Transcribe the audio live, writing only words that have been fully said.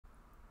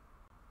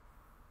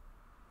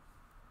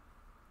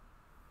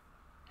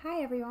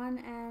Hi everyone,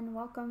 and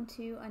welcome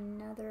to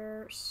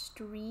another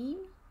stream.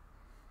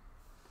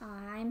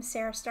 I'm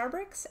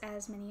SaraStarBricks,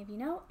 as many of you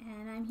know,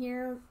 and I'm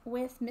here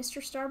with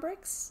Mr.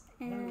 StarBricks,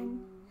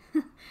 and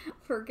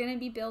we're going to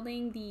be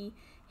building the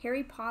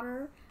Harry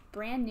Potter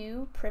brand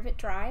new Privet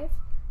Drive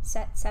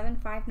set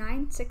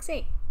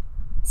 75968.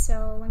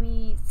 So let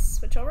me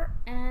switch over,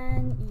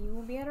 and you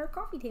will be at our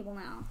coffee table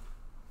now.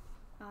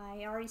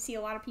 I already see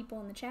a lot of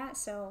people in the chat,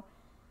 so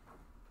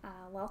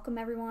welcome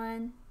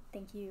everyone.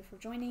 Thank you for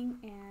joining,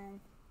 and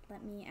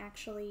let me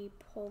actually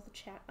pull the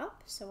chat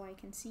up so I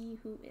can see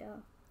who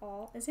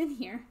all is in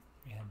here.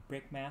 We had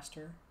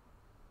Brickmaster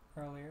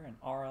earlier and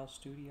RL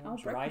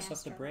Studios, Rise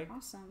of the Brick,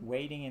 awesome.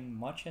 Waiting in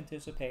much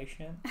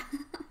anticipation.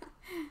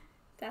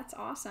 That's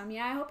awesome.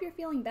 Yeah, I hope you're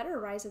feeling better,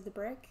 Rise of the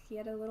Brick. He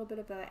had a little bit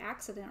of an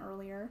accident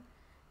earlier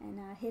and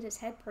hit his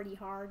head pretty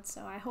hard,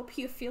 so I hope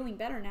you're feeling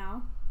better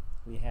now.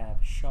 We have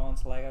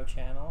Sean's Lego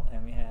channel,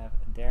 and we have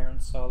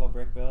Darren's Solo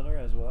Brick Builder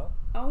as well.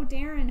 Oh,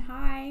 Darren,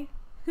 hi.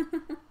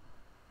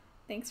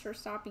 Thanks for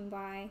stopping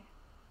by.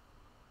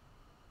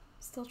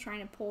 Still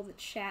trying to pull the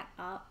chat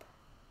up.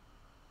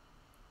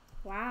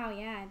 Wow,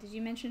 yeah. Did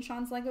you mention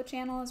Sean's Lego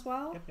channel as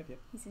well? Yep.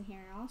 He's in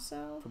here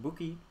also.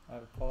 Fabuki.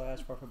 Paul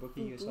asked for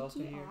Fabuki. He was also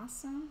here.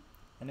 Awesome.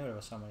 I knew there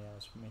was somebody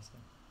else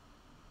missing.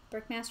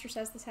 Brickmaster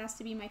says this has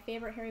to be my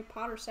favorite Harry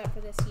Potter set for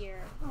this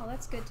year. Oh,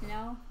 that's good to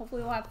know.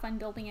 Hopefully we'll have fun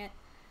building it.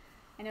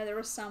 I know there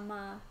was some,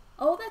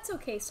 oh, that's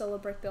okay, Solo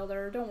Brick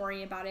Builder. Don't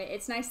worry about it.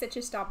 It's nice that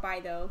you stopped by,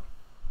 though.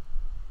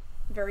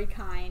 Very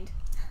kind.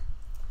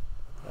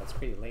 That's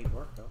pretty late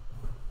work, though.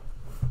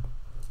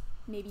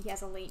 Maybe he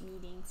has a late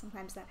meeting.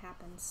 Sometimes that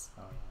happens.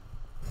 Oh,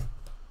 yeah.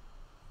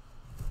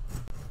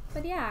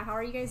 But yeah, how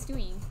are you guys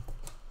doing?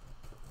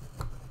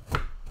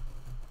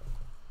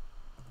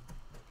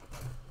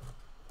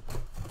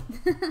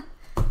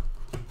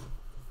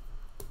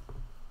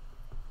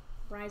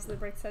 Rise of the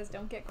Brick says,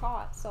 don't get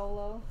caught,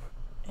 Solo.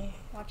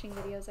 Watching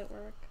videos at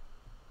work.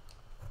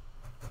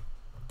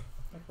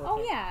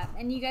 Oh yeah,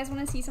 and you guys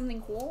want to see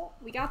something cool?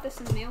 We got this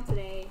in the mail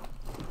today.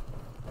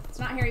 It's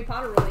not Harry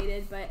Potter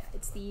related, but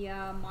it's the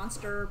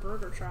Monster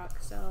Burger Truck,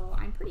 so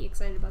I'm pretty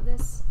excited about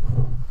this.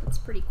 It's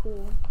pretty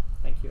cool.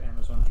 Thank you,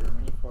 Amazon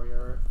Germany, for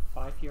your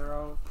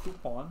 €5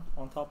 coupon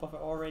on top of an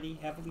already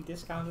heavily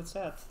discounted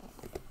set.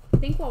 I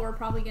think what we're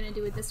probably going to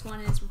do with this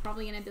one is we're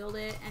probably going to build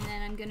it, and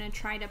then I'm going to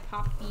try to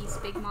pop these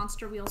big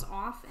monster wheels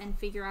off and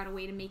figure out a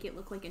way to make it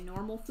look like a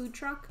normal food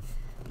truck,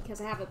 because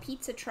I have a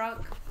pizza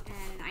truck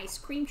and an ice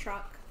cream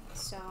truck,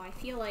 so I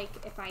feel like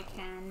if I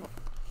can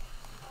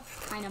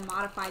kind of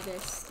modify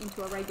this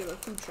into a regular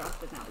food truck,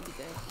 then that would be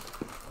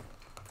good.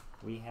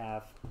 We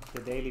have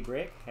the Daily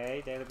Brick.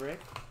 Hey, Daily Brick.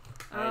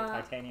 Hey,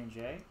 Titanium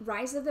J.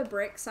 Rise of the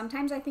Brick.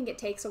 Sometimes I think it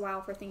takes a while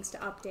for things to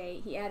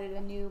update. He added a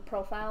new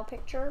profile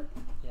picture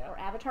or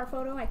avatar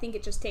photo. I think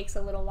it just takes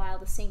a little while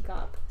to sync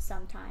up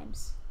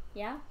sometimes.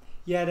 Yeah?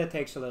 Yeah, that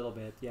takes a little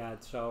bit. Yeah,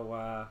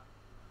 so,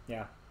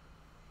 yeah.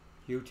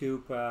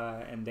 YouTube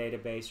and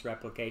database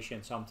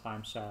replication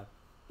sometimes,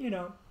 you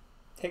know,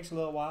 takes a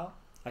little while.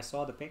 I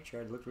saw the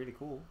picture. It looked really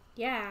cool.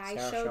 Yeah, I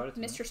showed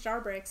Mr.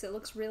 StarBricks. It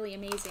looks really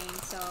amazing.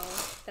 So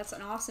that's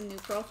an awesome new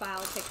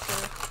profile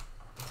picture.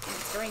 And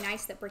it's very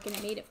nice that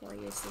Brick-N-It made it for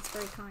you, so it's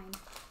very kind.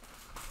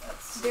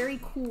 That's very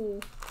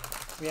cool.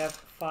 We have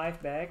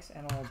 5 bags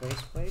and all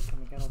base plate. Can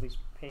we get all these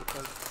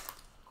paper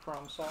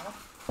crumbs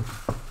off?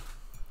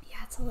 Yeah,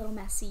 it's a little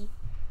messy.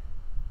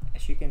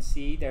 As you can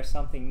see, there's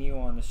something new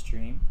on the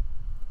stream.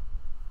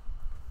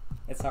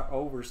 It's our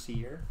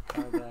overseer.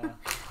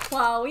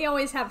 Well, we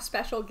always have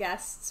special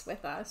guests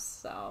with us,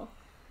 so...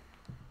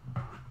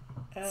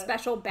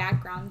 special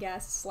background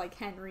guests like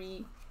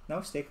Henry.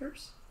 No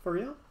stickers? For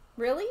real?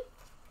 Really?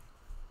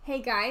 Hey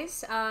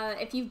guys,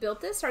 if you've built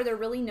this, are there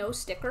really no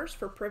stickers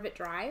for Privet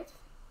Drive?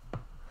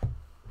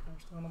 They're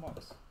still in the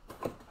box.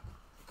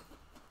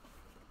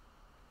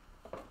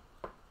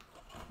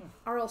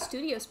 RL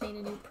Studios made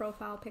a new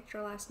profile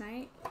picture last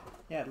night.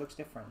 Yeah, it looks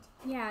different.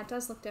 Yeah, it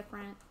does look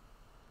different.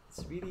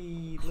 It's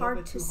really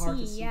hard to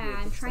see.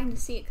 Yeah, I'm trying to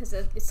see it because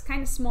it's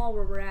kind of small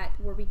where we're at,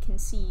 where we can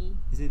see.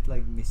 Is it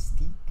like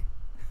Mystique?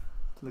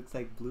 It looks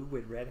like blue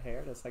with red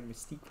hair. That's like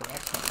Mystique from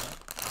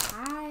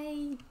X-Men,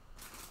 right?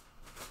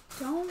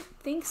 I don't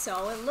think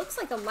so. It looks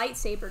like a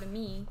lightsaber to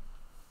me.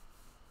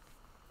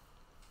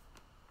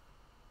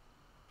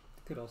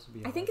 It could also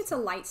be. I think it's a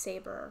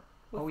lightsaber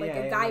with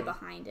a guy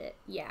behind it.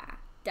 Yeah,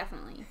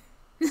 definitely.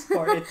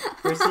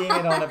 We're seeing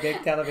it on a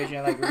big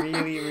television, like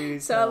really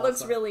small. So it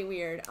looks really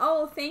weird.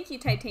 Oh, thank you,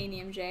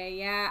 Titanium J.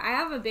 Yeah, I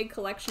have a big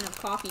collection of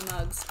coffee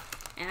mugs,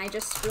 and I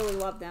just really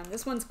love them.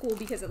 This one's cool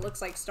because it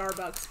looks like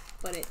Starbucks,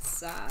 but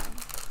it's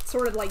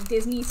sort of like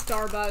Disney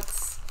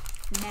Starbucks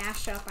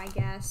mashup, I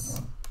guess.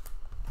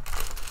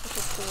 Which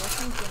is cool.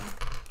 Thank you.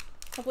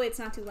 Hopefully it's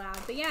not too loud.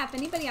 But yeah, if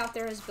anybody out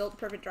there has built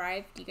Privet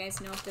Drive, do you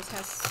guys know if this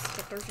has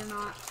stickers or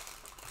not?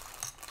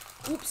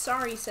 Oops,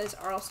 sorry, says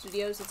RL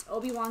Studios. It's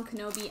Obi-Wan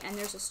Kenobi, and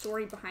there's a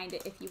story behind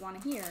it if you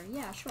want to hear.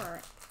 Yeah,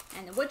 sure.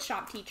 And the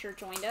woodshop teacher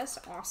joined us.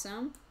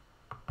 Awesome.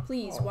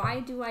 Please, why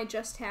do I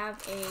just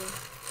have a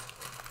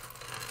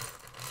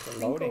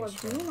sprinkle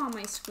of doom on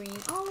my screen.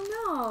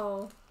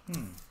 Oh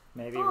no!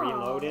 Maybe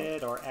reload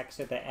it or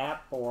exit the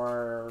app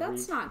or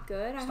that's not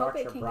good. I hope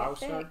it can get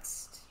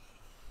fixed.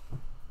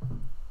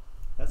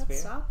 That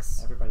weird.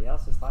 Sucks. Everybody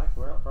else is live.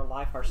 We're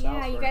live ourselves.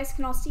 Yeah, you guys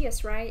can all see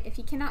us, right? If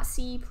you cannot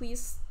see,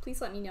 please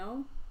let me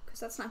know, because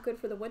that's not good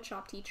for the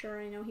woodshop teacher.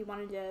 I know he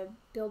wanted to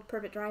build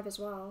Privet Drive as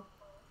well.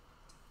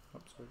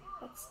 Oops, sorry.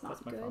 That's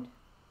not good.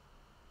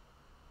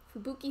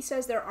 Fubuki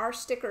says there are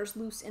stickers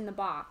loose in the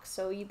box,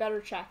 so you better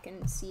check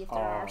and see if there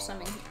are some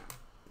in here.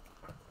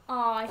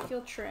 Oh, I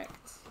feel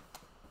tricked.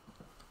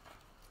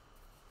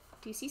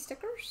 Do you see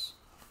stickers?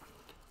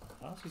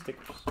 I don't see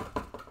stickers.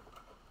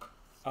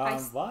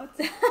 What?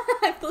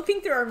 I'm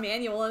flipping through our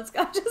manual and it's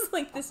got just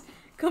like this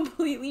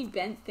completely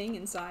bent thing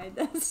inside.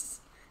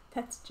 That's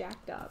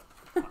jacked up.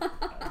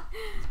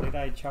 Did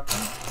I chuckle?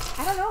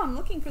 I don't know. I'm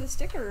looking for the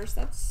stickers.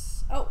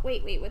 That's. Oh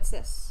wait. What's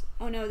this?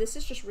 Oh no, this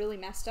is just really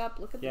messed up.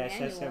 Look at the manual.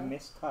 Yeah, it says a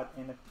miscut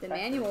in the. The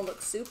manual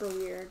looks super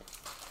weird.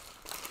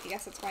 I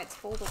guess that's why it's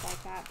folded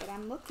like that. But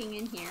I'm looking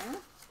in here,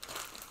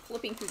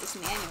 flipping through this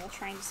manual,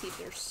 trying to see if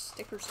there's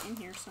stickers in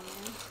here somewhere.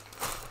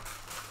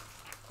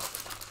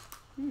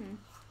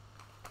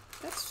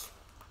 That's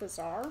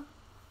bizarre.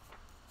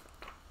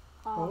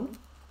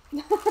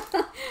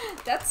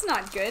 That's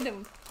not good.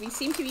 We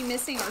seem to be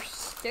missing our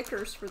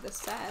stickers for the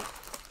set.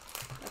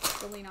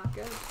 That's really not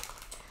good.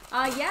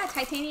 Yeah,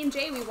 Titanium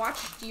J, we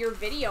watched your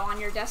video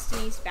on your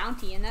Destiny's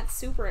Bounty, and that's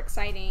super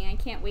exciting. I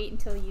can't wait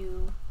until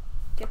you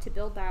get to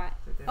build that.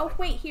 Oh,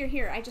 wait,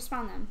 here. I just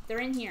found them. They're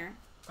in here.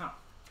 Oh.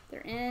 They're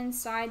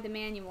inside the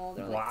manual.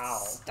 They're like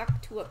stuck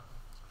to a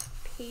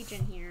page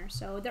in here.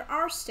 So there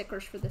are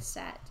stickers for the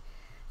set.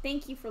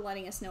 Thank you for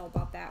letting us know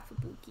about that,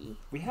 Fubuki.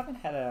 We haven't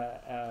had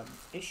a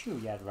issue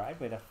yet, right?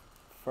 With a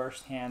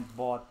first-hand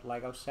bought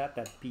Lego set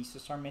that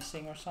pieces are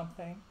missing or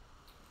something?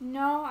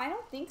 No, I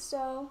don't think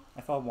so.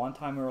 I thought one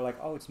time we were like,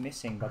 oh, it's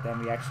missing, but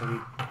then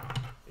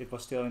it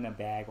was still in a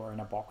bag or in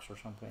a box or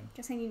something.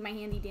 Guess I need my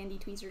handy-dandy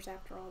tweezers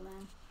after all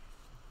then.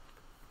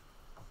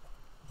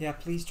 Yeah,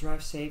 please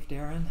drive safe,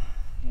 Darren.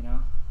 You know.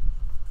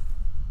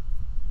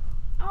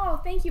 Oh,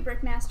 thank you,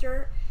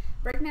 Brickmaster.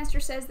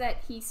 Brickmaster says that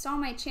he saw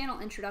my channel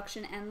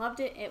introduction and loved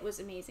it. It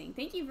was amazing.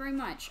 Thank you very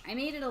much. I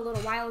made it a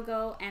little while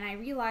ago, and I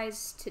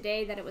realized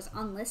today that it was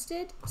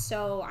unlisted,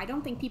 so I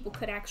don't think people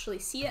could actually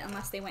see it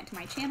unless they went to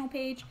my channel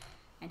page,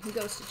 and who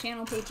goes to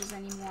channel pages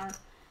anymore?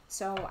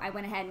 So I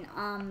went ahead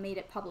and made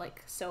it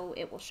public, so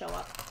it will show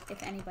up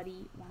if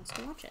anybody wants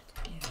to watch it.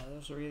 Yeah, that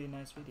was a really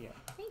nice video.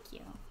 Thank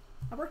you.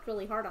 I worked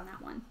really hard on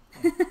that one.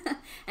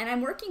 And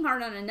I'm working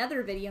hard on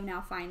another video now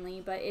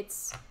finally, but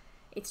it's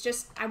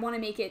just, I want to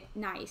make it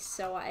nice,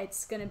 so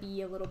it's going to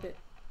be a little bit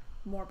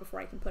more before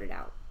I can put it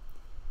out.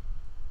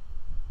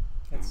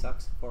 It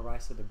sucks for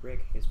Rise of the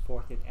Brick. His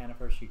 40th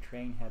anniversary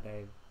train had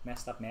a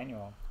messed up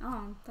manual.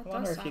 Oh, that does suck. I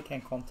wonder if you can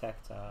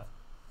contact,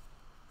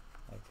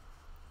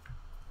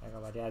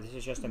 yeah, this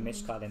is just a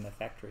miscut in the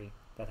factory.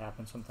 That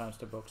happens sometimes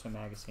to books and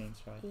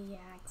magazines, right? Yeah,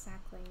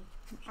 exactly.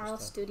 Arl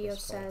Studio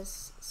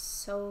says,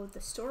 so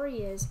the story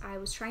is, I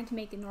was trying to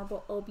make a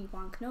normal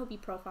Obi-Wan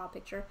Kenobi profile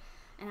picture,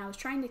 and I was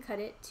trying to cut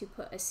it to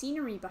put a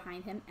scenery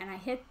behind him, and I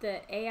hit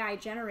the AI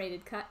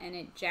generated cut and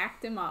it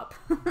jacked him up.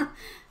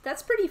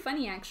 That's pretty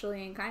funny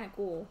actually, and kind of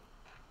cool.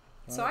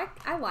 Yeah. So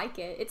I like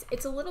it.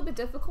 It's a little bit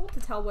difficult to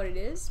tell what it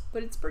is,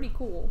 but it's pretty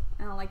cool,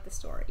 and I like the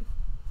story.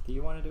 Do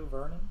you want to do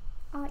Vernon?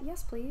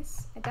 Yes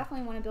please. I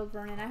definitely want to build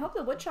Vernon. I hope the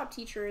woodshop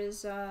teacher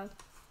is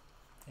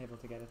able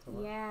to get it to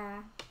work.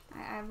 Yeah,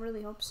 I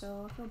really hope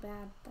so. I feel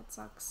bad. That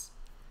sucks.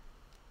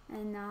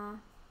 And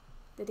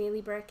the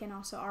Daily Brick and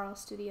also RL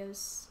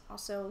Studios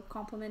also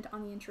compliment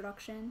on the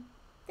introduction.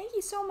 Thank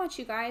you so much,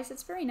 you guys.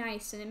 It's very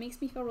nice, and it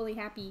makes me feel really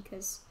happy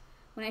because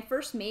when I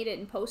first made it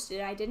and posted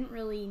it, I didn't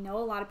really know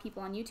a lot of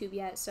people on YouTube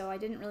yet, so I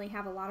didn't really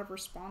have a lot of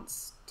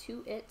response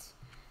to it,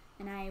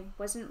 and I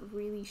wasn't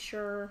really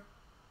sure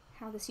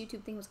how this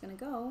YouTube thing was going to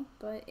go,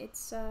 but it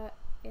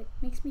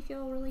makes me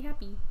feel really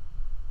happy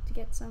to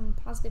get some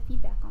positive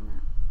feedback on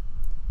that.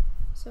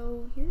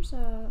 So here's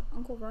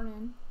Uncle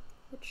Vernon,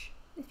 which,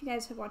 if you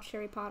guys have watched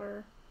Harry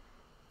Potter,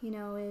 you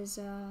know is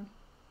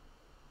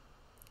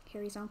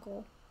Harry's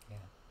uncle. Yeah.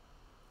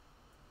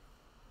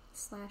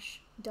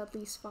 /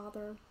 Dudley's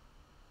father.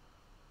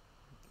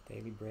 The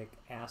Daily Brick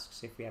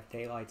asks if we have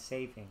daylight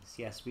savings.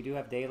 Yes, we do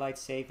have daylight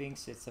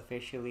savings. It's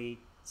officially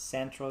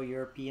Central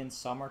European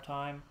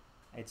summertime.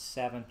 It's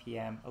 7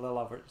 p.m., a little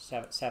over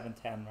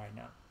 7:10 right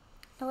now.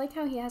 I like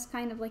how he has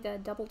kind of like a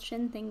double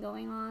chin thing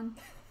going on,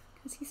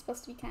 because he's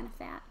supposed to be kind of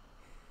fat.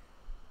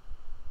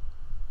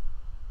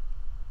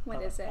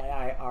 What is it?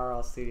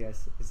 RL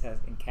Studios says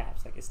in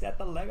caps, like, is that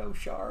the Lego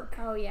shark?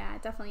 Oh yeah,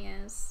 it definitely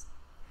is.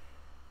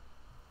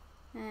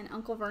 And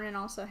Uncle Vernon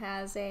also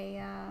has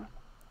a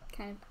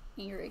kind of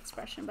angry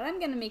expression, but I'm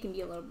going to make him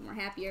be a little bit more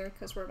happier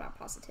because we're about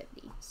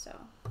positivity, so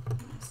I'm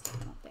going to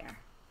stick him up there.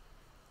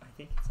 I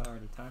think it's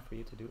already time for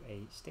you to do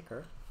a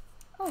sticker.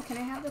 Oh, can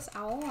I have this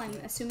owl? I'm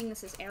assuming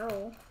this is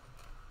Errol.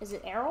 Is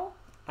it Errol?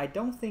 I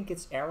don't think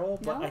it's Errol,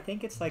 but no? I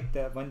think it's like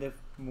when the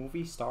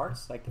movie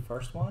starts, like the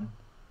first one,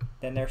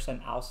 then there's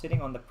an owl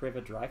sitting on the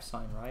Privet Drive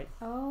sign, right?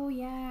 Oh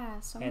yeah,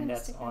 so I'm and gonna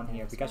that's stick that on there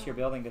here as because well. you're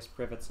building this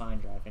Privet sign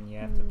drive, and you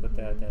have to put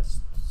the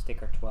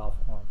sticker 12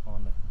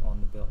 on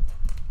the build.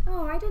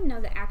 Oh, I didn't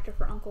know the actor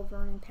for Uncle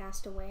Vernon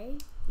passed away.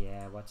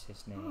 Yeah, what's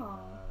his name? Oh.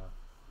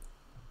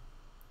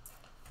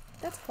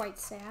 That's quite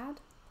sad.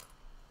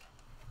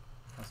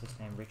 What's his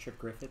name? Richard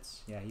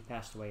Griffiths. Yeah, he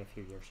passed away a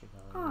few years ago.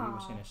 Oh. He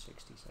was in his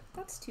 60s, I think.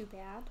 That's too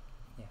bad.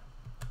 Yeah.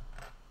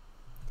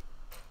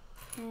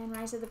 And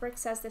Rise of the Brick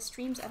says this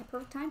stream's at a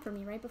perfect time for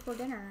me, right before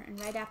dinner and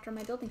right after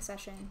my building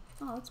session.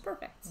 Oh, that's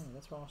perfect. Yeah,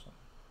 that's awesome.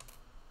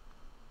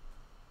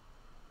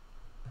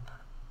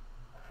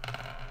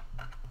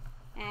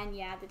 And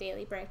yeah, the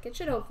daily break. It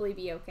should hopefully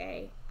be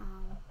okay.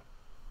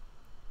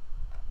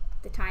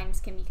 The times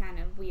can be kind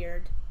of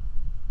weird.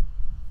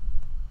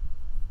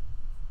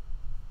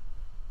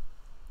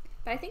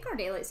 But I think our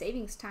daylight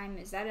savings time,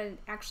 is that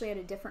actually at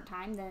a different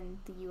time than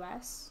the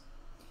US?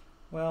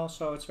 Well,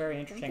 so it's very I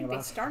interesting think about...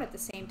 they start at the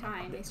same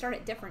time. They start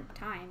at different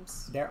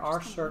times. There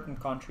are certain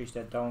countries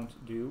that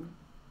don't do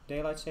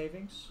daylight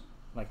savings.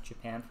 Like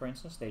Japan, for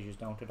instance. They just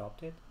don't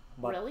adopt it.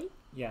 But really?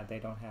 Yeah, they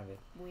don't have it.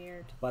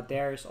 Weird. But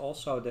there's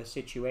also the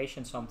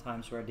situation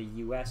sometimes where the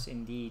US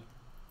indeed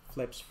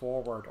flips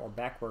forward or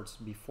backwards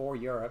before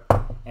Europe,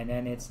 and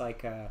then it's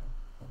like a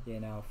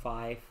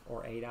 5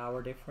 or 8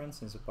 hour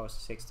difference as opposed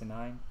to 6 to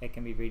 9. It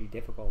can be really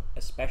difficult,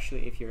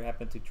 especially if you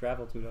happen to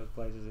travel to those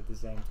places at the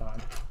same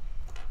time.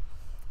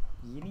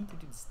 You need to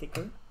do the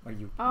sticker, or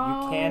you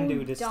can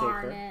do the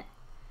darn sticker. It.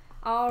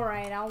 All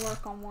right, I'll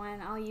work on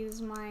one. I'll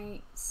use my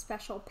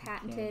special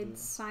patented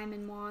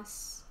Simon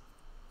Moss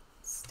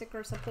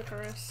stickers of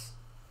licorice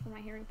for my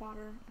Harry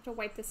Potter. I have to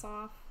wipe this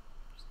off.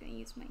 I'm just gonna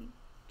use my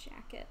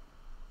jacket.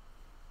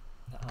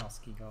 The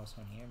ASCII goes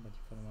on here, but you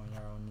put them on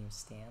your own new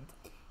stand.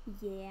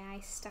 Yeah,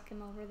 I stuck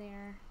him over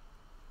there.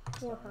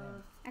 Or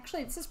her.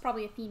 Actually, this is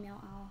probably a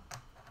female owl.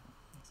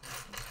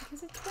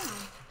 Because it's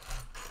brown.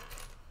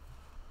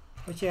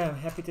 But yeah, I'm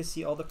happy to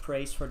see all the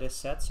praise for this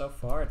set so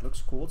far. It looks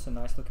cool. It's a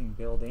nice looking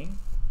building.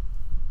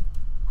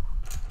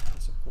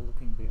 It's a cool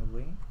looking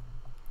building.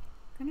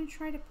 I'm gonna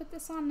try to put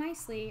this on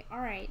nicely.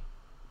 Alright.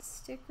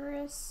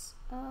 Stickers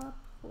of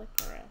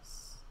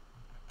licorice.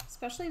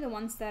 Especially the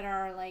ones that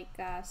are like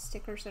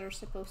stickers that are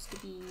supposed to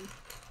be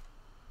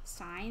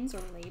signs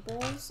or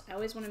labels. I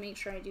always want to make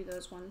sure I do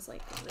those ones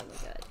like really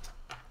good.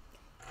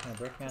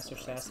 Brickmaster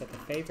says that the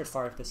favorite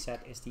part of the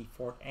set is the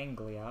Fort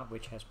Anglia,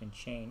 which has been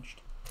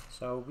changed.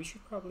 So we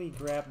should probably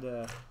grab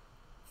the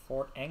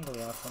Fort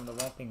Anglia from the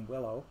Whomping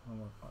Willow when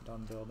we're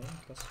done building.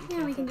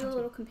 Yeah, we can do a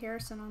little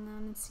comparison on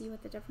them and see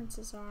what the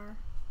differences are.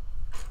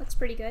 Looks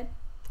pretty good.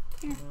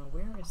 Here.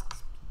 Where is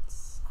this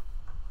piece?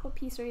 What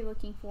piece are you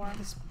looking for?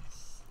 This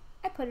piece.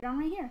 I put it on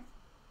right here.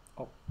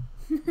 Oh,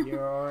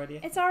 you're already...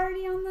 It's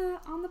already on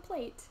the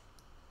plate.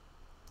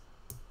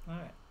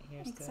 Alright,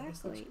 here's exactly.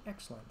 This looks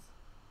excellent.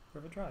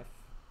 Privet Drive.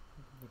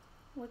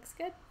 Looks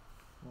good.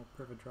 Little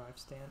Privet Drive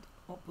stand.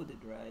 I'll put it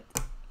right.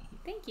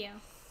 Thank you.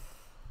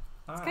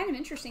 All it's kind of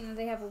interesting that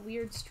they have a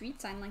weird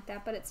street sign like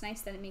that, but it's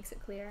nice that it makes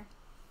it clear.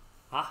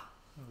 Ah,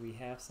 we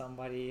have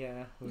somebody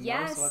who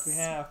knows what we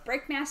have.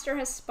 Brickmaster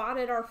has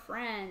spotted our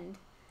friend,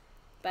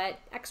 but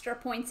extra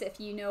points if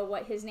you know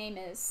what his name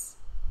is.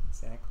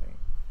 Exactly.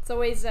 It's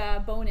always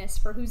a bonus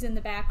for who's in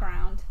the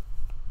background.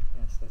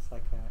 Yes, it's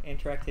like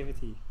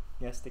interactivity.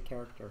 Guess the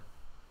character.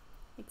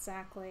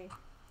 Exactly.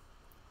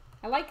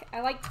 I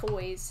like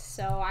toys,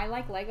 so I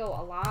like Lego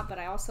a lot, but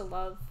I also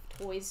love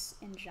toys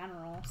in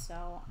general,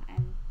 so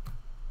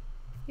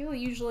you'll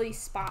usually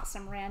spot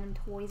some random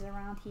toys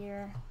around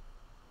here.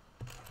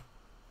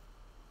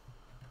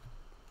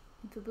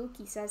 And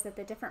Fubuki says that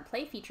the different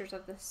play features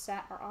of this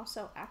set are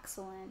also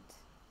excellent.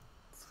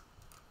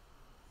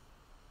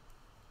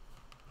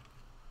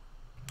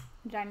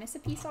 Did I miss a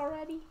piece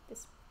already?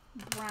 This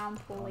brown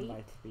plate. 1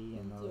 by 3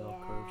 and a little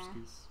curves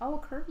piece. Oh, a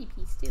curvy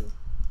piece too,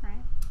 right?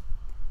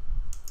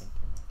 I think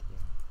they're right here.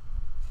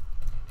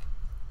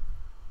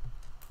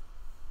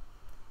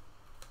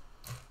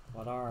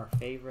 What are our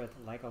favorite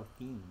Lego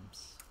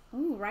themes?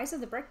 Ooh, Rise of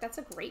the Brick, that's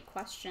a great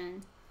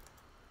question.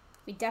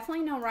 We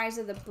definitely know Rise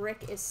of the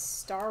Brick is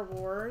Star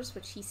Wars,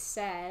 which he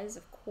says,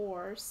 of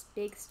course,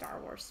 big Star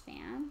Wars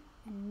fan.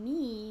 And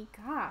me,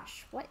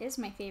 gosh, what is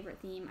my favorite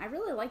theme? I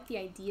really like the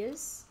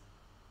ideas.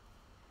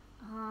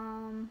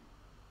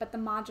 But the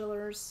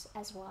modulars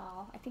as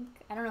well. I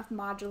don't know if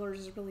modulars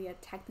is really a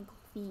technical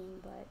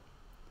theme, but...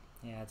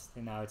 Yeah,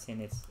 now it's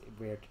in its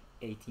weird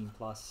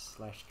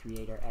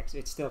 18+/creator X.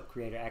 It's still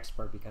creator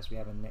expert because we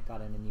haven't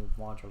gotten a new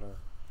modular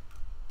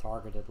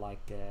targeted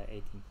like the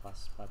 18+.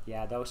 But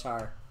yeah, those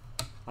are,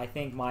 I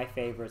think, my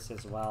favorites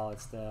as well.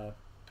 It's the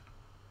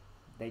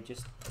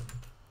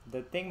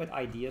thing with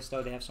ideas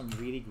though, they have some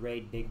really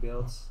great big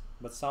builds,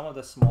 but some of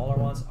the smaller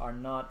ones are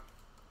not,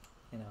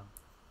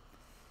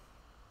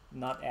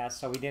 not as,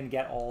 so we didn't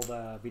get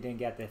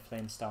the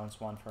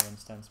Flintstones one, for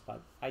instance,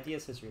 but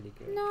ideas is really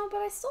good. No, but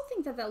I still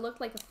think that looked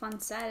like a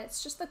fun set.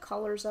 It's just the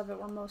colors of it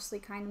were mostly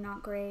kind of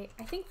not great.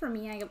 I think for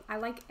me, I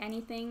like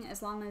anything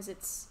as long as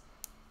it's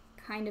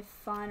kind of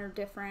fun or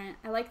different.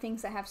 I like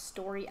things that have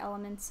story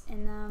elements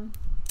in them.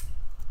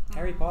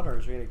 Harry Potter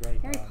is really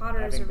great. Harry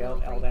Potter is a having built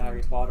really all great the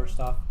Harry thing Potter too.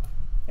 stuff.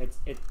 It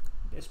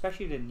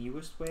especially the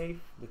newest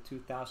wave, the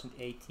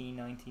 2018,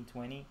 19,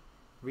 20,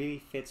 really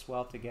fits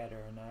well together,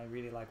 and I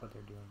really like what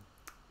they're doing.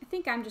 I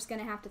think I'm just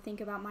going to have to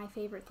think about my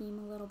favorite theme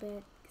a little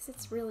bit, because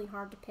it's really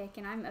hard to pick,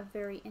 and I'm a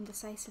very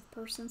indecisive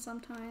person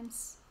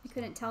sometimes. I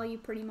couldn't tell you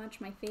pretty much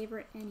my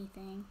favorite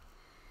anything.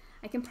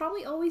 I can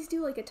probably always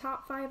do like a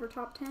top 5 or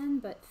top 10,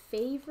 but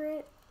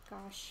favorite,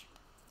 gosh,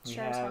 We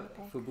sure as hell have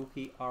to pick.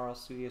 Fubuki, RL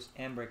Studios,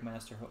 and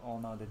Brickmaster, who all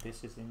know that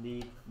this is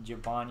indeed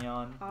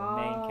Jibanyan, the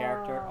main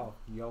character of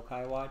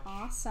Yokai Watch.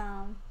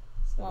 Awesome.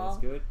 So Well,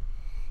 that's good.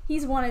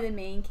 He's one of the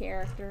main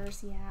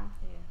characters, yeah.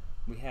 Yeah.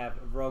 We have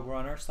Rogue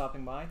Runner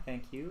stopping by.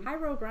 Thank you. Hi,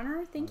 Rogue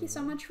Runner. Thank you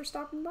so yeah. much for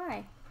stopping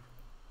by.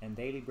 And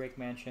Daily Brick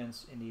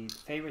mentions indeed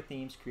favorite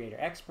themes: creator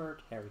expert,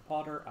 Harry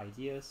Potter,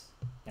 ideas,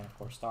 and of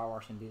course Star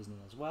Wars and Disney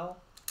as well.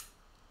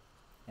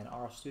 And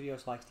RL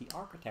Studios likes the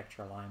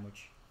architecture line,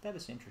 which that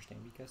is interesting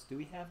because do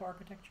we have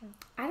architecture?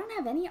 I don't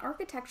have any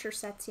architecture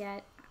sets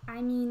yet.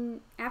 I mean,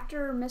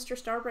 after Mr.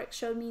 StarBricks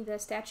showed me the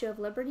Statue of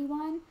Liberty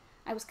one,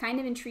 I was kind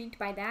of intrigued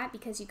by that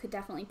because you could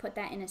definitely put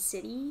that in a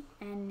city,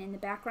 and in the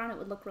background it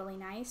would look really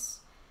nice.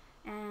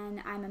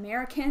 And I'm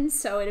American,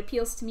 so it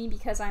appeals to me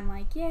because I'm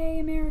like, yay,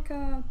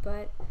 America!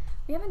 But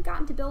we haven't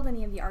gotten to build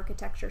any of the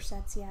architecture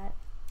sets yet.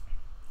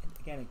 And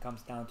again, it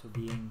comes down to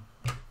being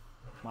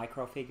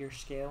micro figure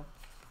scale,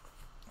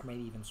 or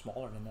maybe even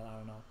smaller than that, I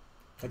don't know.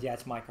 But yeah,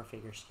 it's micro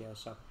figure scale,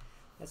 so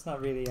that's not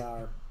really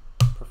our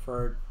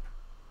preferred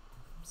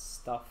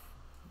stuff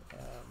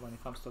when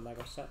it comes to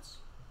Lego sets.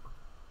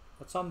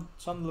 But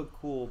some look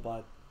cool,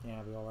 but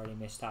yeah, we already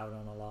missed out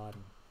on a lot.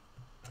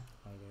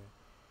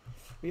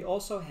 We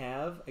also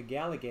have a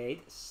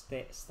Galligade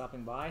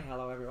stopping by.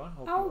 Hello everyone.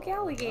 Hope Oh, you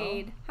all are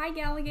Galligade. well. Hi,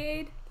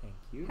 Galligade. Thank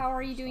you. How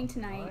are you for doing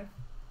stopping tonight?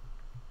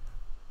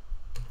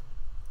 by.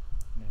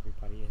 And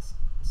everybody is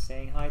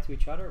saying hi to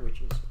each other,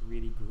 which is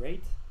really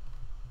great.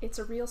 It's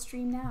a real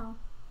stream now.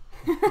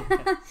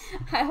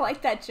 I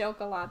like that joke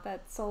a lot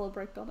that Solo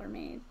Brick Builder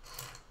made.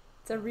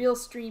 It's a real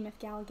stream if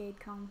Galligade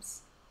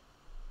comes.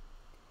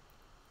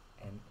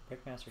 And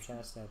Brickmaster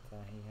says that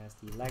he has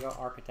the Lego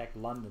Architect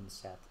London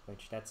set,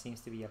 which that seems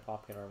to be a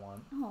popular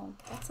one. Oh,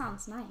 that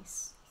sounds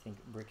nice. I think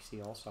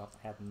Brixie also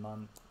had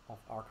none of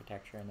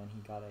architecture, and then he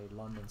got a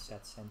London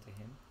set sent to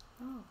him.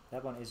 Oh.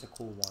 That one is a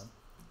cool one.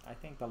 I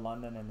think the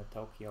London and the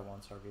Tokyo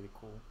ones are really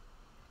cool.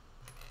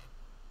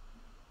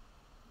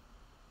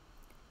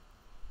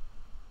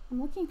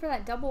 I'm looking for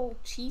that double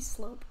cheese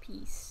slope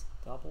piece.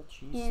 Double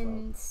cheese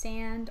In slope.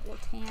 sand or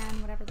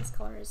tan, whatever this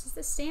color is. Is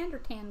this sand or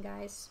tan,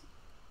 guys?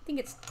 I think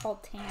it's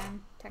called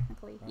tan,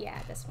 technically. Right.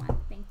 Yeah, this one.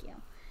 Thank you.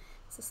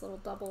 It's this little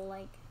double,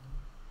 like,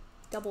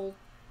 double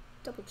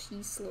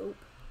cheese slope.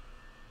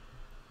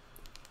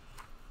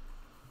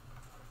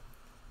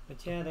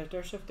 But yeah, sorry,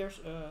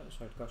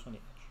 it goes on the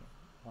edge.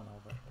 One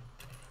over.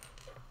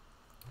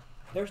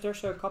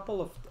 There's a couple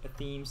of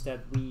themes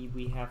that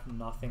we have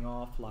nothing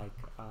of, like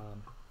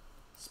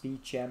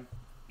speed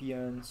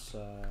champions,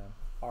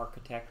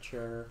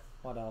 architecture.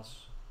 What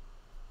else?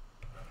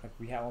 Like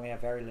we only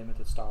have very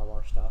limited Star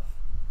Wars stuff.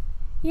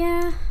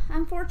 Yeah,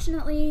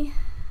 unfortunately,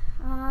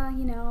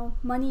 you know,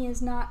 money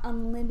is not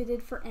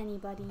unlimited for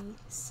anybody.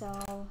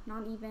 So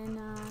not even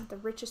the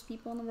richest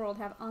people in the world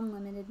have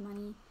unlimited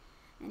money.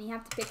 And you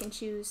have to pick and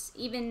choose.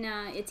 Even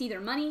it's either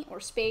money or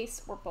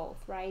space or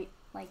both, right?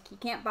 Like you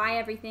can't buy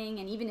everything,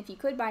 and even if you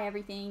could buy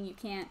everything, you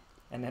can't.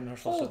 And then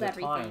there's also hold the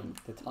everything.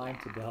 time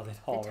to Yeah, build it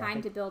all. the time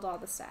right? to build all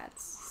the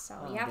sets. So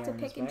Oh, you have to Darren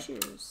pick is and back.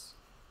 choose.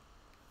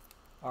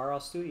 RL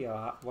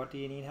Studio, what do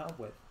you need help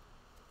with?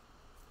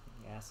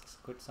 He asks,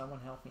 could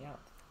someone help me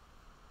out?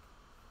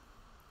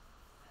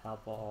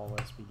 Help will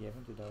always be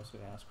given to those who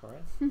ask for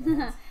it.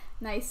 Right?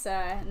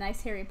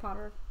 Nice Harry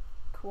Potter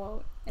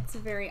quote. It's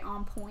very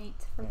on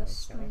point for Yeah, the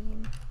exactly.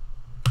 stream.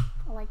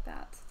 I like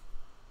that.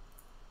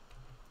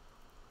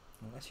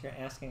 Unless you're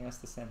asking us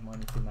to send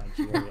money to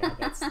Nigeria,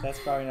 that's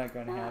probably not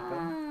going to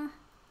happen.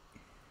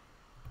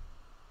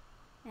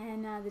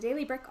 And the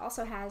Daily Brick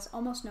also has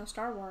almost no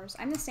Star Wars.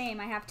 I'm the same.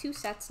 I have 2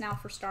 sets now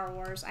for Star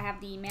Wars. I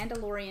have the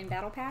Mandalorian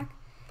Battle Pack,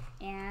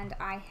 and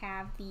I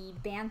have the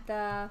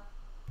Bantha,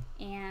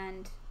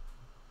 and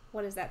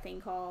what is that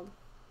thing called?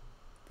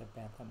 The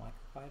Bantha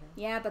Microfighter?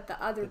 Yeah, but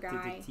the other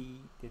guy.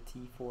 The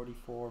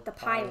T-44 The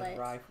pilot.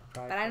 Drive,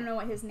 But I don't know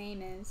what his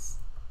name is.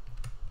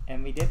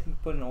 And we didn't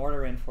put an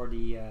order in for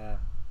the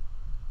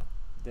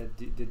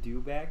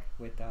dewback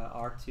with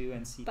R2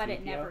 and C3PO. But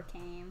it never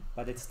came.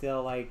 But it's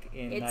still like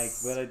in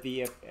will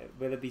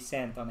it be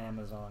sent on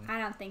Amazon? I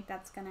don't think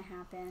that's gonna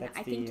happen. That's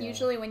I think the,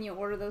 usually when you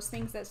order those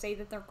things that say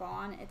that they're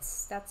gone,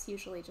 that's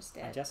usually just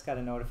it. I just got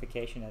a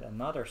notification that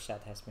another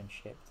set has been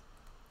shipped.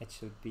 It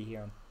should be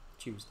here on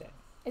Tuesday.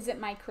 Is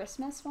it my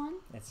Christmas one?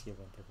 It's your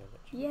Winter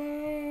Village.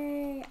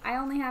 Yay! I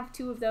only have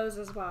 2 of those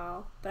as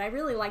well, but I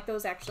really like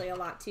those actually a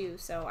lot too.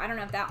 So I don't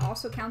know if that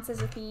also counts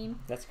as a theme.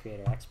 That's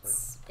Creator Expert.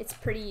 It's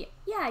pretty.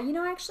 Yeah, you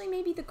know, actually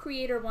maybe the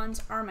Creator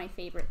ones are my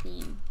favorite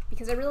theme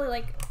because I really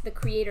like the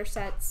Creator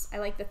sets. I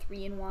like the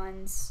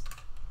 3-in-1s.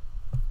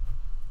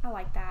 I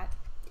like that.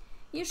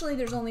 Usually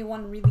there's only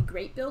one really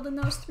great build in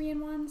those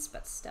 3-in-1s,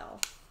 but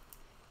still.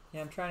 Yeah,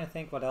 I'm trying to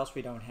think what else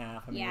we don't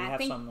have. I mean, Yeah,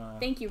 we have some...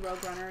 thank you,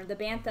 Rogue Runner. The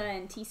Bantha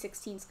and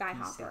T-16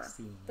 Skyhopper.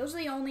 T-16. Those are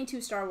the only 2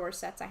 Star Wars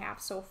sets I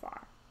have so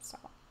far. So.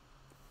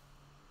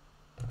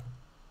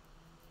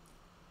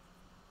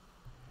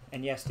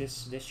 And yes,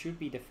 this should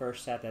be the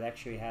first set that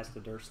actually has the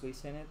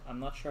Dursleys in it. I'm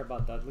not sure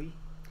about Dudley.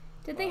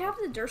 Did they have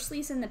the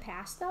Dursleys in the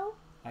past, though?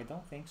 I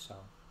don't think so.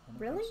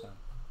 Really? So.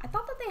 I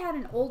thought that they had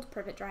an old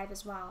Privet Drive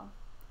as well.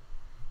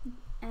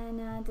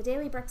 And the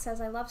Daily Brick says,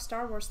 I love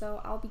Star Wars,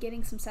 though. I'll be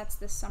getting some sets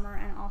this summer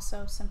and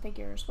also some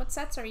figures. What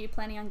sets are you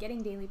planning on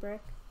getting, Daily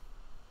Brick?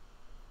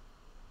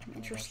 I'm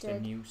interested. The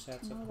new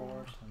sets, of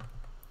course.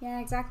 Yeah,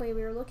 exactly.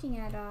 We were looking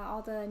at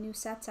all the new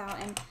sets out,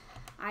 and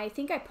I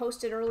think I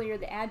posted earlier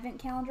the Advent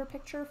calendar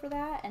picture for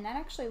that, and that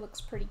actually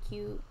looks pretty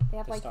cute. They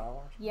have like Star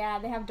Wars? Yeah,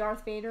 they have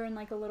Darth Vader in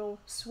like a little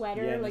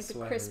sweater, like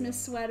the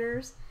Christmas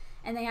sweaters,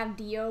 and they have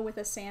Dio with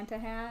a Santa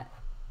hat.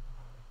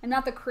 I'm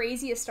not the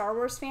craziest Star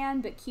Wars fan,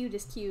 but cute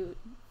is cute.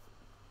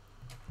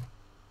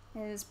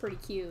 It is pretty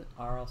cute.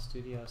 RL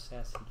Studio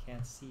says he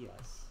can't see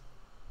us.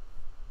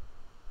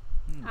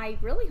 I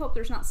really hope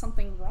there's not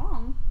something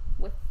wrong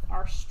with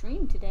our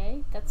stream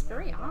today. That's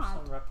very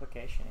odd. Some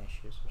replication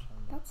issues or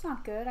something. That's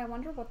not good. I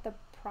wonder what the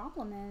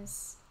problem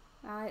is.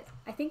 I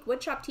think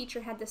Woodshop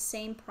Teacher had the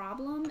same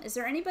problem. Is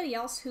there anybody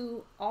else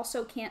who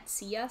also can't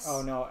see us?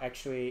 Oh no,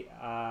 actually,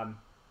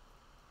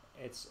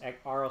 it's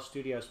RL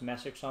Studios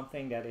messaged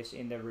something that is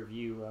in the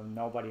review.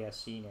 Nobody has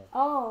seen it.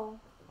 Oh.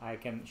 I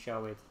can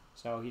show it.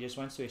 So he just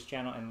went to his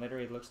channel and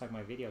literally it looks like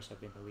my videos have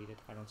been deleted.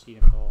 I don't see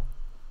them at all.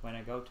 When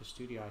I go to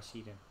studio, I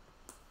see them.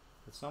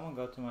 But someone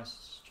go to my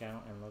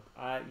channel and look.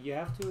 You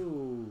have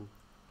to...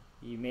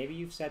 maybe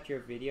you've set your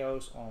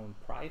videos on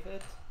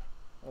private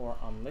or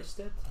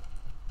unlisted.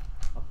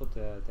 I'll put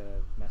the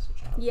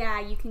message out.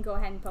 Yeah, you can go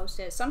ahead and post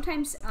it.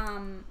 Sometimes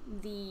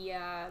the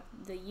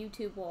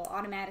YouTube will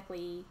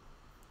automatically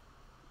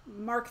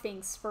mark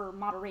things for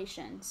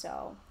moderation,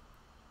 so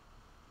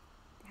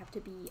they have to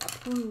be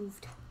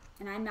approved.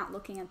 And I'm not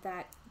looking at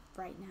that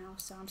right now,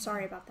 so I'm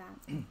sorry about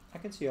that. I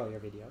can see all your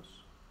videos.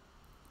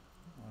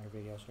 All your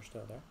videos are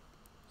still there.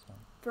 So.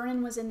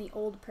 Vernon was in the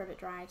old Privet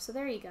Drive, so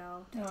there you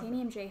go.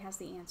 Titanium J has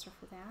the answer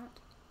for that.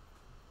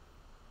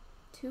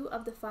 2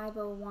 of the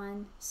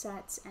 501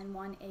 sets and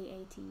 1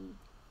 AAT.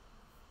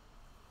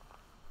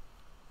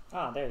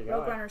 Ah, there you go.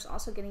 Rogue Runner's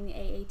also getting the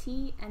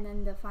AAT, and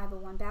then the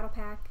 501 Battle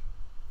Pack.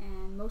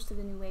 And most of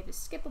the new wave is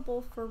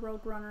skippable for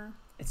Rogue Runner.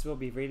 It will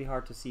be really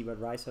hard to see, but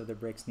Rise of the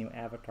Bricks' new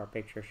avatar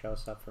picture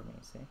shows up for me,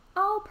 see?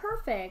 Oh,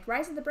 perfect.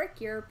 Rise of the Brick,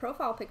 your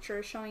profile picture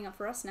is showing up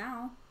for us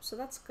now, so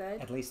that's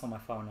good. At least on my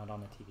phone, not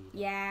on the TV. Though.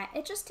 Yeah,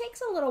 it just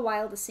takes a little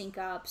while to sync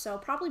up, so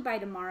probably by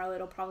tomorrow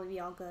it'll probably be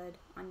all good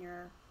on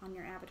your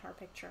avatar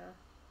picture.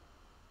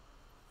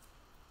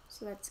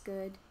 So that's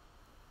good.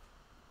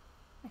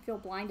 I feel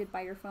blinded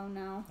by your phone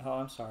now. Oh,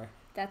 I'm sorry.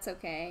 That's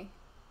okay.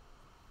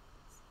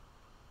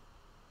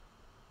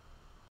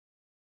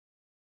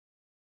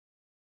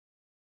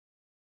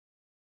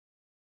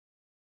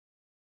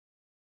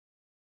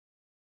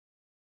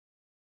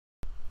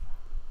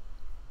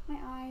 My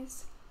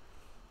eyes.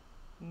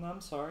 I'm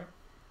sorry.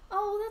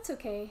 Oh, that's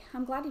okay.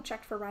 I'm glad you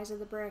checked for Rise of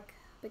the Brick.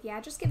 But yeah,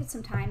 just give it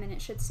some time and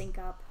it should sync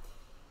up.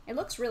 It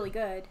looks really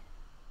good.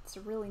 It's a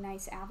really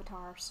nice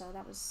avatar, so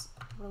that was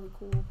really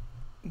cool.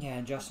 Yeah,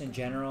 and just in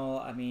general,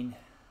 I mean,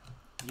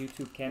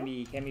 YouTube can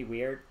be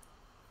weird.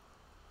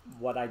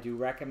 What I do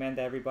recommend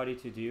everybody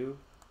to do,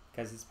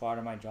 because it's part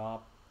of my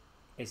job,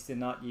 is to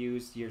not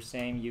use your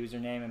same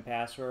username and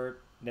password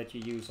that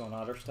you use on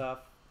other stuff,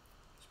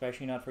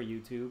 especially not for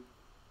YouTube.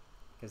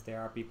 Because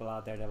there are people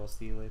out there that will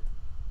steal it,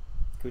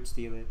 could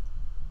steal it.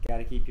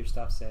 Gotta keep your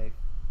stuff safe.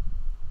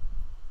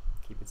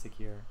 Keep it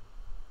secure.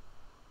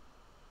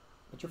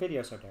 But your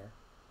videos are there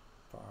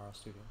for RL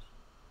Studios.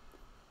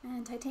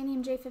 And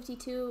Titanium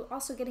J52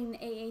 also getting the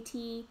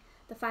AAT,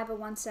 the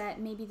 501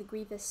 set, maybe the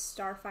Grievous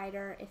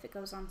Starfighter if it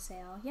goes on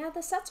sale. Yeah,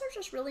 the sets are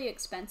just really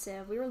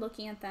expensive. We were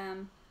looking at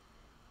them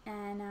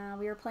and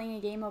we were playing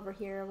a game over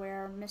here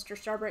where Mr.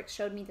 StarBricks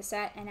showed me the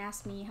set and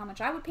asked me how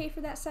much I would pay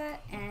for that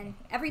set, and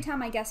every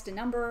time I guessed a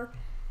number,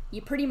 you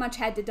pretty much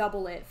had to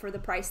double it for the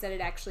price that it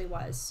actually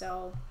was.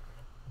 So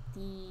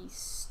the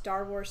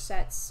Star Wars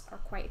sets are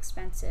quite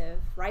expensive.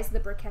 Rise of the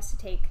Brick has to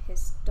take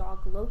his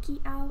dog Loki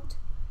out,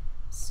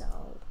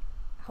 so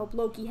I hope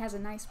Loki has a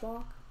nice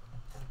walk.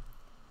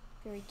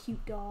 Very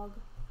cute dog.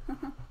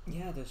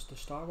 Yeah, the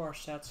Star Wars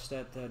sets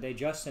that they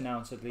just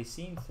announced at least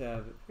seemed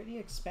pretty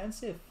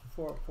expensive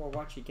for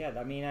what you get.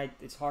 I mean,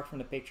 it's hard from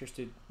the pictures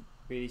to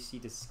really see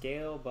the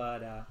scale,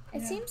 but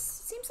it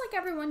seems like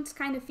everyone's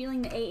kind of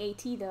feeling the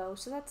AAT though,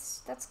 so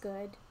that's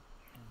good.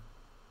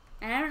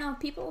 And I don't know,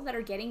 people that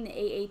are getting the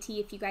AAT,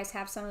 if you guys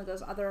have some of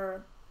those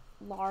other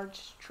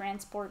large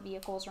transport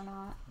vehicles or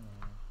not.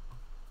 Yeah.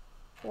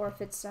 Or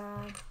if it's,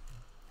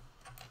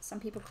 some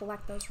people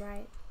collect those,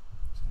 right?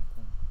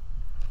 Exactly.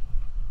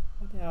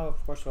 But yeah,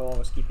 of course, we'll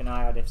always keep an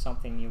eye out if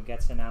something new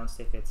gets announced,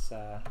 if it's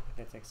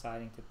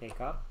exciting to pick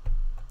up.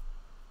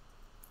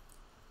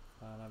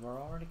 But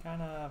we're already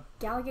kind of...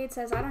 Galligate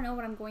says, I don't know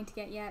what I'm going to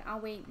get yet. I'll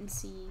wait and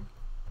see.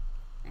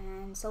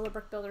 And Solar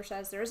Brick Builder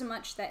says, there isn't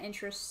much that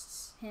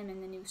interests him in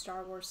the new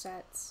Star Wars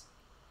sets.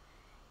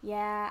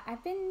 Yeah,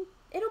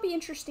 it'll be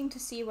interesting to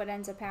see what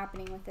ends up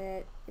happening with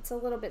it. It's a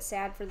little bit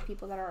sad for the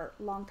people that are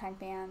longtime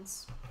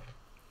fans.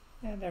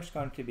 Yeah, there's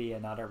going to be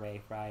another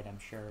wave, right? I'm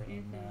sure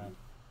in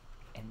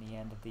the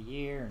end of the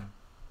year, and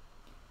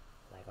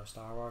Lego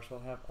Star Wars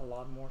will have a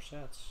lot more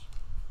sets.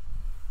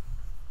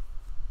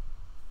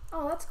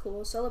 Oh, that's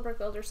cool. Solar Brick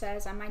Builder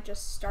says, I might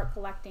just start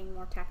collecting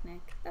more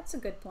Technic. That's a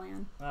good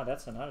plan. Oh,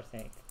 that's another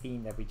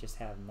theme that we just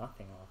have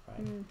nothing of,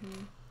 right?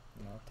 Mm-hmm.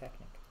 No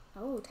Technic.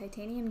 Oh,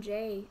 Titanium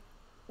J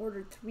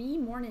ordered 3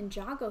 more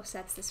Ninjago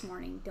sets this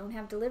morning. Don't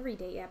have delivery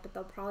date yet, but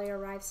they'll probably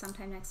arrive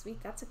sometime next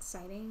week. That's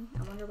exciting.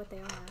 I wonder what they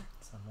are.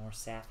 Some more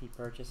Safi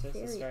purchases.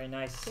 It's very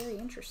nice. Very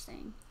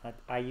interesting.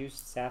 I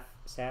used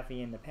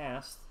Safi in the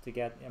past to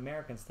get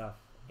American stuff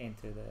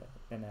into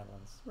the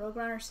Netherlands. Rogue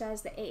Runner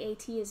says the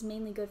AAT is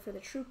mainly good for the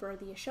Trooper.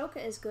 The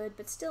Ashoka is good,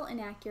 but still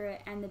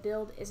inaccurate, and the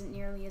build isn't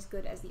nearly as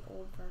good as the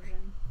old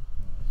version.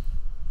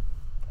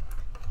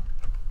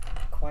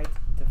 Quite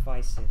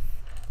divisive,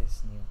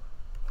 this new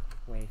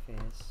wave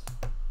is.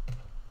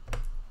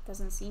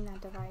 Doesn't seem that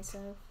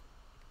divisive.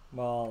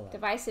 Well,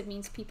 divisive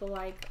means people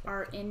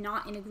are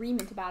not in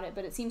agreement about it,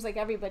 but it seems like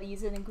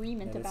everybody's in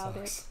agreement about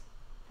it.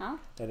 Huh?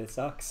 That it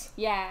sucks.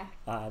 Yeah.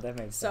 That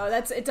makes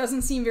sense. So it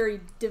doesn't seem very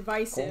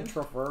divisive.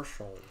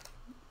 Controversial.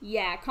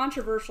 Yeah,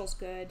 controversial's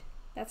good.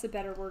 That's a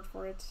better word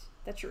for it.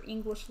 That's your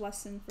English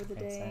lesson for the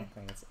day.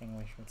 Exactly. It's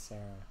English with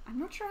Sarah. I'm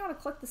not sure how to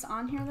click this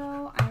on here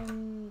though.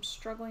 I'm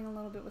struggling a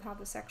little bit with how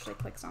this actually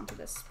clicks onto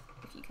this.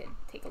 If you could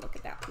take a look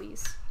at that,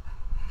 please.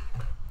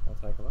 I'll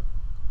take a look.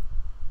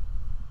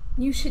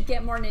 You should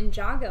get more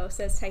Ninjago,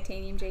 says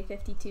Titanium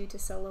J52 to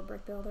Solo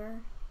Brick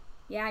Builder.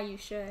 Yeah, you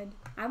should.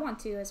 I want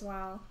to as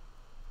well.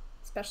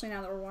 Especially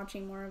now that we're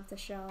watching more of the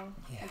show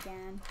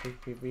again.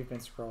 We've been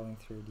scrolling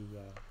through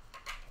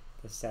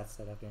the sets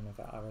that have been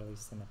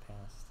released in the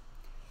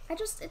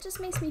past. It just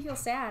makes me feel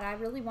sad. I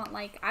really want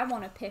I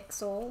want a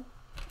Pixel,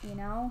 you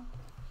know?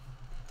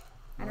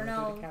 I don't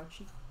know.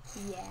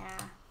 Yeah.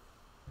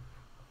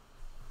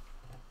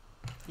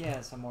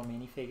 Yeah, some more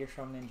minifigures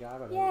from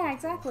Ninjago. Yeah,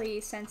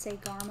 exactly. Sensei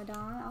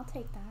Garmadon. I'll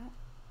take that.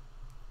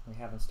 We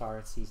haven't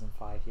started season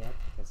 5 yet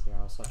because they're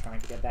also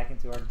trying to get back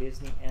into our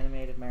Disney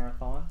animated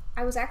marathon.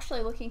 I was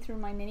actually looking through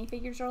my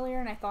minifigures earlier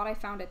and I thought I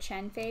found a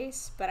Chen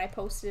face, but I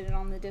posted it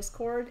on the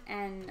Discord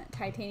and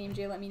Titanium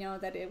J let me know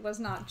that it was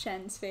not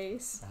Chen's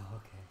face. Oh,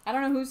 okay. I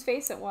don't know whose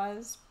face it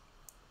was.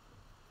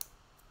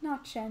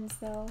 Not Chen's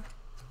though.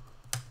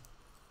 I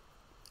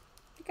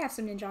think I have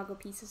some Ninjago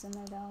pieces in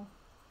there though.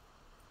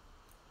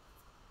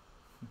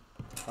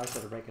 Price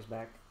of the Break is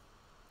back.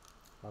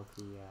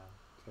 Loki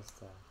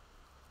just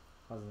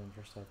wasn't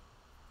interested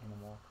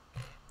anymore.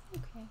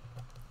 Okay.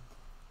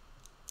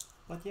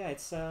 But yeah,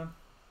 it's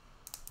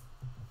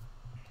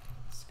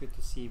good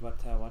to see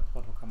what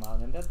will come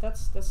out, and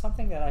that's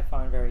something that I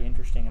find very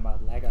interesting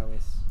about Lego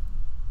is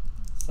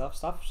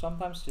stuff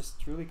sometimes just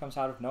truly comes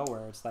out of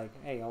nowhere. It's like,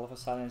 hey, all of a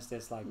sudden it's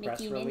this like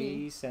press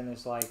release, and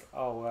it's like,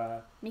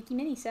 oh, Mickey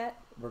Mini set.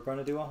 We're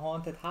gonna do a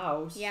haunted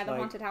house. Yeah, the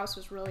haunted house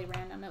was really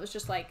random. It was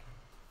just like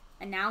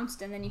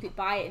announced and then you could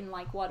buy it in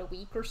like what, a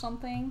week or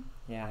something.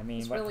 Yeah, I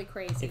mean, it's really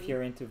crazy. If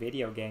you're into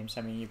video games,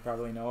 I mean, you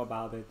probably know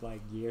about it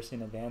like years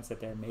in advance that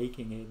they're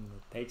making it, and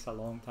it takes a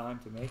long time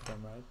to make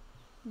them, right?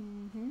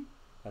 Mm-hmm.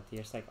 But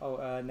you're just like,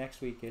 oh,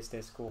 next week is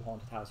this cool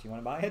haunted house. You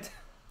want to buy it?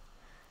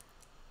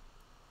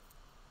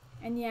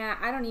 And yeah,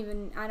 I don't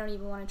even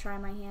want to try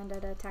my hand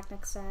at a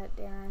Technic set,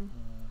 Darren.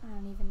 I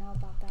don't even know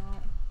about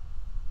that.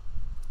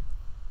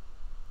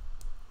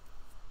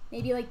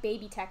 Maybe like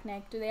baby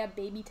Technic. Do they have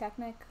baby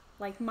Technic?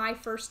 Like my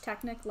first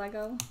Technic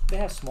Lego? They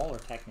have smaller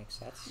Technic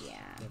sets.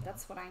 Yeah,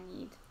 that's what I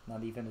need.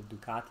 Not even a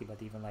Ducati,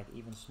 but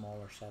even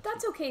smaller sets.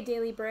 That's okay,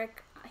 Daily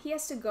Brick. He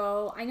has to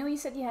go. I know you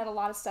said you had a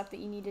lot of stuff that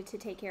you needed to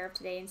take care of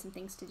today and some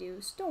things to do,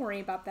 so don't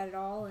worry about that at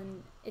all.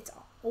 And it's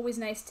always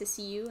nice to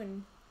see you,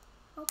 and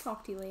I'll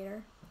talk to you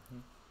later.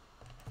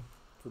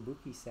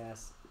 Fubuki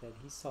says that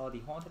he saw the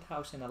haunted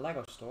house in a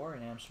Lego store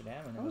in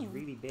Amsterdam, and it was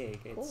really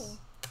big. Cool. It's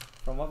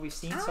from what we've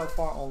seen so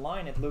far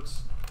online, it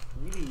looks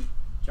really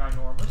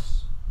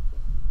ginormous.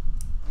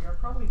 We are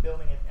probably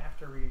building it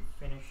after we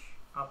finish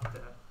up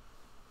the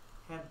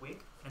head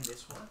wig and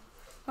this one.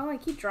 Oh, I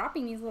keep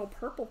dropping these little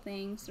purple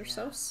things. They're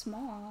so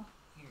small.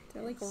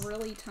 They're like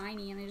really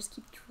tiny, and I just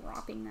keep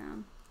dropping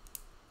them.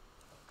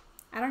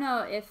 I don't know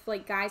if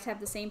like guys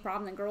have the same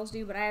problem that girls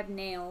do, but I have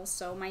nails,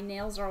 so my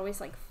nails are always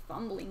like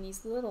fumbling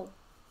these little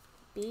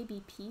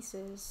baby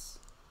pieces.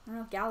 I don't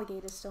know if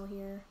Galligate is still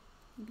here.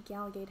 Maybe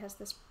Galligate has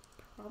this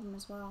problem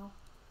as well.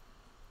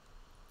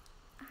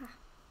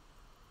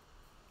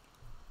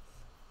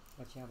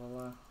 But yeah,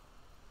 well,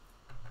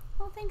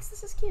 Oh, thanks.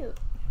 This is cute.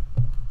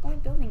 I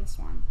like building this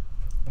one.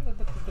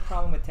 the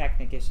problem with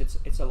Technic is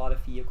it's a lot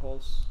of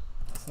vehicles.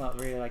 It's not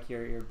really like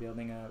you're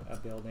building a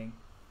building.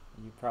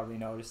 You probably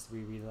noticed we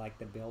really like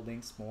the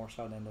buildings more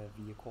so than the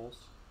vehicles.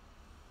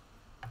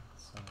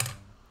 So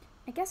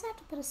I guess I have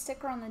to put a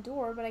sticker on the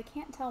door, but I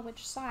can't tell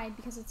which side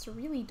because it's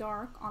really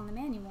dark on the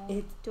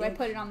manual. Do I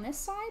put it on this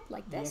side,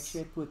 like this? You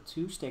actually put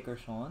 2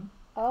 stickers on.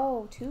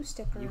 Oh, 2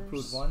 stickers. You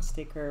put one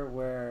sticker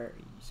where,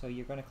 so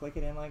you're going to click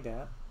it in like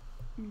that.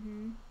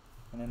 Mm-hmm.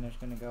 And then there's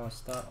going to go a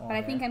stud on But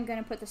I think I'm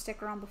going to put the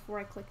sticker on before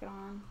I click it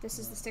on. This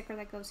is the sticker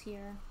that goes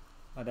here.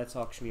 Oh, that's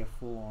actually a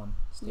full-on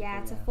sticker.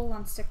 Yeah, it's a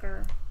full-on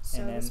sticker.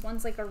 So this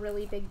one's like a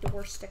really big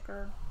door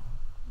sticker.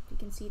 If you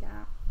can see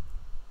that.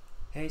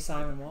 Hey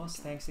Simon Moss,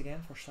 thanks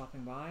again for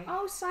stopping by.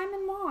 Oh,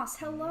 Simon Moss,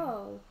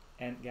 hello.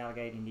 Yeah. And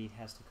Galgate indeed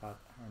has to cut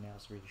her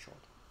nails really short.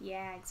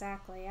 Yeah,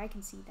 exactly. I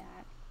can see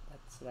that.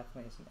 That's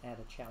definitely an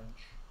added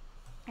challenge.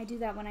 I do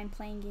that when I'm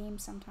playing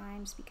games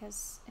sometimes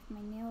because if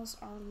my nails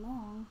are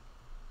long.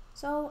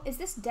 So, is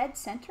this dead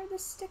center,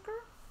 this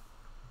sticker?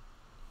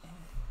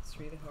 It's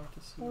really hard to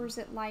see. Or is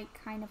it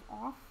like kind of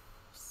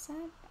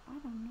offset? I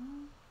don't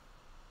know.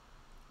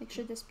 Like,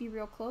 should this be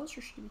real close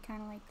or should it be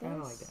kind of like this?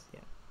 Kind of like that, yeah.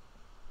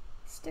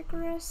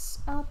 Stickerous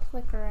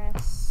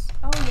applicarous.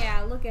 Oh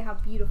yeah, look at how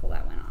beautiful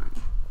that went on.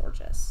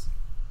 Gorgeous.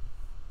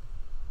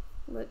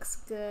 Looks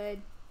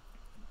good.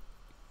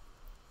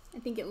 I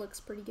think it looks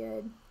pretty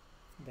good.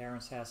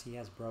 Darren says he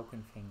has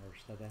broken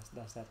fingers.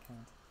 Does that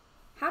count?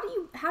 How do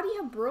you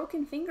have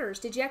broken fingers?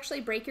 Did you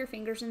actually break your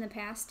fingers in the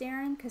past,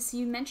 Darren? Because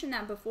you mentioned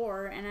that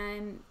before, and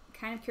I'm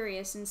kind of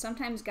curious. And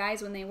sometimes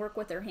guys, when they work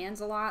with their hands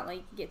a lot,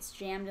 like gets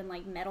jammed in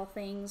like metal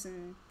things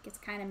and gets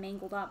kind of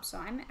mangled up. So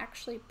I'm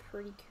actually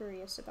pretty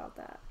curious about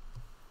that. I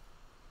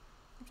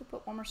have to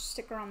put one more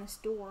sticker on this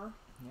door.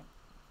 Yep.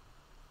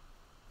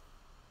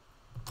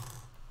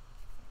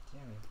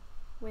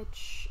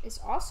 Which is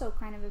also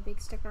kind of a big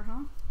sticker,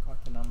 huh?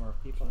 Quite the number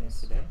of people in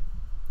today.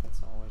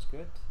 That's always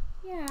good.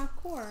 Yeah, of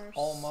course.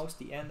 Almost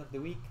the end of the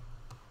week.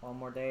 One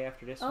more day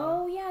after this one.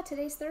 Oh yeah,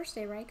 today's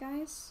Thursday, right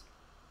guys?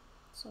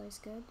 It's always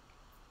good.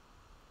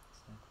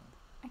 Exactly.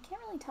 I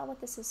can't really tell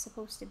what this is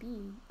supposed to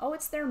be. Oh,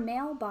 it's their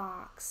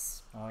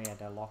mailbox. Oh yeah,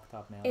 their locked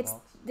up mailbox.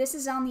 This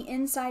is on the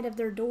inside of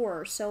their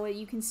door, so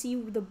you can see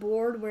the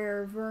board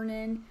where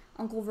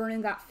Uncle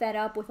Vernon got fed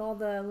up with all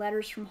the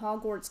letters from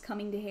Hogwarts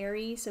coming to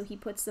Harry, so he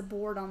puts the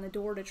board on the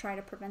door to try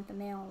to prevent the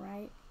mail,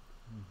 right?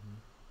 Mm-hmm.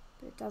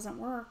 But it doesn't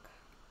work.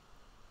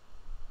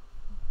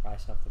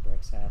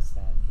 SaraStarBricks says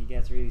that he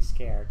gets really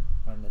scared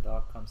when the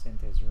dog comes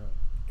into his room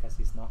because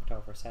he's knocked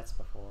over sets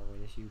before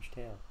with his huge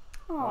tail.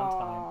 Aww. One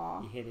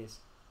time he hit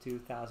his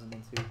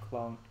 2002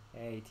 clone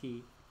AAT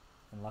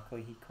and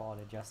luckily he caught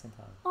it just in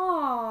time.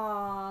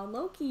 Aw,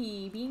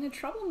 Loki, being a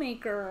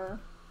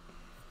troublemaker.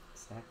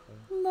 Exactly.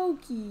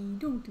 Loki,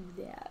 don't do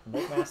that.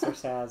 Bookmaster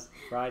says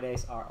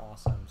Fridays are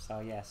awesome.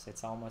 So yes,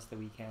 it's almost the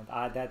weekend.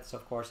 That's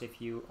of course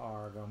if you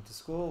are going to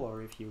school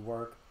or if you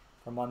work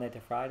from Monday to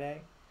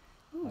Friday.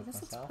 Ooh, like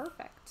this myself. looks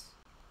perfect.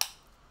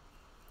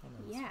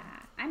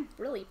 Yeah, I'm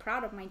really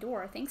proud of my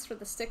door. Thanks for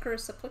the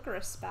stickers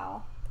applicarous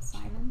spell,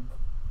 Simon.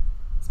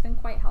 It's been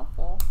quite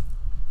helpful.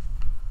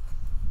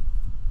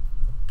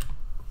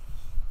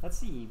 Let's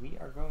see, we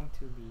are going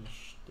to be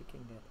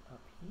sticking that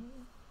up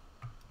here.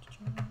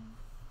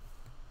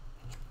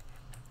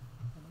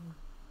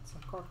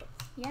 Some carpet.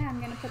 Yeah,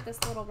 I'm going to put this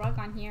little rug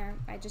on here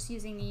by just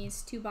using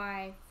these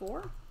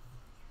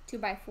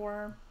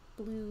 2x4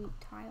 blue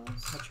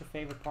tiles. What's your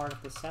favorite part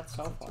of the set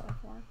so far?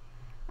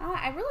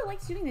 I really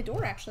liked doing the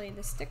door actually.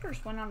 The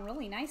stickers went on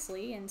really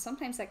nicely and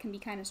sometimes that can be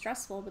kind of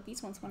stressful, but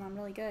these ones went on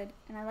really good.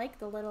 And I like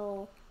the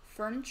little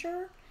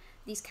furniture.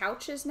 These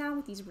couches now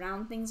with these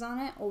round things on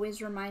it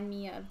always remind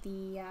me of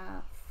the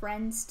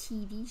Friends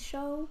TV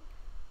show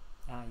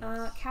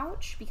Yes.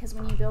 couch, because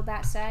when you build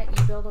that set,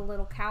 you build a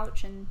little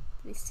couch and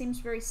it seems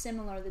very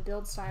similar, the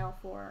build style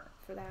for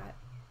that.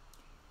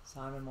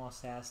 Simon Moss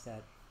says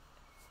that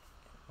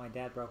my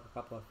dad broke a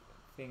couple of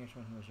fingers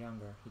when he was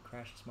younger. He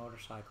crashed his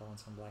motorcycle on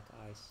some black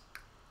ice,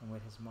 and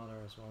with his mother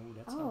as well. Ooh,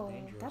 that sounds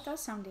dangerous. That does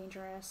sound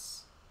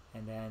dangerous.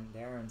 And then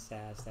Darren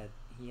says that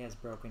he has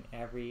broken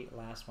every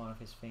last one of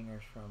his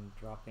fingers from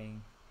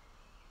dropping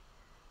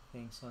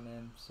things on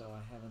him, so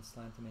I haven't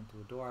slammed him into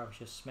a door. I was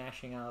just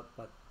smashing out,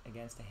 but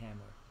against a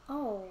hammer.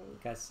 Oh.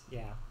 Because,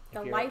 yeah.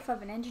 The life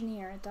of an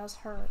engineer, it does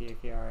hurt.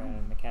 If you're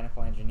a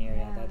mechanical engineer,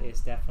 yeah, that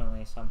is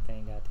definitely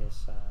something that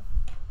is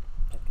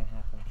that can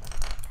happen.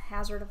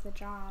 Hazard of the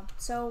job.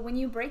 So when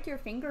you break your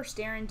fingers,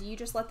 Darren, do you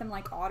just let them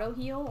like auto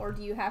heal, or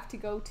do you have to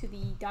go to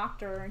the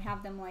doctor and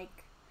have them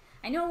like...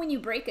 I know when you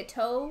break a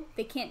toe,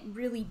 they can't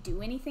really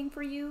do anything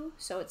for you,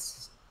 so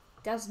it's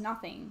does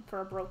nothing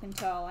for a broken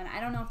toe, and I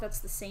don't know if that's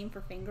the same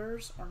for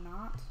fingers or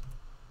not.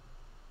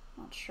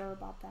 Not sure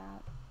about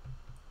that.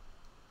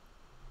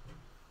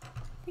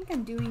 I think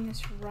I'm doing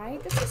this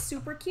right. This is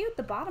super cute.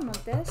 The bottom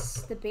of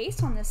this, the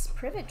base on this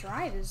Privet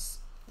Drive is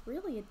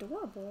really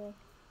adorable.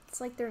 It's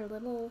like their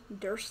little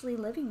Dursley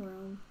living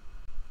room.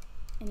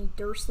 Any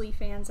Dursley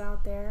fans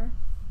out there?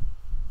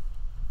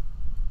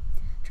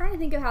 Trying to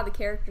think of how the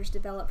characters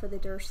develop for the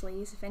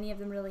Dursleys, if any of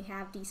them really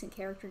have decent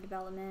character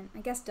development.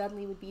 I guess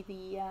Dudley would be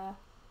the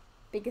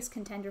biggest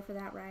contender for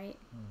that, right?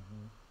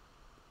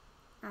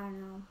 I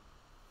don't know.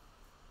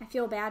 I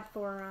feel bad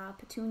for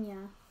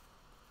Petunia.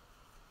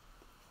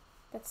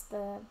 That's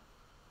the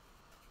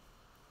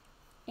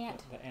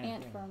Aunt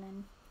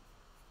Vernon.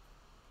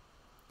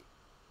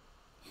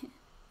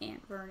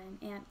 Aunt Vernon,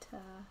 Aunt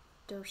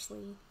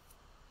Dursley.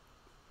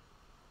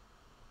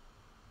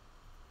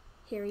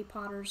 Harry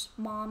Potter's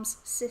mom's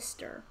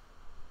sister.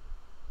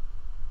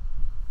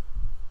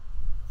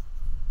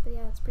 But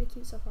yeah, it's pretty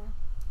cute so far.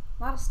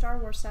 A lot of Star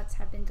Wars sets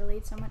have been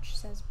delayed so much,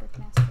 says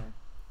Brickmaster.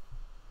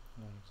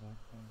 Yeah,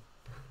 exactly.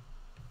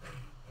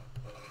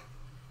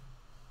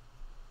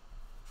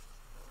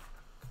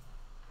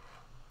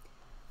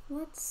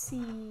 Let's see.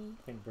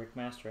 I think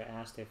Brickmaster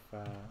asked if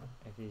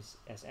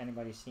has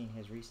anybody seen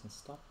his recent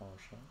stop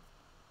motion,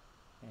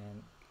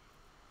 and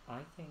I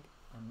think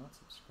I'm not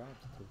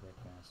subscribed to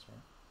Brickmaster.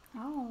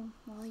 Oh,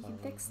 well, you can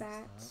fix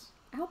that.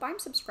 I hope I'm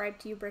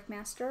subscribed to you,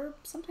 Brickmaster.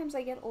 Sometimes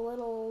I get a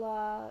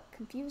little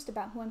confused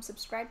about who I'm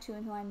subscribed to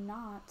and who I'm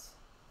not,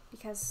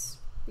 because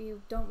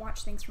you don't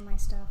watch things from my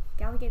stuff.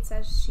 Gallagate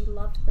says she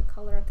loved the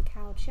color of the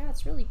couch. Yeah,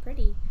 it's really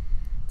pretty.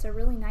 It's a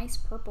really nice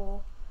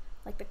purple,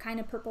 like the kind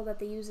of purple that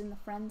they use in the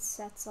Friends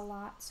sets a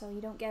lot, so you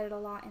don't get it a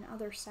lot in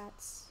other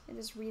sets. It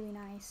is really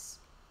nice.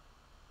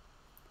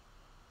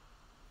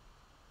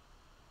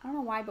 I don't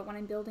know why, but when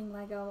I'm building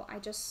Lego,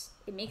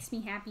 it makes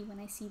me happy when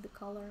I see the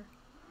color.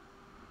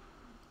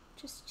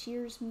 It just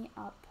cheers me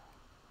up.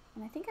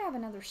 And I think I have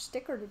another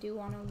sticker to do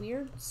on a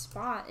weird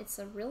spot. It's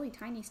a really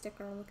tiny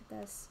sticker. Look at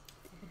this.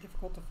 It's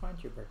difficult to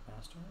find your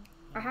Brickmaster.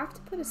 I have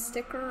to put a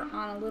sticker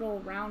on a little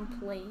round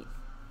plate.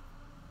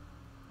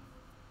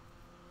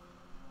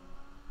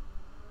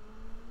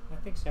 I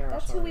think Sarah.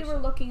 That's who we were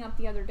looking up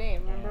the other day,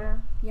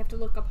 remember? Yeah. You have to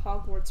look up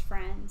Hogwarts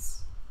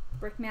Friends.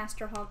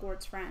 Brickmaster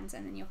Hogwarts Friends,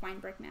 and then you'll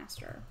find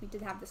Brickmaster. We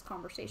did have this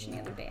conversation the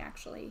other day,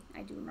 actually.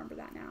 I do remember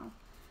that now.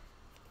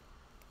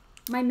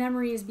 My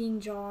memory is being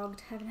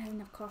jogged. Haven't had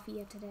enough coffee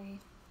yet today.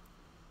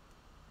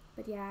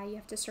 But yeah, you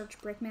have to search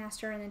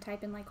Brickmaster and then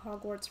type in like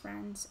Hogwarts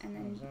Friends, and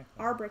then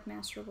our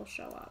Brickmaster will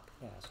show up.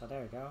 Yeah, so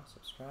there you go.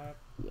 Subscribe.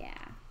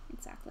 Yeah,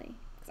 exactly.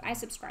 Because I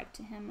subscribed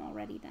to him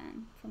already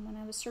then, from when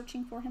I was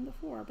searching for him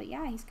before. But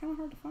yeah, he's kind of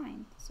hard to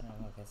find. So. Yeah,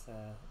 look, it's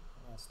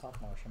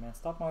stop motion, man.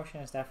 Stop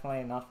motion is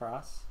definitely not for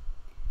us.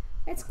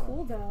 It's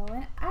cool though,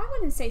 and I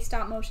wouldn't say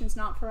stop motion's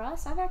not for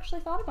us. I've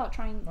actually thought about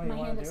trying my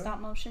hand at stop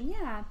motion.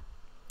 Yeah,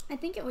 I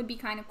think it would be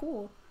kind of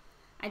cool.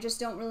 I just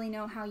don't really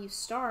know how you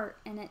start,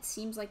 and it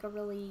seems like a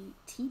really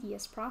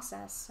tedious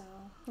process. So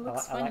it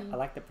looks funny. I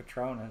like the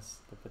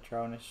Patronus. The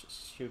Patronus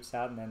shoots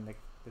out, and then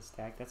the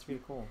stack. That's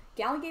really cool.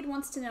 Gallagade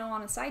wants to know,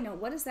 on a side note,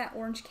 what is that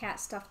orange cat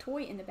stuffed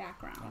toy in the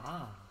background?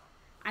 Ah.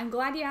 I'm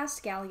glad you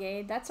asked,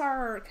 Gallagade. That's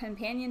our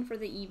companion for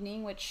the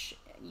evening, which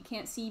you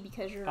can't see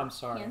because your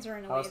hands are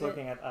in a way. I was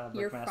looking at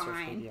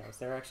Brickmaster's videos.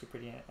 They're actually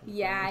pretty.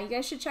 Yeah, you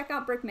guys should check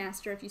out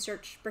Brickmaster. If you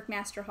search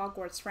Brickmaster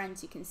Hogwarts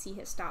Friends, you can see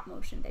his stop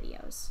motion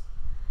videos.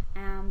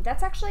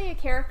 That's actually a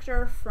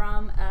character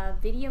from a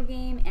video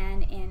game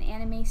and an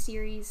anime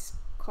series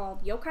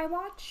called Yokai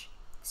Watch.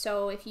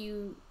 So if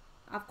you,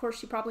 of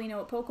course, you probably know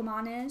what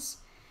Pokemon is.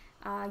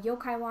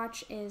 Yokai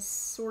Watch is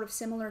sort of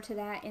similar to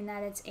that in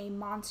that it's a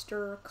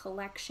monster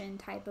collection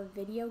type of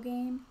video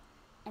game,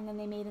 and then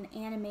they made an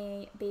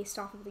anime based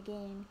off of the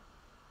game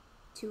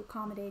to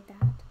accommodate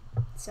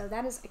that. So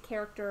that is a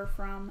character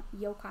from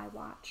Yokai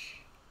Watch,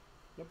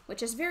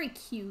 which is very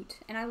cute,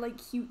 and I like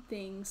cute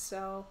things,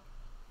 so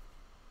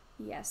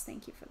yes,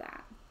 thank you for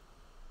that.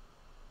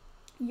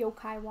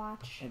 Yokai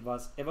Watch.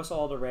 It was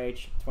all the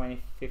rage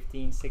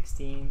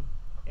 2015-16.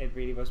 It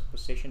really was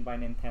positioned by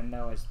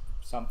Nintendo as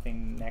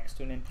something next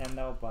to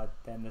Nintendo, but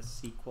then the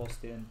sequels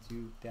didn't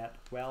do that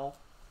well.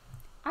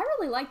 I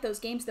really like those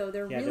games though.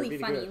 They're really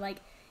funny. Good. Like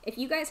if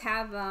you guys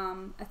have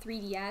a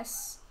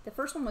 3DS, the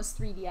first one was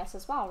 3DS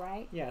as well,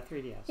 right? Yeah,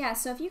 3DS. Yeah,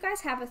 so if you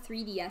guys have a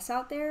 3DS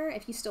out there,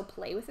 if you still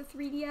play with a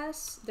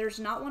 3DS, there's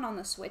not one on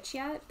the Switch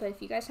yet, but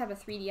if you guys have a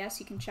 3DS,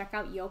 you can check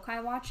out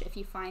Yokai Watch if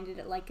you find it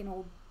at like an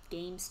old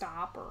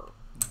GameStop or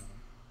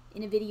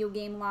in a video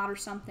game lot or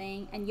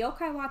something. And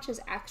Yokai Watch is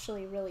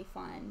actually really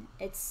fun.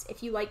 It's,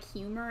 if you like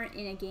humor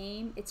in a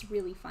game, it's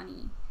really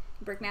funny.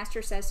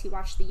 Brickmaster says he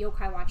watched the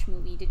Yokai Watch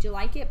movie. Did you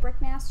like it,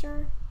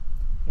 Brickmaster?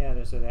 Yeah,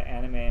 there's the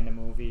anime and the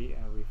movie.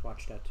 We've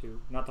watched that too.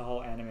 Not the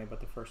whole anime, but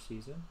the first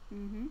season.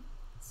 Mm-hmm.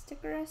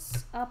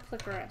 Stickerus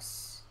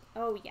Plicorus.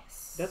 Oh,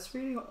 yes. That's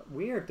really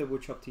weird, the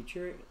woodshop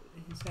teacher.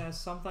 He says,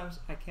 sometimes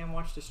I can't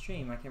watch the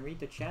stream. I can read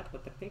the chat,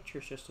 but the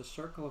picture's just a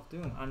circle of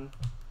doom. I'm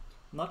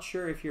not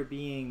sure if you're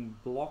being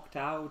blocked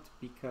out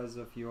because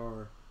of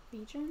your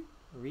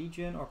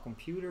region or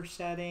computer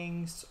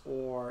settings,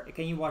 or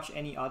can you watch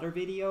any other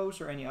videos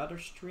or any other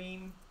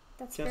stream?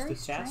 That's just very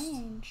to test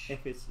strange.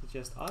 If it's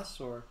just us,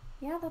 or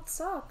yeah, that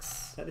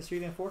sucks. That is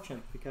really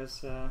unfortunate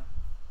because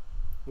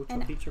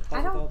woodshop teacher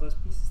puzzled all those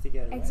pieces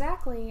together.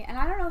 Exactly, right? And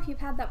I don't know if you've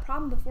had that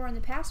problem before in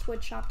the past,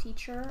 woodshop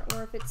teacher,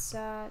 or if it's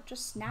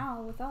just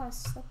now with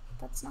us.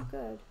 That's not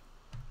good.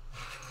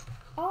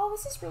 Oh,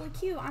 this is really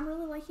cute. I'm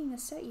really liking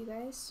this set, you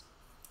guys.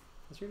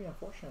 It's really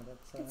unfortunate.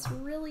 It's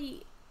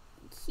really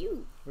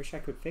cute. Wish I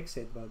could fix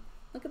it, but...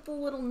 Look at the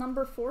little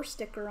number 4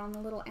 sticker on the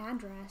little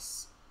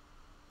address.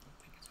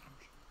 I think it's on our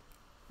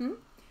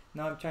side.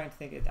 No, I'm trying to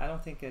think. I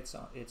don't think it's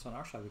on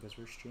our side because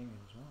we're streaming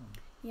as well.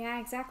 Yeah,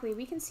 exactly.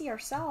 We can see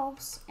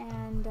ourselves,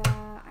 and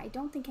I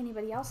don't think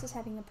anybody else is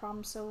having the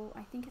problem, so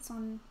I think it's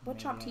on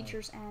woodshop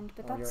teacher's end.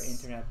 But that's your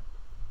internet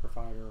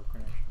provider or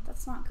connection.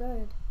 That's not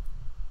good.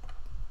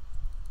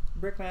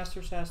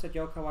 Brickmaster says that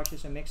Yokai Watch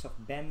is a mix of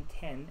Ben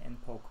 10 and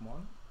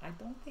Pokemon. I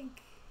don't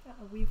think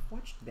we've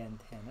watched Ben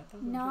 10.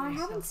 No, I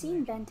haven't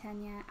seen Ben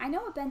 10 yet. I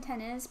know what Ben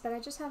 10 is, but I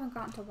just haven't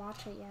gotten to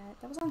watch it yet.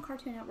 That was on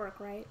Cartoon Network,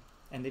 right?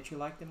 And did you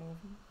like the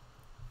movie?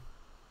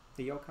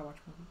 The Yokai Watch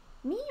movie?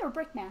 Me or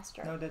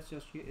Brickmaster? No, that's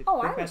just you.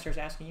 Oh, Brickmaster's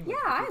asking you. Yeah,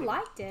 I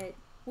liked it.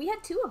 We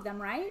had 2 of them,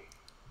 right?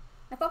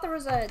 I thought there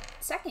was a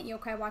second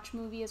Yokai Watch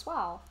movie as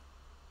well.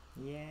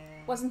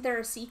 Yeah. Wasn't there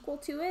a sequel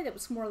to it? It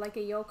was more like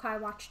a Yokai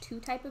Watch 2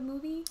 type of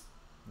movie.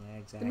 Yeah,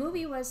 exactly. The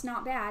movie was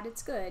not bad.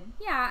 It's good.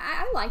 Yeah,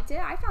 I liked it.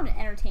 I found it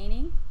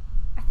entertaining.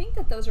 I think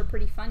that those are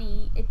pretty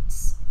funny.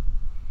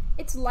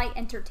 It's light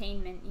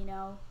entertainment, you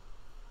know.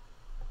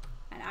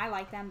 And I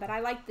like them, but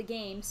I like the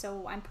game,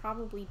 so I'm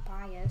probably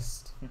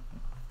biased.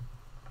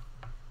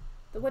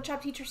 The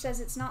woodshop teacher says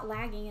it's not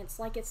lagging. It's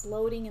like it's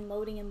loading and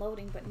loading and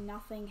loading, but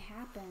nothing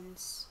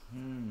happens.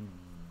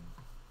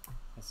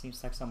 That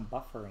seems like some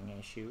buffering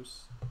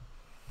issues.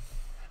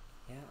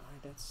 Yeah,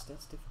 that's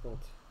difficult.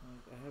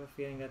 I have a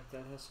feeling that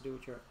has to do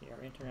with your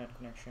internet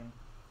connection.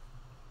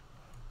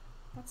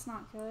 That's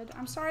not good.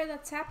 I'm sorry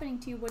that's happening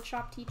to you,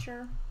 woodshop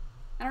teacher.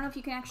 I don't know if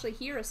you can actually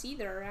hear us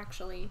either,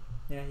 actually.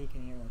 Yeah, he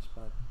can hear us,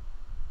 but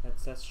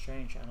that's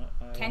strange.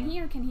 Can he,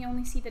 or can he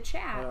only see the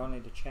chat? Only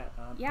the chat.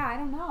 Yeah, I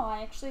don't know.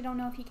 I actually don't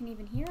know if he can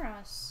even hear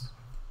us.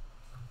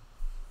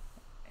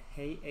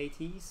 Hey,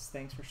 ATs,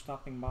 thanks for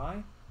stopping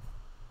by.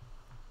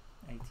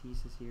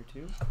 ATs is here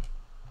too.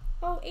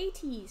 Oh,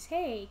 ATs,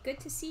 hey, good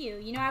to see you.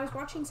 You know, I was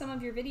watching some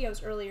of your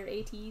videos earlier,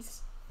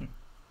 ATs.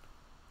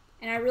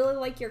 And I really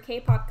like your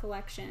K-pop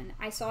collection.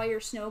 I saw your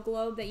snow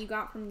globe that you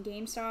got from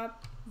GameStop.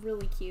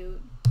 Really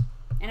cute.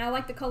 And I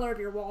like the color of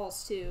your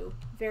walls, too.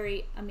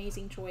 Very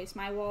amazing choice.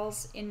 My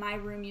walls in my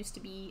room used to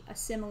be a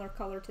similar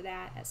color to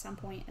that at some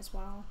point as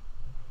well.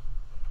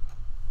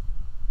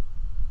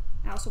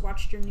 I also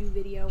watched your new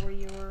video where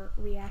you were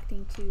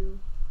reacting to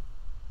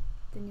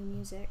the new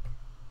music.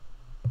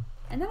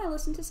 And then I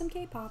listened to some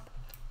K-pop.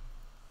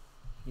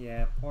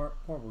 Yeah, poor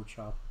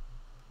woodshop.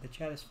 The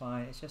chat is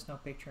fine. It's just no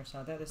pictures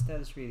now. That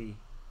is really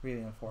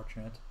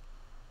unfortunate.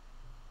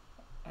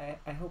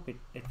 I hope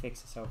it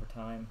fixes over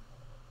time.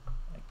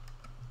 Like,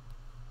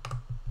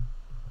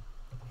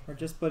 we're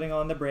just putting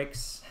on the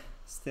bricks.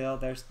 Still,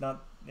 there's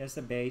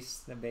the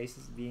base. The base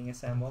is being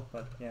assembled,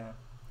 but yeah.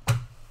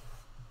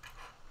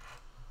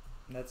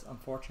 That's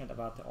unfortunate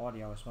about the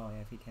audio as well.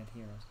 Yeah, if you can't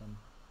hear us, then.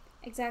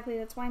 Exactly.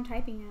 That's why I'm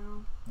typing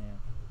now. Yeah.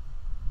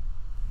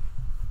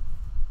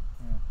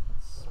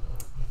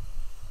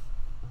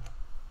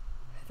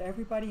 If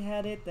everybody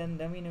had it, then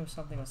we knew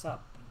something was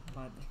up.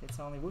 But if it's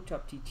only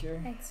woodshop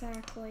teacher.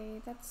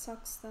 Exactly. That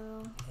sucks,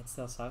 though. It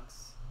still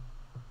sucks.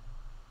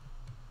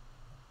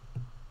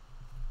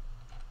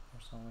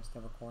 There's always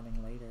the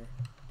recording later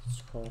to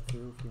scroll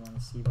through if you want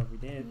to see what we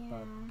did. Yeah.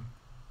 But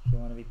if you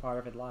want to be part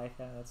of it live,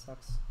 yeah, that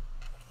sucks.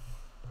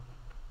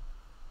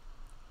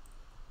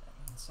 I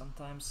mean,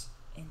 sometimes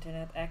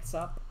internet acts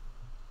up.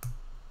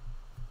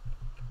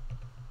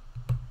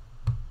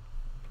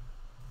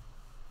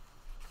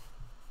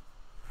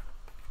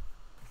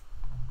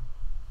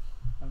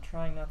 I'm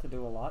trying not to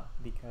do a lot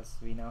because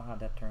we know how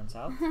that turns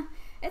out.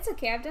 It's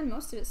okay, I've done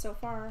most of it so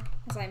far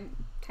as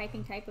I'm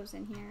typing typos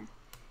in here.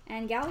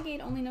 And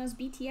Galligate only knows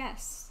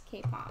BTS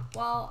K-pop.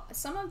 Well,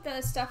 some of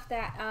the stuff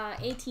that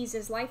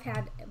AT's Life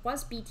had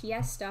was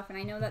BTS stuff, and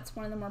I know that's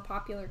one of the more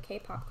popular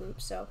K-pop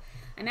groups, so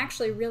I'm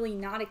actually really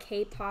not a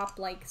K-pop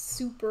like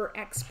super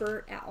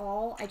expert at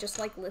all. I just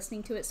like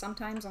listening to it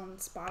sometimes on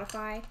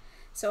Spotify.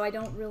 So I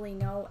don't really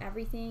know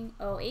everything.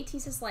 Oh,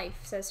 AT's Life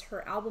says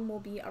her album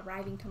will be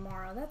arriving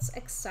tomorrow. That's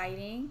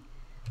exciting.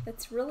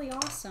 That's really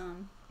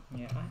awesome.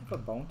 Yeah, I have a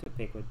bone to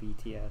pick with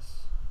BTS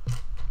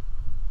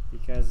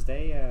because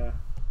they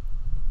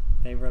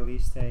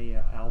released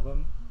a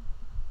album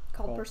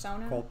called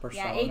Persona.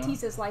 Yeah,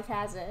 AT's Life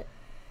has it.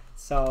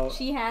 So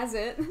she has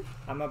it.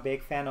 I'm a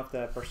big fan of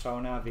the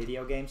Persona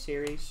video game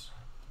series.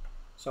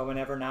 So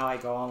whenever now I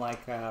go on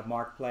like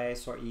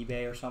Marketplace or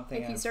eBay or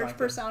something, if you search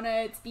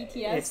Persona, it's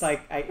BTS. It's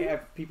like I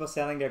have people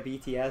selling their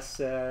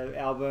BTS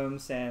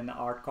albums and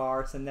art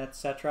cards and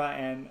etc.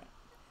 And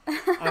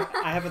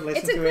I haven't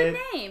listened to it. It's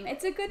a good name.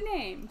 It's a good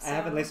name. So. I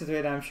haven't listened to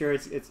it. I'm sure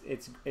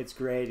it's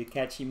great, it's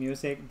catchy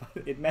music,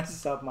 but it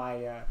messes up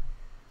my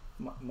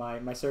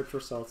my search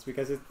results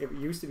because it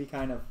used to be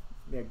kind of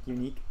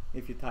unique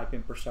if you type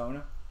in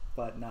Persona,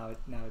 but now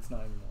it's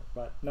not anymore.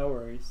 But no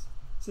worries.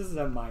 This is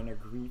a minor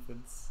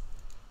grievance.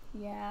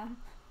 Yeah.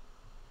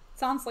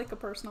 Sounds like a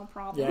personal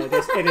problem. Yeah, it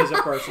is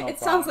a personal problem. It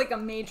sounds like a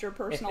major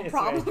personal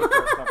problem. It's a major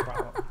personal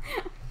problem.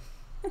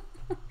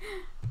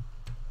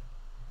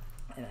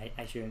 And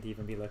I shouldn't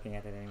even be looking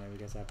at it anyway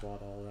because I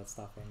bought all that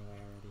stuff anyway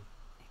already.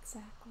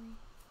 Exactly.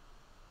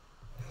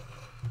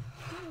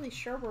 I'm not really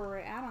sure where we're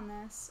at on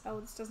this. Oh,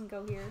 this doesn't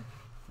go here.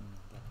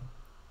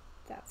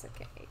 That's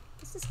okay.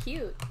 This is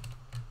cute.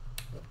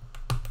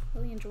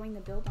 Really enjoying the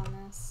build on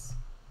this.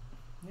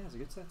 Yeah, it's a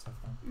good set so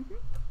far. Mm-hmm.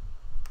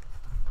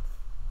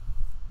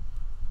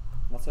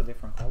 Lots of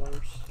different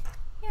colors.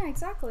 Yeah,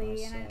 exactly.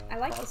 Nice, and I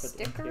like the carpet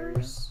stickers. interior.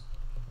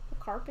 The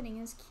carpeting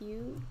is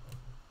cute.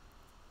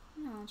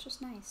 No, it's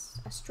just nice.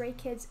 A Stray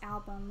Kids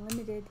album,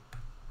 limited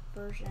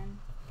version.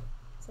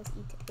 It says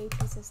A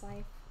Piece's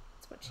Life.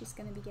 That's what she's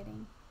going to be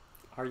getting.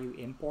 Are you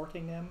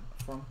importing them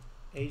from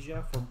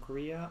Asia, from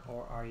Korea,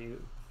 or are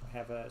you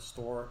have a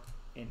store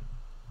in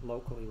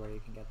locally where you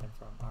can get them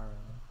from Ireland?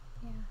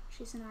 Yeah,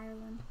 she's in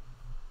Ireland.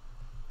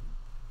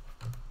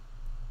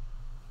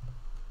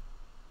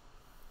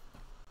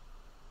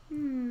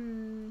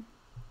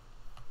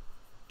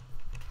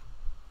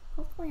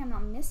 Hopefully I'm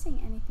not missing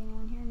anything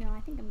on here. No, I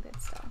think I'm good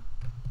still.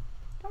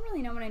 Don't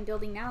really know what I'm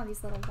building now,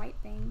 these little white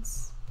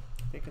things.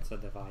 I think it's a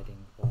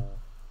dividing wall.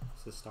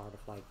 It's the start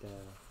of like the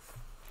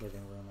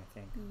living room, I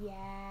think. Yeah,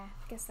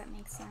 I guess that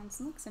makes sense.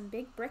 And look, some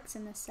big bricks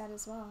in this set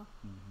as well.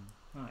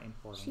 Mm-hmm. Oh,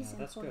 importing. She's yeah,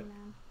 that's importing good.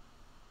 them.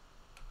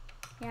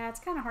 Yeah, it's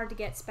kind of hard to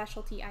get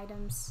specialty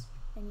items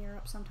in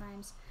Europe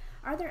sometimes.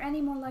 Are there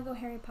any more Lego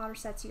Harry Potter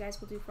sets you guys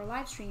will do for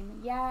live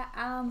stream?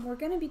 Yeah, we're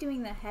going to be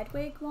doing the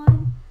Hedwig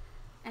one.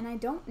 And I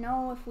don't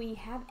know if we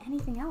have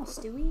anything else,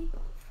 do we?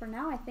 For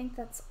now, I think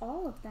that's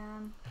all of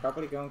them.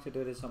 Probably going to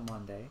do this on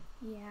Monday.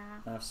 Yeah.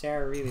 Now, if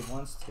Sarah really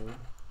wants to,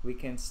 we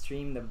can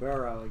stream the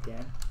burrow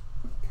again.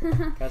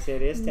 Because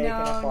it is taken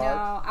apart.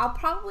 No, I'll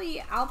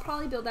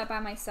probably build that by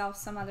myself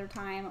some other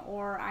time,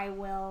 or I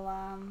will.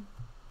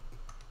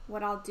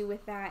 What I'll do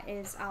with that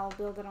is I'll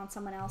build it on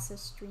someone else's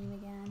stream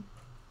again,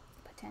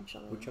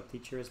 potentially. Woodshop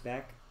teacher is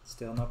back.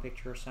 Still no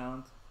picture or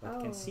sound, but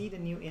can see the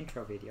new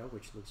intro video,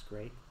 which looks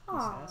great. He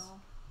says.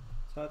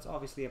 So it's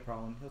obviously a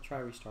problem. He'll try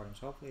restarting.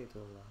 So hopefully it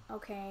will.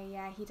 Okay,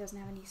 yeah, he doesn't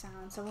have any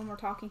sound. So when we're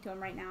talking to him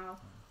right now,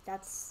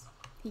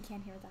 he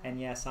can't hear that. And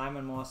yeah,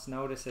 Simon Moss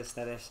notices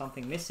that there's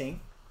something missing.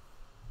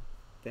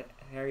 The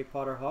Harry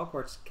Potter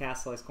Hogwarts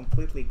castle is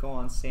completely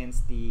gone since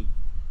the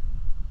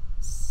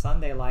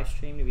Sunday live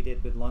stream that we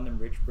did with London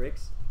Bridge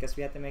Bricks, because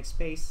we had to make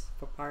space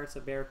for Pirates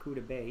of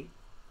Barracuda Bay.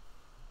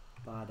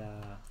 But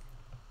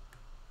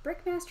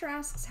Brickmaster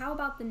asks, how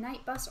about the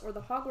Night Bus or the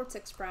Hogwarts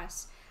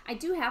Express? I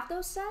do have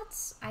those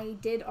sets. I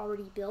did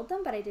already build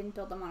them, but I didn't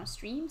build them on a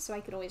stream, so I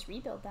could always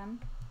rebuild them.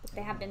 But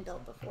they have been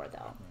built before,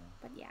 though. Yeah.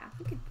 But yeah,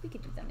 we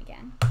could do them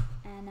again.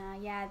 And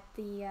yeah,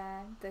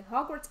 the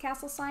Hogwarts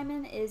Castle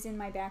Simon is in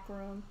my back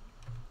room,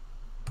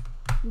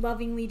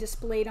 lovingly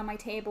displayed on my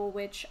table,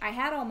 which I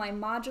had all my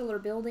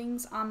modular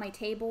buildings on my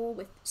table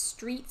with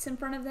streets in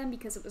front of them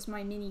because it was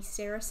my mini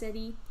Sarah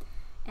City.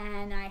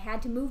 And I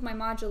had to move my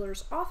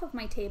modulars off of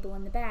my table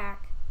in the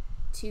back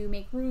to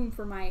make room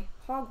for my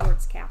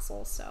Hogwarts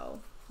castle. So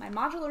my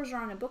modulars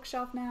are on a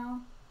bookshelf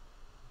now,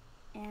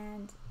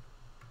 and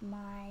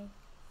my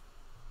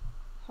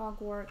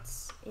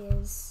Hogwarts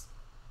is,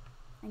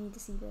 I need to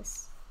see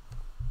this.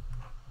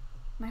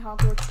 My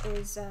Hogwarts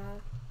is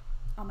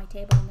on my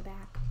table in the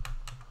back.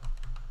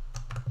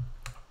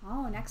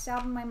 Oh, next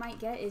album I might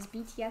get is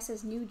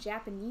BTS's new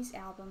Japanese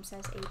album,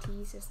 says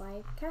AT's is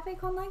like. Cafe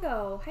Con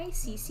Lego. Hi,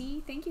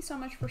 Cece. Thank you so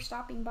much for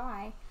stopping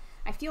by.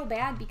 I feel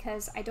bad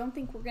because I don't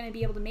think we're going to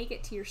be able to make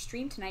it to your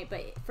stream tonight,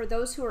 but for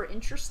those who are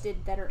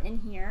interested that are in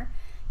here,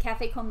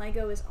 Cafe Con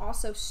Lego is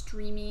also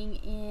streaming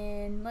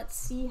in, let's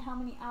see, how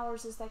many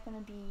hours is that going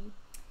to be?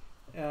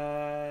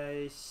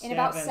 In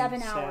about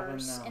 7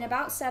 hours. In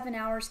about 7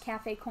 hours,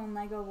 Cafe Con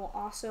Lego will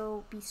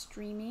also be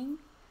streaming.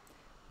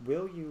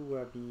 Will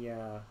you be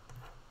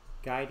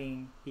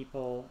guiding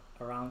people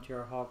around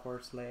your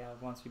Hogwarts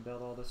layout once you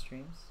build all the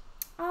streams?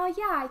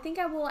 Yeah, I think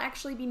I will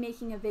actually be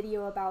making a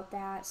video about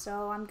that.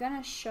 So I'm going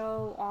to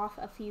show off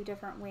a few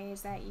different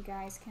ways that you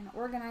guys can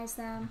organize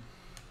them,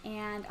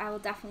 and I will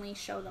definitely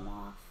show them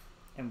off.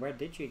 And where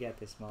did you get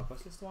this mug?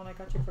 Was this the one I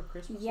got you for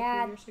Christmas a few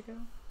years ago?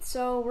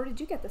 So where did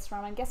you get this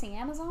from? I'm guessing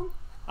Amazon?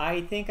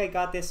 I think I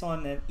got this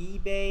on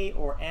eBay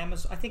or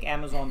Amazon. I think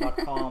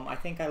Amazon.com. I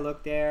think I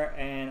looked there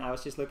and I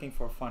was just looking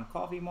for fun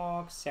coffee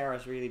mugs.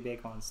 Sarah's really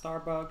big on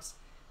Starbucks,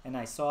 and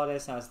I saw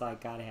this and I was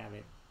like, gotta have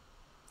it.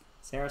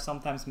 Sarah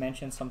sometimes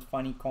mentions some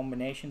funny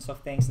combinations of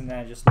things, and then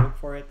I just look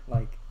for it.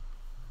 Like,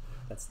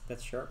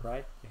 that's shirt,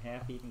 right? Your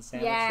half-eaten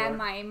sandwich shirt?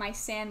 Yeah, my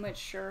sandwich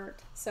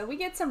shirt. So we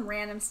get some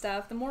random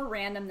stuff. The more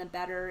random, the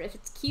better. If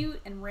it's cute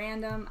and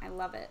random, I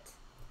love it.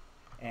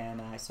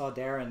 And I saw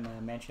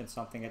Darren mention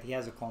something that he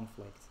has a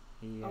conflict.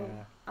 He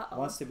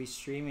wants to be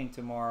streaming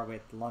tomorrow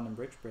with London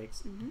Bridge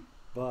Bricks,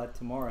 but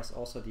tomorrow is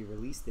also the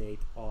release date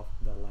of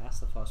The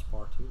Last of Us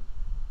Part 2.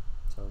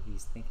 So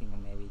he's thinking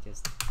of maybe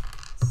just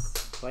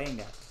playing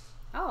that.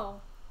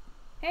 Oh.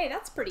 Hey,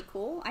 that's pretty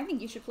cool. I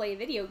think you should play a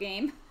video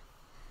game.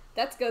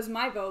 That goes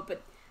my vote,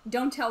 but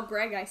don't tell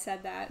Greg I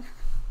said that.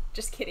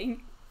 Just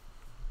kidding.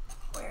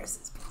 Where is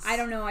this piece? I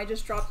don't know. I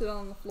just dropped it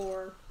on the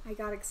floor. I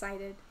got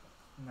excited.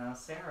 Now,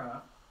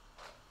 Sarah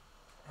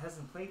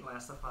hasn't played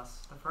Last of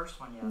Us, the first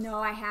one yet. No,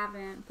 I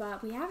haven't,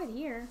 but we have it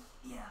here.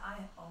 Yeah, I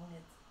own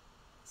it.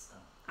 So.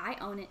 I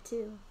own it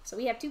too. So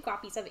we have 2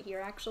 copies of it here,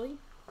 actually.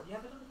 You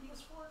have it on the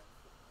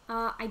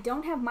PS4? I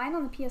don't have mine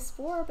on the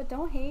PS4, but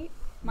don't hate.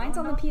 Mine's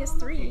No, on no, the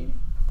PS3. no,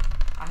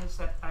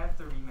 I have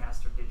the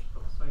remastered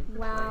digital, so you can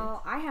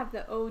Well, I have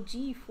the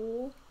OG,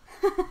 fool.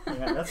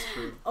 Yeah, that's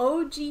true.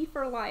 OG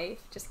for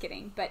life. Just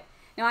kidding. But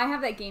no, I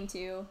have that game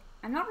too.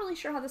 I'm not really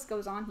sure how this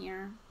goes on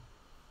here.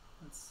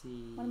 Let's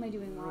see. What am I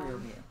doing We're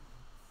wrong? here.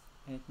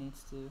 And it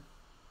needs to.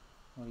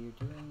 Well, you're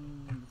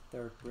doing the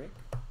 3rd brick,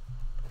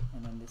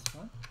 and then this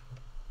one,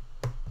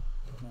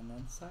 and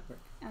then the side brick.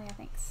 Oh yeah,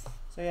 thanks.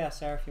 So yeah,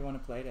 Sarah, if you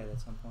want to play that at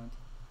some point.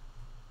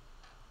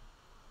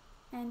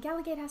 And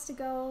Galligade has to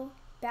go.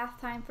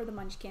 Bath time for the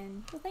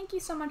Munchkin. Well, thank you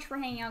so much for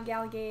hanging out,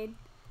 Galligade.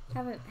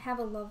 Have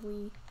a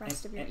lovely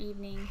rest of your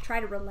evening.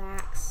 Try to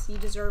relax. You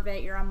deserve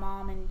it. You're a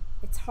mom, and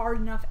it's hard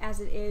enough as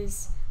it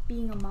is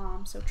being a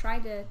mom. So try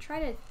to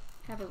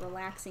have a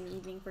relaxing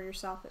evening for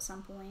yourself at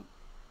some point.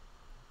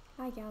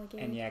 Bye,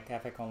 Galligade. And yeah,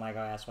 Cafe Con Lego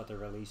asked what the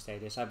release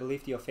date is. I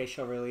believe the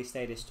official release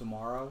date is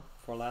tomorrow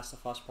for Last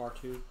of Us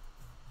Part 2.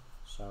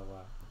 So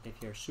if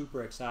you're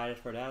super excited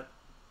for that,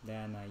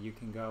 then you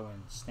can go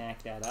and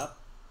snack that up.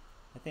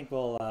 I think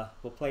we'll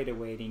play the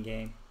waiting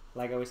game.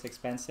 Lego is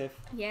expensive.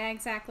 Yeah,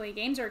 exactly.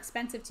 Games are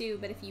expensive too,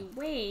 but if you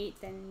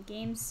wait, then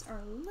games are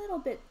a little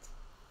bit...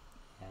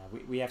 Yeah,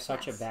 we have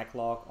such a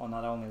backlog on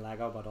not only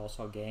Lego but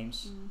also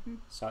games. Mm-hmm.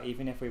 So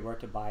even if we were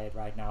to buy it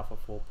right now for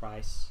full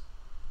price,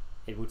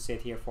 it would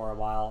sit here for a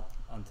while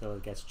until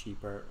it gets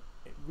cheaper.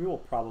 We will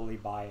probably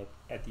buy it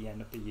at the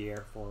end of the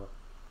year for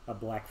a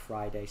Black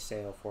Friday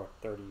sale for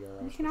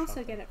 €30. You can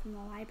also get it from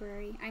the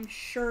library. I'm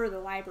sure the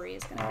library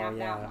is going to have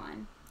that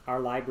one. Our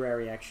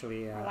library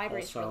actually Our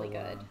library is really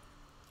good.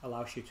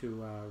 Allows you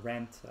to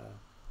rent,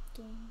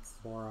 games.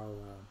 borrow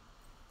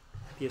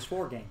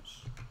PS4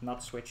 games.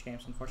 Not Switch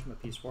games, unfortunately,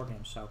 but PS4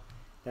 games. So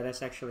that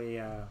is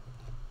actually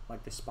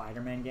like the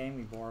Spider-Man game.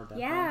 We borrowed that.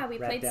 Yeah, we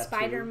Red played Dead 2.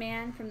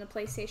 Spider-Man from the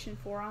PlayStation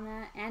 4 on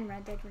that, and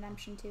Red Dead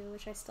Redemption 2,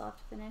 which I still have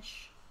to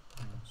finish.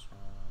 Yeah,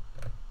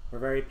 so we're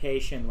very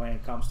patient when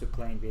it comes to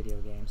playing video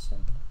games,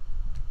 and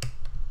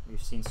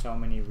we've seen so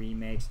many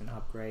remakes and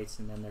upgrades,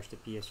 and then there's the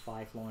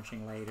PS5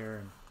 launching later,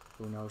 and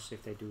who knows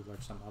if they do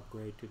like some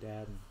upgrade to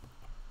that. And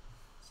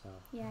so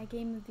Yeah,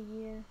 Game of the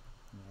Year.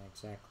 yeah,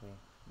 exactly.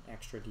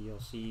 Extra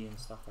DLC and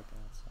stuff like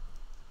that. So.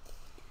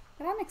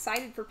 But I'm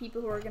excited for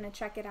people who are going to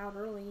check it out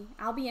early.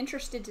 I'll be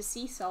interested to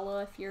see, Solo,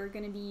 if you're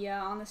going to be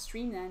on the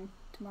stream then,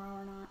 tomorrow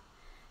or not.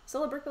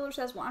 Solo Brick Builder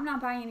says, well, I'm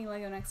not buying any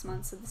Lego next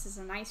month, so this is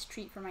a nice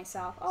treat for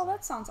myself. Oh,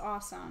 that sounds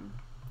awesome.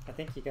 I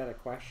think you got a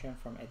question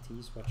from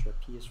Etis what your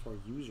PS4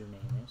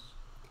 username is.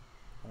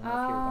 I don't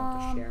know if you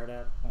want to share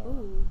that. Or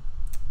Ooh,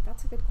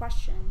 that's a good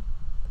question.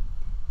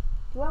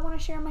 Do I want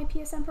to share my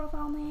PSN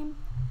profile name?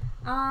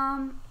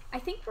 I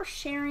think we're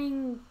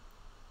sharing...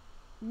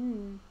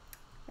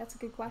 that's a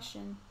good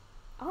question.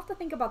 I'll have to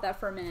think about that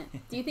for a minute.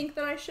 Do you think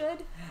that I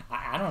should?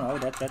 I don't know.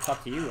 That's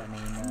up to you. I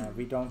mean,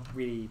 we don't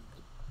really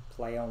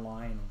play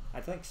online. I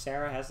think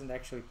Sarah hasn't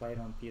actually played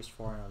on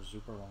PS4 in a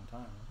super long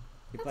time.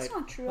 That's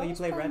not true. Well, I you was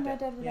played playing Red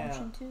Dead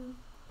Redemption 2.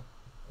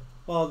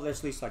 Well,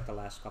 at least like the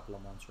last couple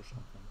of months or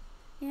something.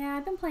 Yeah,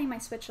 I've been playing my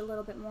Switch a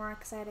little bit more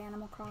because I had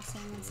Animal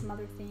Crossing and some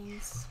other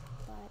things.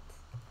 But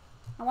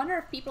I wonder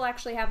if people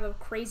actually have a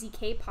crazy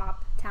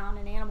K-pop town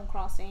in Animal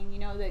Crossing. You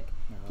know, that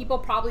people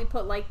probably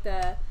put like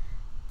the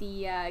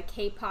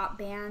K-pop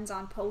bands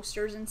on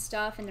posters and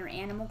stuff in their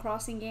Animal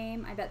Crossing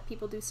game. I bet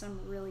people do some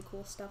really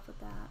cool stuff with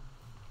that.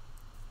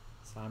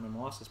 Simon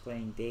Moss is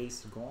playing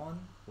Days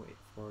Gone.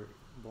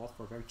 Bought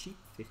for very cheap.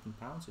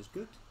 £15 is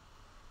good.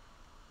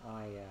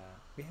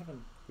 We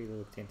haven't really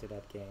looked into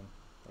that game.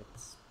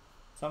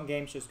 Some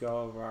games just go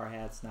over our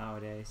heads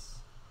nowadays.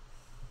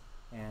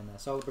 And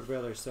Solo Brick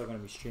Builder is still going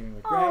to be streaming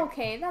with Greg. Oh,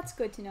 okay, that's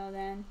good to know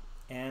then.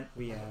 And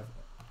we have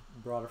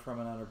Brother from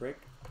Another Brick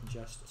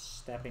just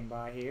stepping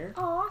by here.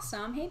 Oh,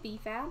 awesome. Hey,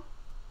 BFAB.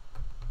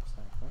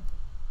 Exactly.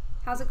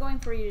 How's it going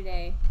for you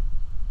today?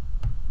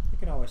 You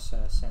can always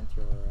send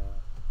your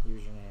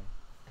username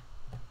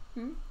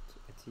to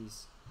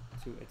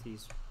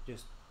Etis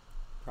just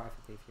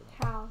privately if you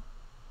want. How?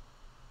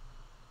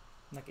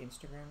 Like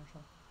Instagram or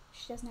something?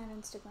 She doesn't have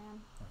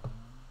Instagram.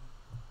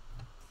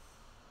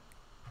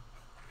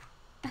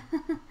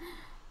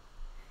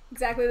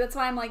 Exactly, that's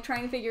why I'm like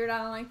trying to figure it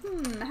out. I'm like,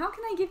 how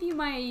can I give you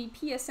my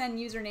PSN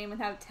username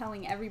without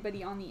telling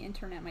everybody on the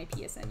internet my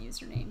PSN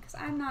username? Because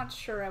I'm not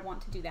sure I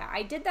want to do that.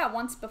 I did that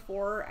once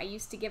before. I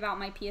used to give out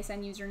my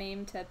PSN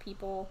username to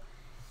people,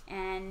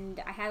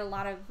 and I had a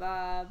lot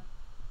of,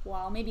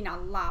 well, maybe not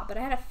a lot, but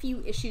I had a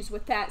few issues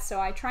with that, so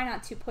I try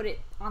not to put it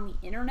on the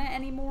internet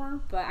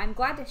anymore. But I'm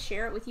glad to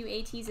share it with you,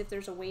 ATs, if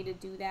there's a way to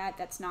do that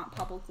that's not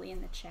publicly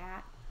in the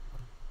chat.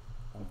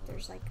 If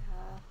there's like,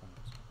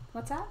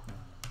 what's that?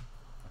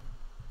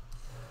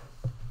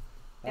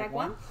 Bag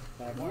one?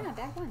 Bag one. Yeah,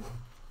 bag one.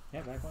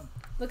 Yeah, bag one.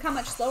 Look how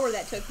much slower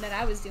that took than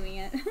I was doing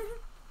it.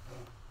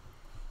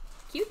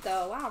 Cute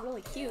though. Wow,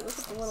 really cute. Look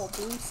at the little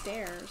blue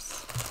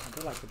stairs. I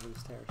do like the blue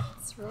stairs.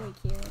 It's really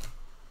cute.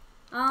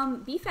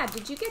 BFAB,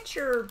 did you get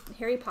your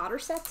Harry Potter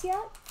sets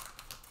yet?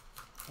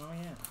 Oh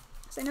yeah.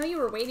 Because I know you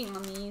were waiting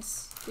on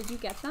these. Did you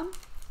get them?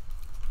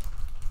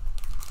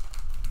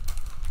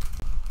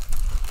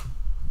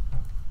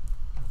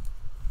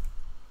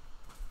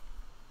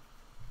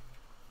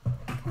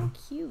 How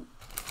cute.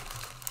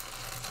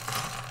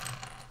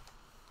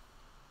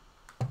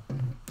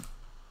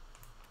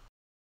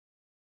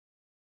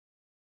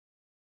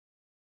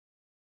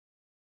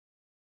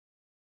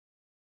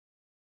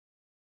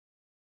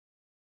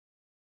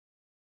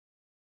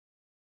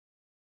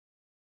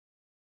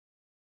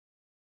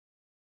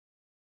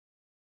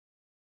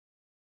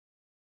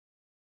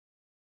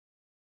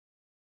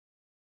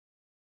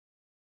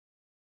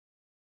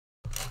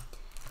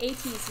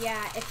 ATs,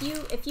 yeah.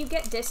 If you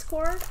get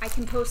Discord, I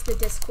can post the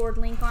Discord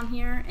link on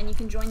here, and you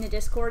can join the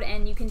Discord,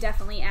 and you can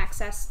definitely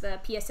access the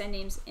PSN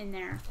names in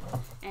there,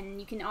 and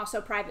you can also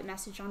private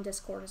message on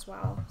Discord as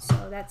well.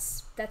 So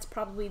that's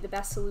probably the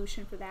best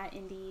solution for that,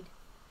 indeed.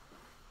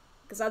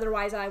 Because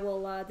otherwise, I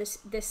will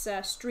this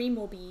stream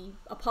will be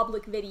a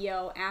public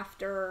video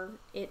after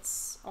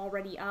it's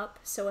already up.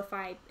 So if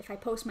I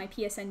post my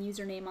PSN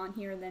username on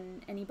here,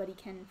 then anybody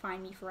can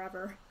find me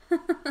forever.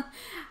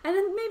 And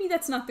then maybe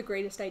that's not the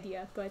greatest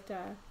idea, but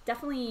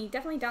definitely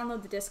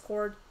download the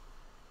Discord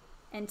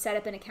and set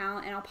up an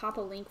account, and I'll pop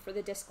a link for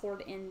the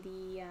Discord in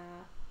the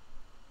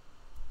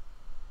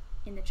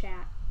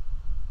chat.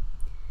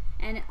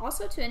 And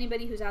also to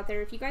anybody who's out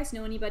there, if you guys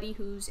know anybody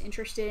who's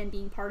interested in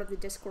being part of the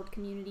Discord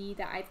community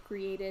that I've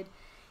created,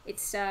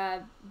 it's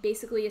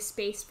basically a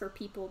space for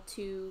people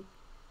to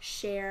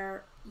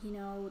share, you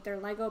know, their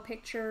Lego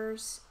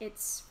pictures.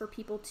 It's for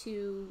people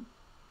to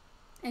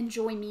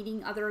enjoy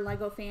meeting other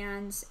Lego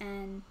fans,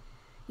 and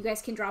you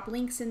guys can drop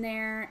links in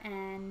there,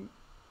 and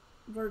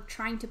we're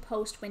trying to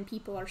post when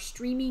people are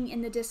streaming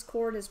in the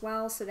Discord as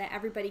well, so that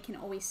everybody can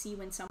always see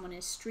when someone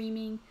is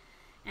streaming.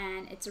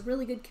 And it's a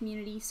really good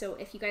community, so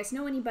if you guys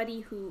know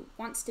anybody who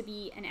wants to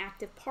be an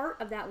active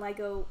part of that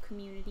Lego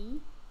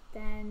community,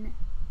 then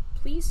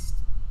please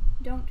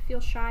don't feel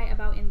shy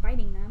about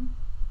inviting them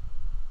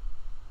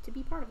to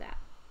be part of that,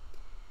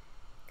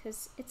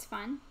 because it's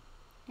fun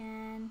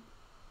and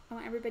I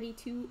want everybody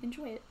to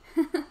enjoy it.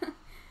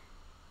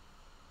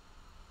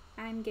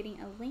 I'm getting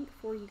a link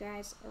for you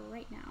guys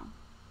right now.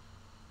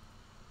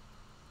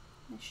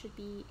 This should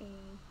be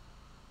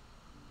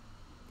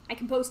I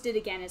can post it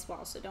again as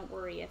well, so don't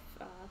worry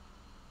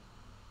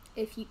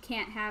if you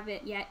can't have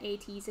it yet,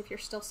 ATs, if you're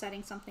still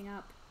setting something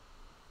up.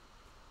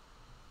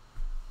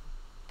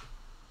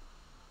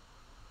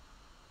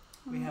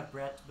 We have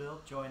Brett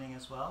Build joining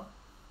as well.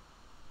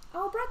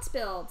 Oh, Brett's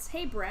Builds.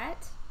 Hey,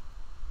 Brett.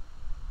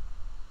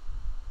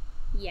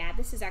 Yeah,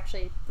 this is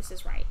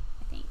right,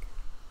 I think.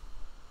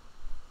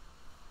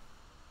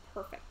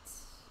 Perfect.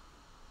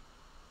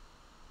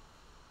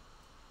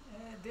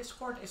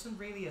 Discord isn't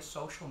really a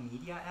social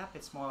media app.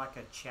 It's more like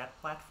a chat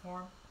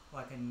platform,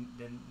 like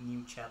the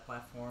new chat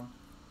platform.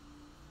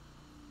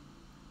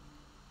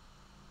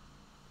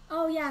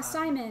 Oh yeah,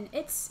 Simon.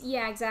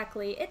 Yeah,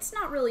 exactly. It's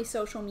not really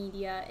social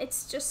media.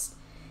 It's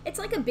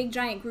like a big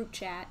giant group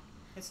chat.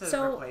 It's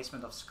a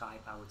replacement of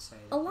Skype, I would say.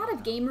 A lot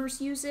of gamers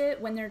use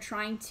it when they're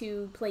trying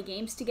to play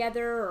games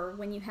together, or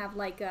when you have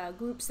like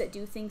groups that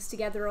do things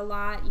together a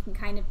lot. You can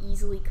kind of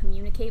easily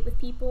communicate with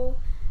people.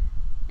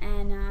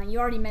 And you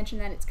already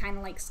mentioned that it's kind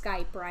of like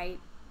Skype, right?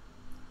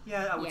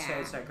 Yeah, I would say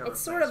it's like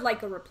it's sort of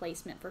like a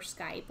replacement for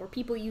Skype, where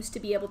people used to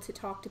be able to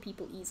talk to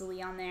people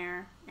easily on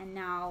there, and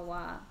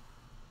now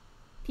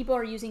people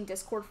are using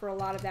Discord for a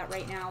lot of that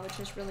right now, which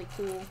is really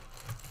cool.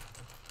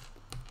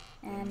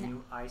 And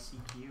new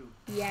ICQ.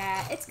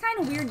 Yeah, it's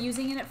kind of weird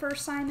using it at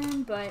first,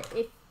 Simon, but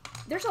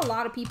there's a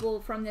lot of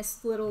people from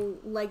this little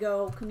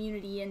Lego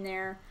community in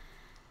there.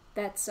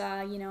 That's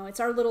you know,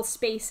 it's our little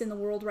space in the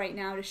world right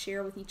now to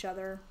share with each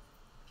other.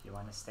 If you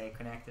want to stay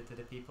connected to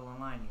the people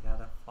online, you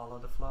gotta follow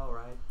the flow,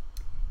 right?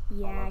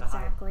 Yeah,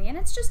 exactly. And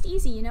it's just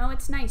easy, you know,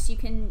 it's nice.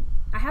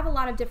 I have a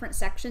lot of different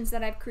sections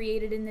that I've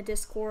created in the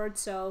Discord,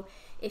 so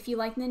if you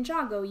like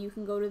Ninjago, you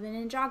can go to the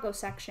Ninjago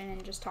section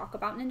and just talk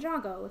about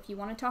Ninjago. If you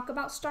want to talk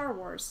about Star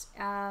Wars,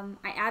 I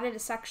added a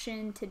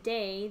section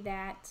today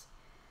that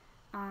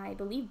I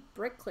believe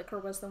Brick Clicker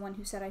was the one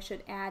who said I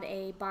should add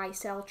a buy,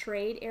 sell,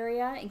 trade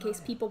area in case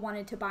people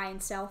wanted to buy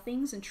and sell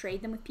things and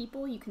trade them with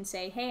people. You can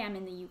say, hey, I'm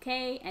in the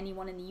UK.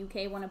 Anyone in the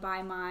UK want to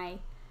buy my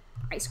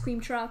ice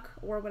cream truck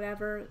or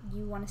whatever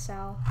you want to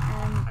sell?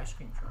 Ice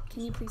cream truck.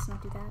 Can you please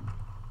not do that?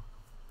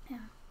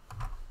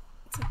 Yeah.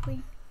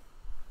 Exactly.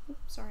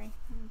 Oops, sorry.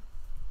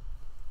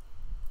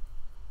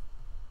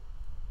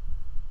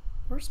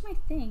 Where's my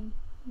thing?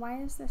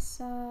 Why is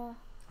this,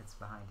 It's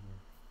behind you.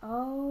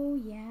 Oh,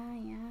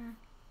 yeah.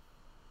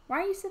 Why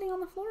are you sitting on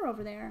the floor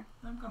over there?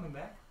 I'm coming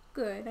back.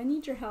 Good. I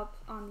need your help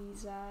on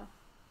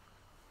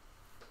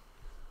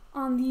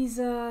these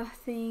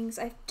things.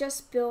 I've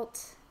just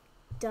built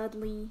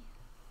Dudley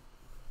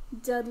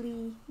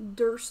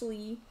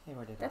Dursley. Hey,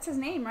 where did That's his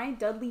name, right?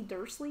 Dudley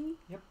Dursley?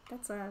 Yep.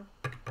 That's a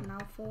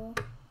mouthful.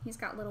 He's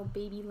got little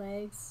baby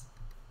legs.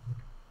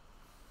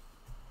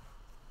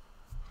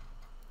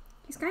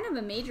 He's kind of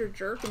a major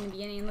jerk in the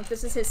beginning. Look,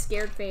 this is his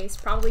scared face,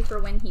 probably for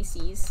when he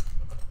sees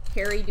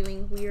Harry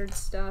doing weird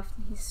stuff.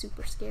 He's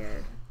super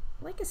scared.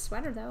 I like his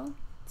sweater, though.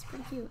 It's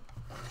pretty cute.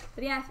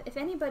 But yeah, if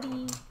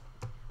anybody...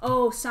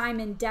 Oh,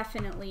 Simon,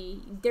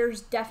 definitely.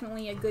 There's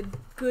definitely a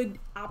good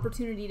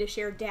opportunity to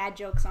share dad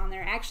jokes on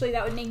there. Actually,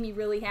 that would make me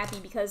really happy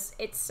because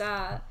it's...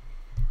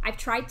 I've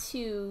tried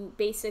to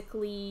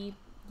basically,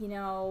 you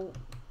know,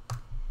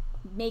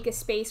 make a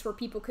space where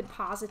people could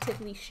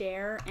positively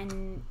share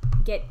and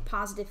get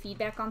positive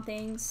feedback on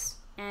things,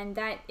 and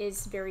that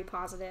is very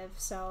positive,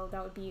 so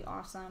that would be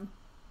awesome.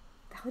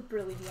 That would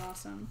really be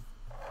awesome.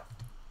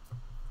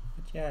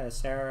 But yeah,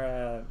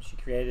 Sarah, she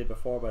created it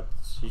before, but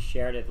she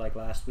shared it like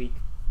last week.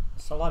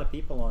 There's a lot of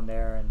people on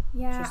there, and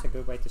yeah, it's just a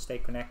good way to stay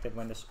connected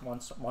when this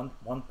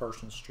one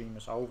person's stream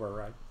is over,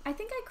 right? I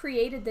think I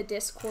created the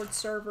Discord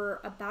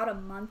server about a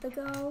month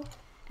ago,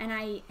 and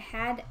I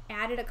had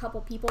added a couple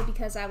people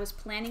because I was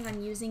planning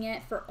on using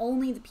it for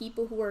only the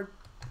people who are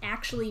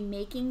actually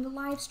making the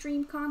live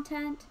stream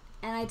content,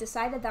 and I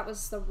decided that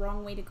was the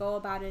wrong way to go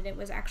about it. It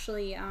was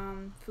actually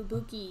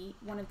Fubuki,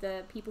 one of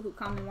the people who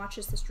come and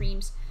watches the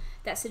streams,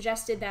 that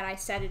suggested that I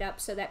set it up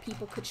so that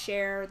people could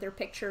share their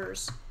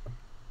pictures.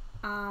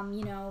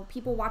 You know,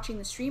 people watching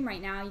the stream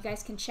right now, you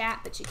guys can chat,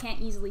 but you can't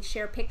easily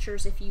share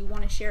pictures. If you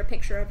want to share a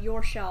picture of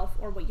your shelf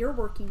or what you're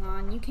working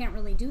on, you can't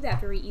really do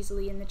that very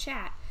easily in the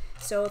chat.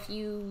 So if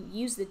you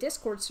use the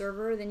Discord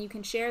server, then you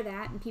can share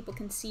that and people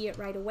can see it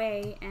right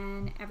away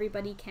and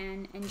everybody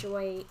can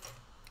enjoy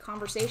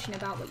conversation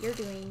about what you're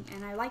doing,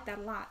 and I like that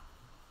a lot.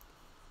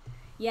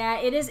 Yeah,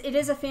 it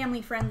is a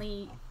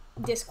family-friendly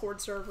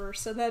Discord server,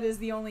 so that is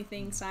the only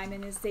thing,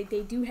 Simon, is they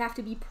do have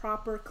to be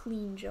proper,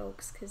 clean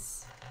jokes,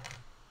 because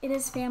it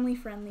is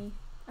family-friendly.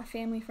 A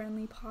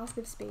family-friendly,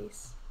 positive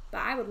space.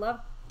 But I would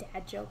love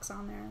dad jokes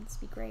on there.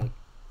 That'd be great.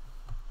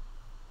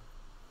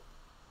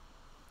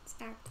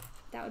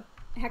 That would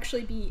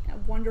actually be a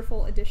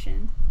wonderful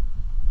addition.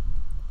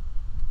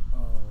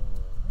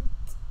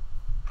 Alright.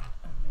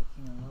 I'm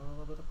making a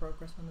little bit of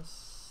progress on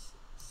this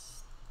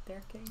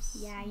staircase.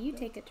 Yeah, you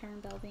take a turn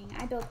building.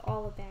 I built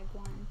all of bag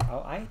 1. Oh,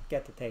 I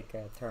get to take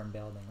a turn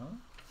building, huh?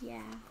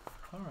 Yeah.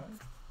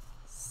 Alright.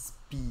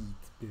 Speed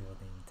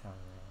building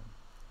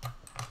time.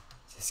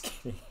 Just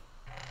kidding.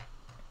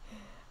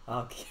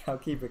 I'll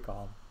keep it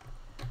calm.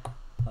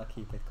 I'll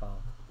keep it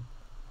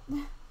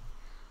calm.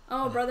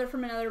 Oh, brother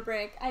from another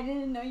brick. I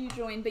didn't know you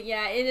joined, but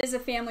yeah, it is a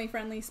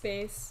family-friendly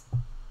space.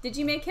 Did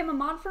you make him a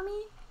mod for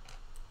me?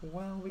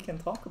 Well, we can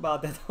talk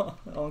about that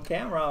on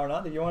camera or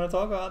not. If you want to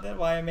talk about that,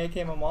 why I make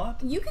him a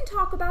mod? You can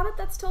talk about it.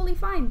 That's totally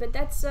fine. But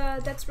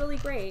that's really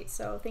great.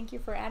 So thank you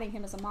for adding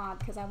him as a mod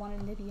because I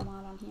wanted him to be a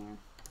mod on here.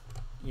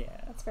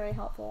 Yeah. That's very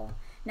helpful.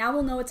 Now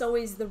we'll know it's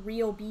always the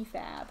real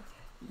BFAB.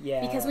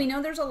 Yeah. Because we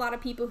know there's a lot of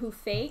people who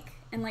fake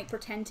and like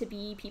pretend to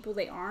be people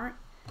they aren't.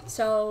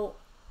 So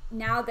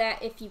now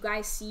that if you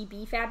guys see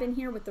BFAB in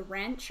here with the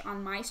wrench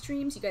on my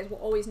streams, you guys will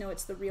always know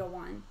it's the real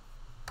one.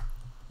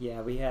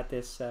 Yeah, we had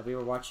this, we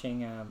were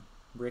watching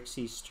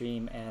Brixie's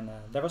stream, and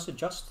there was a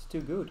Just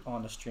Too Good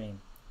on the stream.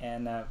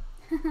 And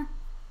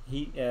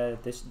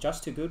this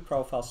Just Too Good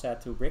profile said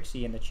to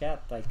Brixie in the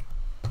chat, like,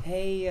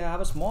 hey, I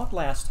was mod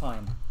last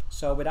time.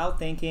 So without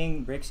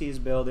thinking, Brixie is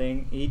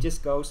building, he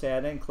just goes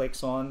ahead and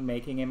clicks on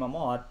making him a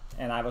mod,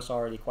 and I was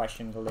already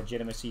questioning the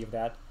legitimacy of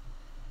that.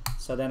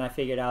 So then I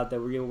figured out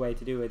the real way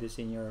to do it is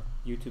in your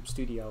YouTube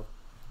studio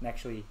and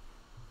actually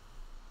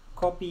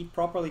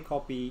properly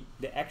copy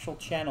the actual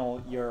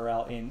channel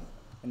URL in,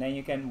 and then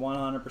you can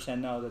 100%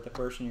 know that the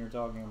person you're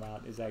talking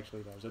about is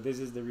actually there. So this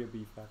is the real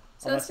BFAB,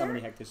 So unless somebody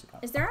hacked this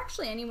account. Is there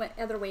actually any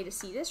other way to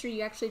see this, or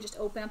you actually just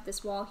open up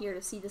this wall here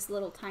to see this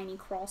little tiny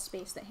crawl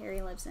space that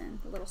Harry lives in,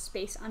 the little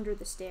space under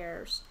the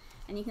stairs?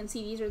 And you can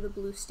see these are the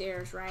blue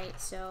stairs, right?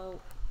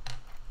 So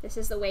this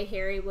is the way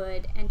Harry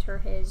would enter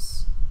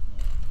his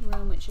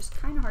room, which is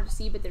kind of hard to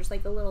see, but there's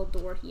like a little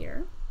door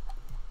here,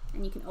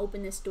 and you can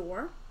open this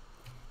door.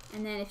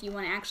 And then if you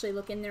want to actually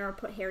look in there or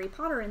put Harry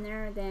Potter in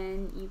there,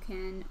 then you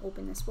can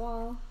open this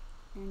wall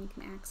and you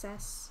can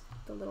access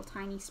the little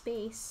tiny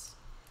space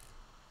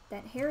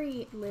that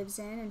Harry lives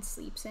in and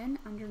sleeps in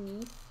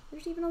underneath.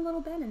 There's even a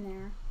little bed in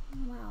there.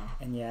 Oh, wow.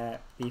 And yeah,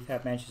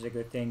 BFAB mentions a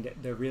good thing.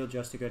 The real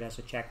Just Too Good has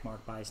a check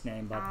mark by his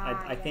name, but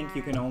I think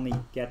you can only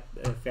get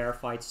a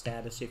verified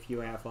status if you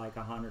have like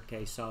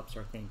 100k subs,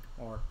 I think.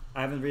 Or I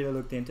haven't really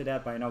looked into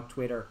that, but I know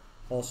Twitter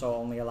also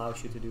only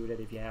allows you to do that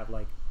if you have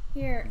like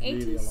here,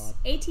 really a lot.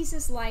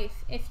 AT's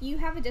life. If you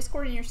have a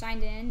Discord and you're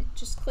signed in,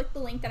 just click the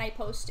link that I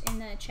post in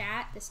the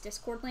chat, this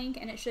Discord link,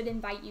 and it should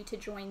invite you to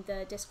join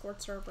the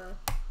Discord server.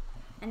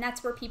 And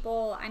that's where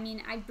people, I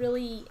mean,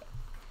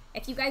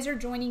 if you guys are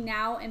joining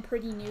now and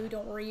pretty new,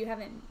 don't worry, you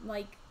haven't,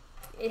 like,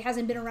 it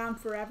hasn't been around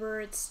forever.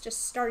 It's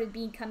just started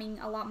becoming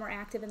a lot more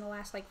active in the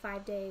last, like,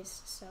 5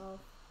 days. So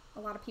a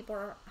lot of people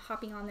are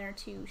hopping on there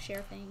to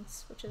share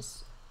things, which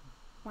is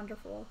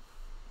wonderful.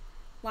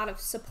 A lot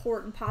of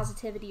support and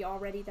positivity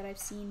already that I've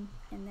seen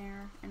in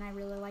there, and I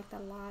really like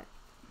that a lot.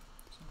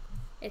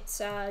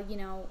 It's, you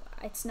know,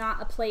 it's not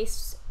a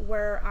place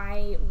where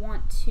I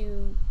want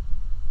to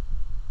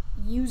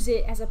use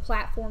it as a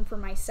platform for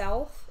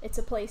myself. It's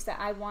a place that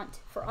I want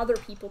for other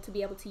people to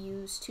be able to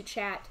use to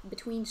chat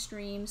between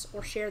streams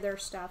or share their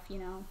stuff, you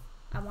know.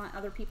 I want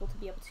other people to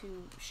be able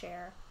to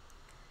share.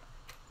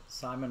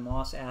 Simon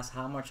Moss asked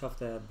how much of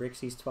the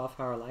Brixie's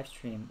 12-hour live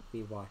stream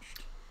we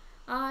watched.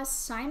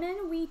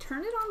 Simon, we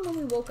turned it on when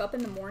we woke up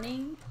in the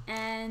morning,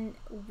 and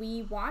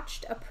we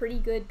watched a pretty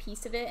good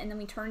piece of it, and then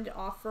we turned it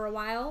off for a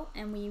while,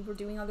 and we were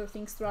doing other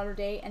things throughout our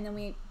day, and then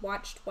we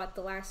watched, what,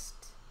 the last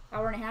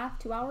hour and a half,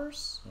 2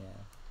 hours? Yeah.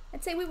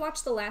 I'd say we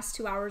watched the last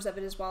 2 hours of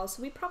it as well,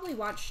 so we probably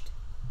watched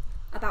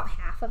about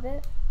half of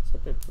it. So,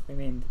 I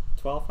mean,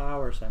 12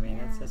 hours, I mean,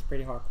 Yeah. that's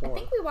pretty hardcore. I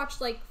think we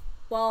watched, like,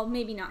 well,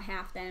 maybe not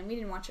half then. We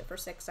didn't watch it for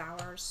 6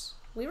 hours.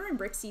 We were in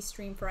Brixie's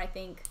stream for, I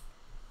think,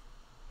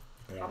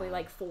 probably Yeah.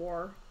 like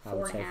 4 I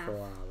would and a say half. 4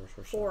 hours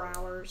or so. 4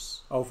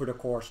 hours. Over the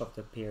course of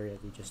the period,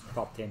 we just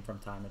popped in from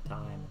time to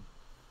time.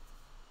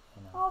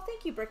 You know. Oh,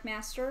 thank you,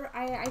 Brickmaster.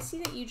 I see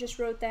that you just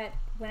wrote that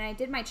when I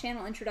did my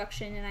channel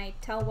introduction and I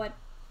tell what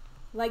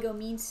Lego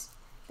means,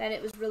 that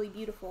it was really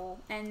beautiful.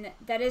 And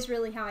that is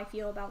really how I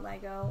feel about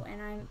Lego.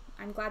 And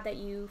I'm glad that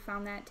you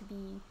found that to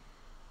be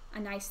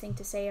a nice thing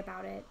to say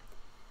about it.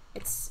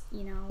 It's,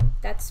 you know,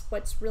 that's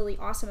what's really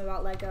awesome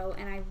about Lego.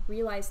 And I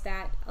realized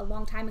that a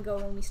long time ago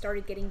when we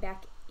started getting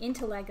back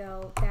into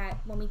Lego, that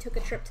when we took a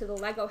trip to the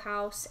Lego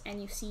house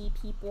and you see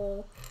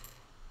people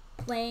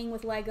playing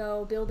with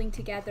Lego, building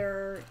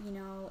together, you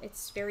know,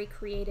 it's very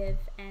creative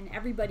and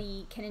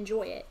everybody can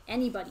enjoy it.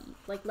 Anybody.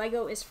 Like,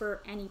 Lego is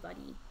for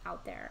anybody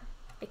out there.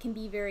 It can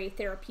be very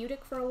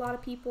therapeutic for a lot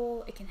of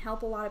people. It can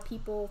help a lot of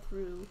people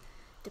through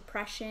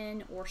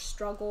depression or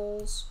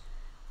struggles.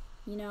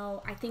 You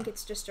know, I think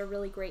it's just a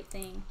really great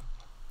thing.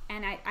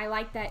 And I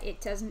like that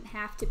it doesn't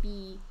have to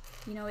be,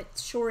 you know,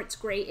 it's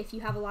great if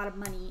you have a lot of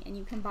money and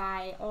you can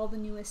buy all the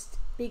newest,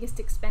 biggest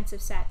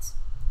expensive sets.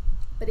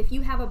 But if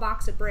you have a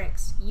box of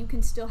bricks, you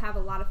can still have a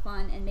lot of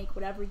fun and make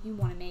whatever you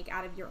want to make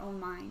out of your own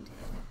mind.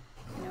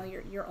 You know,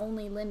 your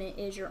only limit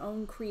is your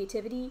own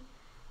creativity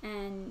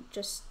and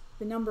just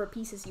the number of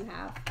pieces you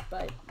have.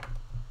 But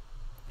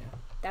Yeah.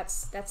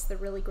 that's the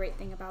really great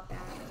thing about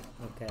that.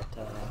 Look at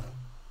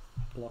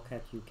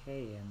Blockhead UK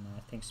and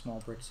I think Small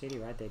Brick City,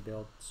 right? They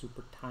build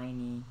super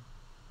tiny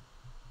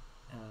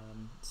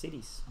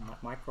cities,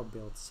 micro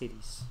built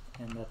cities,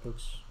 and that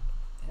looks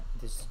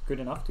just good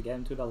enough to get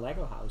into the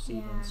Lego house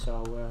even. Yeah.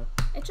 So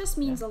It just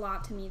means a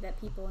lot to me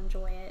that people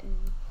enjoy it, and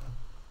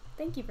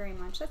thank you very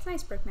much. That's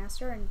nice,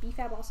 Brickmaster. And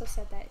BFAB also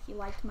said that he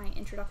liked my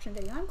introduction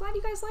video. I'm glad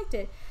you guys liked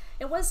it.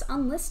 It was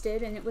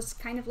unlisted and it was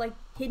kind of like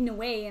hidden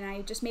away, and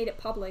I just made it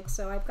public,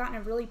 so I've gotten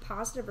a really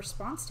positive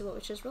response to it,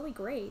 which is really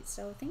great.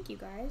 So thank you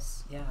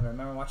guys. yeah, I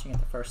remember watching it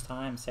the first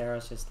time.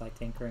 Sarah's just like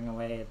tinkering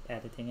away at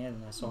editing it,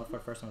 and I saw it for the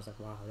first time. I was like,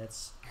 wow,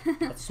 that's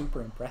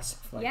super impressive.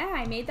 Like, Yeah,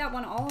 I made that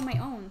one all on my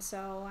own,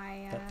 so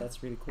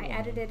that's really cool. I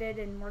edited it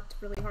and worked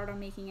really hard on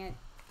making it.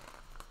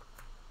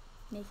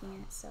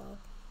 So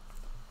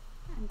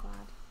I'm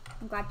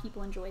glad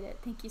people enjoyed it.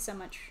 Thank you so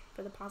much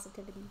for the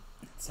positivity.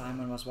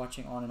 Simon was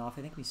watching on and off.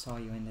 I think we saw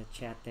you in the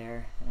chat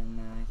there. And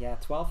yeah,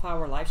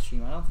 12-hour live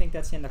stream. I don't think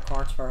that's in the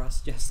cards for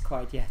us just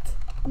quite yet.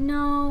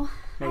 No,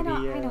 Maybe,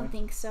 I don't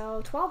think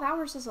so. 12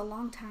 hours is a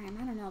long time.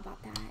 I don't know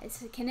about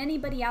that. Can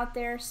anybody out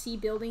there see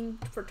building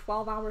for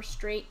 12 hours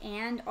straight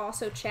and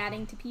also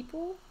chatting to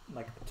people?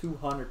 Like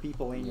 200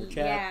 people in your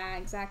chat. Yeah,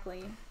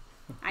 exactly.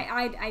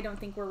 I don't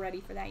think we're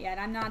ready for that yet.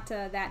 I'm not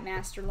that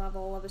master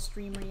level of a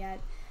streamer yet.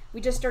 We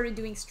just started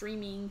doing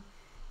streaming,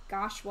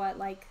 gosh, what,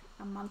 like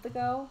a month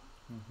ago?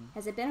 Mm-hmm.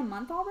 Has it been a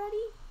month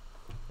already?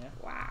 Yeah.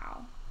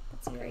 Wow.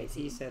 That's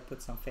crazy. He said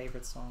put some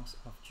favorite songs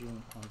of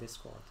June on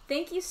Discord.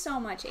 Thank you so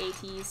much,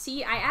 AT.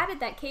 See, I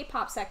added that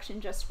K-pop section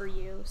just for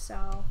you,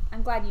 so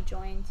I'm glad you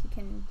joined. You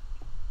can...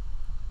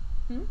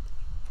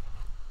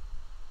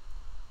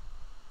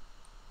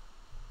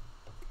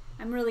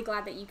 I'm really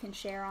glad that you can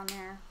share on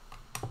there.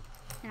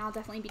 And I'll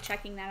definitely be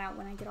checking that out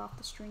when I get off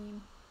the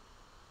stream.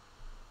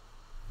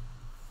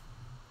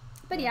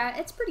 But yeah,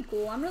 it's pretty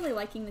cool. I'm really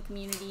liking the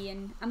community,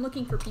 and I'm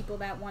looking for people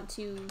that want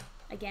to,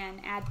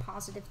 again, add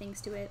positive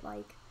things to it.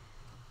 Like,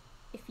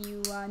 if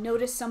you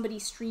notice somebody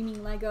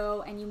streaming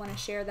Lego and you want to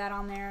share that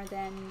on there,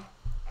 then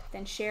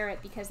share it,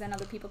 because then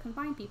other people can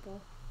find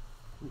people.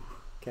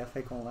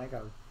 Cafe con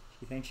Lego.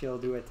 She thinks she'll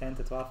do a 10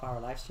 to 12 hour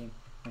live stream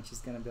when she's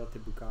gonna build the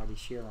Bugatti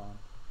Chiron.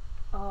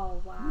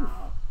 Oh,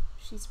 wow.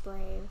 She's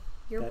brave.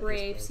 You're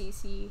brave,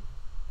 Cece.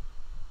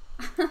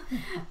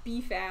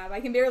 BFAB.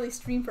 I can barely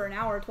stream for an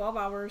hour. 12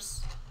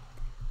 hours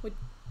would,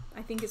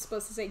 I think it's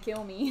supposed to say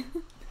kill me.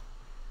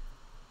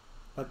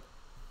 But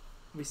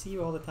we see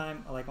you all the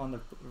time, like on the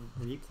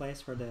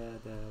replays for the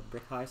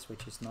brick heist,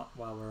 which is not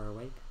while we're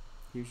awake,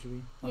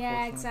 usually.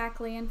 Yeah,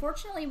 exactly.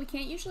 Unfortunately, we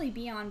can't usually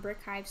be on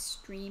Brick Hive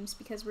streams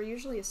because we're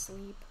usually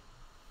asleep.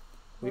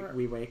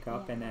 We wake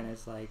up and then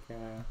it's like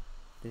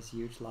this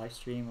huge live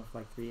stream of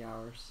like 3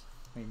 hours.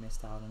 We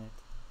missed out on it.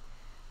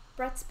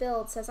 Brett's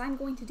build says, I'm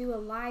going to do a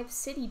live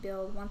city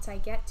build once I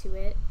get to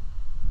it.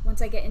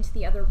 Once I get into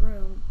the other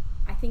room.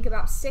 I think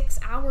about 6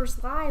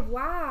 hours live.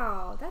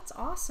 Wow, that's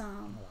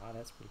awesome. Wow,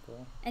 that's pretty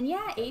cool. And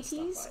yeah, Gotta stop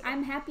 80s, by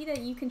I'm happy that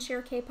you can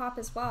share K-pop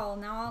as well.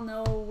 Now I'll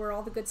know where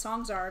all the good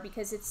songs are,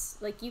 because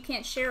it's like you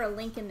can't share a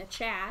link in the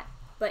chat,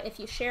 but if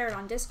you share it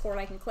on Discord,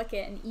 I can click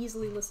it and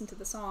easily listen to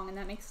the song, and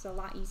that makes it a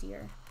lot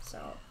easier.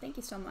 So thank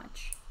you so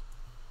much.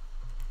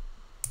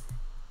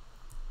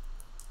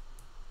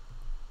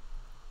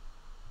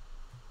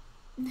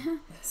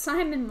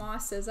 Simon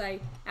Moss says,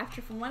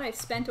 from what I've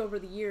spent over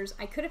the years,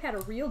 I could have had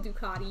a real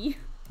Ducati.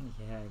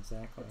 Yeah,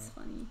 exactly. That's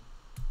funny.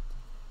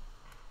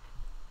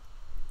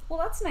 Well,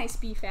 that's nice,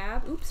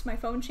 BFAB. Oops, my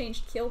phone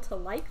changed kill to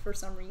like for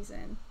some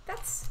reason.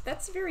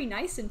 That's very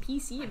nice and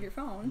PC of your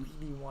phone.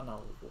 I really wanna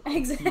like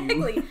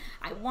exactly. You.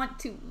 I want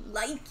to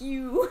like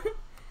you.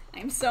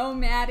 I'm so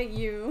mad at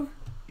you.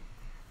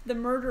 The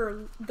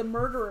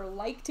murderer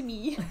liked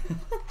me.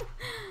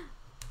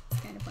 It's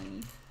kind of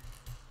funny.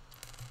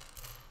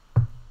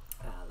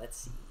 Let's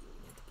see.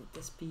 We need to put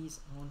this piece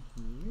on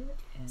here.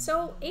 And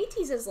so,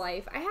 80s is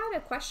life. I had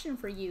a question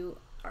for you.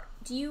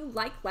 Do you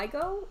like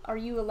Lego? Are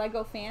you a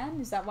Lego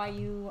fan? Is that why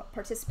you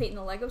participate in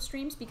the Lego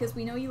streams? Because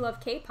we know you love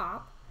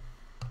K-pop,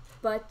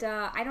 but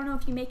I don't know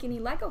if you make any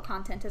Lego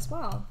content as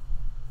well.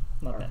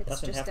 No, that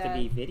doesn't have to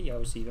be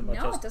videos even, but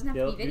no, just it doesn't have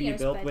to be videos. You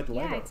build but with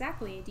Lego. Yeah,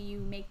 exactly. Do you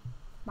make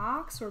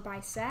mocks or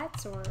buy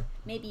sets, or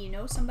maybe you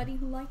know somebody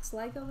who likes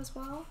Lego as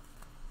well?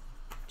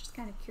 Just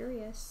kind of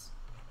curious.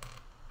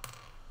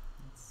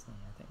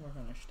 I think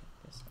we're gonna stick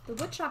this. The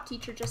woodshop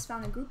teacher just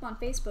found a group on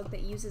Facebook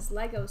that uses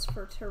Legos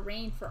for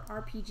terrain for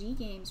RPG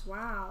games.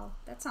 Wow,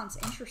 that sounds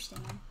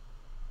interesting.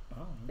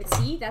 Oh, but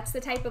see, that's the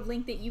type of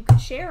link that you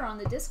could share on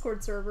the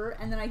Discord server,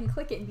 and then I can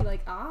click it and be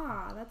like,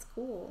 ah, that's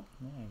cool.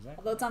 Yeah, exactly.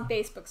 Although it's on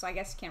Facebook, so I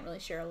guess you can't really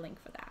share a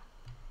link for that.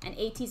 And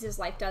 80s is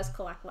Life does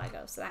collect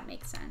Legos, so that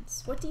makes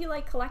sense. What do you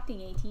like collecting,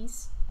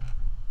 80s?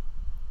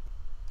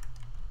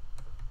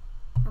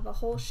 I have a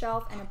whole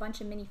shelf and a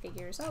bunch of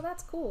minifigures. Oh,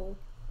 that's cool.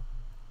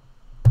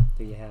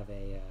 Do you have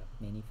a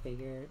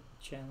minifigure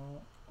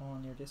channel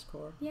on your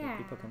Discord? Yeah. That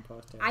people can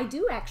post there? I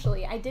do,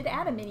 actually. I did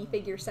add a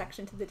minifigure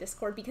section to the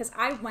Discord because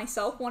I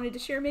myself wanted to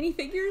share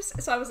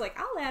minifigures. So I was like,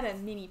 I'll add a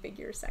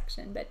minifigure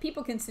section. But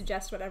people can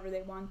suggest whatever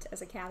they want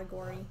as a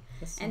category.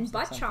 And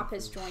Butt Chop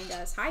has joined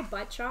us. Hi,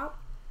 Butt Chop.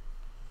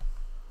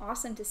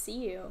 Awesome to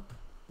see you.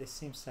 This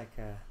seems like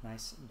a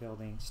nice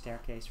building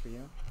staircase for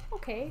you.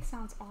 Okay,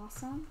 sounds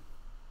awesome.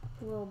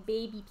 Little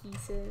baby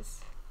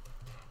pieces.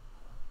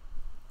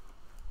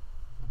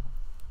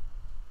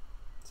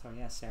 So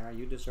yeah, Sarah,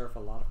 you deserve a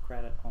lot of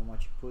credit on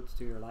what you put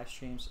to your live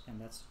streams, and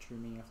that's the true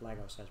meaning of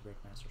Lego, says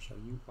Brickmaster. So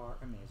you are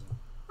amazing.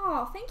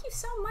 Oh, thank you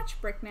so much,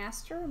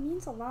 Brickmaster. It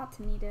means a lot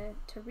to me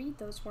to read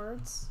those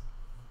words.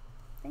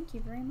 Thank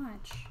you very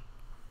much.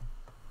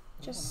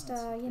 Just,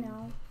 you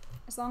know,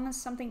 as long as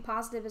something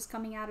positive is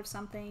coming out of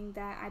something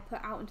that I put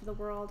out into the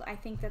world, I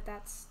think that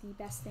that's the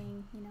best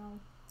thing, you know.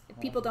 If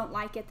people don't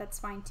like it, that's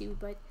fine too,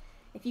 but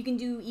if you can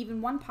do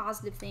even one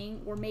positive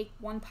thing or make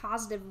one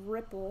positive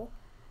ripple,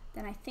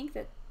 then I think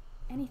that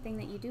anything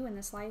that you do in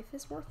this life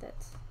is worth it.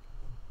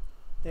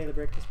 Daily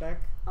Brick is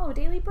back. Oh,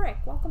 Daily Brick,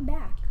 welcome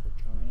back. Thank you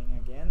for joining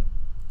again.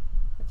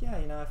 But yeah,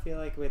 you know, I feel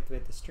like with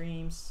the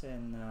streams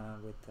and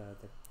with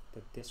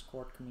the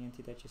Discord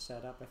community that you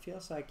set up, it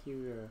feels like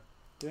you're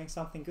doing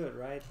something good,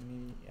 right? I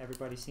mean,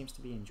 everybody seems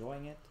to be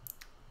enjoying it.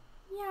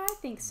 Yeah, I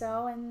think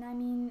so. And I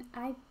mean,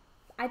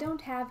 I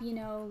don't have, you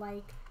know,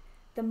 like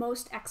the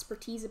most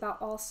expertise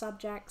about all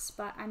subjects,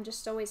 but I'm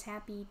just always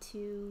happy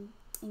to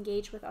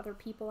engage with other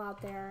people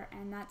out there,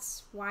 and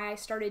that's why I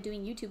started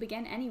doing YouTube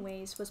again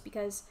anyways, was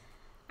because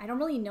I don't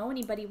really know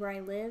anybody where I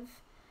live,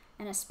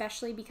 and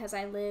especially because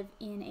I live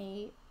in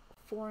a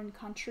foreign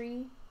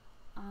country,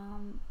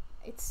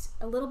 it's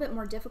a little bit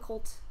more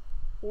difficult,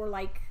 or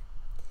like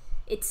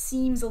it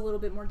seems a little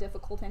bit more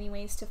difficult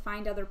anyways, to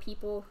find other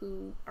people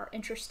who are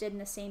interested in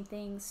the same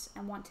things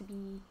and want to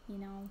be, you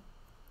know,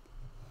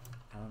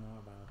 I don't know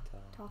about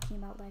talking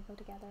about Lego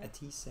together.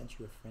 T sent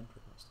you a friend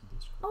request in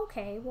Discord.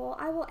 Okay, well,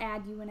 I will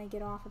add you when I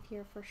get off of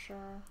here for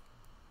sure.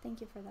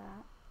 Thank you for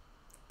that.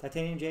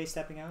 Titanium Jay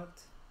stepping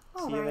out.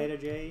 All See you right. later,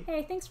 Jay.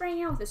 Hey, thanks for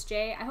hanging out with us,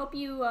 Jay. I hope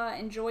you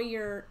enjoy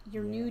your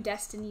new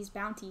Destiny's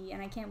Bounty,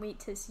 and I can't wait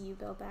to see you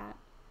build that.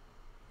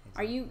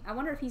 Exactly. I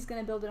wonder if he's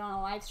going to build it on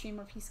a live stream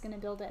or if he's going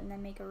to build it and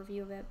then make a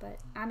review of it, but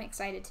I'm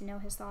excited to know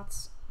his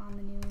thoughts on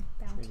the new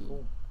Bounty. Really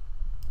cool.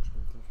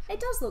 Really cool. It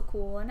does look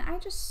cool, and I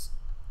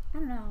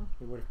don't know.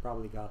 We would have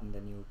probably gotten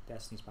the new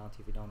Destiny's Bounty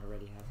if we don't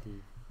already have the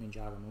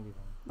Ninjago movie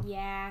one.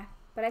 Yeah,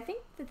 but I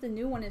think that the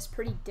new one is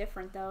pretty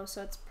different, though,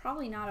 so it's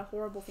probably not a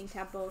horrible thing to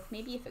have both.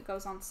 Maybe if it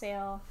goes on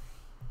sale,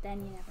 then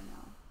you never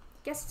know.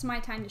 Guess it's my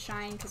time to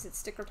shine because it's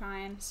sticker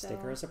time. So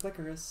Stickers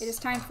applickers. it is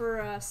time for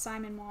a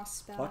Simon Moss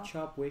spell. Hot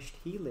Chop wished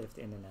he lived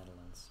in the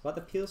Netherlands. What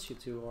appeals you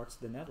towards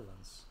the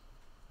Netherlands?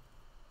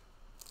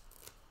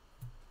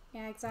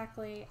 Yeah,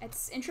 exactly.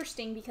 It's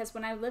interesting because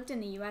when I lived in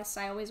the US,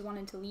 I always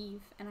wanted to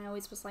leave, and I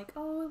always was like,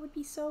 oh, it would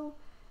be so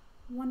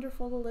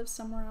wonderful to live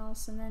somewhere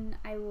else. And then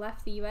I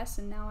left the US,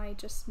 and now I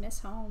just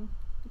miss home.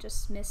 I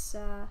just miss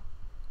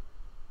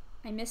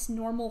I miss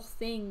normal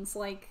things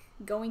like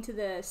going to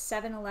the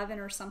 7-Eleven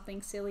or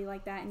something silly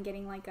like that and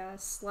getting like a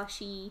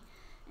slushie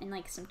and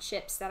like some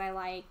chips that I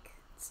like,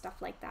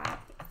 stuff like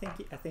that. I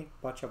think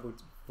butchop would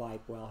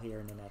vibe well here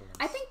in the Netherlands.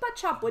 I think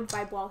butchop would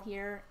vibe well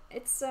here.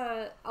 It's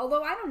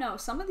although I don't know,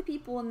 some of the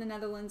people in the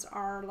Netherlands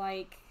are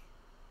like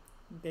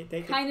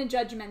they kind of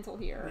judgmental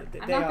here.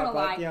 I'm they not are, gonna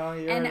lie, but,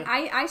 and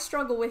I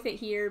struggle with it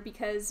here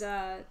because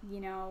you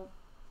know,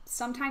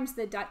 sometimes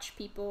the Dutch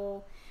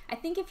people. I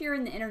think if you're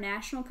in the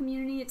international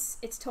community,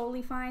 it's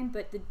totally fine,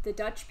 but the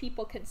Dutch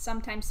people can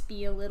sometimes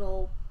be a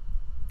little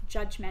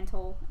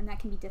judgmental, and that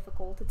can be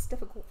difficult. It's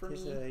difficult for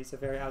me. He's a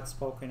very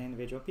outspoken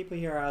individual. People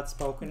here are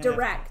outspoken.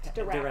 Direct.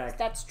 Direct.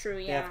 That's true.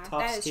 Yeah, they have tough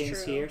that is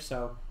skins true. here,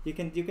 so you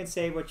can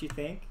say what you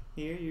think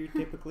here. You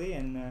typically,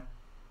 and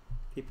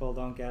people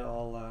don't get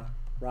all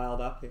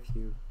riled up if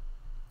you.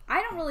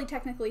 I don't really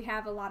technically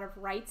have a lot of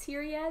rights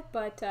here yet,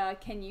 but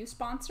can you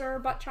sponsor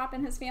Buttchop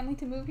and his family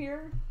to move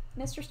here,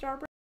 Mr.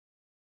 StarBricks?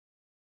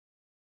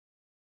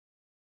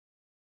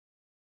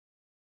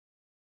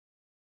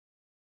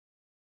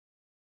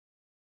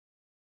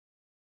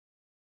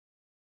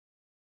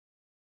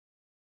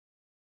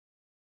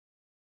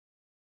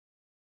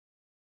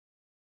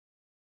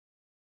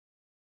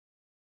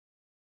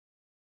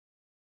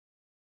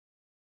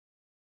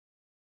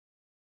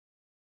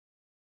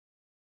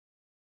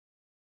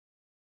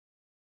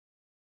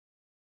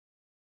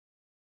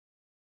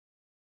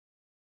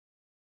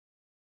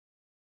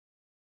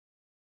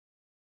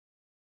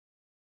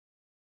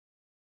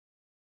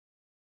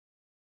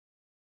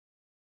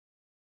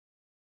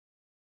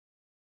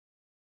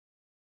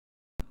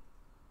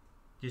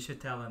 You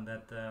should tell him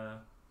that.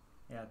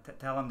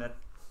 Tell him that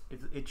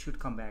it should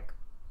come back.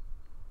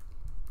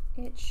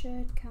 It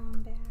should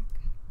come back.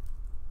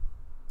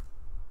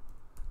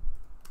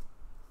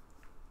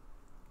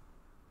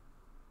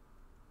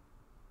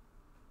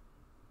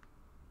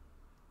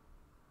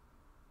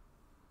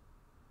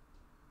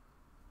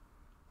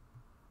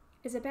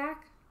 Is it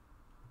back?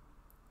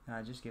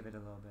 Just give it a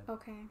little bit.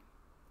 Okay.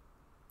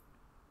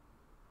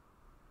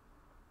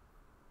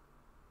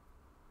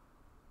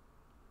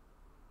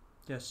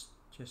 Just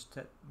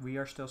that we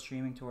are still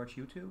streaming towards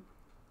YouTube.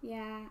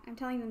 Yeah, I'm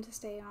telling them to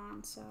stay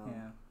on, so.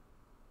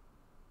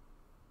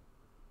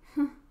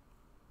 Yeah.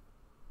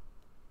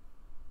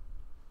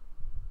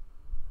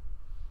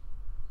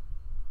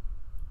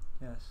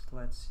 Yes,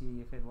 let's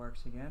see if it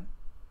works again.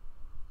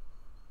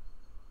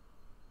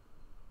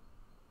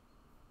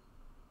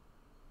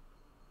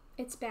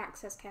 It's back,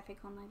 says Cafe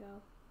Con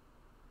Lego.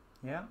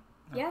 Yeah?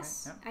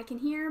 Yes, yeah. I can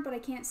hear, but I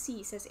can't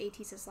see, says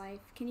AT says life.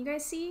 Can you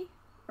guys see?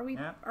 Are we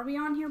Yeah. Are we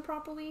on here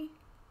properly?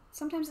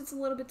 Sometimes it's a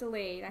little bit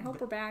delayed. I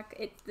hope we're back.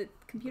 The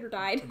computer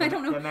died. I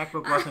don't know. The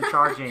MacBook wasn't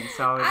charging,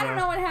 so I don't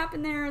know what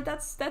happened there.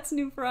 That's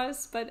new for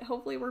us, but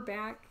hopefully we're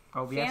back.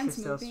 OBS Fans is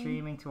still moving.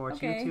 streaming towards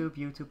Okay. YouTube.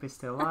 YouTube is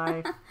still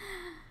live.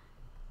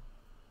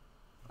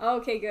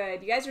 Okay,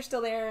 good. You guys are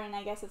still there, and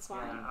I guess it's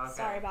fine. Yeah, okay.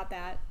 Sorry about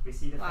that. We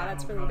see the Wow, fan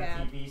that's moving really on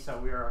bad. the TV, so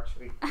we are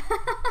actually.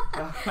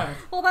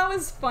 Well, that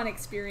was fun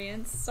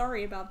experience.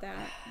 Sorry about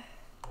that.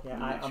 Yeah,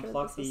 I'm I not sure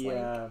unplugged this is,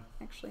 the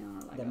Actually, on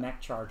our Lego. the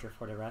Mac charger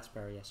for the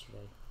Raspberry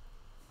yesterday.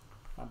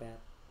 Not bad.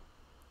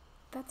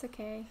 That's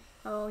okay.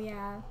 Oh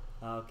yeah.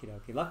 Okie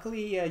dokie.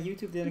 Luckily,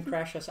 YouTube didn't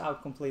crash us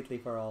out completely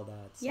for all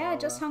that. So, Yeah, it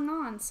just hung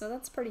on, so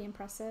that's pretty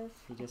impressive.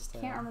 we just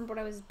Can't remember what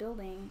I was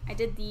building. I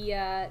did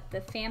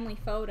the family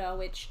photo,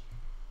 which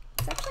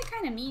it's actually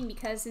kind of mean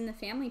because in the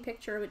family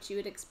picture, which you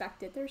would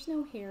expect it, there's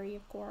no Harry,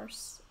 of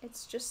course.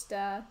 It's just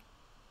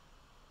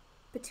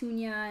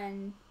Petunia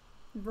and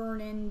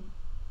Vernon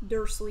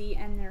Dursley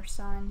and their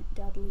son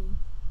Dudley.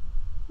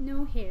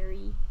 No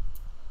Harry.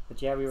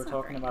 But yeah, we were It's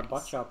not talking very about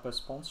nice. Buttshop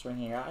sponsoring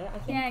here. I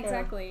think. Yeah,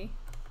 exactly.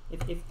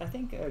 If I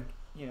think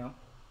you know,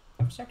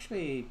 it was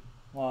actually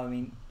well. I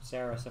mean,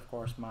 Sarah's of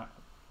course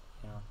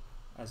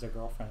as a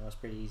girlfriend, it was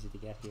pretty easy to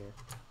get here.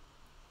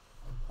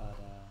 But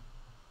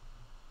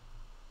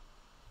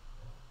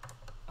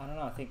I don't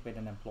know. I think with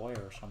an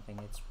employer or something,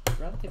 it's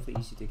relatively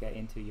easy to get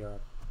into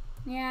Europe.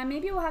 Yeah,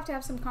 maybe we'll have to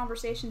have some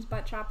conversations,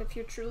 Buttchop, if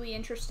you're truly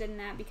interested in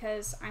that,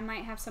 because I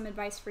might have some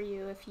advice for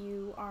you if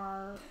you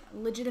are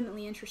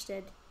legitimately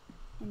interested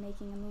in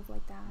making a move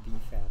like that.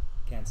 BFAP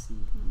can't see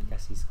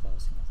because he's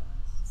closing his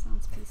eyes.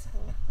 Sounds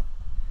peaceful.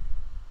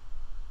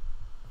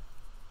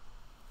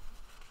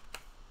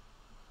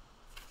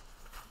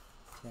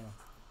 Yeah.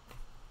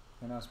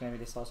 Who knows? Maybe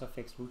this also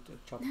fixed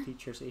woodchop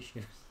teachers'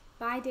 issues.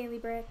 Bye, Daily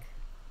Brick.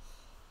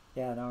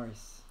 Yeah, no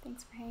worries.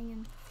 Thanks for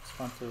hanging. It's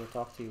fun to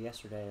talk to you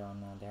yesterday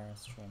on Darren's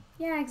stream.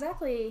 Yeah,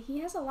 exactly. He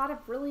has a lot of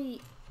really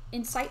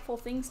insightful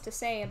things to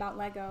say about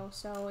Lego.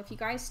 So if you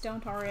guys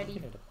don't already,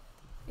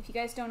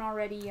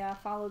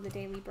 follow the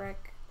Daily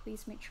Brick,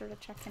 please make sure to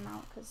check him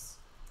out because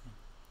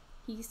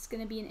he's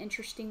gonna be an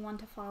interesting one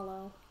to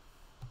follow.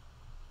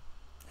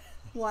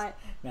 What?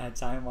 Now,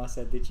 time was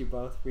said, did you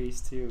both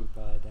freeze too?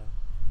 But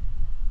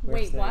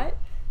Wait, what?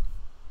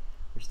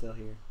 We're still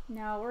here.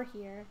 No, we're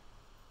here.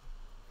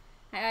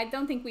 I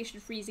don't think we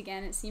should freeze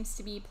again. It seems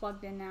to be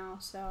plugged in now,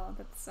 so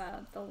that's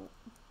the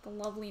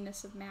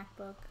loveliness of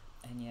MacBook.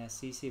 And yeah,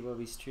 Cece will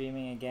be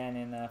streaming again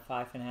in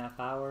 5.5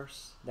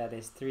 hours. That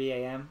is 3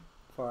 a.m.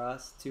 for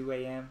us, 2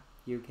 a.m.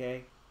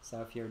 UK.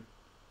 So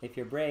if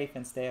you're brave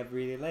and stay up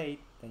really late,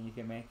 then you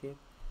can make it.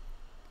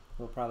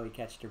 We'll probably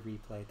catch the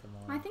replay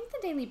tomorrow. I think the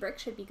Daily Brick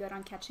should be good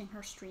on catching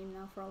her stream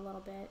though for a little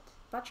bit.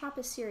 Butt Chop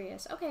is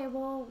serious. Okay,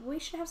 well we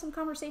should have some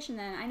conversation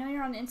then. I know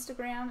you're on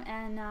Instagram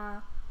and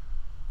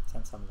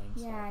send some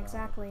links. yeah,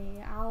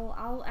 exactly.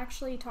 I'll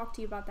actually talk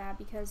to you about that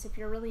because if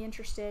you're really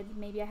interested,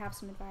 maybe I have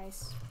some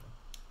advice.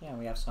 Yeah,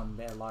 we have some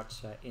large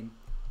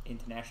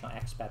international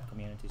expat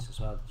communities as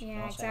well. That you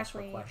can also ask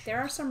for questions. There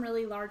are some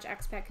really large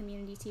expat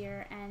communities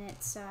here, and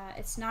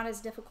it's not as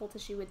difficult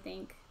as you would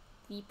think.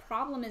 The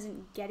problem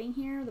isn't getting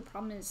here. The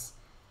problem is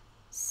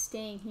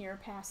staying here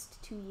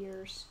past 2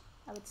 years,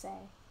 I would say.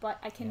 But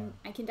I can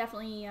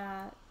definitely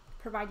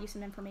provide you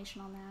some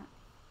information on that.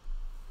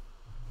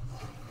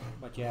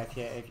 But yeah,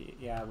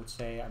 I would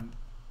say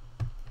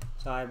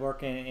so I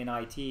work in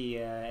IT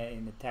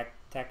in the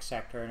tech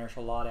sector, and there's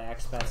a lot of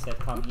expats that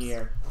come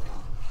here.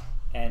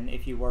 And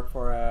if you work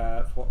for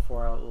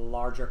a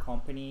larger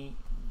company,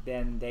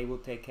 then they will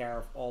take care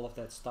of all of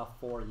that stuff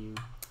for you.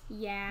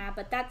 Yeah,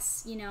 but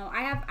that's, you know,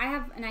 I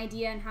have an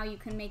idea on how you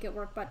can make it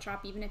work, Butt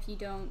Chop, even if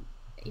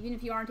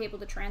you aren't able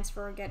to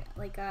transfer or get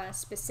like a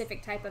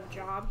specific type of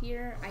job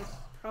here. I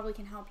probably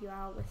can help you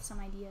out with some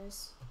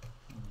ideas.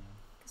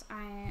 Because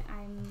I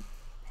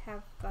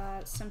have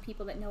some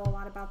people that know a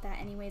lot about that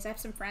anyways. I have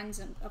some friends,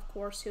 of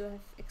course, who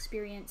have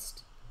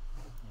experienced.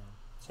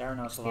 Sarah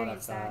knows a lot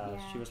of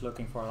she was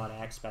looking for a lot of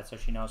expats, so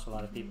she knows a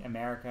lot of people,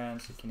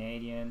 Americans,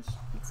 Canadians,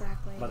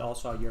 exactly, but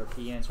also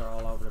Europeans are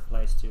all over the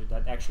place too,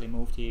 that actually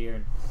moved here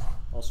and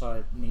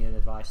also needed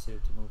advice to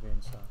move in.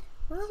 So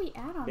where are we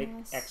at on big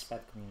this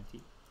expat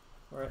community.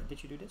 Or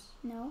did you do this?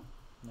 No.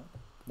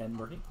 Then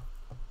working.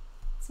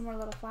 Some more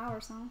little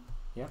flowers, huh?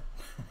 Yep.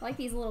 I like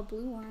these little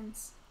blue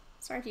ones.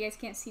 Sorry if you guys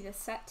can't see the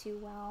set too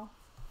well.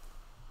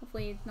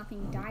 Hopefully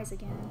nothing dies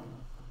again.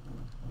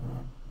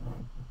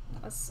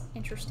 That was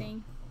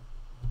interesting.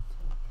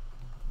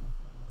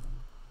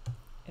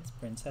 It's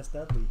Princess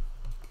Dudley.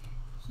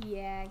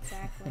 Yeah,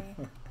 exactly.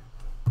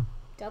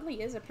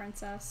 Dudley is a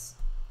princess.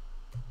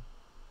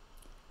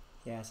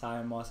 Yeah,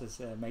 Simon Moss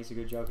makes a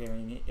good joke here. I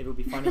mean, it would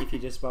be funny if you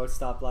just both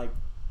stop like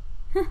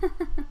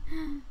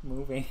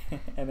moving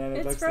and then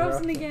it looks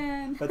frozen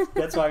again. But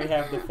that's why we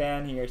have the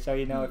fan here, so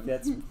you know if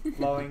that's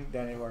flowing,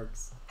 then it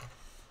works.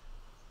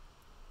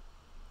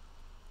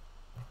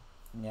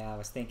 Yeah, I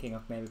was thinking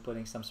of maybe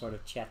putting some sort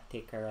of chat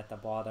ticker at the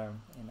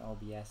bottom in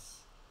OBS.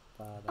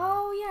 But,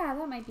 oh yeah,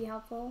 that might be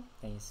helpful.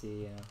 Can you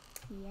see?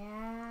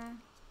 Yeah.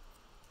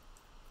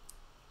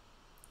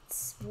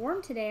 It's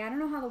warm today. I don't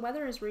know how the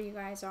weather is where you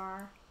guys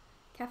are.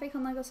 Cafe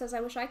Con Lego says, I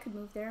wish I could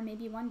move there,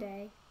 maybe one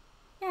day.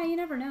 Yeah, you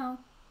never know.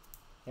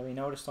 Yeah, we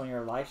noticed on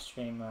your live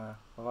stream,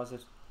 what was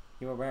it?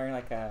 You were wearing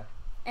like an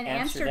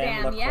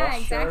Amsterdam lacrosse yeah,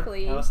 shirt.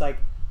 exactly. And I was like,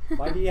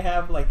 why do you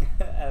have like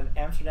an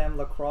Amsterdam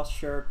lacrosse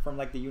shirt from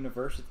like the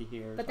university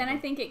here? But then I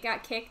think it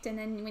got kicked, and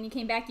then when you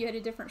came back, you had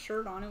a different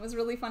shirt on. It was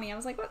really funny. I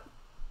was like, what?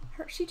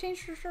 She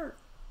changed her shirt.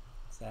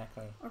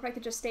 Exactly. Or if I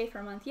could just stay for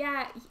a month.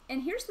 Yeah,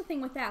 and here's the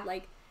thing with that,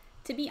 like,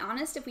 to be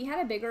honest, if we had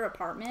a bigger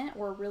apartment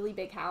or a really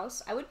big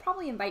house, I would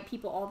probably invite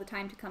people all the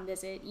time to come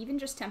visit, even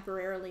just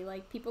temporarily.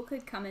 Like, people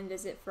could come and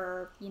visit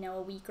for, you know,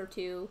 a week or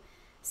two,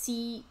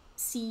 see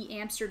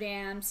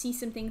Amsterdam, see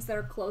some things that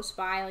are close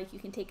by, like you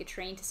can take a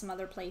train to some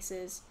other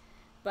places.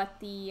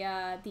 But the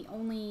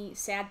only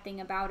sad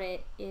thing about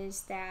it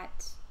is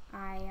that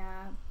I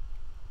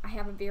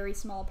have a very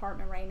small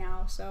apartment right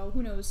now, so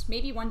who knows?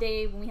 Maybe one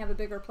day when we have a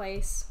bigger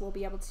place, we'll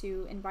be able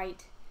to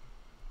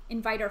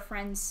invite our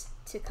friends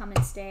to come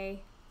and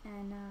stay.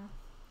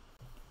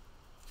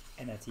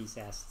 And Atis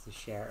asked to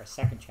share a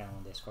second channel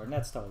on Discord, and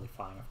that's totally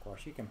fine, of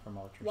course. You can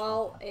promote yourself.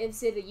 Well,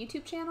 is it a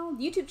YouTube channel?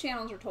 YouTube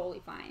channels are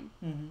totally fine.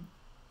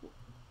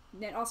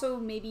 Mm-hmm. It also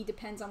maybe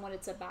depends on what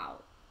it's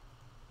about.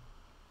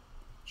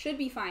 Should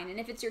be fine. And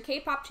if it's your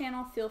K-pop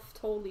channel, feel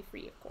totally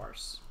free, of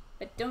course.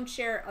 But don't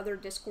share other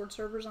Discord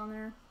servers on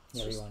there.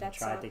 Yeah, we want to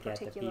try to get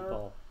the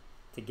people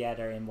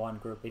together in one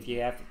group. If you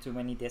have too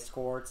many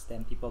Discords,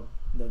 then people,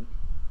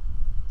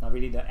 not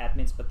really the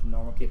admins, but the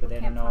normal people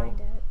they don't know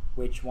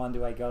which one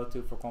do I go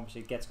to for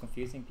conversation. It gets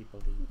confusing, people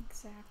leave.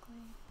 Exactly.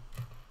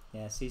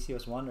 Yeah, Cece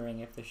was wondering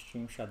if the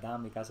stream shut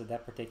down because of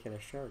that particular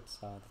shirt,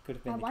 so that could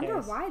have been the case. I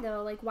wonder why,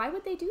 though. Like, why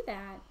would they do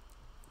that?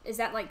 Is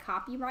that, like,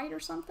 copyright or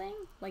something?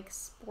 Like,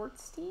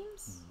 sports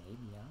teams? Maybe,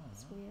 I don't know.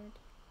 That's weird.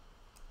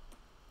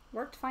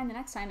 Worked fine the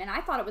next time, and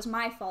I thought it was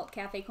my fault,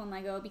 Cafe Con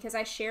Lego, because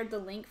I shared the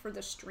link for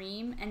the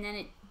stream, and then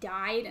it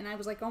died, and I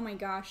was like, oh my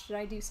gosh, did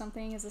I do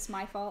something? Is this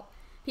my fault?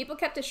 People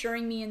kept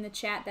assuring me in the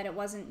chat that it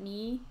wasn't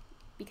me,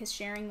 because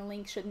sharing the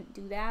link shouldn't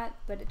do that,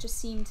 but it just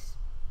seemed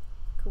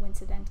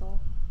coincidental.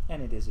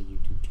 And it is a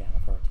YouTube channel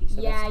for ATs.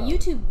 So yeah,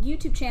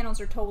 YouTube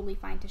channels are totally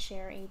fine to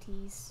share,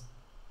 ATs.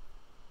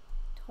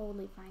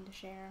 Totally fine to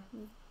share.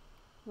 We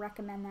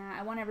recommend that.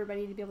 I want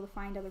everybody to be able to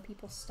find other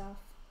people's stuff.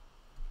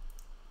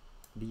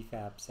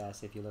 BFAB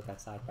says if you look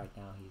outside right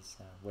now, he's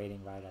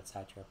waiting right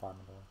outside your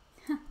apartment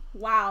door.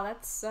 Wow,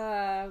 that's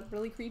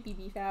really creepy,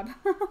 BFAB.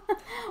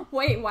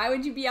 Wait, why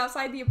would you be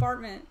outside the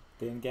apartment?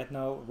 Didn't get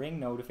no ring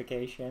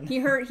notification. He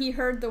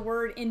heard the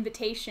word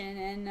invitation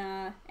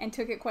and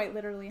took it quite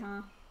literally,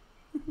 huh?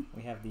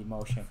 We have the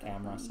motion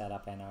camera set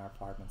up in our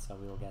apartment, so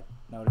we will get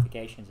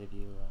notifications if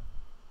you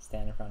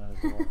stand in front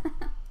of the door.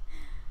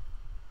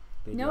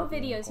 No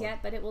videos yet,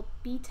 but it will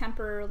be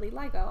temporarily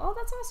Lego. Oh,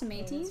 that's awesome,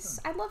 Yeah, Mateys.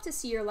 I'd love to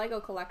see your Lego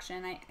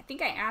collection. I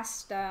think I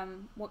asked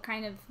what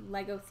kind of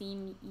Lego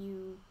theme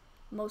you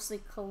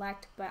mostly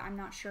collect, but I'm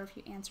not sure if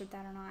you answered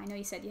that or not. I know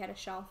you said you had a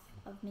shelf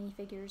of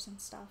minifigures and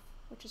stuff,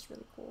 which is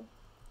really cool.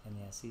 And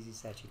yeah, Cici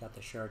said she got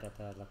the shirt at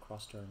the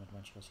lacrosse tournament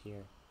when she was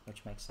here,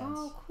 which makes sense.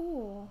 Oh,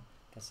 cool.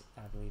 Because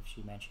I believe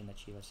she mentioned that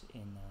she was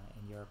in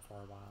Europe for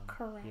a while.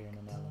 Correct. Here in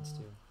the Netherlands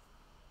too.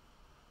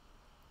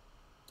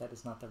 That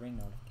is not the ring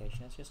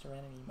notification. It's just a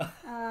random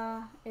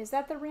email. Is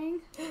that the ring?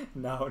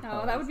 No,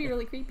 Oh, that would be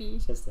really creepy.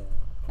 It's just a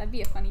That'd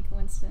be a funny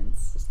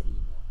coincidence. just an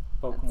email.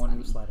 Pokemon funny.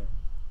 newsletter.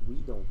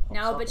 Weedle pops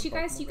No, up but in you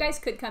Pokemon guys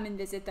could come and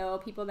visit though.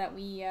 People that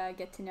we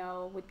get to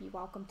know would be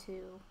welcome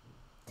to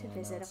Yeah, no,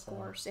 visit, it's, of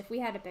course. If we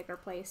had a bigger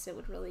place, it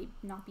would really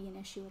not be an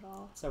issue at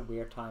all. It's a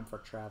weird time for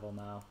travel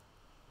now,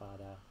 but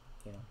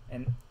you know.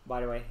 And by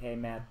the way, hey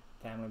Matt,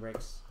 Family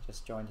Bricks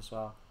just joined as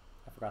well.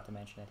 I forgot to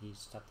mention that he's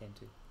stepped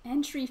into.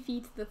 Entry fee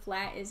to the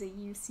flat is a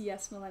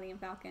UCS Millennium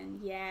Falcon.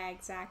 Yeah,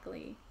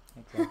 exactly.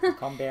 Exactly.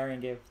 Come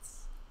bearing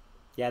gifts.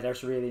 Yeah,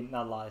 there's really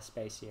not a lot of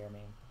space here. I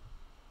mean,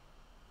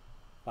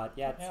 but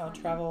yeah, That's you know, funny.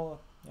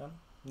 travel. You know,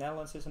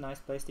 Netherlands is a nice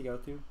place to go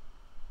to.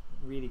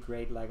 Really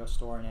great Lego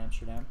store in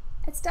Amsterdam.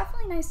 It's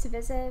definitely nice to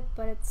visit,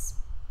 but it's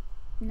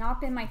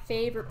not been my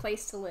favorite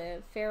place to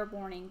live. Fair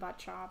warning, butt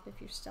chop, if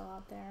you're still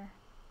out there.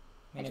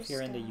 I mean, I if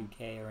you're in the just,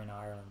 UK or in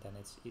Ireland, then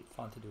it's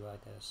fun to do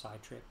like a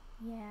side trip.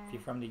 Yeah. If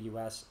you're from the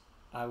US,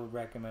 I would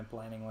recommend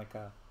planning like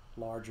a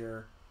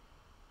larger,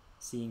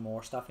 seeing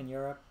more stuff in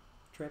Europe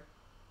trip.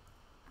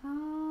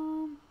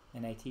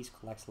 And ATs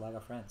collects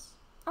Lego Friends.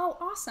 Oh,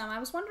 awesome. I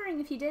was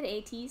wondering if you did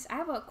ATs. I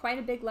have quite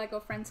a big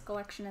Lego Friends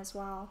collection as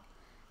well.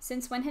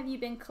 Since when have you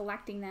been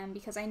collecting them?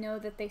 Because I know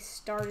that they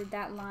started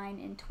that line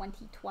in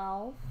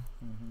 2012.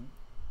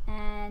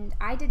 And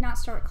I did not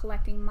start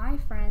collecting my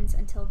friends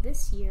until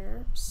this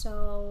year.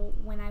 So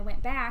when I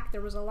went back,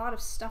 there was a lot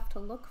of stuff to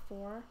look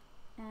for.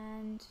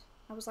 And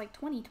I was like,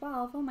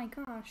 2012? Oh my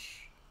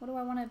gosh. What do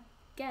I want to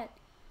get?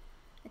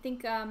 I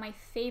think my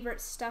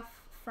favorite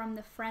stuff from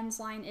the Friends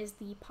line is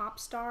the Pop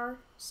Star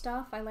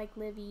stuff. I like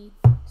Livy,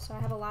 so I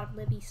have a lot of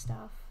Livy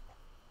stuff.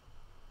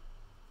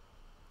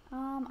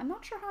 I'm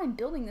not sure how I'm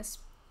building this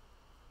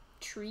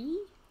tree,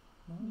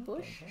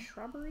 bush,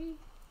 shrubbery.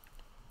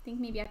 I think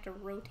maybe I have to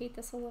rotate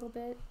this a little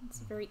bit. It's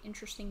a very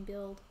interesting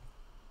build.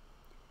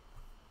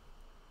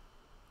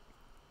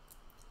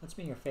 What's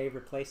been your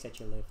favorite place that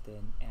you lived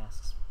in?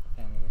 Asks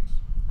Family Bricks.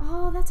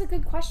 Oh, that's a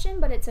good question,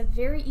 but it's a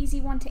very easy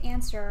one to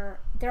answer.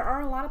 There are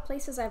a lot of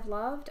places I've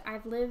loved.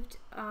 I've lived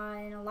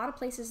in a lot of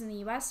places in the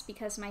U.S.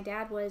 because my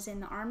dad was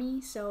in the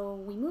Army, so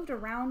we moved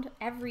around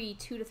every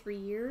 2 to 3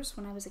 years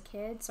when I was a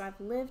kid, so I've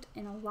lived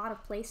in a lot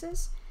of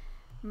places.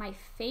 My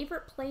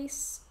favorite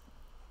place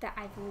that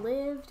I've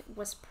lived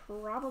was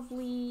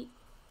probably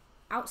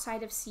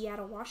outside of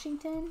Seattle,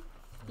 Washington,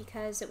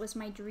 because it was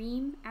my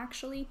dream,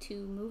 actually,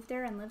 to move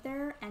there and live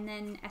there, and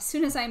then as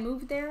soon as I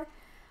moved there,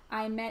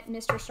 I met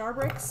Mr.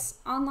 StarBricks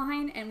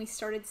online and we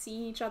started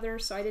seeing each other,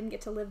 so I didn't get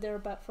to live there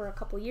but for a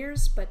couple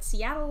years. But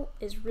Seattle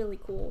is really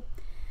cool.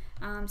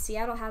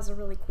 Seattle has a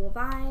really cool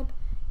vibe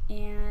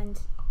and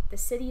the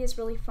city is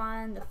really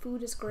fun, the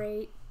food is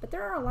great, but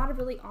there are a lot of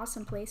really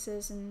awesome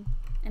places. And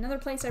another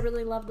place I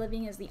really love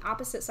living is the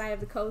opposite side of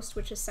the coast,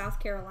 which is South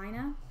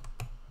Carolina.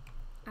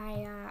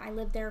 I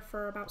lived there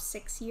for about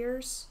 6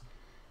 years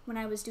when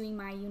I was doing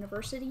my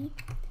university,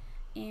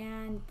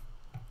 and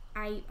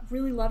I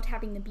really loved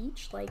having the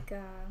beach, like,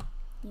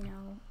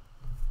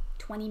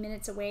 20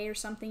 minutes away or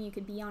something, you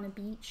could be on a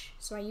beach.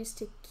 So I used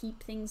to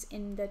keep things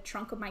in the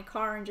trunk of my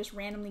car and just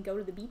randomly go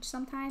to the beach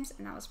sometimes,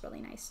 and that was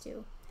really nice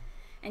too.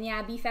 And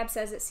yeah, BFAB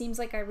says it seems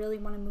like I really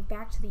want to move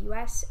back to the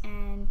US,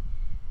 and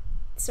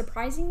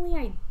surprisingly,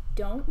 I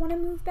don't want to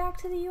move back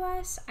to the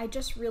US. I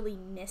just really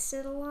miss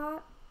it a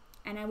lot.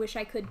 And I wish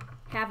I could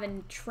have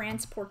a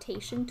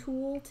transportation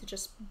tool to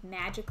just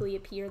magically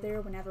appear there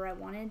whenever I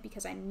wanted,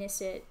 because I miss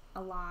it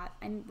a lot.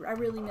 I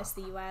really miss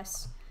the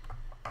U.S.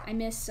 I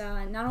miss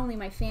not only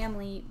my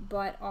family,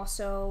 but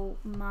also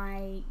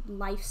my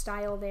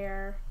lifestyle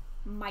there,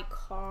 my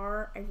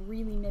car. I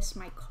really miss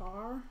my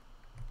car.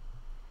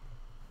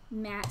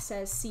 Matt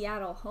says,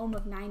 Seattle, home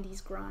of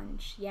 90s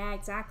grunge. Yeah,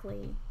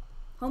 exactly.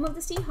 Home of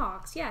the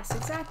Seahawks. Yes,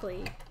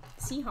 exactly.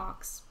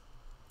 Seahawks.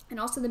 And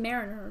also the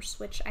Mariners,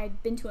 which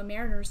I'd been to a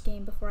Mariners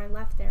game before I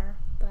left there.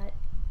 But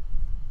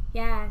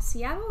yeah,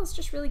 Seattle is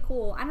just really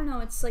cool. I don't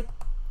know, it's like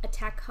a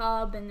tech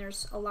hub and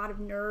there's a lot of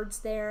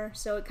nerds there.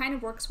 So it kind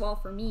of works well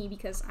for me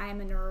because I'm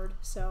a nerd.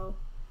 So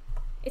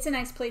it's a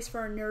nice place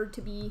for a nerd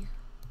to be.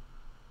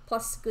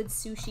 Plus good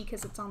sushi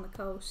because it's on the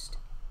coast.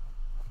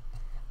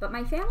 But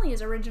my family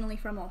is originally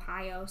from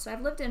Ohio. So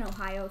I've lived in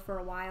Ohio for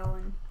a while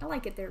and I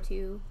like it there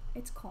too.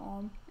 It's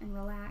calm and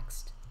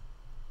relaxed.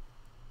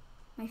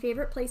 My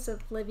favorite place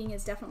of living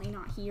is definitely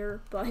not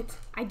here, but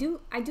I do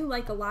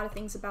like a lot of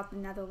things about the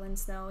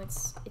Netherlands though.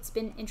 It's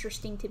been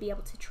interesting to be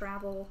able to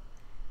travel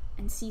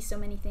and see so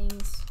many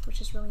things,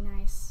 which is really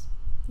nice.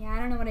 Yeah, I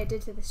don't know what I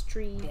did to this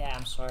tree. Yeah,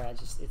 I'm sorry.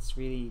 It's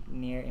really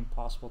near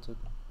impossible to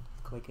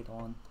click it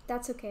on.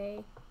 That's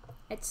okay.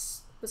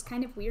 Was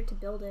kind of weird to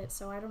build it,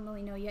 so I don't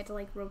really know. You had to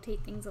like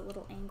rotate things at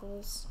little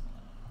angles.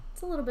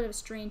 It's a little bit of a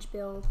strange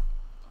build.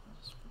 I'll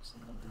just fix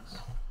some of this.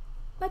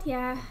 But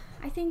yeah,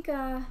 I think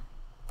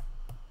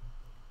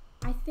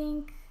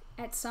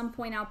at some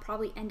point I'll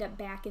probably end up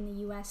back in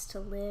the US to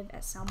live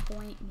at some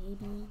point,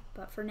 maybe.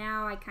 But for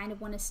now, I kind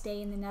of want to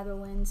stay in the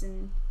Netherlands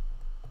and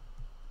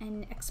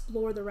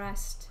explore the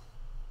rest.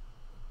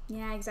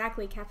 Yeah,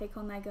 exactly. Cafe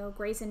Con Lego.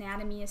 Grey's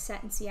Anatomy is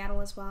set in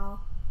Seattle as well.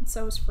 And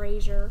so is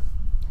Frasier.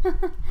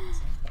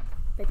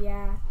 But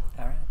yeah.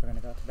 Alright, we're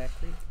gonna go to Back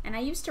Creek. And I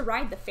used to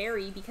ride the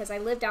ferry because I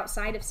lived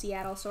outside of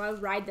Seattle, so I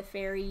would ride the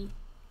ferry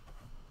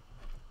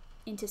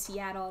into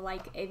Seattle.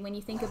 Like when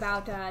you think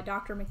about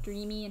Dr.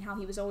 McDreamy and how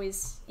he was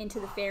always into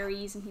the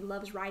ferries and he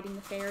loves riding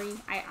the ferry,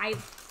 I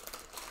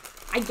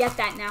get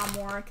that now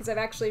more because I've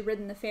actually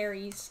ridden the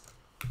ferries.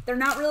 They're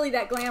not really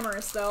that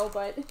glamorous though,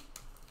 but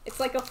it's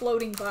like a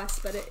floating bus,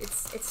 but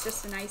it's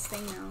just a nice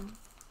thing though.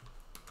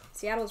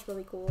 Seattle's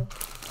really cool.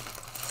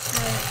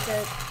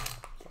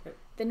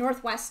 The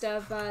northwest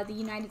of the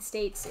United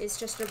States is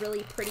just a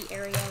really pretty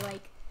area.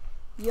 Like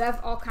you have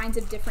all kinds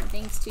of different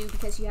things too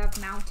because you have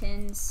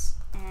mountains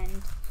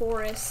and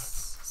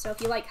forests. So if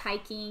you like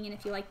hiking and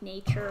if you like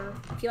nature,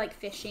 if you like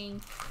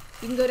fishing,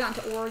 you can go down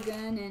to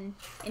Oregon, and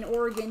in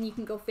Oregon you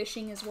can go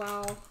fishing as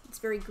well. It's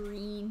very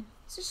green.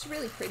 It's just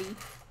really pretty.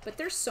 But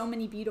there's so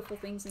many beautiful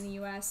things in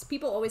the US.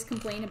 People always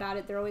complain about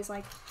it. They're always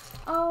like,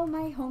 "Oh,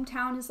 my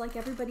hometown is like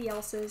everybody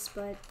else's,"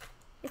 but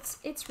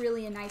it's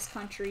really a nice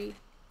country.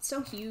 It's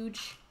so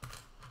huge,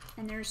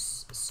 and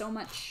there's so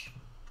much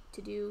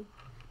to do.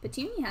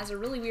 Petunia has a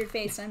really weird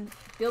face. I'm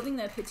building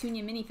the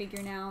Petunia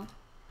minifigure now.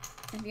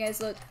 And if you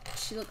guys look,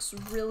 she looks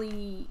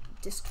really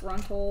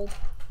disgruntled.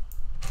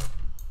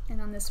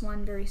 And on this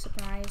one, very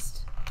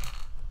surprised.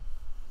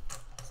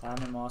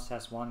 Simon Moss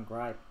has one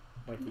gripe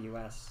with the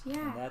US.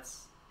 Yeah. And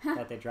that's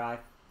that they drive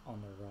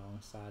on the wrong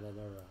side of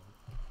the road.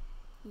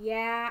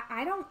 Yeah,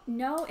 I don't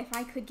know if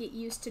I could get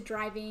used to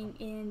driving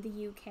in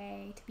the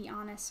UK, to be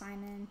honest,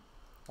 Simon.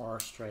 Or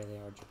Australia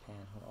or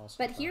Japan, who also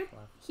But drive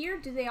here,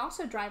 left. do they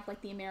also drive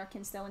like the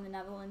Americans, though, in the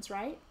Netherlands,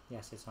 right?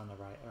 Yes, it's on the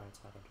right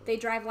side of the road. They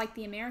drive like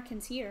the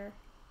Americans here,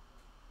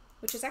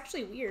 which is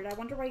actually weird. I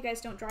wonder why you guys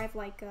don't drive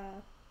like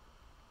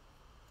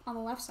on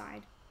the left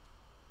side.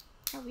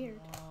 How weird.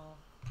 Well,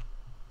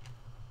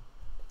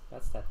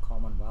 that's that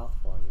Commonwealth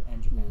for you,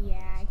 and Japan.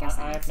 Yeah, I guess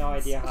that I makes have no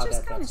sense. idea how it's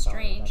just kind of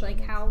started. strange. I mean,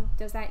 Like, how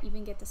does that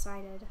even get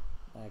decided?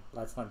 Like,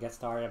 let's not get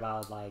started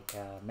about like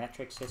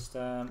metric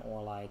system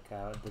or like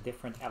the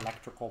different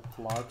electrical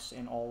plugs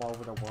in all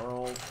over the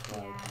world.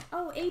 Like, Yeah.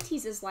 Oh,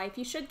 AT's is life.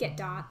 You should get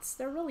dots.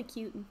 They're really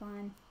cute and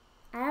fun.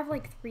 I have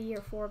like 3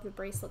 or 4 of the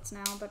bracelets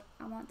now, but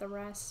I want the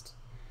rest.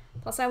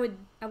 Plus, I would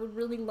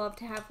really love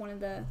to have one of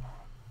the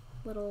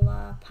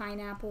little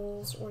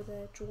pineapples or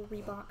the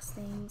jewelry box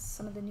things.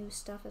 Some of the new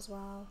stuff as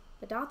well.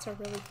 The dots are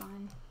really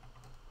fun.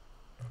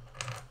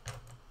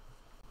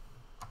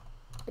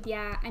 But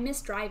yeah, I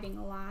miss driving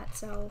a lot,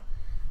 so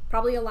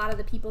probably a lot of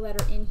the people that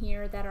are in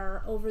here that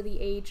are over the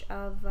age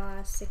of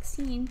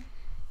 16,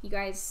 you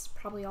guys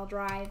probably all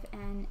drive,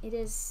 and it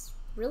is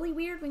really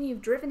weird when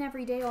you've driven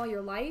every day all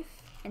your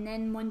life, and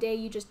then one day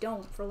you just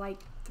don't for like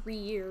 3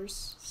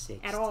 years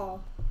 16. at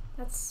all.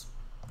 That's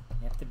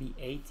You have to be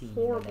 18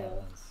 horrible. in the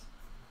Netherlands.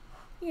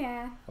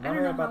 Yeah, I I don't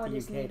wonder know about how it the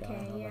is in the UK though,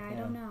 UK. but Yeah, I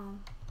don't know.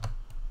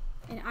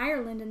 In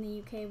Ireland and the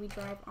UK, we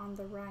drive on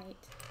the right.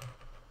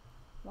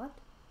 What?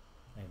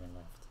 Maybe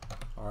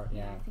left. Or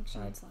Yeah, I think she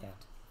means yeah.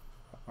 left.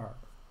 Or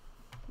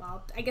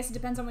Well, I guess it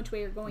depends on which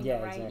way you're going, Yeah,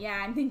 though, right?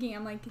 exactly. Yeah,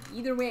 I'm like,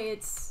 either way,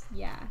 it's,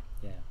 yeah,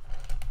 yeah.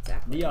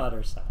 exactly. The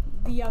other side.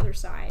 The other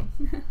side.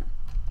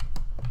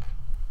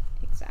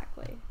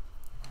 Exactly.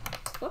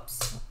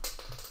 Whoops.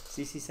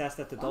 CC says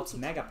that the Dots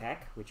Mega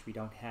Pack, which we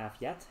don't have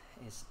yet,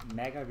 is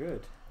mega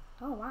good.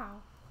 Oh,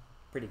 wow.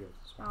 Pretty good.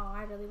 So. Oh,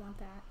 I really want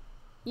that.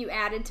 You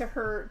added to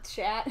her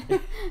chat.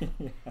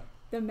 Yeah.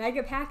 The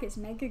mega pack is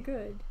mega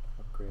good.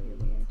 Upgrade. You're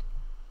weird.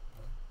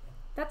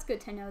 That's good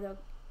to know, though,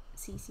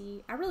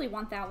 CC. I really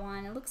want that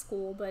one. It looks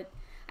cool, but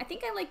I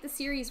think I like the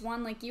Series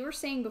 1. Like, you were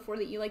saying before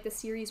that you like the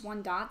Series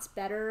 1 dots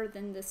better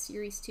than the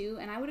Series 2,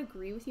 and I would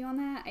agree with you on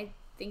that. I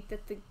think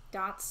that the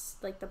dots,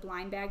 like the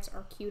blind bags,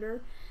 are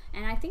cuter.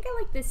 And I think I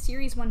like the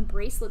Series 1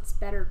 bracelets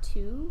better,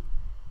 too.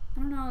 I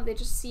don't know, they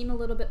just seem a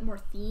little bit more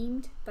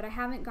themed, but I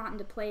haven't gotten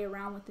to play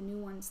around with the new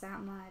ones that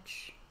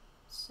much.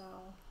 So,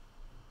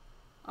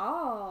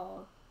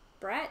 oh,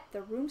 Brett,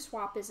 the room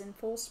swap is in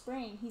full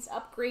swing. He's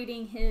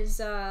upgrading his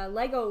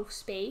Lego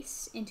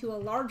space into a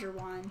larger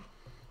one,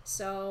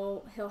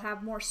 so he'll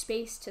have more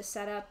space to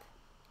set up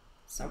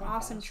some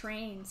awesome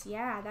trains.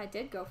 Yeah, that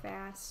did go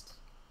fast.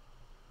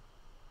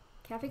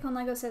 Cafe Con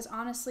Lego says,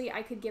 honestly,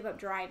 I could give up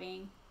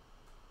driving.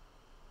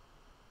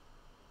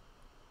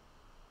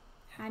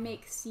 I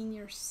make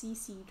senior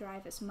CC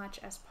drive as much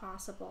as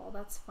possible.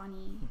 That's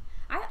funny.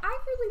 I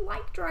really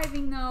like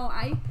driving though.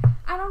 I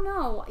don't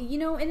know. You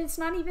know, and it's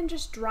not even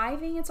just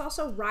driving, it's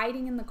also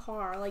riding in the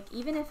car. Like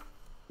even if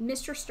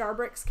Mr.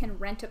 StarBricks can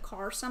rent a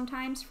car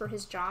sometimes for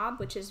his job,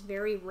 which is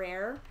very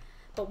rare,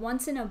 but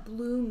once in a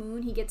blue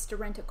moon he gets to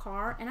rent a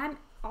car, and I'm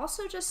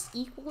also just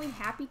equally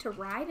happy to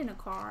ride in a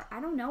car.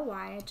 I don't know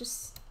why. I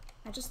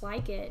just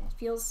like it. It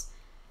feels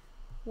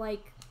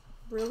like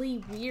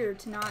really weird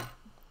to not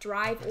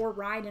drive or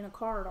ride in a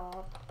car at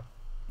all.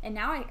 And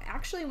now I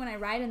actually, when I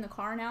ride in the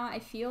car now, I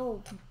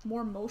feel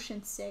more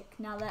motion sick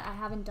now that I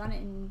haven't done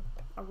it in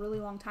a really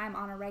long time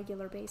on a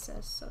regular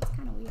basis. So it's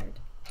kind of weird.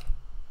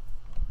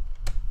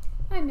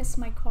 I miss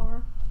my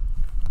car.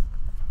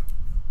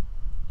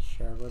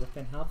 Sure would have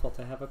been helpful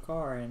to have a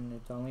car, and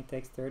it only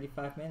takes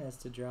 35 minutes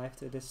to drive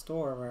to the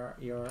store where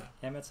your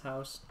Emmett's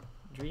house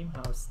dream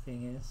house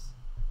thing is.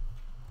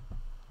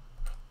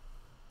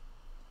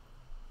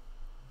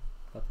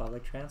 But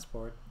public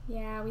transport.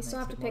 Yeah, we still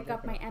have to Makes it pick more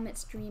up my difficult.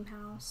 Emmett's dream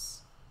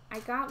house. I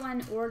got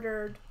one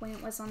ordered when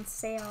it was on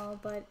sale,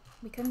 but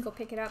we couldn't go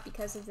pick it up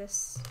because of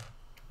this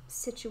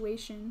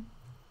situation.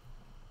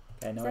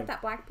 I know. Is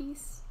that black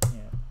piece?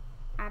 Yeah.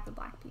 I have the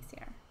black piece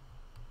here.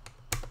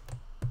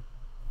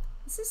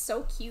 This is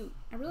so cute.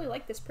 I really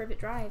like this Privet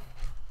Drive,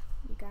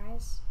 you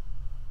guys.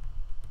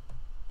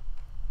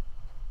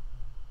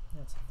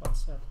 That's a fun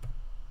set.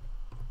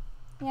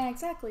 Yeah,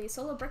 exactly.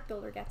 Solo Brick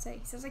Builder gets it.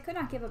 He says, I could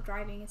not give up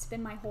driving. It's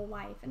been my whole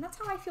life. And that's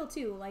how I feel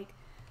too. Like,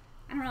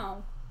 I don't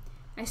know.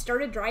 I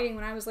started driving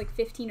when I was like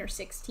 15 or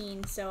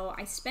 16. So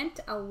I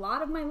spent a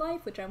lot of my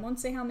life, which I won't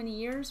say how many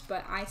years,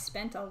 but I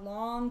spent a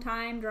long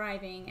time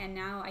driving, and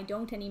now I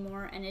don't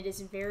anymore. And it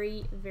is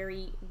very,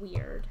 very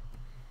weird.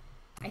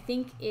 I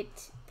think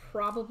it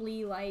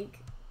probably like,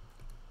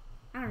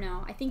 I don't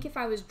know. I think if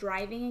I was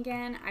driving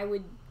again, I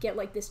would get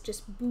like this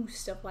just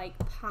boost of like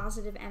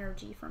positive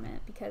energy from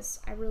it because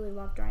I really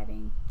love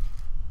driving.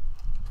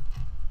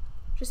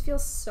 Just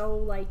feels so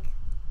like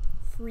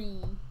free.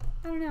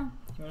 I don't know.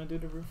 You want to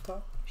do the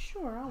rooftop?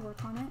 Sure, I'll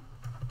work on it.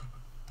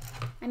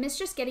 I miss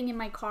just getting in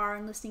my car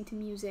and listening to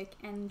music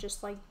and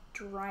just like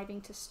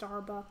driving to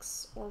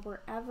Starbucks or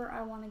wherever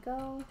I want to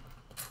go,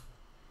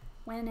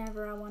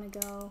 whenever I want to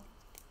go.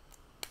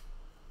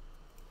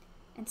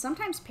 And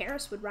sometimes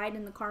Paris would ride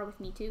in the car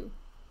with me too.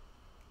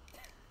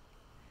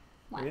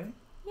 What? Really?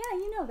 Yeah,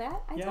 you know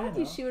that. I Yeah, told I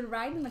you know. she would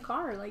ride in the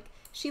car. Like,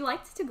 she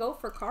liked to go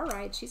for car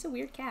rides. She's a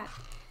weird cat.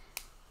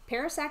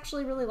 Paris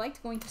actually really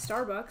liked going to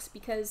Starbucks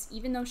because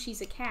even though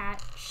she's a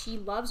cat, she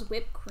loves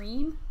whipped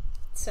cream.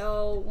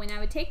 So when I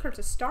would take her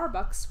to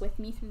Starbucks with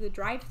me through the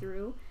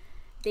drive-thru,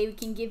 they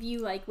can give you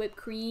like whipped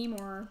cream,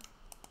 or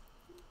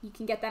you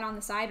can get that on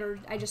the side, or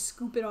I just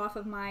scoop it off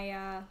of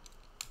my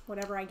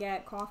whatever I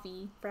get,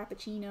 coffee,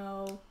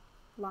 frappuccino,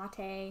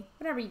 latte,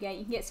 whatever you get.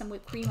 You can get some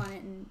whipped cream on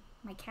it, and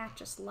my cat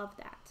just loved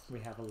that. We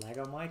have a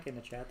Lego Mike in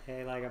the chat.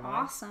 Hey, Lego Mike.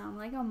 Awesome.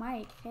 Lego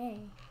Mike,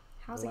 hey.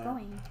 How's it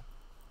going?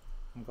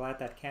 I'm glad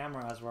that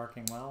camera is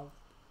working well.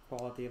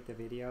 Quality of the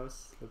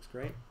videos looks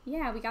great.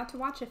 Yeah, we got to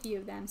watch a few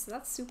of them, so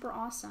that's super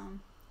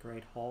awesome.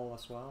 Great haul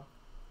as well.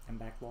 And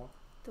backlog.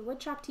 The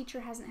woodshop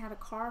teacher hasn't had a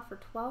car for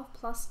 12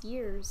 plus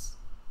years.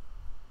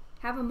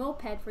 Have a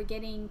moped for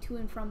getting to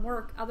and from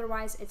work,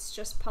 otherwise it's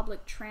just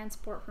public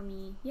transport for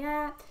me.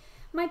 Yeah,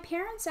 my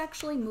parents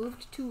actually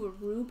moved to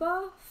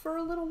Aruba for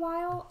a little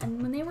while,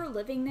 and when they were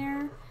living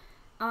there,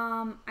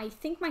 I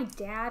think my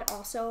dad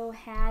also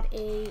had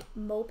a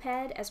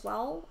moped as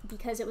well,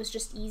 because it was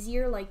just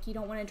easier. Like, you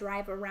don't want to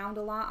drive around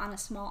a lot on a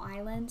small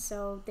island,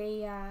 so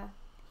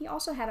he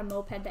also had a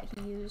moped that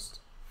he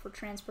used for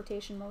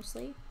transportation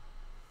mostly,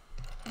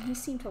 and he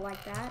seemed to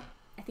like that.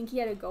 I think he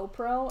had a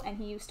GoPro, and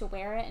he used to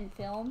wear it and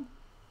film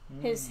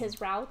his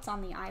routes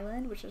on the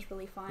island, which was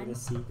really fun. Did a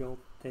seagull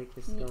take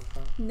his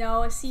GoPro?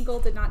 No, a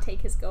seagull did not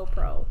take his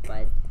GoPro,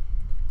 but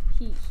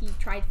he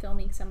tried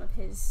filming some of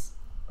his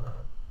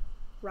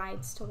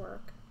rides to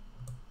work.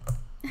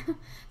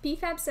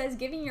 BFAB says,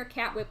 giving your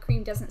cat whipped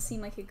cream doesn't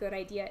seem like a good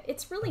idea.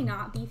 It's really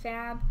not,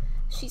 BFAB.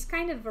 She's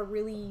kind of a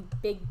really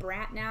big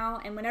brat now,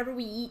 and whenever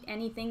we eat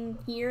anything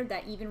here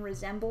that even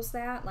resembles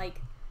that, like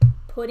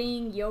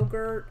pudding,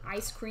 yogurt,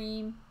 ice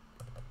cream,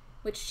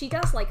 which she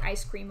does like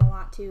ice cream a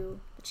lot too.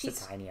 But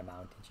It's a tiny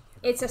amount. Did you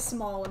give it's a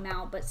small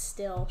amount, but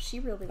still, she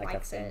really like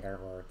likes a it. finger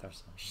worth or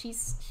something.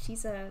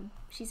 She's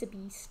a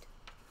beast.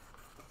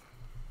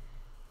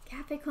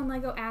 Cafe Clone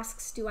Lego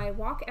asks, do I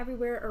walk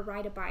everywhere or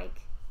ride a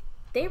bike?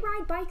 They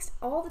ride bikes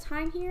all the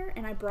time here,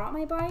 and I brought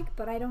my bike,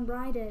 but I don't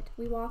ride it.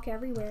 We walk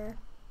everywhere.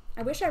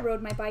 I wish I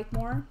rode my bike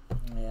more.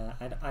 Yeah,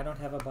 I don't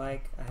have a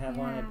bike. I have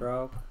one, Yeah. it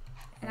broke.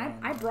 And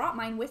I brought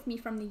mine with me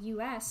from the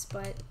US,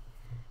 but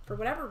for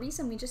whatever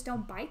reason, we just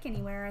don't bike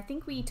anywhere. I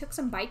think we took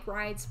some bike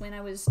rides when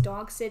I was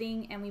dog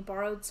sitting, and we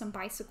borrowed some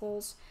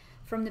bicycles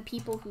from the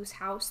people whose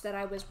house that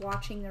I was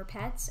watching their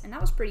pets, and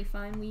that was pretty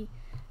fun.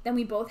 Then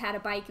we both had a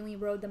bike, and we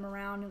rode them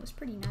around. It was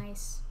pretty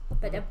nice.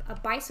 But a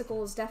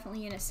bicycle is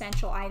definitely an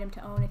essential item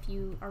to own if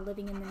you are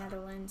living in the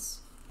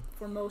Netherlands.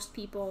 For most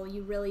people,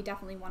 you really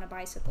definitely want a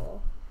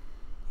bicycle.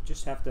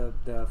 just have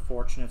the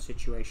fortunate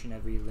situation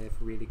that we live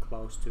really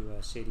close to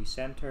a city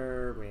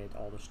center with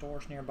all the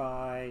stores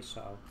nearby,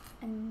 so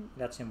And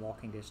that's in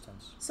walking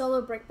distance.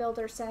 Solo Brick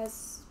Builder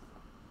says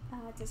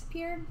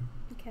disappeared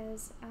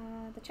because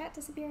the chat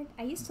disappeared.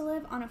 I used to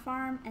live on a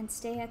farm and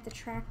stay at the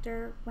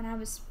tractor when I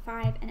was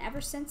 5, and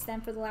ever since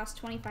then, for the last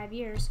 25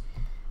 years,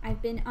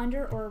 I've been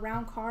under or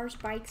around cars,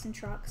 bikes, and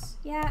trucks.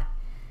 Yeah,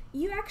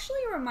 you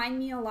actually remind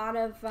me a lot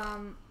of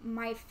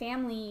my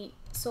family,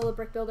 Solo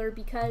Brick Builder,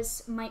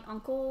 because my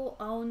uncle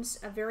owns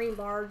a very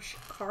large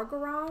car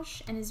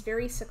garage and is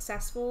very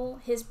successful.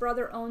 His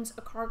brother owns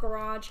a car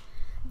garage.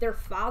 Their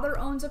father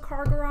owns a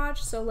car garage,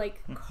 so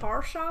like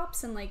car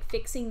shops and like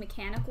fixing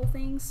mechanical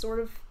things sort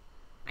of,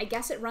 I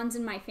guess it runs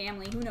in my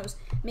family. Who knows?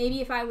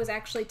 Maybe if I was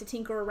actually to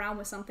tinker around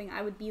with something,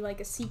 I would be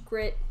like a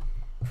secret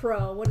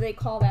pro. What do they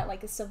call that?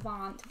 Like a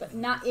savant, but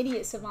not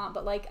idiot savant,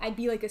 but like I'd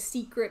be like a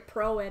secret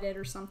pro at it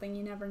or something.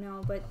 You never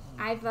know. But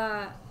I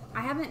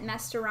haven't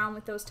messed around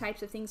with those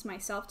types of things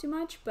myself too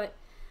much, but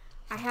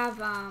I have,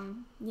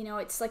 you know,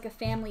 it's like a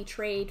family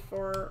trade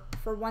for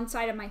one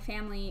side of my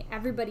family.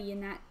 Everybody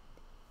in that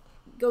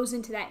goes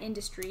into that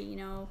industry, you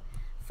know,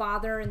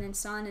 father and then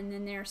son and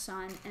then their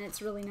son, and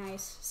it's really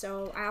nice.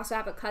 So I also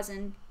have a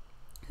cousin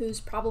who's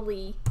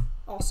probably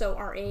also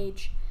our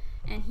age,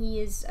 and he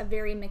is a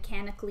very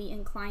mechanically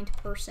inclined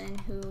person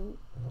who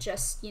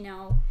just, you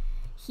know,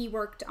 he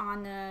worked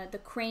on the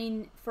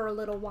crane for a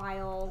little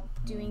while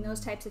doing those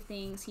types of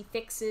things. He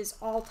fixes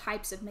all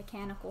types of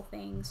mechanical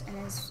things, and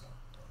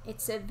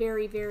it's a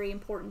very, very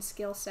important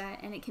skill set,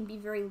 and it can be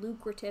very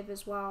lucrative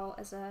as well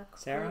as a career.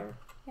 Sarah?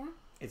 Yeah?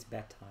 It's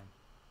bedtime.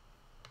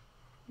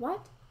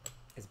 What?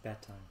 It's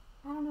bedtime.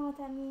 I don't know what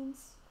that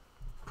means.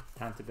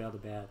 Time to build a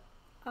bed.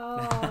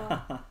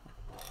 Oh.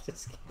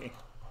 Just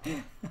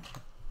kidding.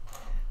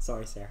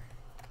 Sorry, Sarah.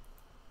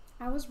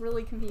 I was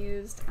really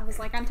confused. I was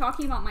like, I'm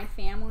talking about my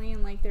family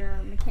and like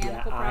their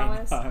mechanical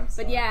prowess. I know,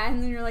 but yeah,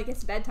 and then you're like,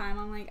 it's bedtime.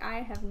 I'm like, I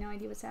have no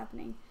idea what's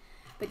happening.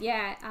 But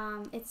yeah,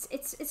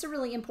 it's a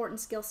really important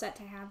skill set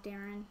to have,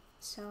 Darren.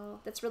 So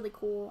that's really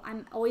cool.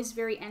 I'm always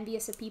very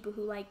envious of people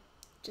who like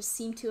just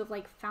seem to have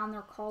like found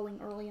their calling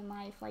early in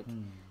life. Like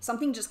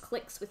something just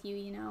clicks with you,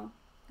 you know.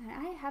 And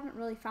I haven't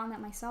really found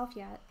that myself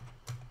yet.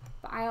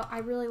 But I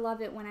really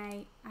love it when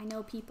I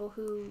know people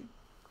who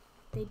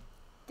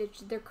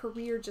their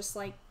career just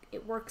like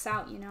it works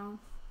out, you know.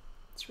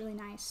 It's really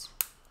nice.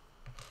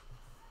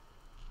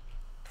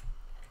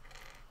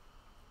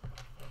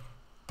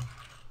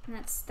 And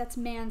that's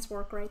man's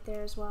work right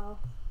there as well.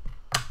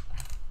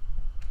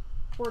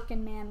 Work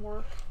and man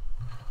work.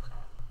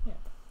 Yeah,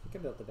 you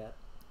can build the bed.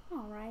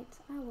 All right,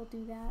 I will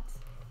do that.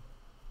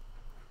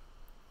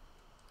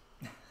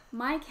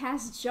 Mike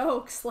has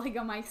jokes,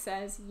 Lego Mike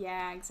says.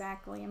 Yeah,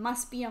 exactly. It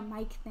must be a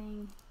Mike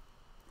thing.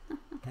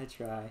 I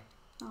try.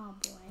 Oh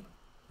boy.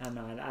 I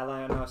know.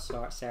 I know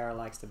Sarah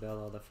likes to build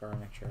all the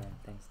furniture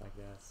and things like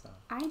that. So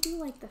I do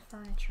like the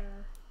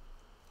furniture.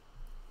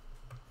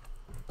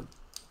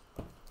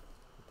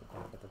 put the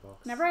back of the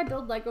box. Whenever I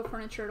build Lego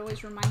furniture, it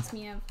always reminds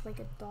me of like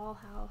a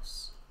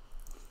dollhouse.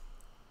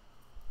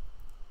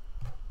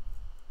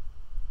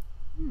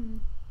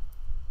 I've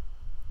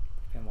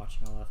been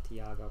watching a lot of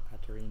Tiago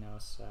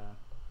Caterino's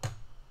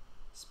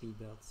speed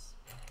builds.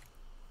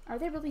 Are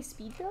they really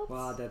speed builds?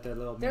 Well, the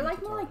little they're mini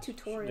like more like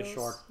tutorials. The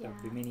short, yeah.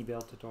 the mini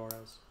build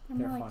tutorials.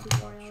 They're more like fun to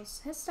tutorials.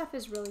 watch. His stuff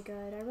is really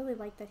good. I really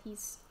like that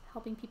he's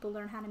helping people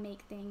learn how to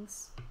make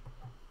things.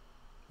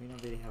 We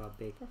don't really have a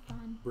big They're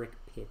fun. brick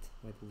pit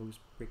with loose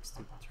bricks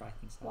to try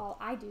things out. Well,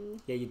 I do.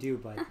 Yeah, you do,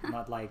 but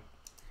not like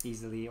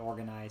easily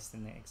organized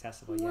and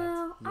accessible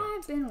Well, yet.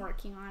 I've been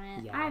working on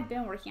it. Yeah. I've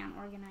been working on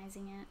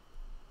organizing it.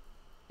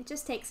 It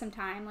just takes some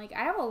time. Like,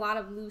 I have a lot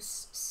of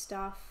loose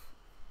stuff,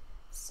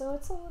 so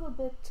it's a little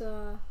bit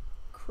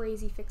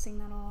crazy fixing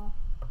that all.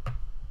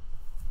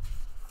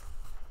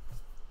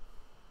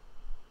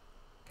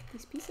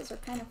 These pieces are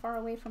kind of far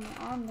away from my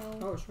arm, though.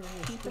 Oh, sure.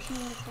 Can you push me a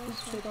little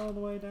closer? Sit all the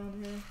way down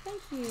here.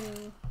 Thank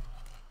you.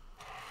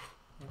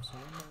 Have some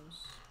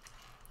windows.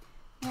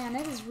 Man,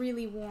 that is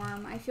really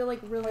warm. I feel like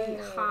really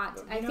hot.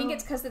 you I think know-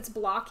 it's because it's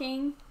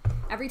blocking.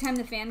 Every time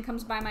the fan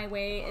comes by my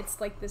way,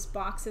 it's like this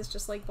box is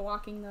just like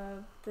blocking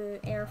the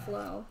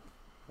airflow.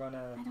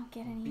 Gonna I don't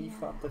get any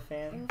beef up the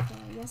fan.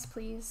 airflow. Yes,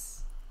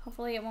 please.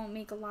 Hopefully it won't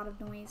make a lot of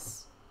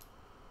noise.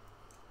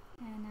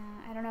 And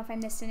I don't know if I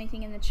missed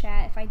anything in the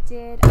chat. If I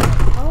did,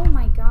 oh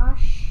my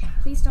gosh.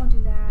 Please don't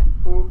do that.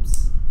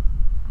 Oops.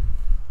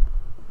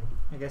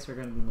 I guess we're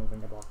gonna be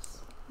moving the box.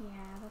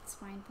 Yeah, that's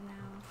fine for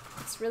now.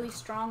 It's really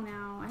strong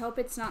now. I hope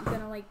it's not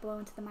gonna like blow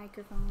into the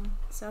microphone.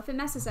 So if it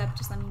messes up,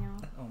 just let me know.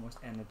 That almost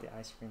ended the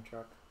ice cream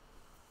truck.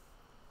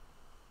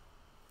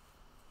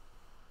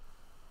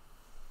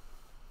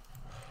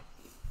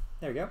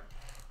 There we go.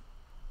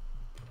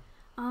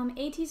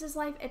 AT's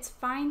life, it's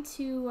fine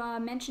to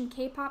mention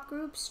K-pop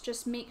groups.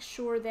 Just make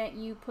sure that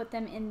you put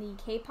them in the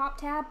K-pop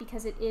tab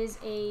because it is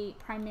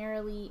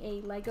primarily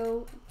a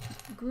Lego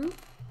group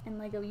and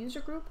Lego user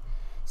group.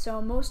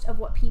 So most of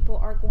what people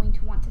are going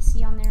to want to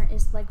see on there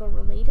is Lego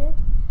related.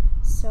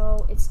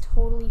 So it's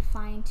totally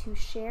fine to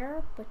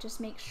share, but just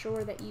make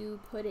sure that you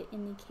put it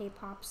in the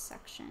K-pop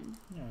section.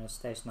 Yeah, it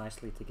stays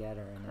nicely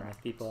together, and then if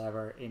people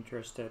ever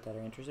interested,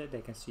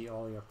 they can see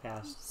all your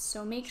past.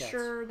 So make chats.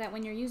 sure that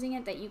when you're using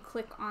it, that you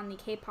click on the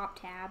K-pop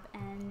tab,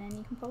 and then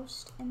you can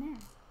post in there,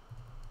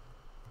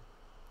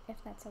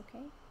 if that's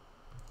okay.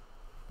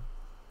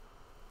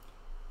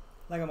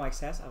 Lego Mike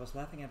says, I was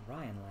laughing at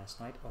Ryan last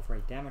night over a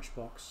damaged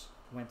box.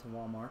 Went to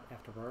Walmart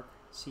after work,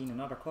 seen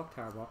another clock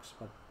tower box,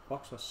 but the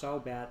box was so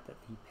bad that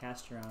he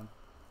passed around,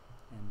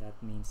 and that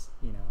means,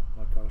 you know,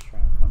 what goes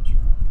around comes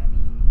around. I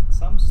mean,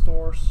 some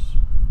stores,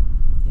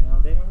 you know,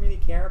 they don't really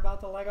care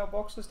about the Lego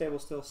boxes, they will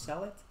still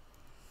sell it.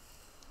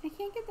 I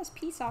can't get this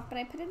piece off, but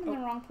I put it in the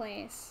wrong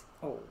place.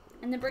 Oh.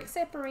 And the brick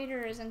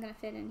separator isn't going to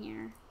fit in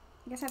here.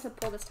 I guess I have to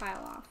pull this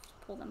tile off,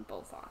 pull them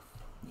both off.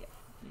 Yeah,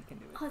 you can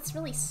do it. Oh, it's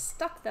really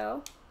stuck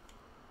though.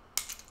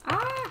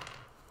 Ah!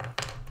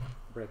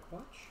 Brick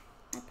watch.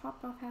 I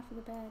popped off half of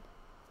the bed.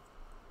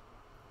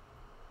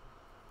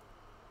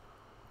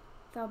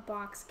 The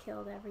box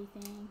killed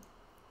everything.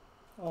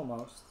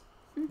 Almost.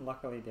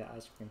 Luckily the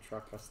ice cream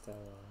truck was still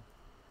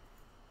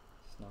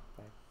snuck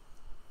back.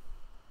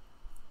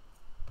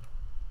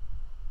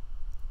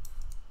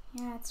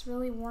 Yeah, it's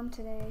really warm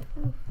today.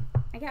 Oof.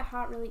 I get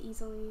hot really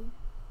easily.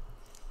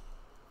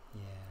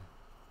 Yeah.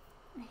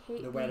 I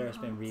hate The weather has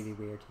being been hot. really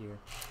weird here.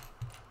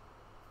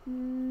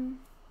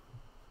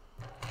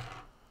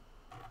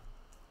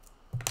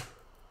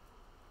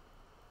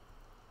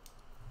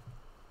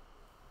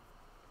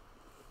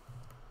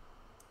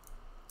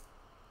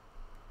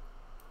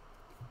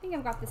 I think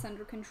I've got this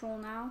under control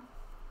now.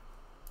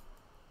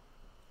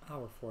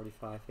 Hour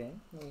 45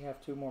 in. We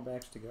have 2 more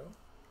bags to go.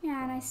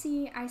 Yeah, and I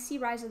see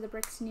Rise of the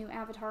Bricks' new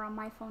avatar on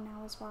my phone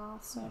now as well,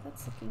 so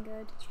that's looking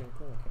good. It's really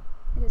cool looking.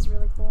 It is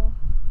really cool.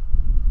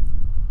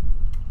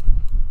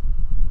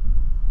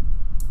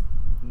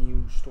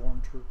 New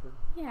Stormtrooper.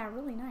 Yeah,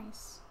 really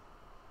nice.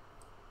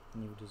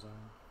 New design.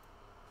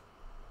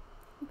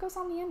 What goes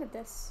on the end of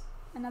this?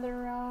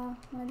 Another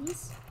one of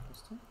these?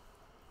 This one?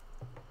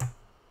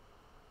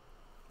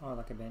 Oh,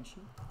 like a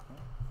banshee? Oh,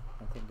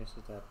 I think this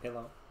is a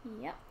pillow.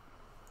 Yep.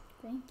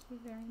 Thank you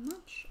very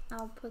much.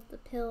 I'll put the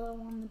pillow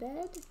on the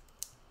bed.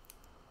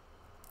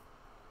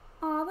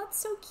 Aw, that's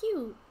so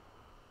cute.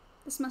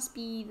 This must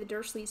be the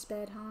Dursleys'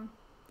 bed, huh?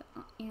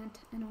 The aunt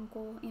and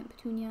uncle, Aunt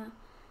Petunia,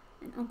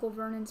 and Uncle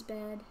Vernon's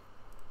bed.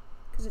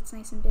 Because it's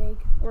nice and big.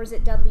 Or is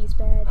it Dudley's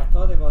bed? I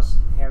thought it was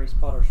Harry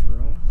Potter's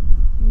room.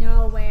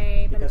 No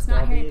way, but Because it's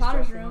not Dobby Harry is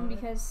Potter's jumping room on it?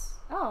 because...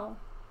 Oh.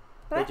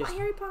 But They I thought just-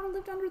 Harry Potter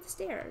lived under the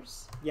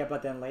stairs. Yeah,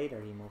 but then later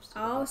he moves to the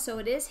Oh, back. so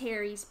it is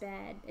Harry's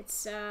bed.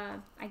 It's,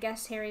 I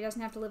guess Harry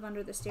doesn't have to live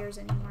under the stairs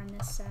anymore in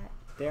this set.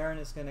 Darren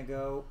is gonna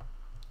go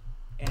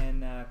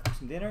and cook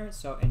some dinner,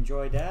 so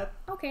enjoy that.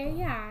 Okay,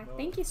 yeah. Well-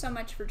 Thank you so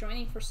much for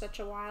joining for such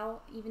a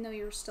while, even though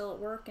you're still at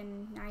work,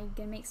 and now you're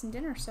gonna make some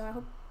dinner, so I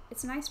hope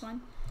it's a nice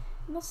one.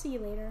 And we'll see you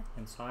later.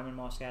 And Simon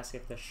Moss asks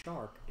if the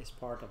shark is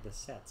part of the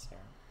set, Sarah.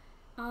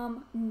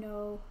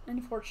 No.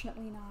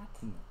 Unfortunately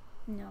not. No.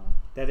 No.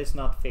 That is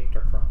not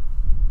Victor Crumb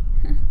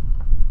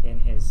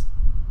in his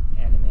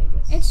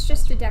animagus. It's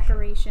just a transformation.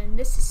 decoration.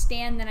 This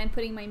stand that I'm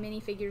putting my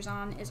minifigures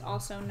on is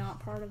also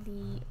not part of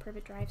the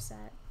Privet Drive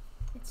set.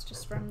 It's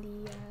just from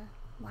the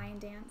Lion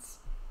Dance.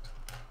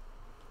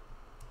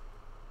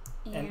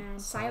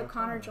 And Cy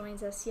O'Connor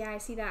joins us. Yeah, I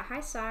see that. Hi,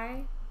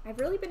 Cy. I've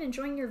really been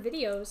enjoying your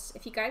videos.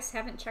 If you guys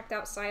haven't checked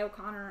out Cy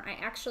O'Connor, I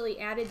actually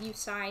added you,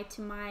 Cy,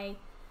 to my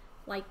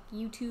like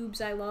YouTubes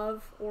I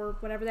love or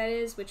whatever that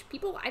is, which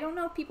people, I don't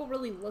know if people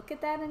really look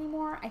at that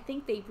anymore. I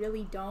think they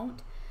really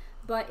don't.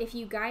 But if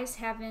you guys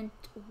haven't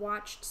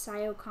watched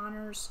Cy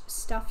O'Connor's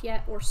stuff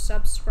yet or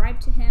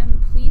subscribed to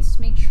him, please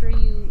make sure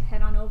you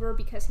head on over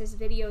because his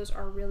videos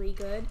are really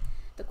good.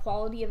 The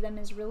quality of them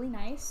is really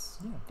nice,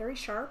 very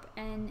sharp,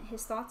 and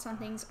his thoughts on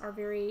things are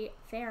very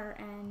fair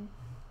and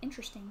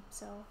interesting.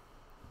 So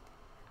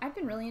I've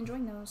been really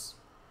enjoying those.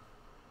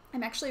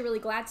 I'm actually really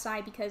glad,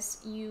 Cy,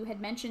 because you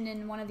had mentioned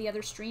in one of the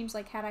other streams,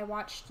 like, had I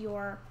watched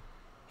your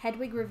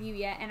Hedwig review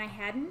yet, and I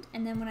hadn't,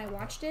 and then when I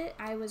watched it,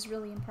 I was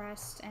really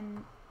impressed,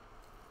 and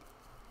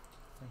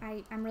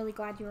I'm really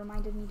glad you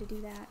reminded me to do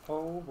that.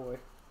 Oh boy.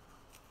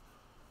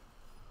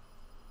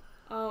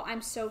 Oh,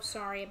 I'm so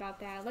sorry about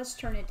that. Let's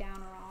turn it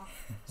down or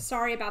off.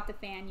 Sorry about the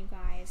fan, you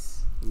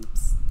guys.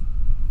 Oops.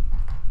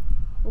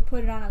 We'll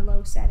put it on a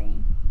low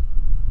setting.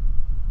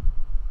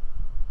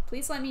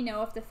 Please let me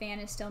know if the fan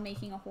is still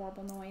making a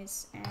horrible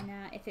noise, and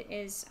if it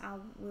is,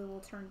 we will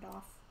turn it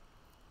off.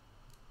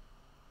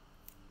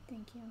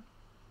 Thank you.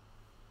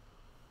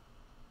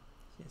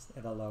 Just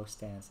at a low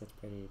stance, that's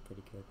pretty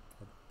good.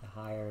 But the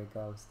higher it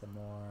goes, the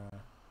more.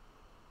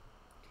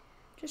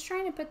 Just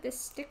trying to put this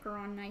sticker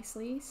on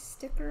nicely.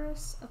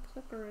 Stickerus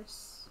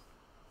Aplicorus.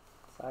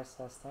 Sai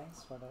says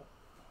thanks for that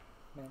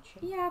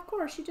mention. Yeah, of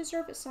course. You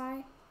deserve it,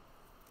 Sai.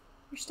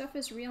 Your stuff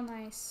is real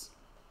nice.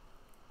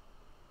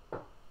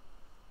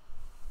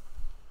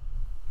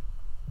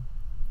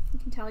 You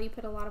can tell you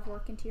put a lot of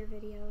work into your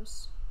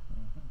videos.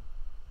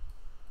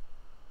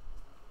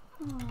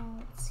 Oh,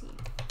 let's see.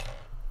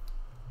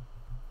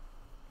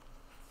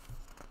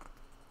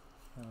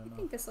 I don't I know.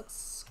 think this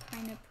looks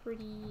kind of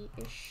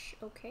pretty-ish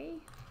okay.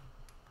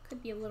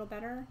 Could be a little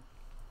better.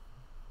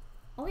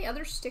 All the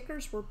other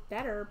stickers were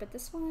better, but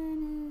this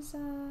one is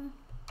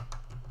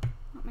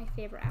not my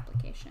favorite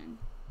application.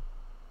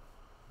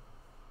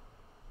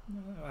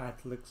 No,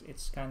 it looks.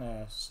 It's kind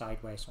of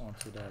sideways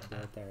onto the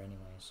build there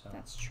anyway. So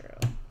That's true.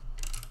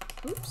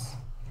 Oops.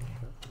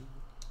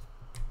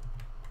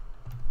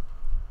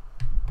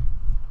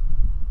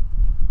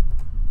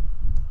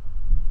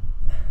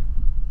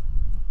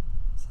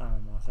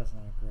 Simon Moss, that's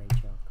not a great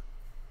joke.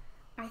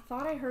 I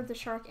thought I heard the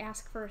shark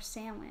ask for a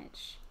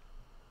sandwich,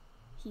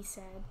 he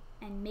said,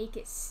 and make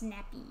it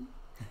snappy.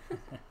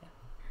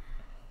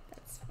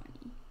 That's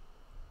funny.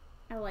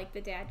 I like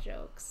the dad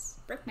jokes.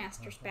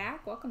 Brickmaster's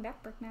back. Welcome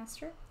back,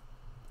 Brickmaster.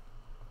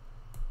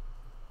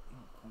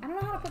 I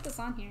don't know how to put this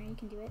on here. You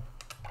can do it.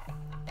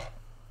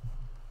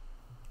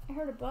 I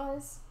heard a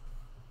buzz.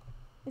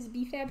 Is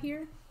BFAB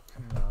here?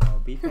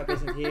 No, BFAB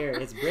isn't here.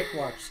 It's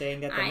Brickwatch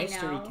saying that the I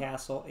Mystery know.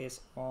 Castle is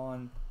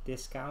on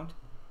discount.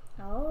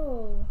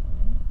 Oh.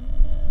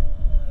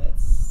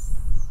 It's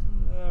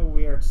a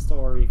weird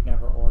store we've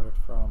never ordered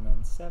from,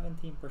 and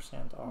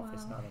 17% off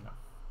is Wow. not enough.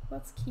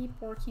 Let's keep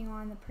working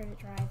on the Privet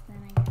Drive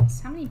then, I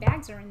guess. How many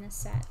bags are in this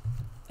set?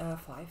 5,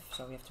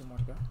 so we have 2 more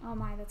to go. Oh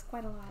my, that's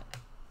quite a lot.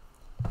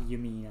 You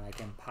mean I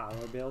can power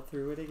build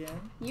through it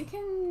again? You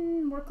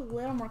can work a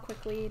little more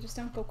quickly, just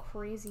don't go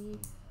crazy.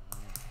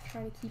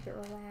 Try to keep it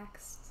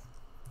relaxed.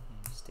 Yeah,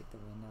 just stick the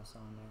windows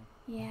on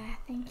there. Yeah,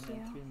 thank And you.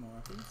 then 3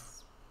 more,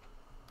 please.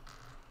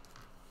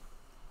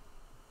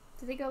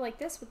 Do they go like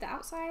this with the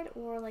outside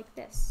or like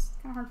this? It's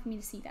kind of hard for me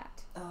to see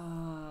that.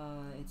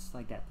 It's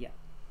like that, yeah.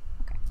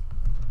 Okay.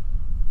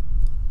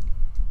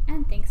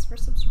 And thanks for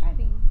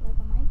subscribing,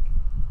 Lego Mike.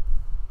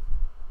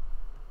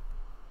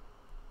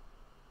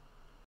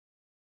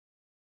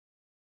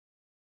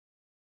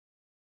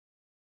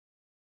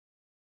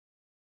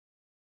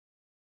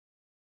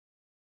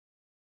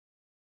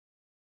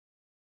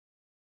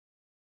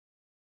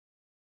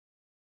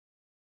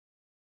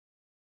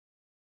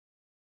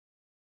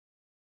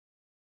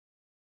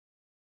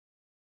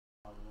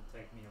 It will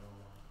take me a little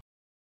while.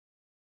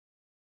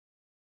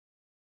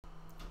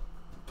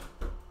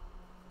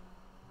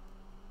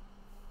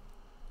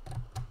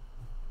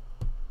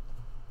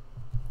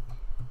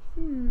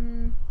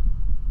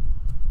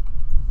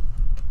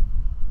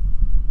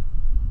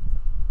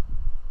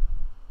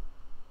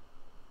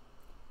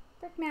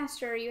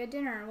 Brickmaster, you had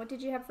dinner. What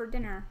did you have for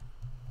dinner?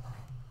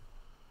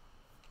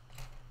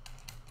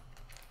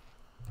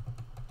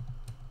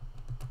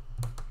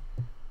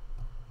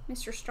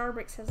 Mr.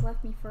 StarBricks has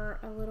left me for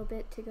a little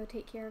bit to go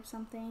take care of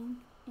something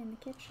in the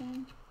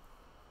kitchen.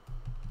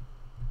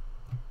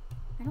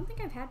 I don't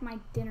think I've had my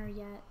dinner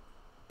yet.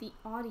 The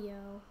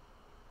audio.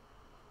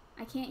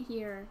 I can't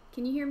hear.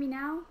 Can you hear me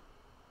now?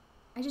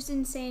 I just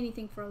didn't say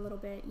anything for a little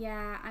bit.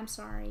 Yeah, I'm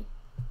sorry.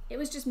 It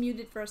was just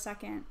muted for a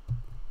second.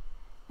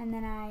 And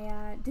then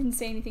I didn't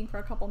say anything for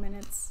a couple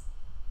minutes.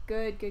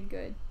 Good, good,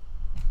 good.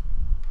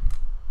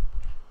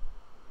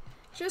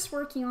 Just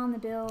working on the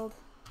build.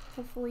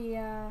 Hopefully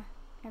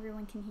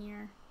everyone can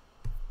hear.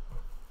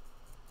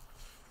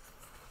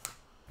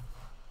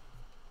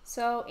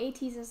 So,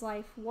 ATEEZ's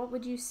life, what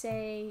would you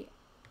say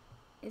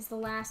is the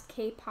last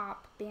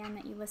K-pop band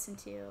that you listened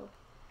to?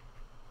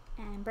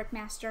 And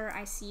Brickmaster,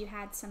 I see you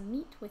had some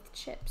meat with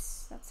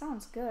chips. That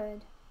sounds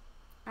good.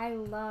 I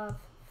love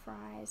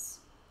fries.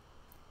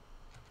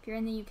 If you're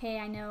in the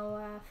UK, I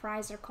know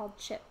fries are called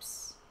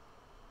chips.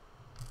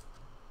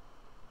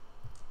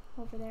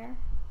 Over there.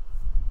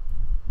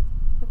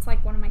 That's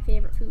like one of my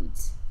favorite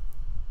foods.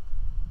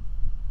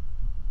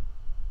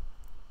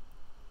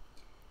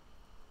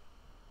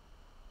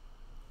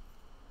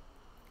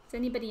 Is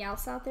anybody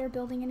else out there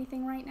building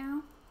anything right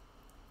now?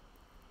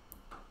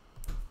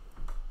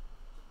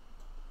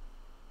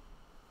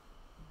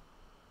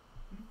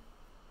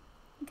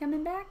 You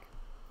coming back?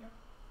 Yep.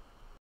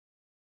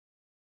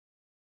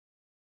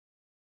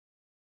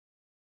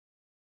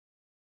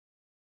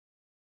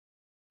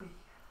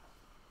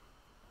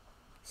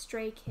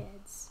 Stray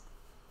Kids.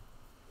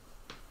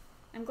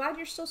 I'm glad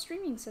you're still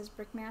streaming, says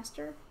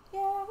Brickmaster.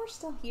 Yeah, we're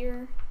still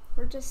here.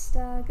 We're just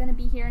gonna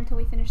be here until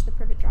we finish the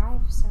Privet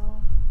Drive, so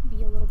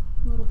be a little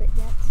bit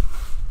yet.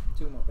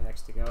 2 more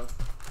bags to go.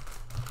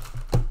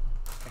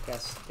 I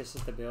guess this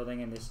is the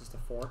building and this is the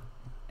fort,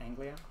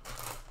 Anglia.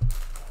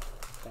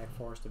 Bag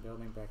 4 is the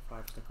building, bag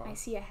 5 is the car. I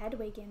see a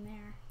Hedwig in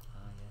there.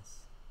 Ah, yes.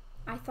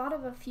 I thought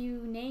of a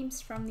few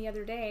names from the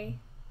other day.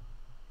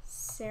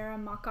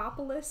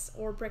 Saramocopolis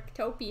or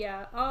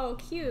Bricktopia. Oh,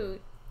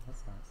 cute.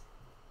 That's nice.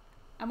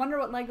 I wonder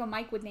what Lego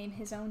Mike would name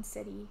his own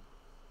city.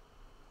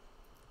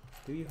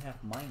 Do you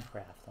have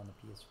Minecraft on the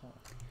PS4?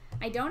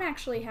 I don't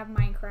actually have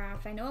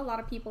Minecraft. I know a lot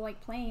of people like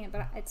playing it,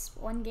 but it's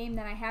one game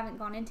that I haven't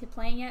gone into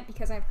playing yet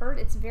because I've heard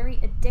it's very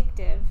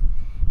addictive,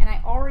 and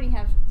I already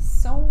have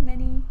so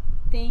many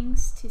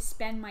things to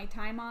spend my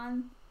time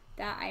on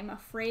that I'm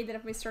afraid that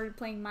if I started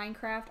playing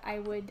Minecraft, I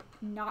would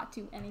not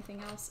do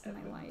anything else in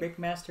my life.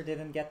 Brickmaster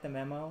didn't get the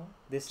memo.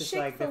 This is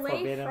like the Chick-fil-A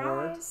forbidden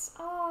word. fries.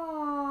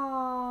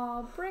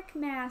 Oh,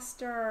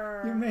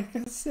 Brickmaster. You make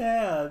us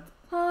sad.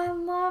 Oh, I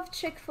love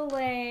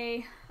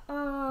Chick-fil-A.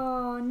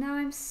 Oh, now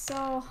I'm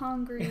so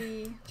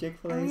hungry.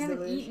 Chick-fil-A I is haven't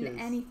delicious. eaten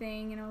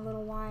anything in a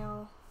little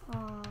while.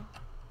 Oh.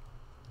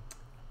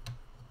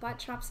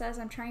 Buttchop says,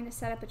 I'm trying to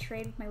set up a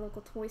trade with my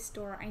local toy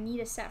store. I need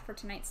a set for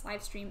tonight's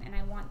live stream and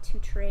I want to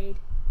trade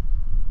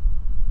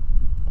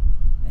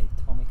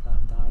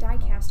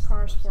die-cast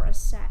cars for a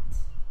set.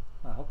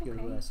 I hope Okay.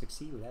 you'll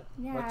succeed with that.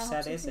 Yeah, I What hope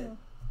set so is it? too.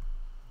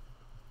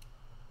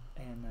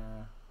 And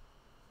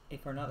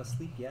if we're not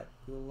asleep yet,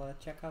 we'll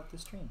check out the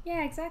stream.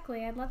 Yeah,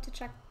 exactly. I'd love to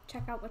check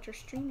out what you're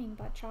streaming,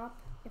 Buttchop.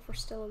 If we're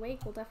still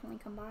awake, we'll definitely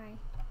come by.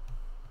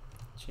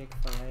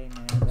 Chick-fil-A,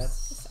 man,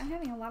 that's... I'm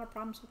having a lot of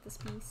problems with this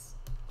piece.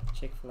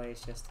 Chick-fil-A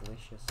is just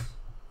delicious.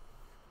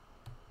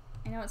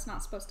 I know it's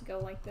not supposed to go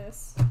like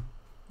this.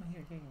 Oh,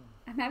 here.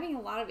 I'm having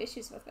a lot of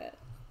issues with it.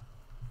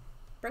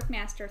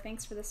 Brickmaster,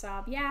 thanks for the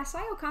sub. Yeah,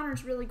 Cy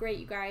O'Connor's really great,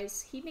 you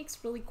guys. He makes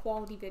really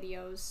quality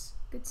videos.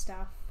 Good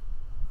stuff.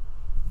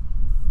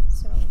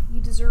 So,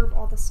 you deserve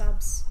all the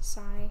subs,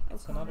 Cy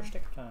It's O'Connor. another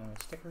sticker time.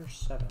 It's sticker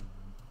 7.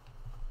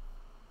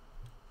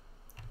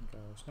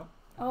 Goes, nope.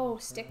 Oh,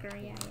 sticker,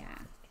 yeah.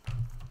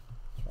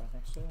 It's right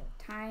next to it.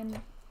 Time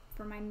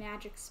for my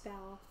magic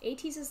spell.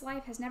 AT's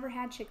life has never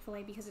had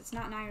Chick-fil-A because it's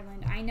not in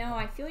Ireland. I know,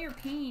 I feel your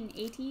pain,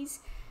 AT's.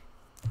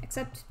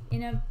 Except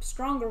in a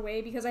stronger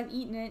way because I've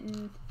eaten it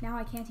and now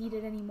I can't eat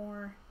it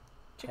anymore.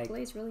 Chick-fil-A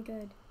is really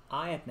good.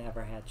 I had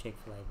never had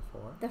Chick-fil-A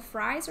before. The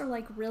fries are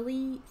like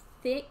really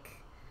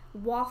thick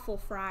waffle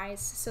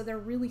fries, so they're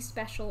really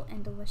special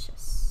and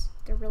delicious.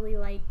 They're really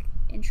like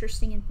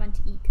interesting and fun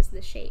to eat because of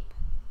the shape.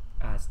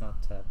 It's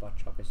not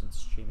Buttchop isn't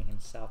streaming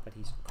himself, but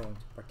he's going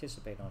to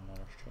participate on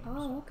another stream.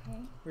 Oh, so okay.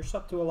 we're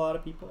sub to a lot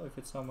of people. If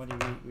it's somebody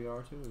we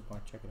are to, we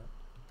might check it out.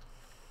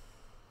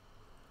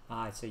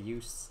 It's a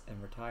used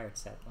and retired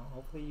set. Well,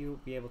 hopefully you'll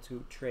be able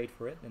to trade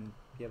for it and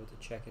be able to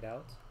check it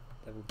out.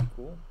 That would be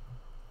cool.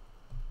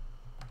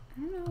 I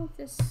don't know if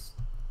this...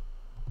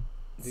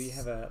 Do you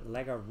have a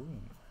Lego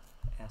room?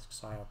 Asks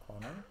Cy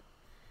O'Connor.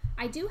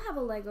 I do have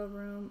a Lego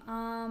room.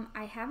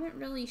 I haven't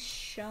really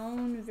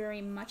shown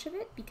very much of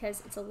it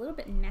because it's a little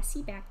bit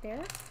messy back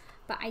there.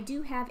 But I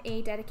do have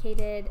a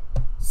dedicated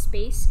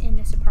space in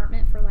this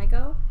apartment for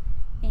Lego.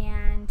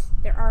 And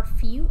there are a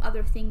few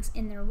other things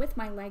in there with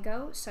my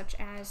Lego, such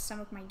as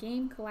some of my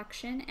game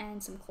collection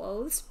and some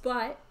clothes,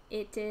 but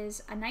it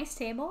is a nice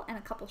table and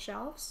a couple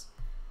shelves.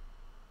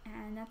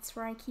 And that's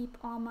where I keep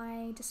all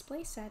my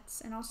display sets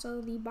and also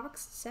the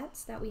boxed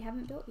sets that we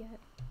haven't built yet.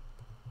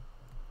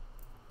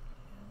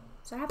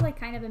 So I have like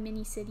kind of a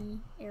mini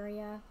city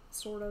area,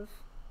 sort of,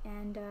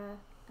 and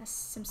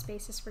some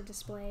spaces for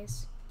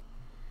displays.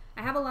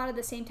 I have a lot of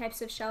the same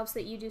types of shelves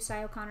that you do,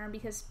 Cy O'Connor,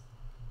 because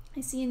I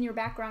see in your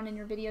background in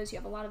your videos you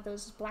have a lot of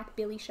those Black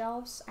Billy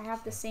shelves. I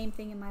have the same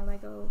thing in my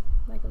Lego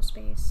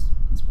space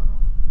as well.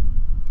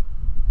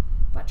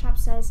 Buttchop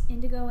says,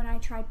 Indigo and I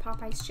tried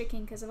Popeye's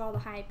chicken because of all the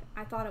hype.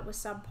 I thought it was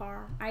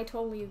subpar. I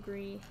totally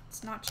agree.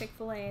 It's not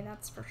Chick-fil-A,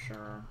 that's for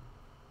sure.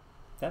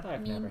 That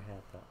I've never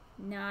had though.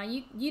 No,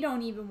 you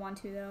don't even want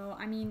to though.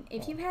 I mean,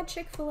 if you've had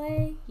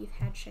Chick-fil-A, you've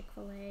had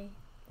Chick-fil-A.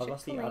 What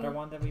was the other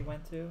one that we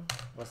went to?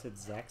 Was it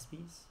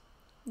Zaxby's?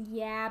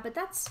 Yeah, but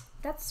that's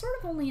sort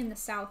of only in the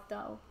South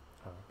though.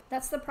 Oh.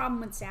 That's the problem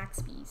with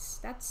Zaxby's.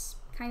 That's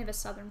kind of a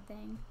Southern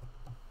thing.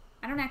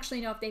 I don't actually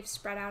know if they've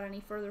spread out any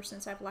further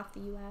since I've left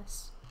the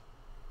U.S.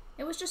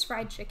 It was just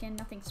fried chicken,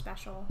 nothing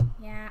special.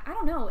 Yeah, I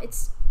don't know.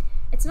 It's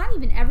not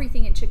even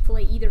everything at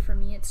Chick-fil-A either for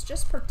me. It's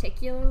just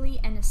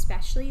particularly and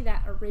especially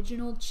that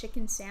original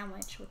chicken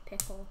sandwich with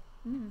pickle.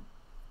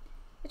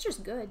 It's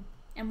just good.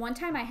 And one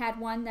time I had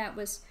one that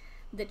was,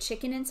 the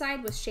chicken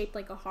inside was shaped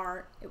like a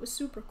heart. It was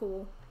super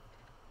cool.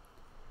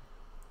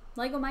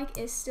 Lego Mike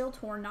is still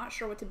torn, not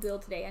sure what to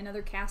build today.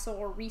 Another castle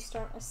or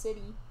restart a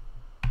city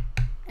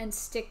and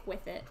stick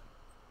with it.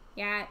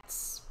 Yeah,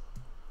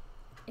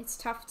 it's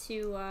tough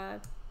to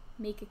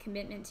make a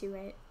commitment to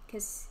it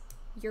because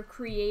your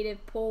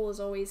creative pull is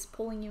always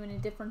pulling you in a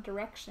different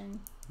direction.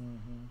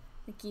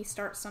 Like you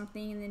start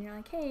something and then you're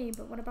like, hey,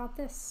 but what about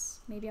this?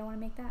 Maybe I want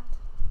to make that.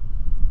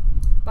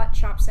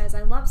 Buttchop says,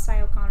 I love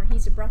Cy O'Connor.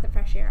 He's a breath of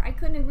fresh air. I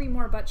couldn't agree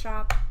more,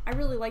 Buttchop. I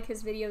really like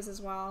his videos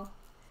as well.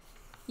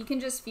 You can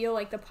just feel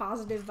like the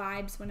positive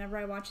vibes whenever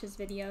I watch his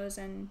videos,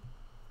 and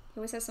he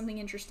always has something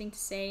interesting to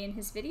say, and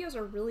his videos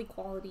are really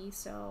quality,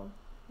 so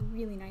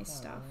really nice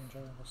stuff. Really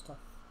enjoyable stuff.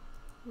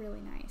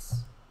 Really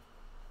nice.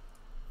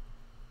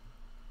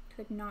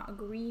 Could not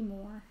agree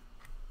more.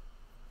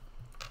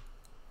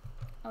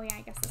 Oh yeah,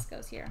 I guess this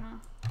goes here, huh?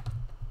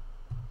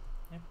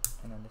 Yep,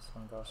 and then this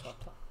one goes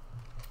up top.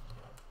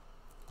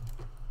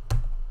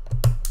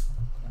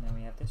 And then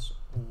we have this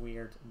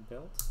weird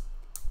build.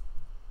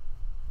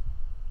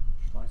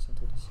 Slides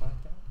into the side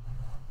there.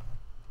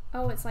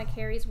 Oh, it's like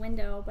Harry's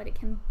window, but it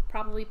can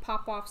probably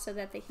pop off so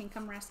that they can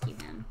come rescue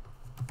him.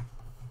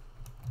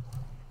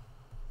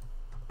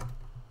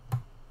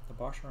 The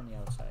bars are on the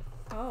outside.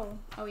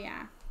 Oh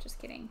yeah, just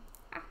kidding.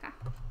 Haha.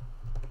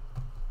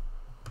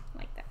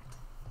 Like that.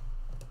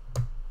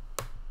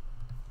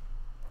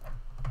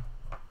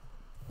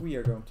 We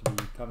are going to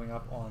be coming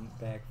up on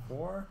bag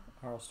 4.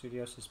 Harl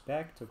Studios is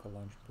back, took a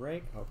lunch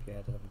break. Hope you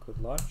had a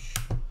good lunch.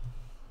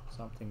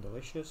 Something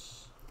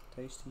delicious,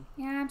 tasty.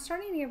 Yeah, I'm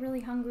starting to get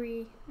really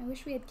hungry. I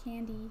wish we had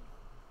candy.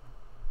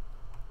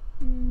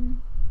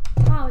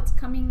 Wow, it's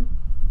coming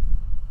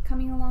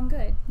along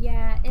good.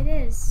 Yeah, it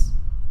is.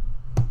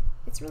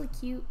 It's really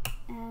cute.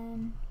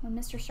 And when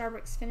Mr.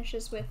 StarBricks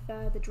finishes with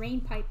the drain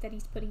pipe that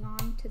he's putting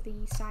on to the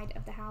side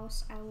of the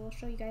house, I will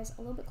show you guys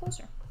a little bit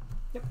closer.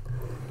 Yep,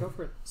 go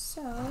for it.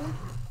 So,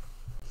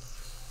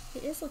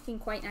 it is looking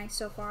quite nice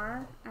so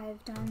far.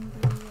 I've done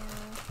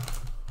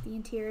the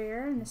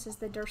interior, and this is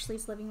the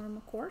Dursleys' living room,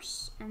 of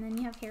course. And then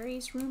you have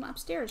Harry's room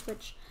upstairs,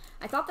 which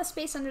I thought the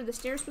space under the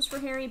stairs was for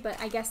Harry, but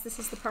I guess this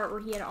is the part where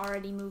he had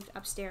already moved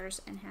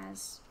upstairs and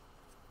has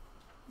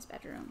his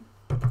bedroom.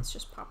 This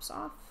just pops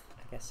off.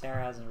 I guess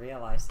Sarah hasn't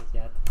realized it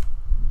yet.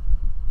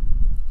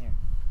 Here,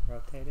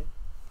 rotate it.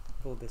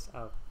 Pull this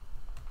out.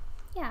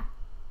 Yeah,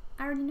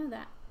 I already know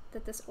that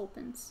this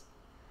opens.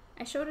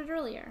 I showed it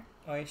earlier.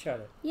 Oh, you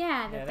showed it.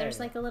 Yeah, that Yeah, there's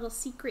there you like a little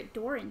secret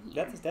door in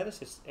here. That is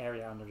his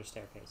area under the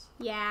staircase.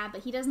 Yeah,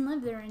 but he doesn't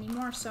live there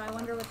anymore, so I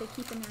wonder what they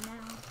keep in there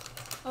now.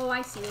 Oh,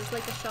 I see. There's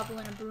like a shovel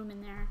and a broom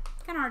in there.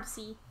 Kind of hard to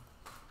see.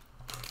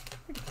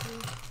 Pretty cool.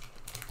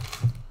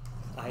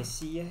 I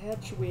see a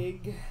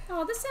hedgewig.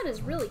 Oh, this set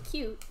is really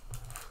cute.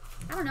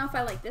 I don't know if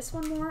I like this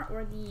one more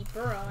or the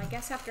burrow. I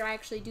guess after I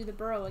actually do the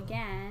burrow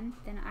again,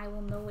 then I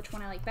will know which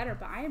one I like better,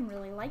 but I am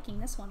really liking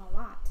this one a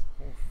lot.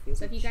 Oh,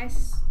 So if you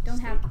guys don't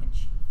have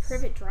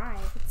Privet Drive,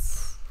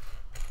 it's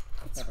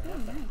Never really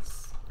had that.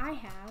 nice. I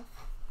have.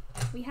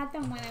 We had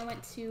them when I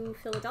went to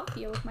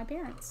Philadelphia with my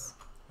parents.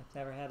 I've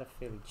never had a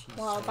Philly cheese.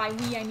 Well, by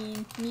we I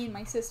mean me and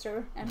my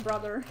sister and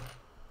brother,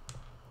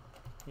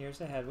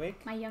 Here's a Hedwig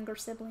my younger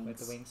siblings, with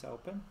the wings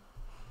open.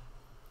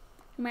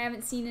 whom I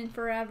haven't seen in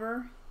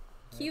forever.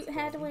 Cute That's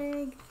cozy.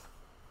 Hedwig.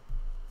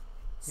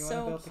 You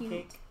So want to build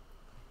cute. the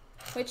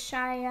cake? Which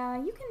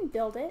you can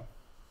build it.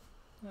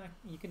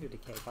 You can do the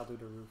cake. I'll do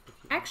the roof if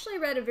you I actually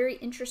read a very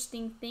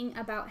interesting thing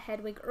about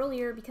Hedwig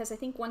earlier because I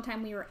think one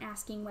time we were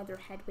asking whether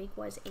Hedwig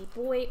was a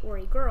boy or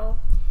a girl.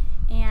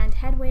 And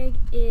Hedwig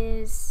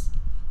is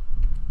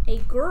a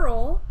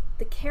girl.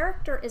 The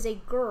character is a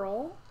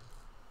girl,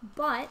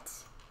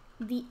 but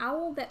the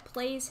owl that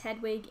plays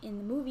Hedwig in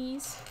the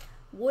movies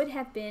would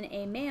have been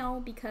a male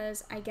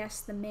because I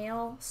guess the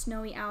male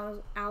snowy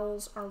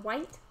owls are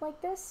white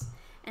like this,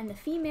 and the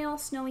female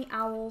snowy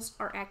owls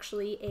are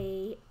actually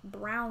a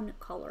brown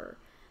color.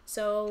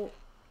 So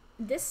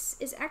this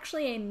is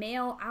actually a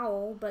male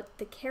owl, but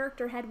the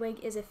character Hedwig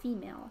is a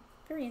female.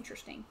 Very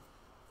interesting.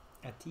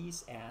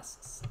 Atis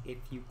asks if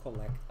you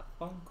collect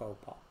Funko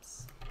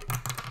Pops.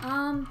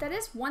 That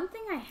is one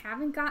thing I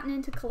haven't gotten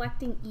into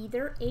collecting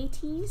either,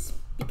 ATs,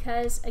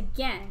 because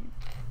again,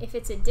 if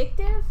it's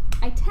addictive,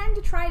 I tend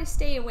to try to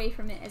stay away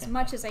from it as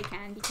much as I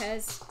can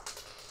because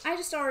I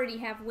just already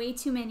have way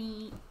too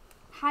many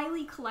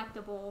highly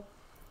collectible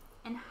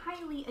and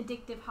highly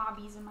addictive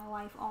hobbies in my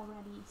life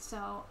already.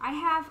 So I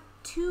have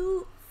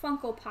 2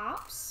 Funko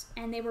Pops,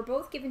 and they were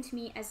both given to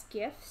me as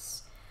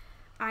gifts.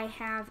 I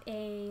have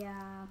a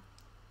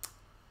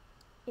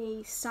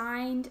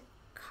signed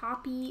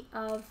copy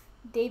of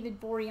David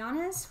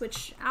Boreanaz,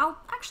 which I'll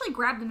actually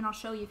grab them and I'll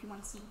show you if you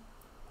want to see.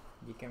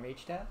 You can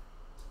reach that?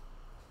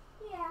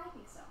 Yeah, I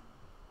think so.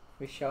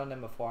 We've shown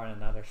them before on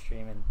another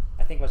stream, and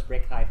I think it was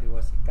Brick Hive who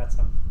got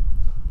some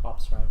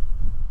pops, right?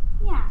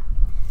 Yeah.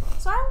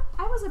 So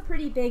I was a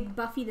pretty big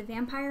Buffy the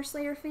Vampire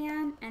Slayer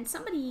fan, and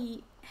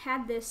somebody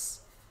had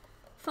this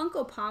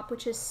Funko Pop,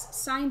 which is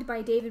signed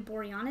by David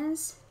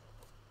Boreanaz.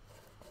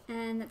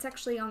 And that's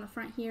actually on the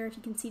front here. If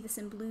you can see this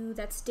in blue,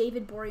 that's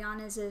David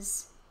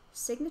Boreanaz's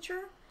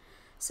signature.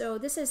 So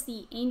this is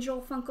the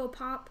Angel Funko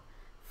Pop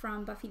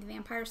from Buffy the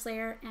Vampire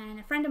Slayer, and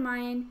a friend of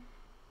mine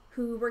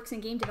who works in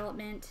game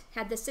development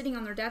had this sitting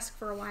on their desk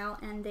for a while,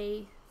 and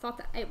they thought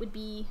that it would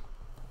be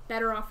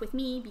better off with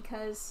me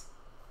because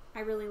I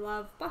really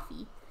love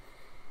Buffy.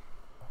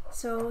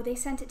 So they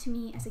sent it to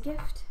me as a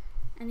gift.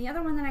 And the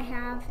other one that I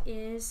have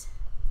is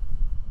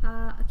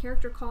a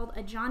character called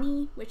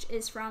Ajani, which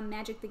is from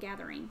Magic the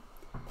Gathering.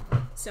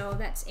 So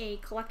that's a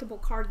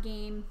collectible card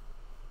game.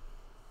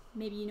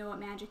 Maybe you know what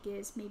Magic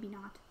is, maybe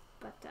not.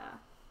 But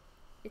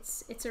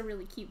it's a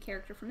really cute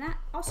character from that.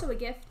 Also a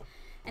gift.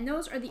 And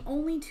those are the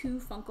only 2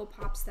 Funko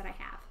Pops that I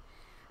have.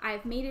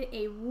 I've made it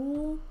a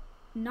rule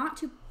not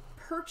to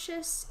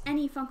purchase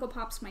any Funko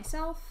Pops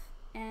myself.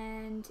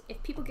 And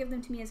if people give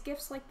them to me as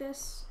gifts like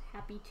this,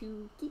 happy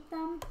to keep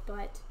them.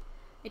 But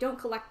I don't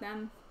collect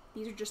them.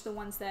 These are just the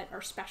ones that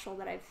are special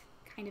that I've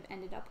kind of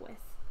ended up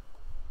with.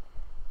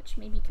 Which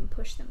maybe you can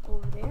push them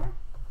over there.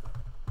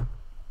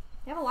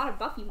 They have a lot of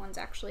Buffy ones,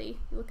 actually.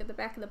 You look at the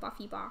back of the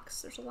Buffy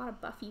box. There's a lot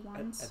of Buffy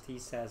ones. Atis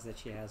says that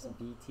she has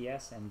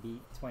BTS and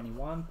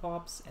B21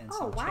 Pops and Oh,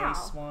 some wow.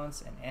 Chase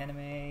ones and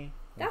anime.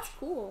 That's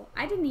cool.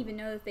 I didn't even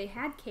know that they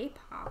had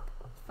K-pop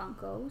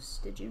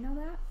Funkos. Did you know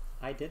that?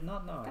 I did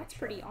not know. That's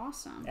actually. pretty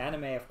awesome.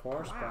 Anime, of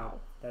course, Wow.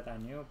 but that I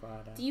knew.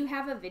 But Do you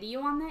have a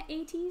video on that,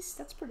 ATs?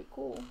 That's pretty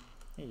cool.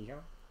 here you go.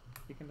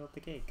 You can build the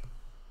cake.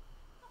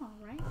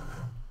 Alright.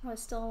 I was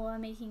still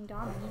making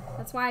Dobby.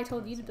 That's why I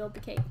told you to build the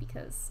cake,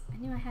 because I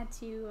knew I had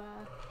to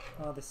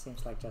Oh, this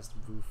seems like just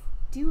roof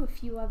do a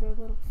few other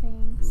little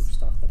things.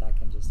 stuff that I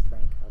can just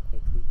crank out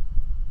quickly.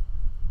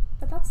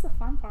 But that's the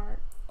fun part.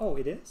 Oh,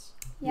 it is?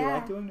 Yeah. You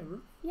like doing the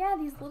roof? Yeah,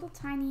 these little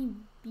tiny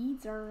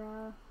beads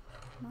are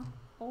not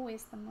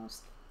always the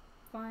most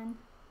fun.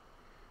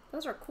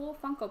 Those are cool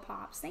Funko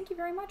Pops. Thank you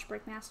very much,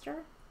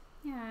 Brickmaster.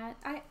 Yeah,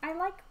 I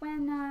like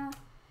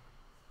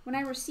when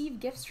I receive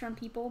gifts from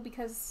people,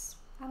 because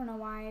I don't know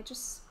why, it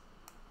just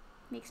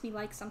makes me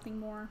like something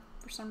more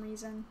for some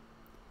reason.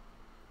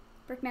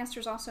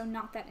 Brickmaster's also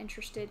not that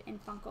interested in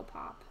Funko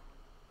Pop.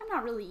 I'm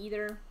not really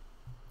either.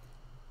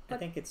 I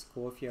think it's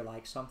cool if you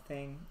like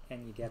something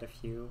and you get a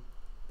few,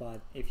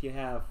 but if you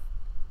have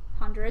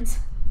Hundreds.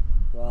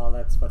 well,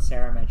 that's what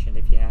Sarah mentioned,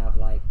 if you have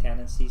like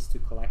tendencies to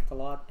collect a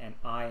lot, and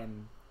I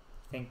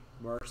think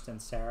worse than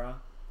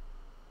Sarah.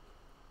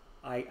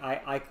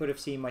 I could have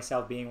seen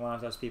myself being one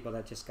of those people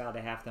that just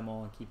gotta have them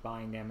all and keep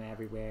buying them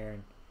everywhere,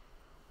 and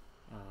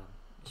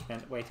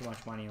spend way too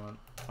much money on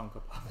Funko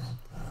Pops.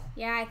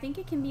 Yeah, I think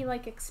it can be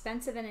like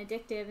expensive and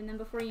addictive, and then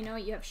before you know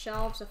it, you have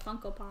shelves of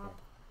Funko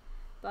Pop.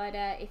 But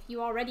if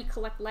you already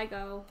collect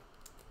Lego,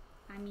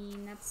 I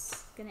mean,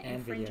 that's gonna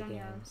infringe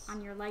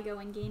on your Lego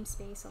and game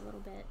space a little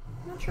bit.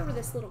 I'm not sure where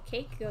this little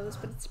cake goes,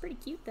 but it's pretty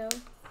cute though.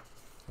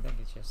 I think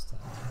it's just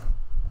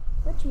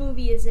Which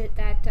movie is it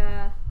that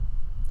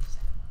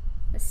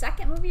the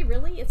second movie?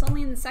 Really? It's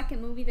only in the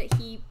second movie that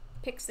he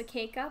picks the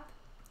cake up?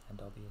 and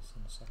Dobby is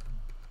in the second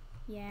one.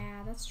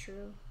 Yeah, that's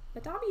true.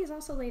 But Dobby is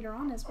also later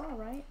on as well,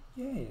 right?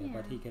 Yeah,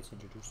 but he gets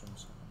introduced in the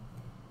second one.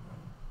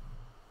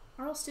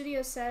 Arl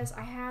Studios says,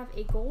 I have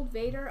a gold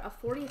Vader, a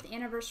 40th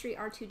anniversary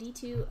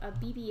R2-D2, a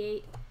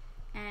BB-8,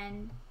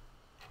 and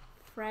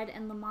Fred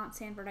and Lamont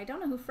Sanford. I don't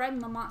know who Fred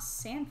and Lamont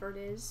Sanford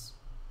is.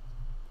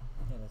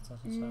 Yeah, that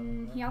doesn't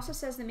sound right. He also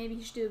says that maybe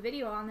he should do a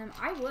video on them.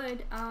 I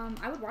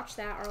would watch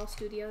that, Arl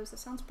Studios. That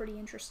sounds pretty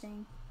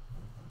interesting.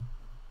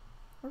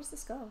 Where does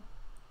this go?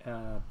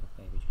 But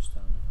maybe just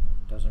down there.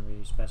 It doesn't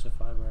really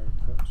specify where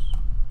it goes.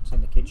 It's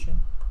in the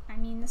kitchen. I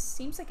mean, this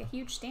seems like a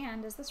huge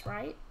stand. Is this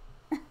right?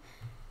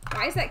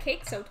 Why is that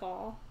cake so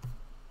tall?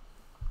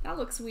 That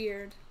looks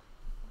weird.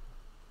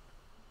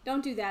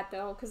 Don't do that,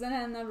 though, because then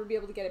I'll never be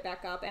able to get it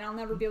back up, and I'll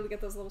never be able to get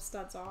those little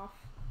studs off.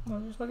 Well,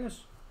 just like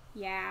this.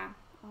 Yeah,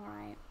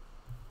 alright.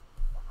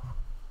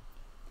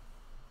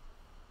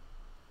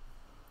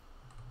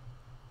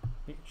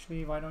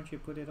 Actually, why don't you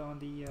put it on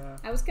the...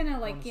 I was gonna,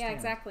 like, yeah, stand.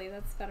 exactly.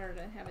 That's better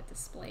to have it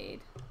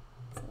displayed.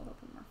 It's a little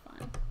bit more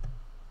fun.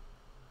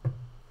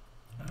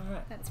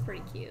 Alright. That's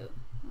pretty cute.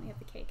 We have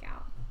the cake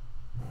out.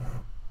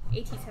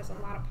 ATEEZ has a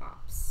lot of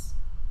pops.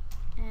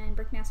 And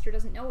Brickmaster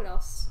doesn't know what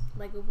else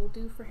Lego will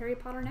do for Harry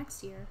Potter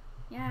next year.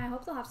 Yeah, I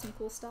hope they'll have some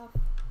cool stuff.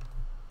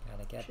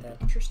 Gotta get Should that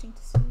be interesting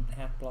to see.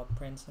 Half-Blood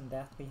Prince and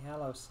Deathly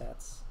Hallows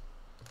sets.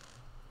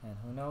 And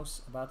who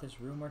knows about this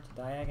rumored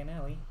Diagon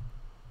Alley.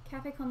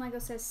 Cafe Con Lego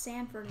says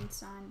Sanford and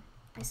Son.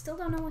 I still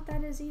don't know what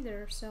that is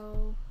either,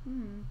 so,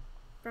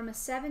 From a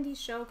 70s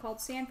show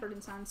called Sanford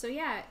and Son. So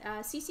yeah,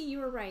 Cece, you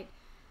were right.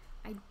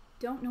 I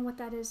don't know what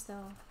that is,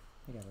 though.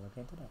 You gotta look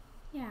into that.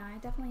 Yeah, I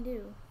definitely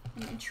do.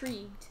 I'm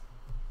intrigued.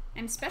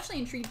 I'm especially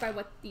intrigued by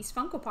what these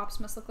Funko Pops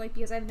must look like,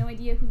 because I have no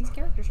idea who these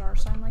characters are,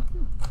 so I'm like,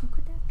 who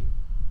could that be?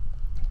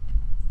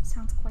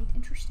 Sounds quite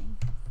interesting.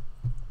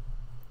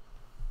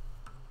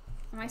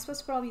 Am I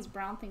supposed to put all these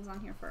brown things on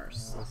here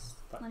first?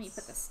 Let me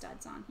put the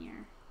studs on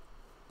here.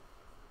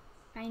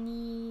 I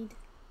need...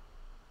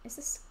 Is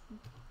this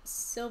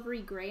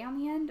silvery gray on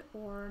the end,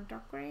 or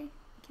dark gray?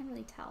 I can't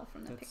really tell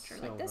from the picture.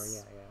 Silver, like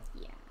this?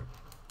 Yeah.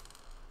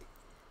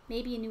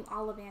 Maybe a new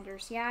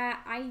Ollivanders. Yeah,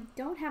 I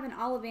don't have an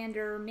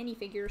Ollivander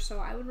minifigure, so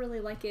I would really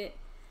like it.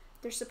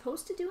 They're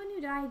supposed to do a new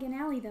Diagon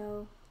Alley,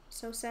 though.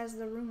 So says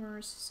the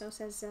rumors. So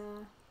says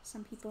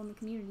some people in the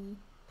community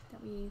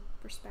that we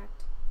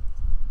respect.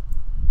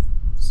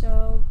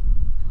 So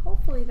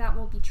hopefully that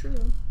will be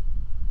true.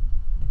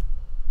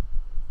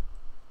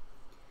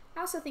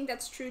 I also think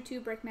that's true,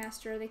 too,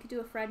 Brickmaster. They could do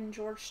a Fred and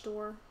George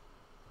store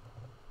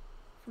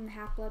from the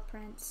Half-Blood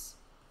Prince.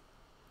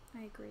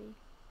 I agree.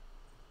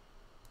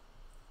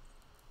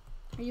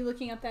 Are you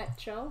looking up that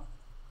show?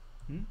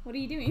 What are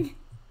you doing?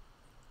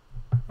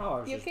 Oh, I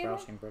was You just okay there?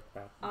 browsing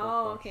Brickwatch.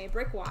 Oh, okay.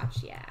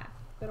 Brickwatch, yeah.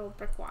 Good old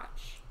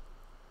Brickwatch.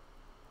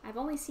 I've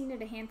only seen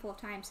it a handful of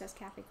times, says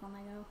Cafe Con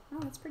Lego. Oh,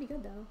 that's pretty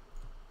good, though.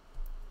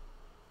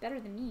 Better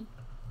than me.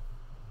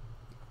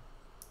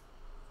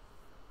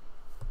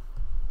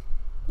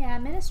 Yeah, a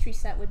ministry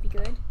set would be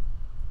good.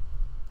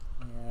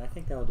 Yeah, I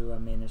think they'll do a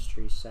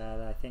ministry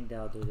set. I think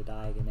they'll do the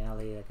Diagon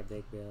Alley, like a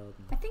big build.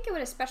 I think it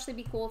would especially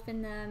be cool if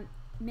in the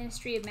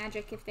Ministry of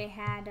Magic, if they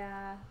had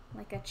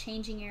like a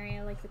changing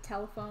area, like the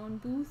telephone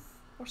booth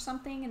or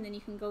something, and then you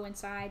can go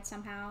inside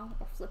somehow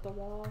or flip a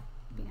wall.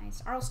 It'd be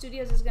nice. Arl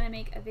Studios is going to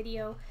make a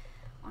video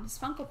on his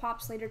Funko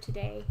Pops later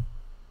today.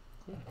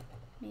 Cool.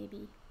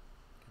 Maybe.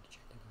 Gotta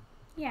check that out.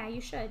 Yeah,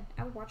 you should.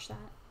 I would watch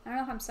that. I don't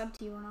know if I'm subbed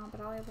to you or not,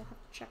 but I'll have to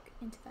check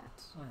into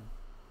that. Fine.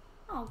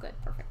 Oh, good.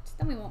 Perfect.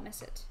 Then we won't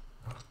miss it.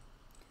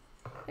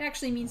 It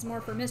actually means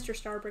more for Mr.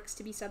 StarBricks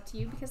to be subbed to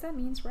you because that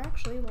means we're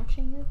actually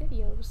watching your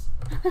videos.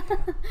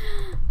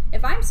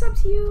 If I'm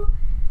subbed to you,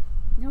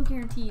 no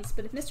guarantees,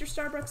 but if Mr.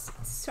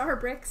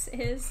 StarBricks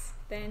is,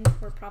 then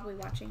we're probably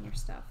watching your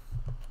stuff.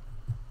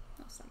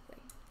 Most likely.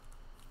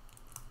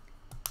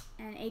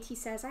 And AT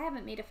says, I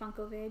haven't made a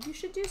Funko vid. You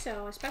should do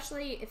so,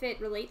 especially if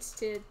it relates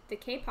to the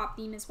K-pop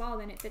theme as well,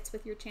 then it fits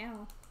with your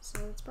channel.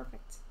 So it's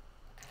perfect.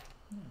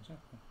 Yeah,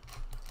 exactly.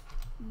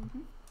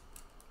 Mm-hmm.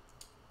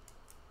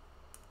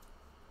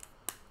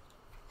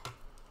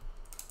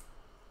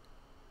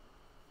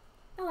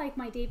 I like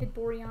my David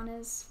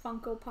Boreanaz's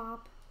Funko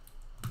Pop.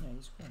 Yeah,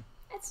 he's cool.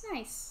 It's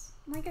nice.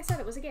 Like I said,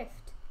 it was a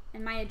gift.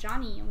 And my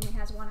Johnny only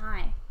has one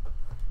eye.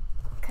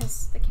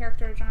 Because the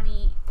character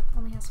Johnny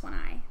only has one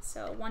eye.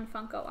 So one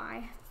Funko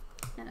eye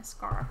and a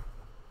scar.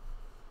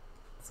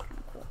 It's kind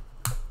of cool.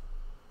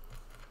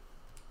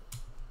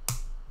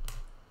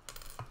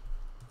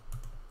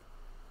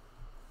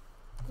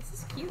 This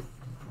is cute.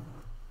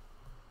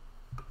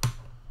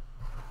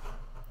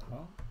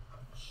 Well,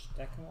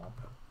 stack them up.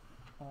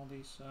 All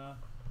these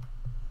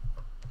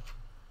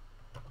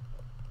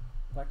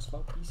black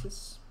slope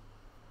pieces.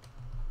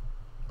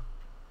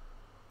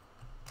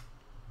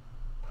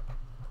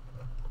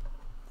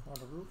 For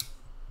the roof.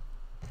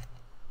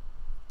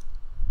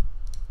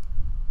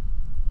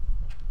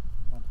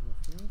 Onto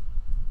a few.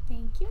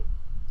 Thank you.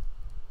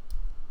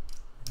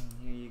 And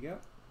here you go.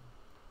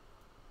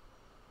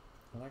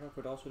 Lego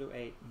could also do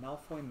a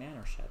Malfoy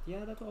Manor set.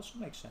 Yeah, that also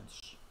makes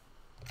sense.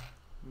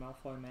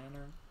 Malfoy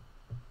Manor.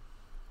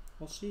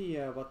 We'll see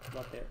what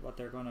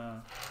they're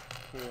gonna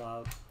pull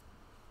out.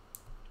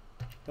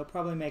 They'll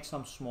probably make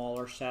some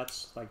smaller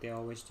sets like they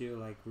always do,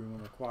 like Room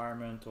of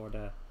Requirement or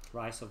the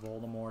Rise of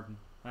Voldemort. And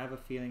I have a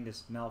feeling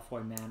this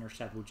Malfoy Manor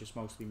set would just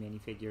mostly be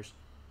minifigures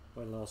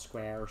with a little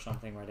square or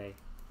something where they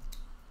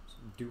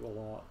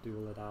duel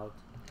it out.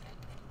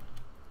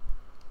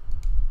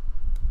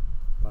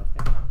 But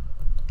yeah,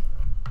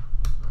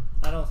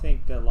 I don't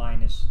think the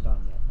line is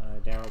done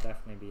yet. There will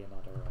definitely be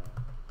another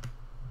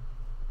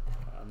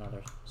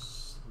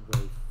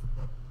wave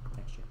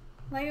next year.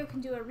 Lego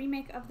can do a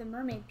remake of the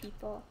Mermaid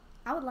People.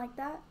 I would like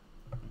that.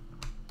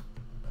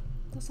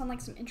 Those sound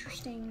like some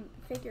interesting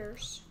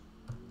figures.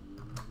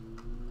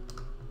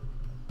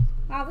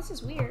 Wow, this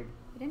is weird,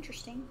 but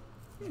interesting.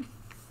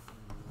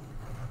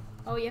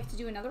 Oh, you have to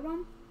do another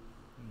one?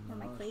 Or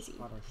am I crazy?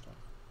 Other stuff.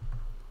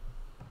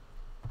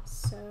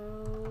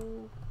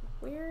 So,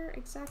 where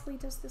exactly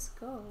does this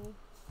go?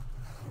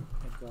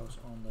 It goes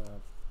on the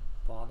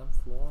bottom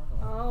floor.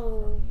 Or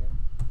Oh. from here.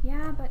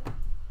 Yeah, but...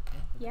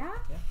 Yeah?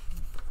 Yeah?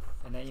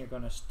 And then you're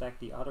gonna stack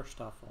the other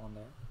stuff on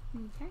there.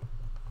 Okay.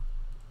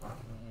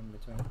 In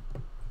between.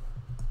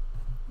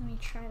 Let me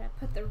try to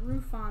put the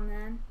roof on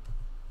then.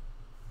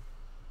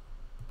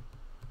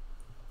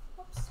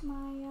 Oops, my,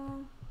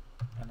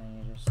 And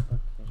then you're just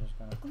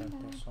gonna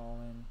clip this all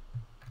in.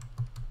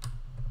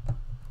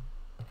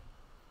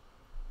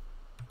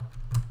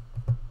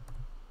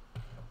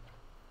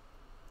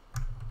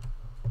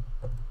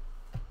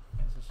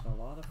 This is a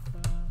lot of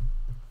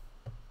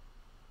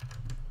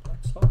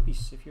black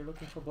slopies. If you're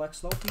looking for black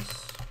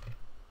slopies.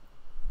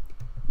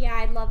 Yeah,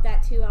 I'd love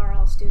that too,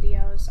 RL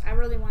Studios. I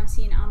really want to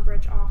see an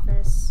Umbridge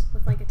office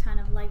with like a ton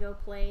of Lego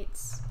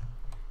plates.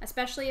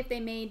 Especially if they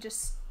made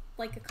just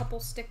like a couple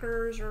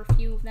stickers or a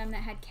few of them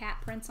that had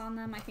cat prints on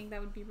them. I think that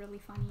would be really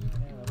funny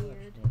and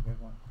weird. Be a good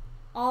one.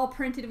 All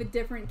printed with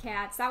different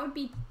cats. That would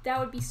be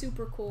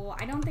super cool.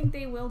 I don't think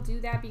they will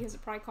do that because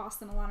it probably costs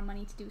them a lot of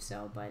money to do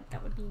so, but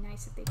that would be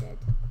nice if they did.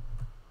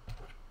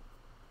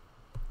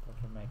 That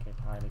would make it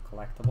highly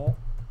collectible.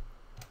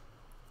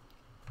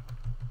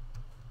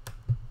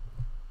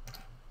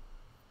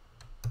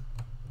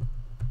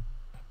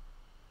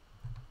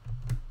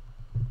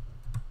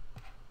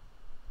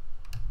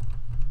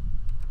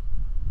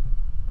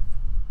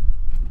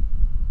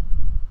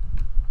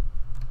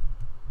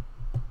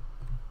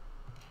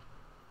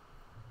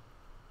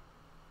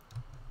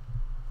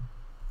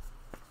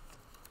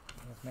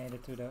 Made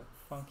it to the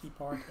funky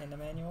part in the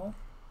manual.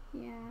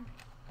 Yeah.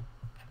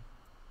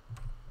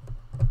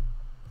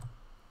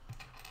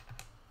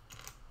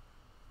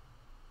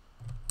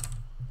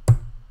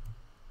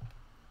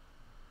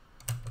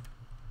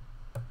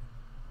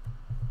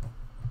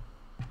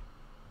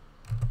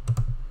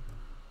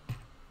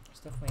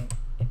 It's definitely an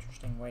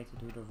interesting way to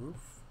do the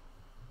roof.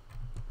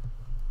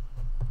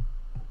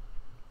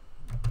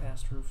 The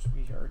past roofs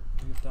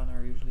we've done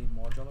are usually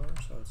modular,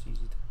 so it's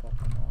easy to pop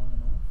them on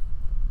and off.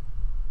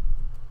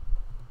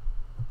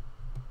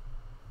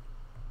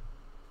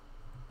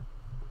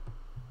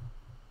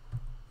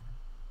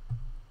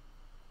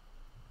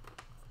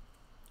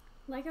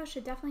 Lego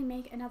should definitely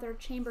make another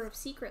Chamber of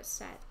Secrets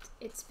set.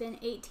 It's been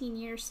 18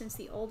 years since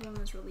the old one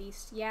was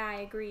released. Yeah,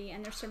 I agree,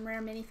 and there's some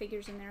rare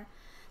minifigures in there.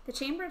 The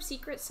Chamber of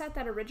Secrets set,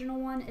 that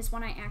original one, is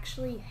one I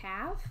actually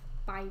have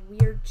by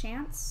weird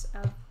chance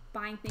of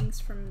buying things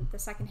from the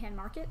secondhand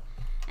market.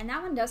 And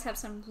that one does have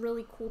some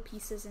really cool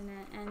pieces in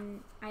it,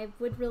 and I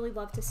would really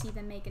love to see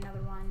them make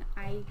another one.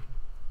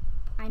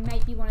 I I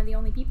might be one of the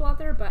only people out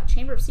there, but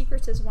Chamber of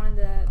Secrets is one of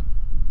the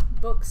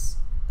books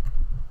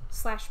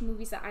 /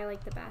 movies that I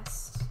like the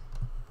best.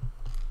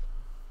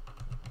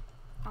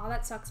 Oh,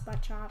 that sucks,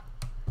 butt chop.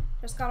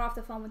 Just got off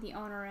the phone with the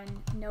owner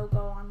and no go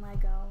on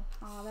Lego.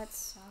 Oh, that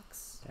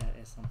sucks. That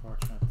is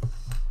unfortunate.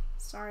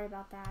 Sorry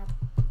about that.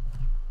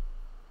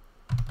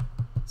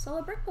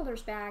 Solo Brick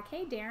Builder's back.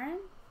 Hey, Darren.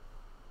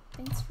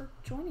 Thanks for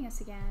joining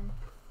us again.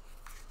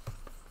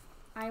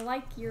 I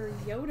like your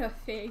Yoda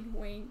fig,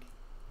 wink.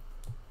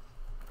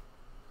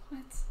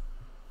 What?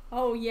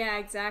 Oh, yeah,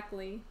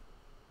 exactly.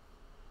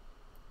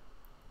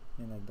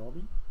 And like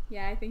Dobby?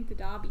 Yeah, I think the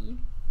Dobby.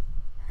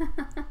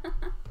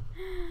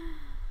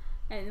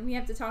 And then we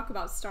have to talk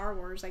about Star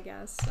Wars, I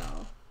guess, so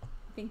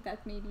I think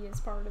that maybe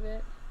is part of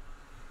it.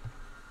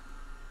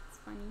 It's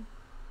funny.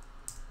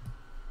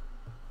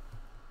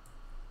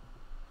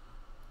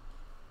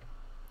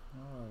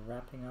 Oh, we're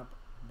wrapping up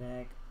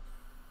bag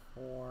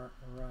 4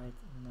 right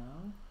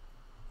now.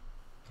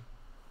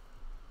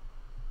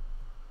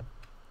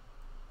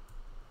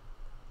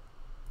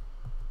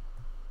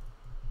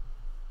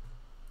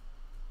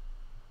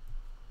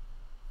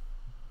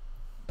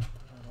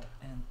 Little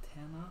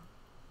antenna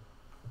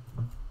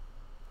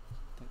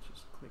that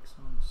just clicks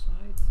on the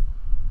side.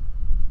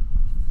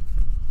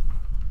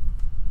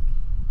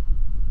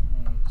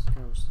 And it just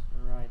goes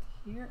right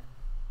here.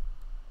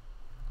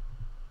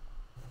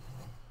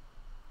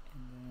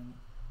 And then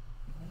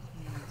let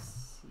me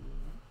see.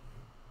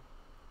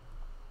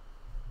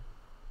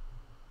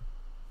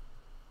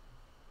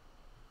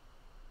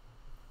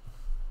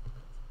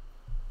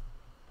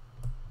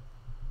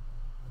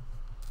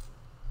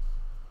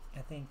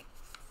 I think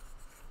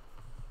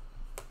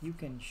you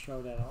can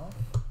show that off.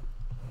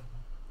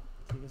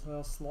 See this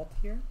little slot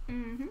here?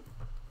 Mm-hmm.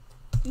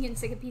 You can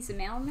stick a piece of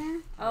mail in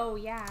there? Oh,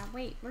 yeah.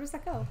 Wait, where does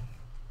that go?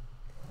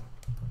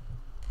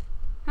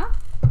 Huh?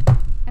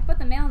 I put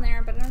the mail in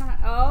there, but I don't know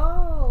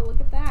how... Oh, look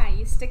at that.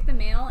 You stick the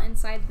mail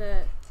inside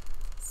the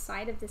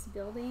side of this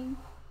building,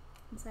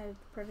 inside of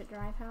the Privet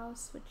Drive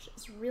house, which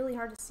is really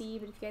hard to see,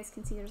 but if you guys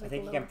can see, there's like I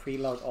think you can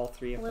preload all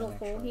 3 of them. little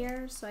hole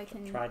here, so I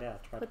can try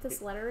that. put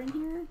this letter in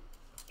here.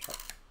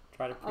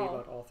 Try to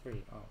preload all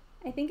 3. Oh.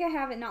 I think I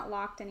have it not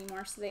locked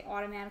anymore, so they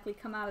automatically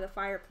come out of the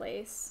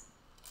fireplace.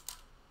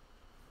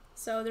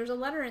 So there's a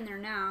letter in there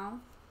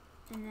now,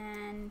 and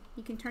then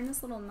you can turn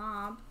this little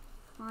knob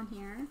on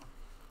here,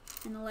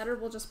 and the letter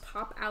will just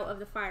pop out of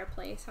the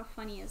fireplace. How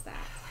funny is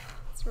that?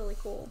 It's really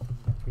cool.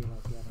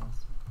 Preload the other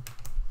ones.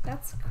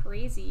 That's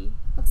crazy.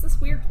 What's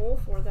this weird hole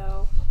for,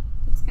 though?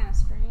 Looks kind of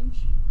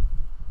strange.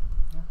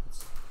 Yeah,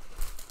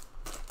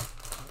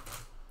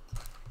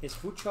 is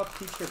Woodshop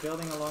Teacher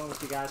building along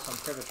with you guys on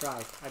Privet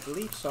Drive? I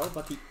believe so,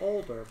 but the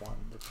older one,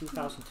 the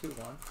 2002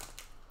 one.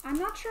 I'm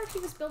not sure if he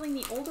was building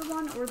the older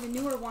one or the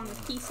newer one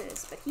with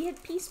pieces, but he had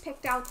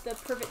picked out the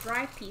Privet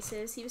Drive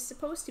pieces. He was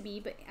supposed to be,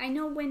 but I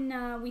know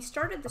when we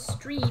started the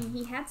stream,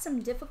 he had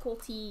some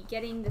difficulty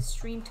getting the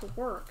stream to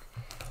work.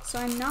 So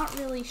I'm not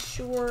really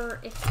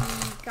sure if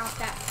he got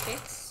that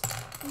fixed.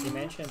 He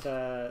mentioned,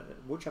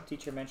 Woodshop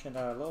Teacher mentioned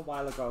a little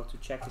while ago to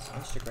check his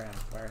Instagram,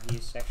 where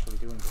he's actually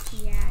doing this.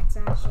 Yeah,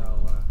 exactly.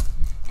 So,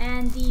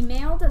 and the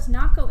mail does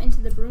not go into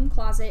the broom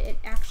closet. It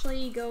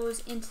actually goes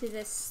into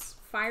this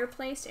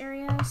fireplace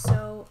area.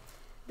 So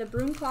the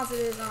broom closet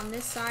is on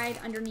this side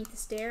underneath the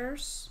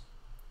stairs.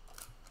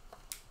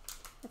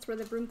 That's where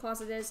the broom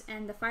closet is,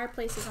 and the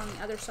fireplace is on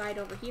the other side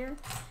over here,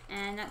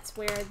 and that's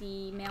where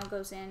the mail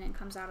goes in and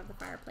comes out of the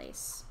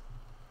fireplace.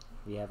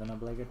 we have an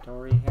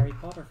obligatory Harry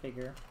Potter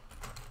figure.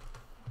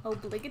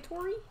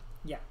 Obligatory?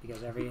 Yeah,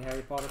 because every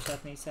Harry Potter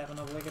set needs to have an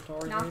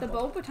obligatory Not Harry the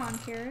Potter.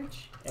 Beauxbaton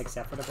carriage.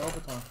 Except for the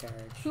Beauxbaton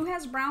carriage. Who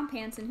has brown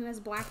pants and who has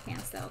black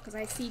pants, though? Because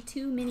I see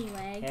 2 mini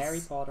legs.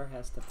 Harry Potter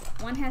has the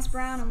black. One has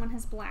brown and one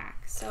has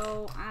black.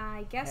 So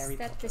I guess Harry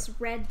that Potter. this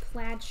red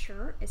plaid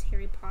shirt is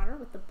Harry Potter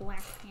with the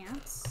black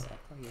pants.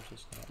 Correct. Oh, here's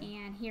his hair.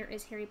 And here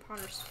is Harry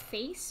Potter's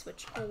face,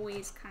 which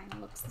always kind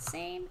of looks the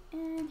same.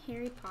 And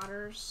Harry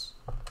Potter's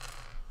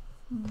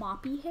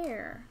moppy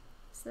hair.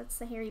 So that's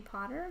the Harry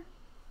Potter.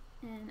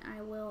 And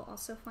I will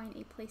also find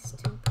a place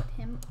to put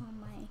him on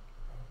my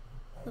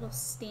little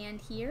stand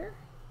here.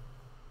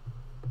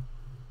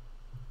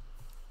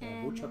 Woodshop then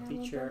I will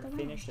Teacher build around.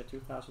 finished the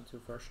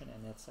 2002 version,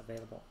 and it's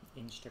available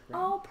on Instagram.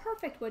 Oh,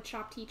 perfect,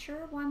 Woodshop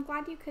Teacher. Well, I'm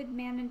glad you could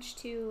manage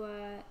to,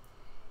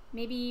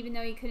 maybe even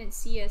though you couldn't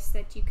see us,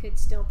 that you could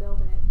still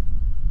build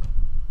it.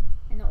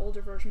 And the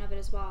older version of it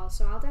as well.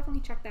 So I'll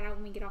definitely check that out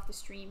when we get off the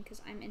stream,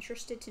 because I'm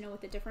interested to know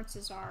what the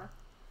differences are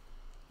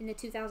in the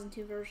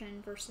 2002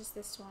 version versus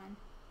this one.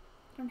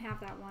 I don't have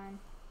that one.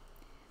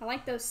 I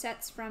like those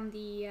sets from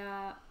the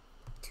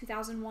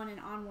 2001 and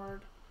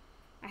onward.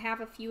 I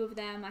have a few of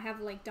them. I have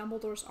like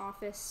Dumbledore's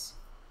office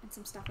and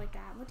some stuff like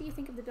that. What do you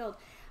think of the build?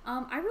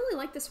 I really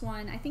like this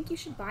one. I think you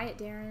should buy it,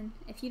 Darren,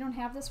 if you don't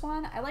have this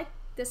one. I like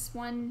this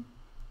one,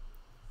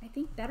 I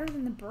think, better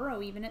than the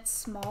Burrow even. It's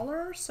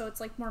smaller, so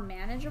it's like more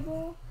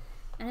manageable.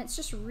 And it's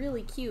just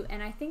really cute.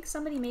 And I think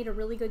somebody made a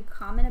really good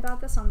comment about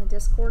this on the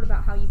Discord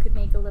about how you could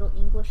make a little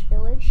English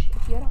village.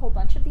 If you had a whole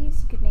bunch of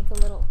these, you could make a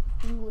little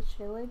English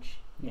village.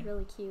 Yeah.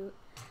 Really cute.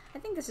 I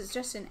think this is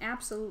just an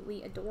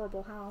absolutely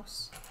adorable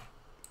house.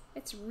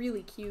 It's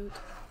really cute.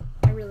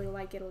 I really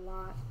like it a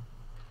lot.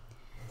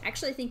 I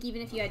actually think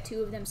even if you had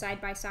two of them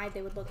side by side,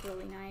 they would look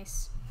really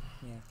nice.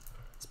 Yeah.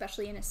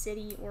 Especially in a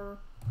city, or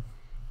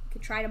you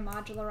could try to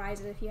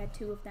modularize it if you had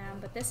two of them.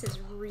 But this is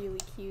really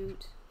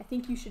cute. I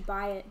think you should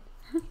buy it.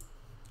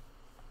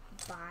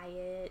 Buy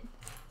it.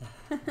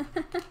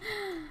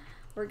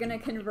 We're gonna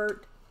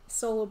convert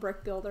Solo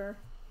Brick Builder.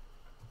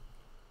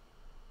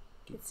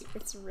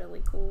 It's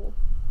really cool.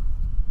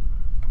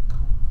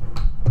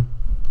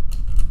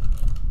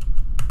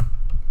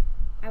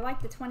 I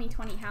like the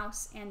 2020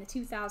 house and the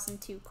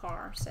 2002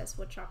 car, says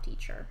Woodshop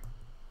Teacher.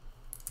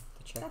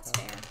 That's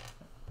fair.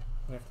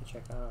 We have to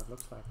check out what it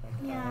looks like.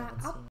 Yeah,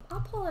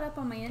 I'll pull it up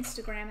on my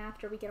Instagram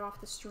after we get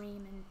off the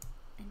stream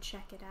and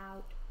check it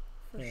out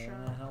for sure.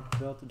 Yeah, help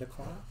build the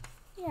car.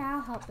 Yeah,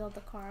 I'll help build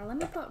the car. Let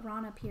me put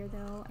Ron up here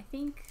though. I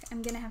think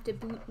I'm gonna have to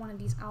boot one of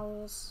these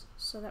owls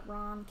so that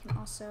Ron can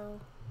also.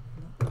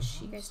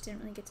 Which you guys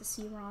didn't really get to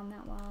see Ron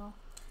that well.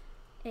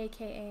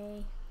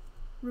 AKA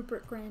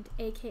Rupert Grint,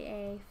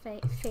 AKA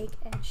fake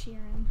Ed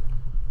Sheeran.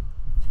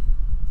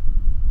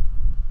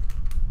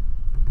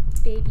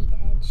 Baby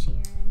Ed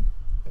Sheeran.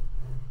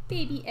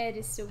 Baby Ed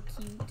is so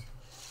cute.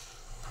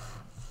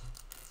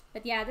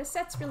 But yeah, this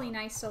set's really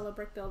nice, Solo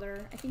Brick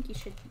Builder. I think you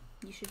should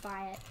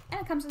buy it.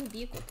 And it comes with a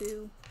vehicle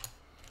too.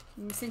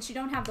 And since you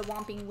don't have the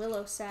Whomping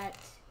Willow set,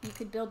 you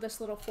could build this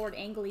little Ford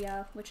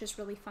Anglia, which is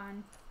really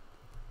fun.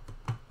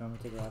 You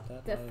want me to grab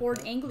that? The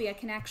Ford Anglia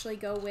can actually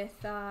go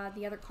with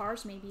the other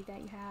cars maybe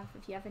that you have,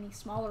 if you have any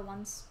smaller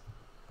ones.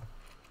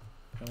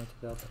 You want me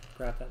to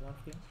grab that one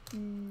for you?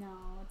 No,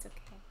 it's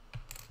okay.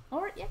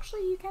 Or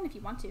actually you can if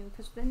you want to,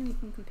 because then we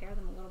can compare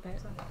them a little bit.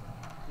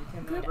 You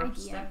can Good work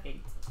idea. step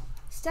 8.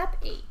 Step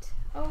 8.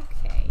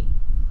 Okay.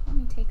 Let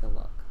me take a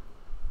look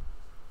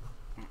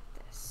at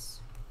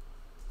this.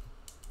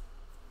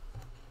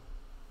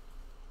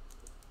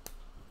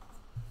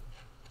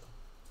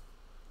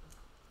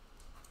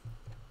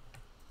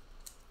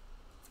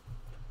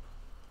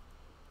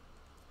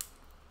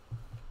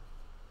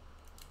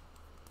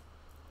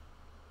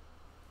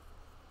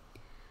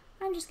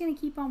 I'm just going to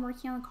keep on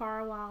working on the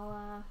car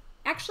while...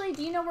 Actually,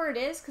 do you know where it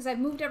is? Because I've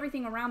moved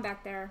everything around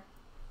back there.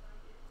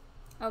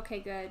 Okay,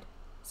 good.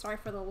 Sorry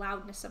for the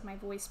loudness of my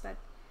voice, but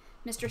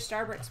Mr.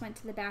 StarBricks went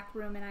to the back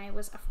room and I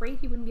was afraid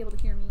he wouldn't be able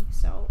to hear me,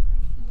 so I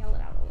yelled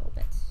it out a little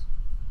bit.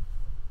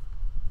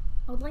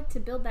 I would like to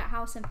build that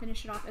house and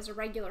finish it off as a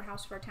regular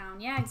house for a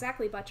town. Yeah,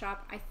 exactly, Buttchop.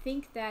 I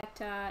think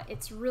that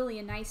it's really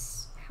a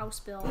nice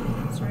house build.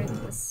 Sorry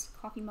that this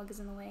coffee mug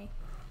is in the way.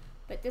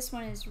 But this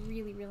one is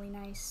really, really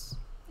nice.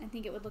 I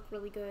think it would look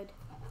really good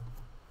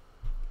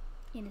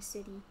in a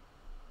city.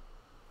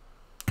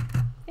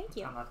 Thank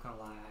you. I'm not gonna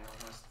lie,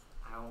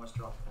 I almost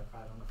dropped that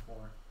right on the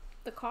floor.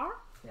 The car?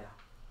 Yeah.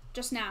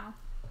 Just now.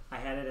 I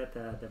had it at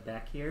the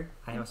back here.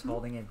 I was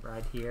holding it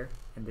right here,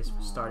 and this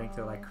was starting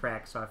to like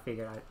crack, so I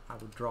figured I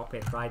would drop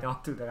it right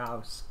onto the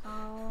house.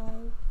 Oh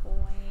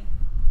boy.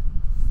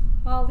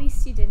 Well, at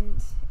least you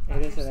didn't.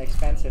 It is an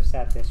expensive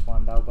set, this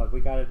one though, but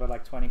we got it for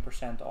like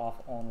 20%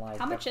 off on like.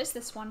 How much is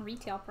this one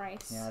retail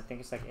price? Yeah, I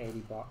think it's like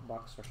 80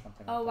 bucks or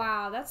something. Oh like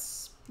wow,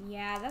 that's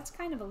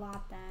kind of a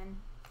lot then.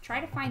 Try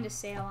to find a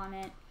sale on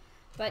it.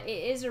 But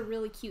it is a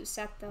really cute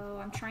set though.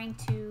 I'm trying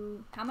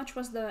to... How much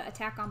was the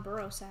Attack on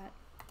Burrow set?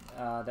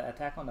 The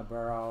Attack on the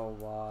Burrow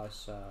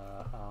was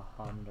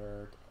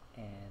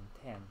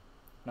 110.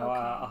 No, Okay.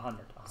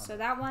 100. So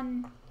that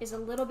one is a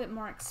little bit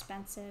more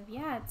expensive.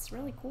 Yeah, it's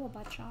really cool,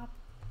 Buttchop.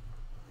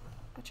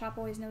 Buttchop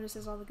always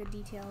notices all the good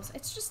details.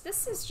 It's just...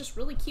 This is just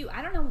really cute.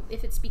 I don't know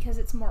if it's because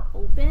it's more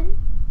open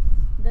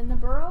than the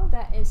Burrow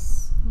that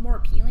is more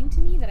appealing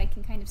to me, that I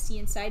can kind of see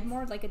inside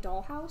more, like a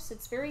dollhouse.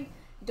 It's very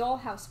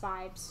dollhouse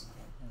vibes.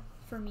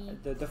 For me.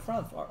 The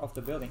front of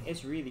the building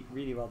is really,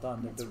 really well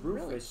done. The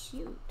roof really is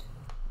cute.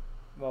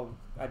 Well,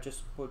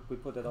 we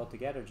put it all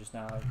together just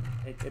now.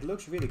 It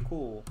looks really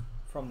cool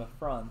from the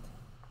front.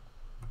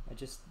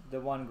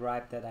 The one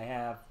gripe that I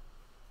have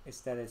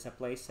is that it's a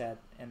playset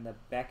and the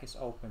back is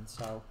open,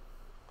 so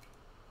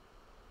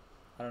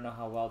I don't know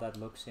how well that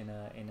looks in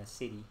a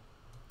city.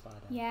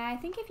 But, yeah, I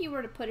think if you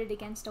were to put it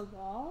against a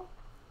wall,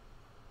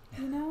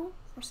 you know,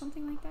 or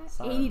something like that.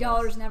 Simon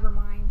 $80, never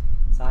mind.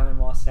 Simon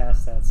Moss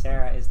says that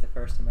Sarah is the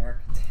first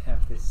American to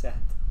have this set.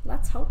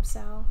 Let's hope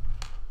so.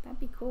 That'd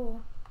be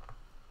cool.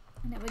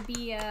 And it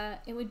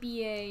would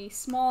be a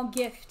small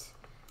gift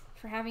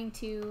for having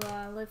to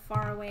live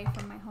far away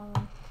from my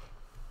home.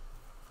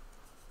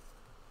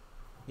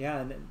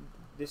 Yeah, and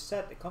this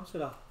set, it comes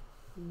with a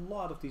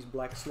lot of these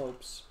black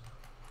slopes.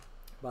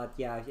 But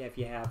yeah,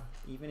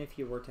 even if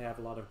you were to have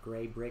a lot of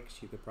gray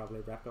bricks, you could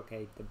probably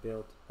replicate the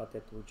build, but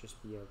it would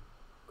just be a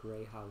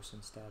gray house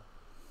instead.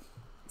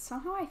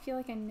 Somehow I feel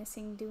like I'm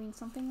missing doing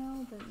something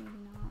though, but maybe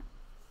not.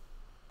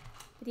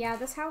 But yeah,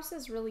 this house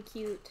is really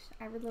cute.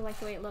 I really like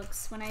the way it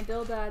looks. When I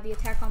build the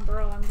Attack on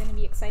Burrow, I'm going to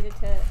be excited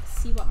to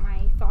see what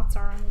my thoughts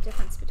are on the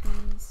difference between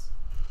these.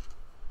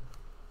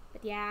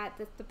 But yeah,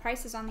 the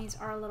prices on these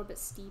are a little bit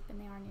steep, and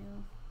they are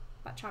new.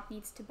 but Chop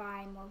needs to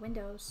buy more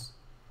windows.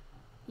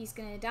 He's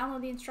gonna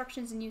download the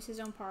instructions and use his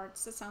own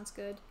parts. That sounds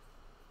good.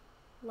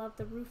 Love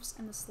the roofs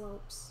and the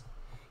slopes.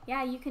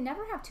 Yeah, you can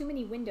never have too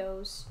many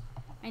windows.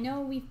 I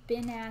know we've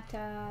been at,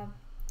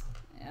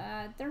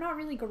 they're not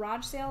really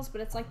garage sales,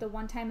 but it's like the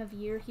one time of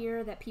year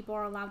here that people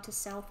are allowed to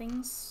sell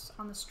things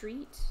on the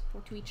street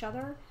or to each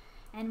other.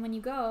 And when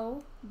you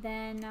go,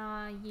 then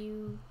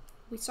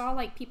we saw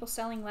like people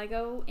selling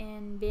Lego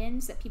in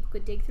bins that people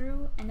could dig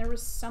through, and there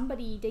was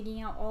somebody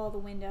digging out all the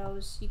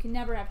windows. You can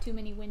never have too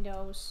many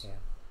windows. Yeah.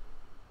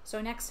 So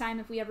next time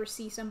if we ever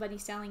see somebody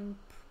selling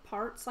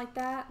parts like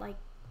that, like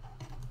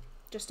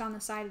just on the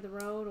side of the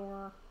road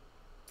or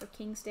for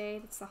King's Day,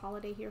 that's the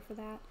holiday here for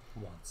that.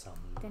 Want some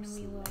Then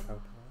we will. Lego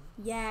parts?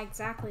 Yeah,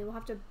 exactly. We'll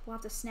have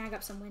to snag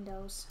up some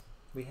windows.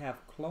 We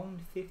have Clone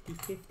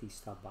 5050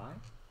 stop by,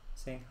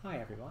 saying hi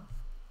everyone.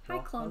 Hi,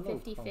 Well, Clone hello,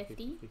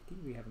 5050.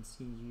 We haven't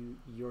seen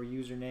your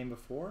username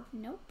before.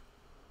 Nope.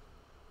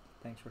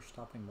 Thanks for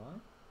stopping by.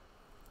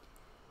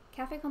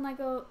 Cafe Con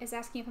Lego is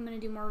asking if I'm going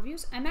to do more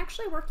reviews. I'm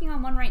actually working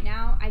on one right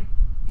now. I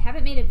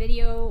haven't made a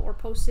video or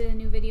posted a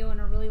new video in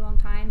a really long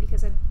time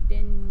because I've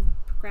been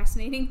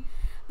procrastinating.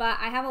 But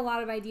I have a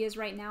lot of ideas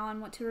right now on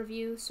what to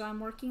review. So I'm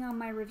working on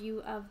my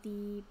review of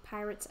the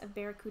Pirates of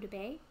Barracuda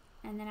Bay.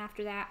 And then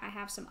after that, I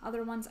have some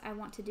other ones I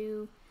want to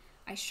do.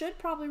 I should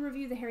probably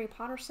review the Harry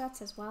Potter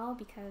sets as well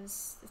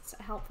because it's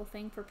a helpful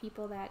thing for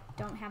people that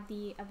don't have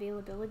the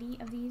availability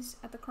of these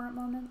at the current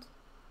moment.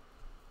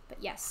 But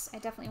yes, I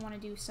definitely want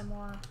to do some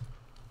more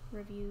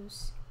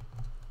reviews.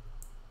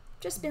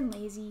 Just been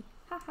lazy.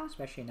 Haha.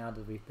 Especially now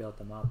that we've built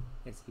them up,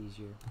 it's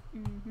easier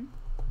Mm-hmm.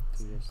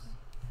 to just.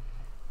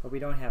 But we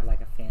don't have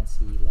like a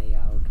fancy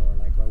layout or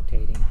like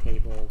rotating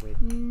table with.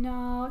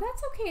 No,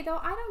 that's okay though.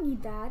 I don't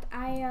need that.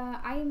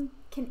 I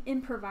can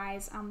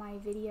improvise on my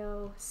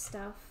video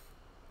stuff.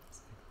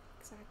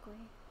 Exactly.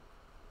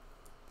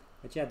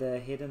 But yeah, the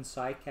Hidden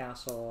Side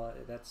Castle,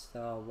 that's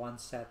the one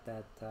set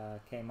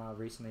that came out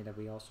recently that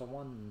we also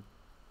won.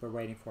 We're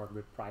waiting for a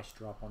good price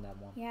drop on that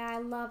one. Yeah, I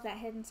love that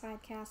Hidden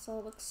Side Castle.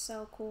 It looks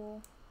so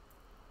cool.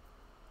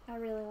 I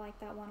really like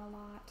that one a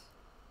lot.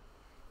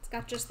 It's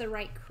got just the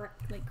right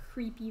like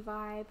creepy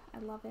vibe. I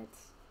love it.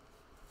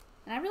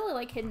 And I really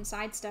like Hidden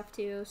Side stuff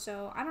too,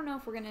 so I don't know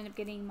if we're going to end up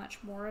getting much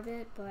more of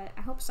it, but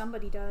I hope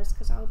somebody does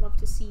because I would love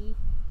to see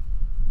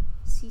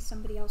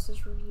somebody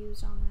else's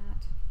reviews on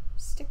that.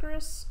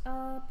 Stickerus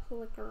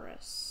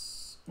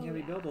Polycorus. Oh, Yeah,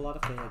 we built a lot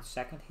of the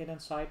second Hidden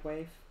Side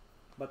Wave,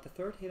 but the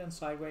third Hidden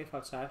Side Wave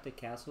outside of the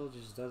castle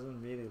just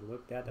doesn't really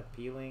look that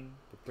appealing.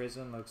 The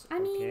prison looks I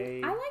mean,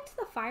 okay. I liked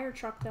the fire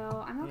truck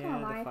though. I'm not Yeah, gonna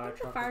the lie. I fire think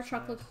the truck fire looks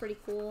truck nice. looked pretty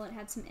cool. It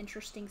had some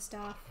interesting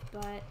stuff,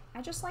 but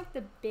I just like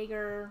the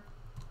bigger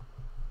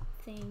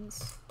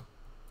things.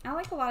 I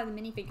like a lot of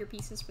the minifigure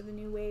pieces for the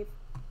new wave.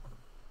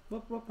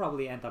 We'll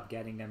probably end up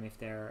getting them if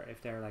they're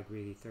like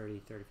really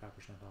 30-35%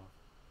 off.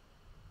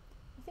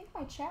 I think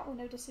my chat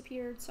window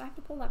disappeared, so I have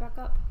to pull that back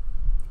up.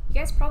 You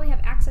guys probably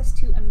have access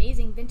to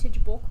amazing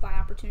vintage bulk buy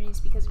opportunities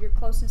because of your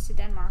closeness to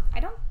Denmark.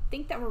 I don't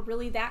think that we're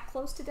really that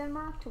close to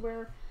Denmark to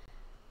where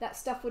that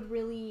stuff would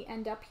really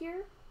end up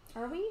here.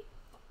 Are we?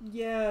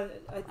 Yeah,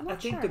 I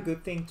think sure. the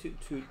good thing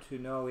to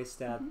know is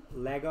that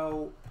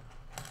Lego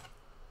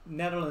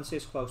Netherlands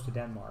is close to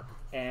Denmark,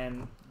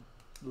 and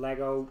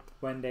Lego,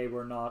 when they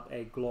were not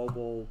a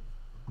global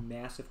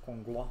massive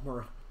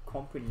conglomerate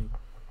company,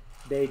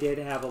 they did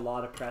have a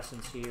lot of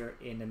presence here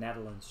in the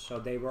Netherlands. So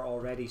they were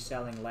already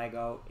selling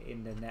Lego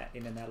in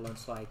the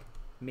Netherlands like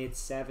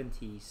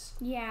mid-70s.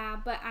 Yeah,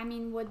 but I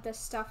mean, would the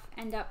stuff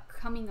end up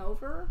coming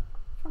over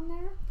from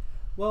there?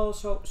 Well,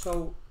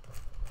 so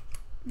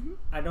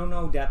I don't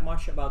know that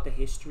much about the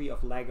history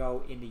of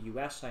Lego in the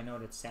US. I know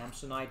that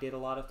Samsonite did a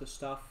lot of the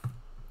stuff,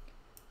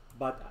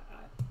 but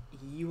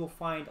you will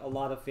find a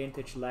lot of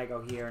vintage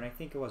Lego here, and I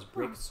think it was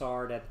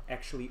Brickstar that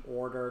actually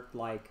ordered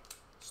like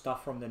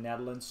stuff from the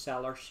Netherlands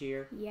sellers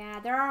here. Yeah,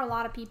 there are a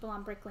lot of people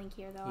on Bricklink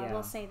here, though. Yeah. I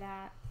will say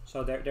that.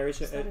 So there is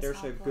So that is there's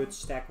a helpful. good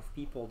stack of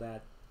people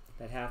that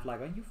have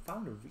like, and you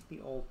found a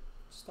really old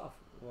stuff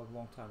a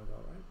long time ago,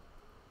 right?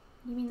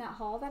 You mean that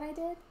haul that I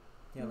did?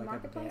 Yeah, in the like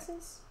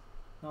marketplaces?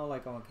 no,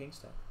 like on King's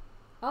Day.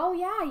 Oh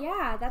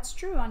yeah, that's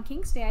true. On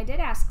King's Day, I did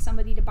ask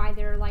somebody to buy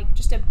their like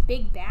just a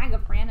big bag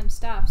of random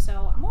stuff.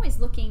 So I'm always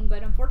looking,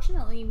 but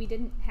unfortunately, we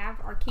didn't have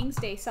our King's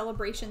Day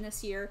celebration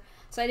this year,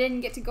 so I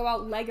didn't get to go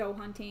out Lego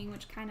hunting,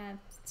 which kind of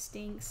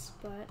stinks.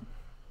 But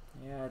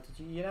Yeah,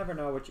 you never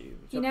know what you.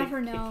 So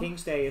never know.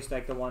 King's Day is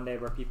like the one day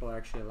where people are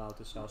actually allowed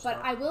to sell stuff.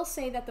 But I will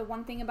say that the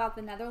one thing about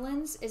the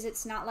Netherlands is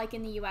it's not like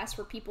in the US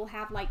where people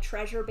have like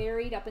treasure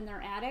buried up in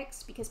their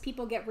attics, because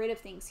people get rid of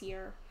things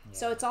here.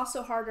 So Yeah. it's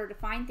also harder to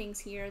find things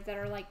here that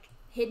are like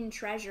hidden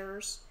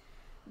treasures,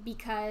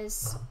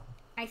 because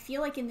I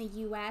feel like in the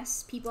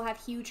US people have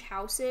huge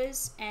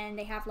houses and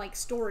they have like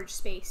storage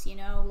space, you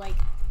know, like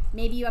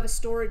maybe you have a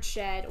storage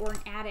shed or an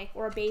attic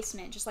or a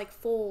basement just like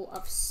full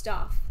of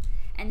stuff.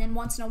 And then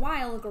once in a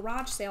while, a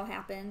garage sale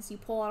happens, you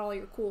pull out all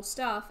your cool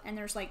stuff, and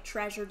there's like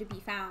treasure to be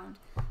found.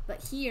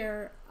 But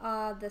here,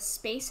 the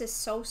space is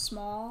so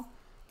small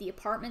the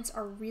apartments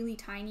are really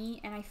tiny,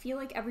 and I feel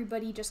like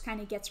everybody just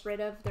kind of gets rid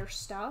of their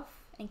stuff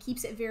and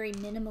keeps it very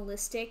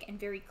minimalistic and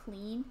very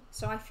clean.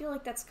 So I feel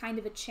like that's kind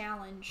of a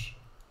challenge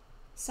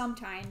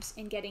sometimes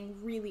in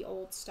getting really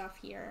old stuff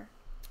here.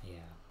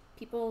 Yeah.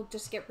 People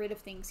just get rid of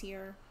things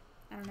here.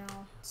 I don't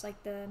know. It's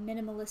like the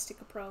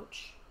minimalistic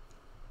approach.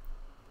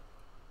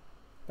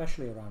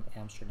 Especially around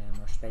Amsterdam,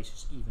 where space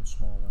is even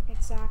smaller.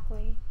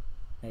 Exactly.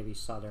 Maybe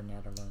southern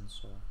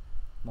Netherlands or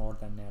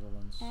northern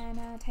Netherlands. And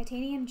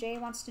Titanium J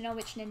wants to know,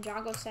 which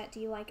Ninjago set do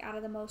you like out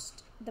of the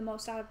most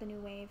out of the new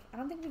wave? I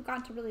don't think we've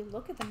gotten to really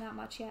look at them that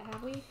much yet,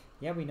 have we?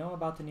 Yeah, we know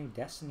about the new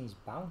Destiny's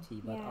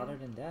Bounty, but Yeah. other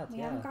than that, We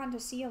haven't gotten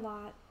to see a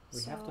lot.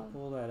 we have to so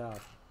pull that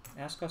up.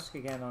 Ask us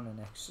again on the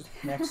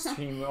next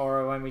stream,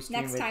 or when we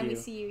stream next with time you. we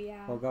see you,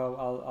 yeah. We'll go.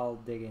 I'll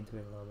dig into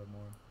it a little bit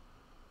more.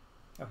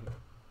 Oh, here.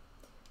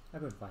 I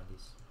couldn't find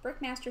these.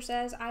 Brickmaster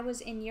says, I was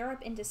in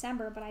Europe in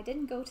December, but I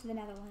didn't go to the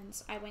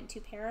Netherlands. I went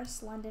to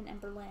Paris, London, and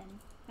Berlin.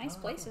 Nice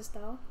places,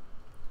 though.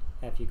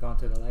 Have you gone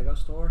to the Lego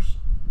stores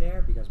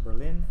there? Because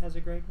Berlin has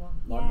a great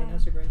one. London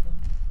has a great one.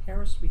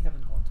 Paris, we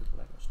haven't gone to the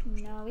Lego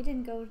stores. No, we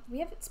didn't go.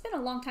 It's been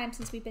a long time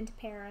since we've been to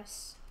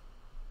Paris.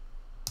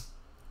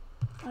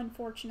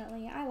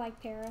 Unfortunately, I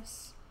like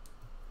Paris.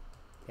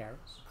 Paris?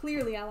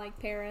 Clearly, I like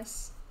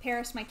Paris.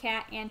 Paris, my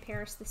cat, and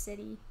Paris, the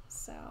city.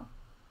 So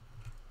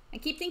I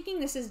keep thinking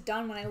this is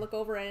done when I look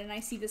over it and I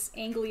see this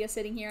Anglia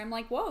sitting here. I'm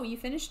like, whoa, you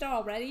finished it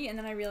already? And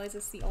then I realize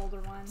it's the older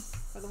one.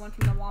 Or the one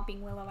from the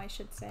Whomping Willow, I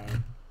should say.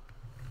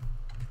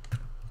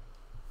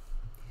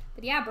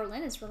 But yeah,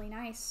 Berlin is really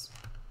nice.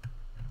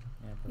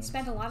 Yeah, We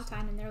spent a lot of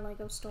time in their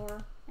Lego store.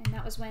 And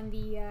that was when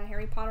the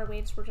Harry Potter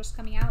waves were just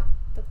coming out.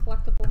 The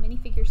collectible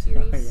minifigure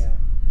series. Oh, yeah.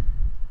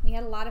 We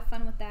had a lot of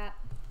fun with that.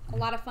 A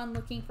lot of fun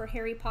looking for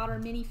Harry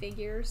Potter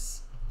minifigures.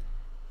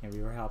 And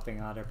we were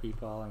helping other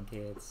people and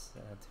kids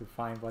to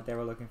find what they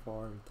were looking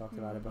for. We talked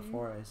about it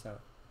before, so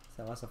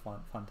it was a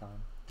fun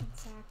time.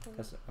 Exactly.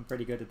 Because I'm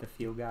pretty good at the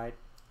feel guide,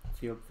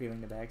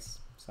 feeling the bags.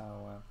 So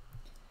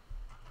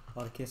a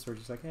lot of kids were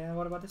just like, "Yeah,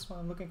 what about this one?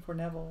 I'm looking for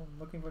Neville. I'm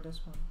looking for this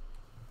one."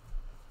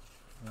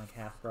 And like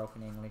half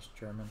broken English,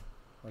 German,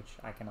 which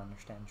I can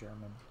understand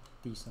German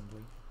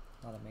decently,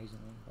 not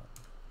amazingly, but.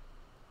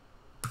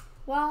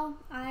 Well,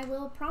 I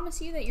will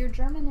promise you that your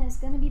German is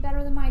going to be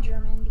better than my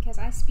German because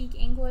I speak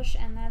English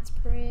and that's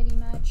pretty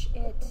much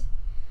it.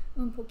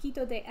 Un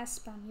poquito de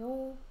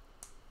español,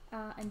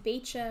 een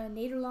beetje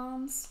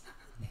Nederlands,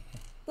 a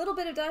little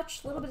bit of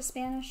Dutch, a little bit of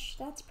Spanish.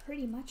 That's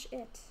pretty much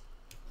it.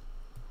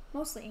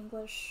 Mostly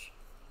English.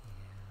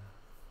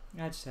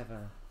 Yeah, I just have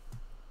a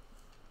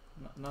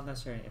not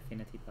necessarily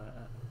affinity, but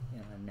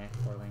a knack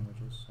for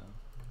languages. So.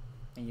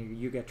 And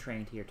you get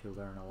trained here to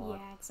learn a lot.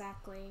 Yeah,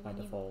 exactly. By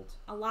default.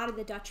 A lot of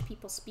the Dutch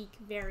people speak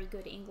very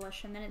good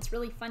English, and then it's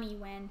really funny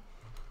when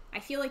I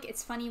feel like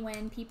it's funny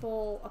when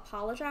people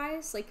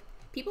apologize. Like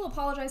people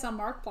apologize on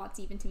Markplots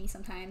even to me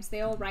sometimes.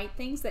 They'll write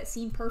things that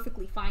seem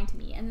perfectly fine to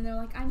me, and then they're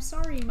like, "I'm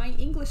sorry, my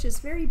English is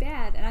very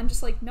bad," and I'm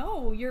just like,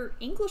 "No, your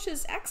English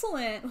is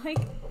excellent. Like,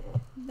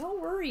 no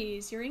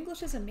worries, your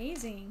English is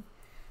amazing."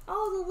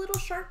 Oh, the Little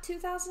Shark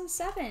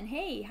 2007.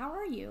 Hey, how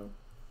are you?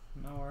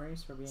 No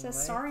worries for being Says,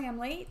 late. sorry I'm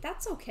late.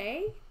 That's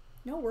okay.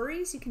 No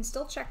worries. You can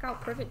still check out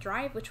Privet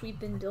Drive, which we've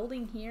been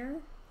building here.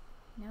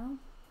 No?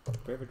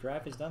 Privet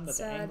Drive is done, but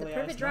the the Anglia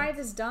Privet is Drive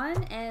not. is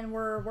done, and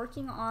we're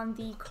working on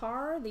the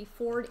car, the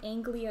Ford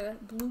Anglia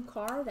blue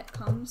car that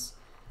comes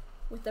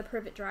with the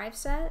Privet Drive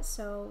set.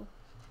 So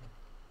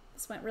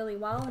this went really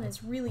well and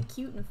is really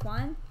cute and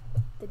fun.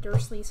 The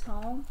Dursleys'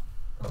 home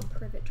on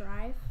Privet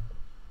Drive.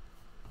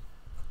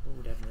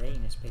 Ooh, that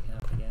rain is picking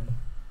up again.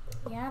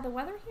 Yeah, the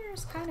weather here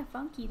is kind of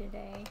funky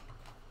today.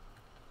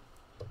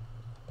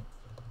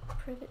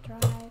 Privet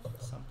Drive.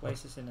 Some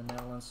places in the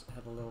Netherlands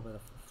have a little bit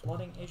of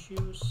flooding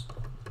issues.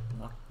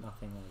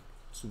 Nothing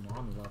like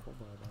tsunami level,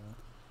 but I'm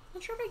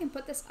not sure if I can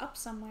put this up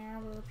somewhere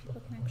where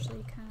people can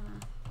actually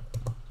kind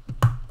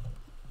of...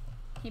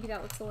 Maybe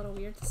that looks a little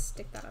weird to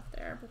stick that up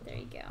there, but there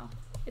you go.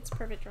 It's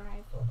Privet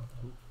Drive.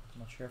 ooh, I'm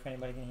not sure if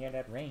anybody can hear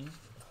that rain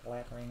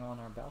clattering on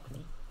our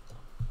balcony.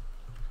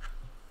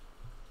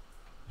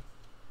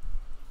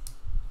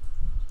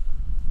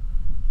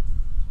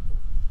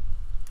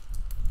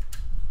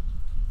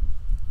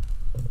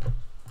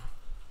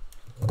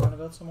 Want to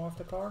build some more of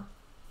the car?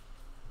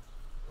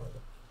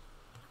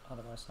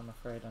 Otherwise, I'm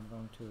afraid I'm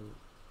going to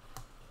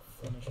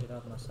finish it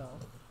up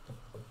myself.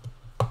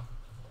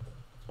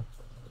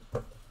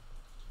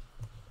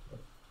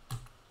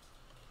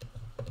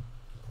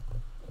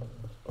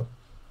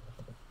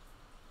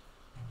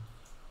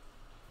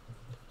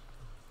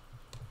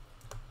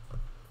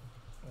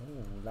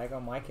 Ooh, Lego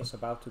Mike is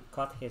about to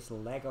cut his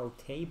Lego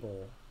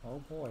table.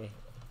 Oh boy.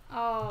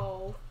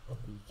 Oh.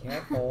 Be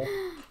careful.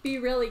 Be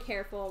really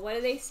careful. What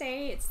do they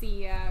say? It's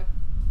the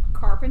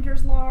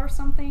Carpenter's Law or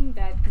something,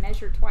 that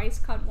measure twice,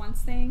 cut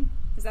once thing.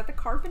 Is that the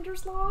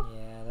Carpenter's Law?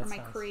 Yeah, that Or am I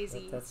sounds,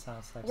 crazy? That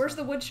sounds like Where's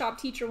the something. woodshop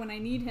teacher when I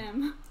need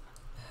him?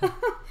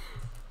 Exactly.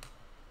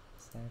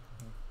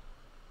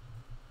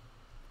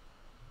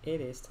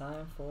 It is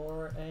time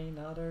for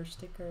another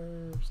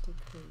sticker.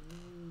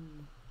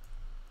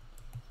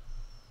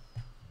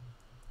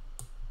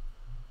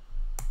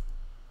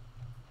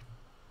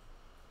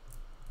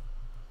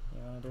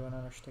 wanna do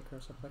another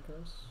stickers or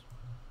flickers?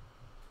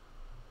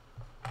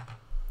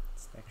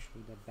 It's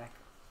actually the back.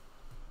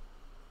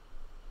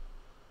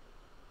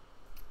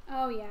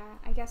 Oh yeah,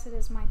 I guess it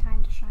is my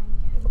time to shine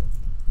again.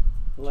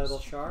 Little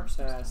Just Shark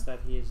checking some says stuff.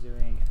 that he is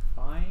doing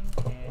fine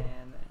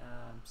and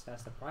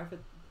says the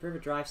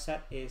Privet Drive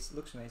set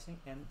looks amazing,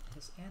 and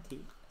his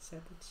auntie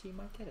said that she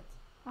might get it.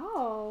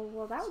 Oh,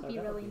 well that would So be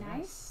that would really be nice.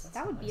 nice. That's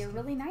That a would be nice a gift.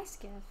 really nice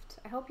gift.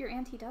 I hope your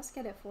auntie does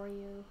get it for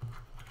you.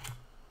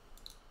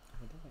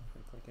 I didn't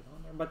actually click it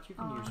on there, but you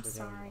can Oh, use I'm it.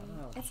 sorry.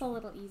 It's a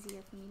little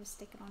easier for me to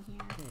stick it on here.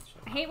 I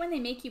Okay, hate when they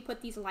make you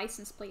put these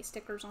license plate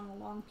stickers on the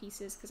long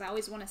pieces because I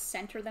always want to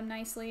center them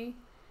nicely.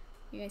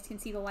 You guys can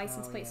see the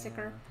license plate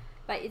sticker.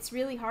 But it's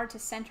really hard to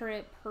center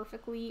it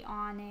perfectly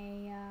on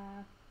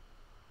a,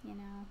 you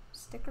know,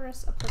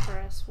 stickerus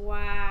applicarus.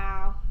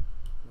 Wow.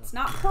 It's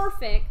not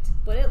perfect,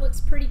 but it looks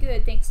pretty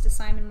good thanks to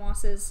Simon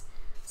Moss's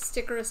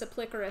stickerus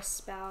applicarus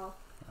spell.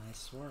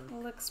 Nice work.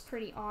 It looks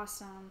pretty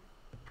awesome.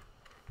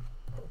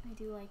 I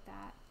do like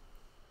that.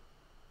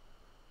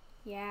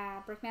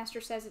 Yeah,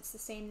 Brickmaster says it's the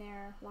same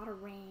there. A lot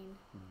of rain.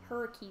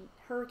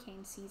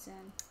 Hurricane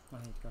season. I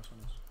need to go on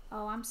this.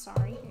 Oh, I'm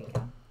sorry. Here you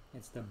go.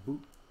 It's the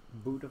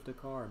boot of the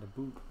car, the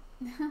boot.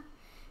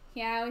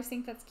 Yeah, I always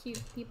think that's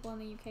cute. People in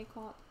the UK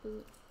call it the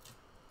boot.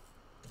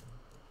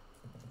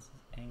 This is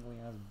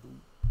Anglia's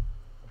boot.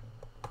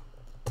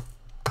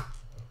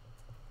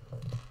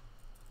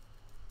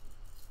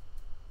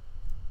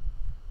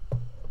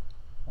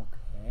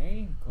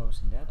 Okay,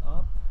 closing that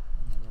up,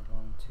 and then we're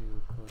going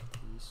to put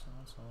these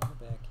ones on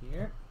the back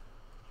here.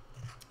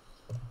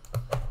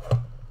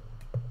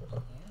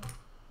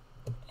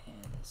 Yeah,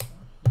 and this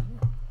one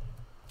here.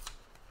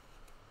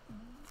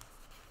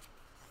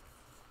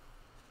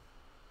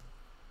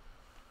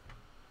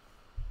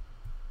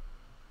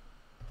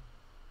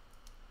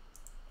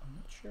 I'm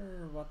not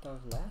sure what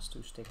those last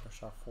two stickers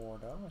are for,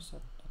 though.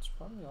 That's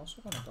probably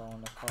also going to go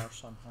on the car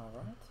somehow,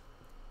 right?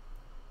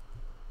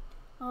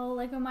 Oh,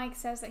 Lego Mike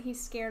says that he's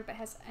scared but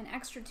has an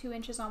extra 2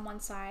 inches on one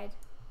side.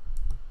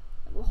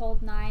 It will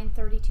hold 9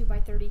 32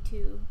 by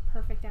 32.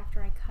 Perfect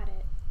after I cut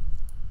it.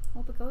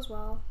 Hope it goes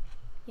well.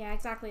 Yeah,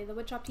 exactly. The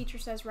woodshop teacher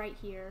says right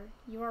here.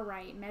 You are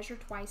right. Measure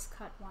twice,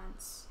 cut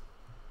once.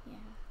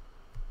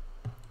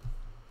 Yeah.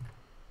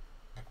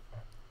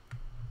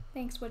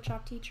 Thanks,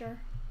 woodshop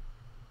teacher.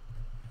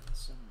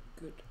 Some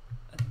good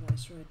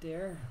advice right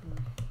there.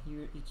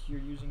 You're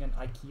using an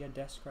IKEA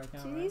desk right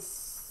now, See right?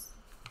 these?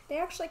 They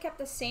actually kept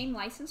the same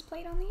license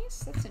plate on these.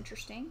 That's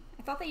interesting.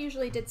 I thought they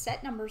usually did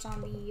set numbers on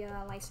the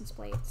license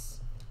plates.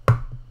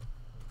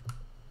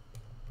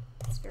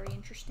 That's very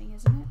interesting,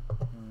 isn't it?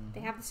 Mm.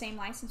 They have the same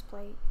license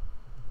plate.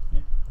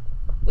 Yeah.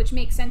 Which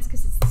makes sense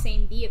because it's the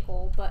same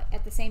vehicle, but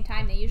at the same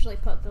time they usually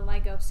put the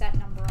Lego set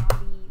number on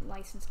the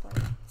license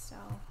plate. So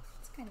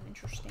it's kind of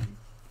interesting.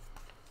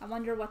 I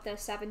wonder what the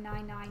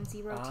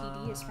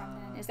 7990TD is from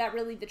then. Is that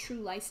really the true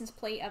license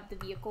plate of the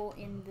vehicle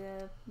in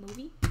the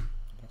movie? I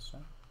guess so.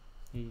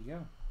 Here you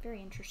go. Very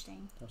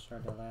interesting. Those are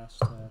the last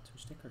 2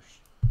 stickers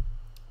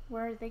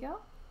Where did they go?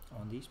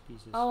 on these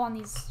pieces. Oh, on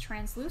these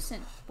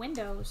translucent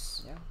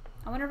windows. Yeah.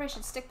 I wonder if I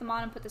should stick them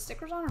on and put the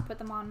stickers on or put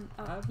them on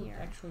I up would here.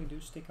 actually do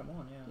stick them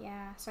on, yeah.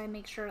 Yeah, so I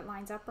make sure it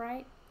lines up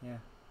right. Yeah.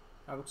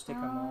 I would stick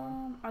them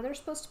on. Are there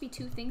supposed to be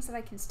 2 things that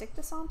I can stick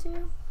this onto?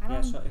 I Yeah,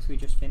 don't. so if we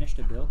just finish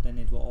the build, then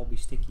it will all be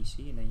sticky,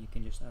 see? And then you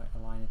can just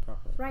align it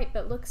properly. Right,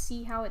 but look,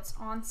 see how it's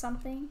on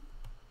something,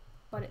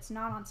 but it's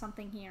not on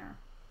something here.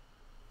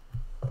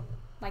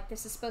 Like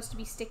this is supposed to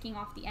be sticking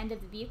off the end of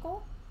the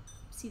vehicle.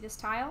 See this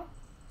tile?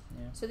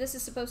 Yeah. So this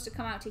is supposed to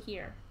come out to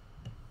here.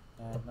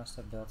 It must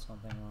have built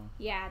something wrong.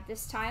 Yeah,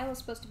 this tile is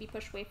supposed to be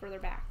pushed way further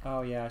back.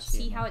 Oh, yeah, I see.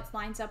 See it how now. it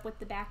lines up with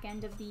the back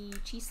end of the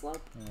cheese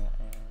slope? Yeah,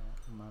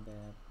 my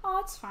bad. Oh,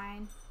 it's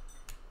fine.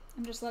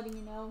 I'm just letting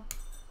you know.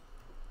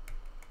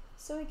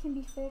 So it can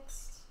be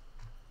fixed.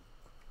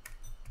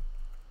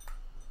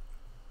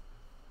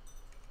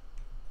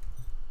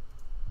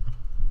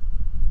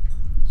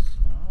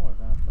 So we're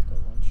gonna put the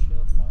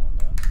windshield on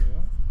then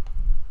too.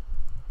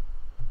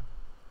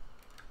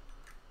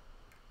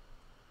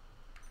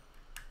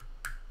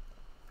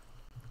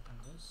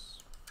 And this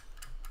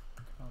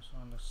goes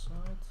on the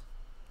side.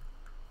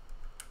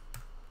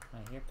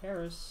 I hear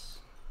Paris.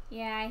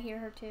 Yeah, I hear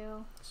her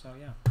too. So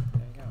yeah,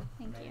 there you go.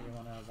 Thank Maybe you. you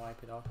wanna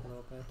wipe it off a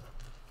little bit.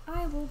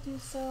 I will do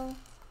so.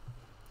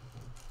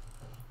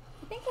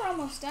 I think we're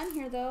almost done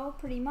here though,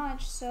 pretty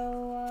much,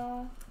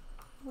 so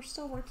we're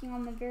still working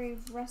on the very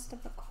rest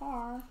of the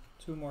car.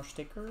 2 more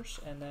stickers,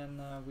 and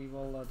then we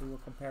will do a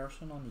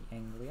comparison on the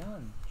Anglia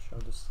and show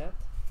the set.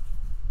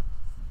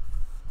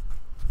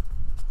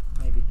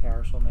 Maybe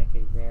Paris will make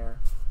a rare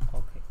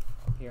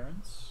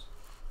appearance.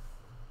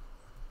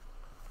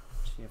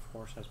 She of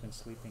course has been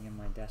sleeping in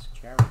my desk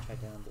chair, which I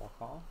didn't block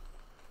off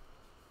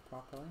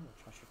properly,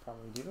 which I should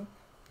probably do.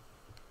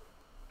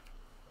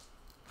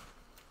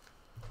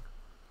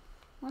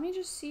 Let me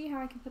just see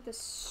how I can put this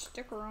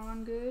sticker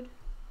on good.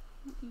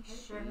 Let me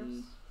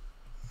see.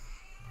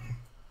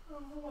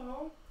 Oh,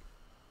 hello.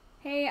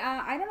 Hey,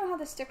 I don't know how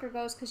the sticker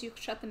goes because you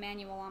shut the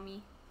manual on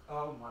me.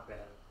 Oh, my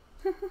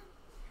bad.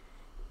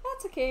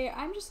 That's okay.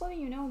 I'm just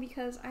letting you know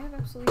because I have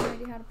absolutely no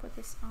idea how to put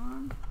this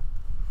on.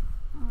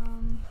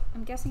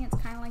 I'm guessing it's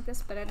kind of like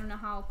this, but I don't know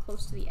how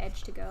close to the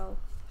edge to go.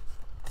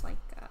 It's like,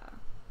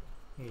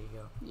 Here you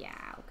go.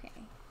 yeah, okay.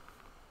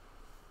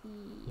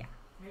 Yeah.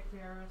 Hey,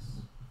 Paris.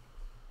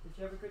 Did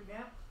you have a good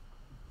nap?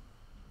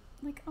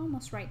 Like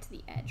almost right to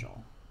the edge.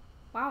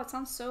 Wow, it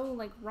sounds so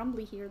like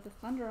rumbly here. The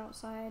thunder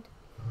outside.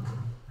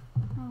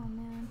 Oh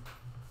man.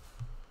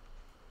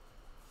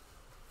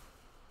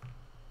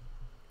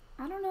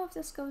 I don't know if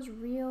this goes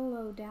real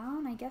low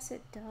down. I guess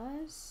it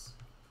does.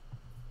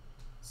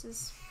 This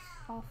is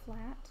all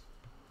flat.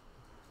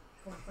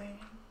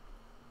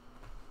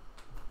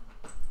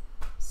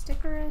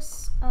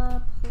 Stickerus,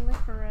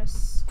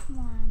 Plicorus. Come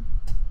on.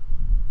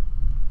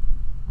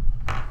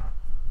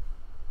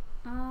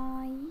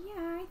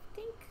 Yeah, I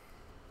think.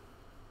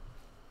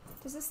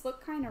 Does this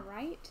look kind of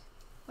right?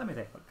 Let me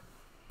take a look.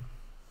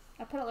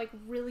 I put it like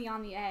really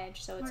on the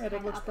edge, so it's Yeah, kind that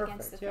of looks up perfect.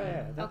 against the Yeah, thing.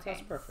 yeah, that's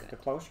Okay, perfect. good. The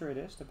closer it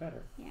is, the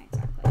better. Yeah,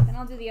 exactly. Then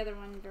I'll do the other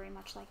one very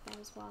much like that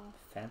as well.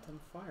 Phantom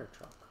fire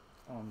truck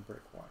on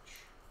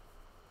Brickwatch.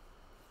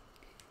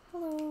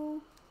 Hello.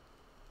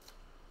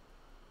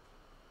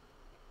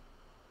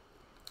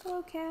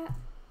 Hello, cat.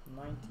 19%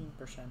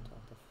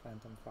 of the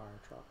Phantom fire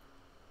truck.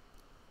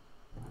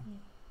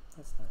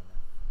 That's not enough.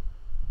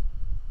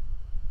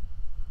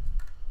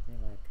 We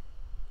like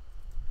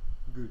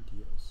good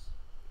deals.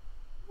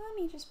 Let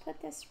me just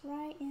put this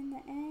right in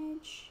the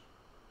edge.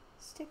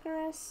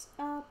 Stickerus,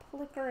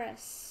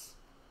 Plicorus.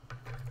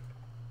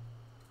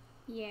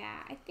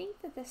 Yeah, I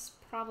think that this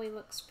probably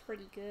looks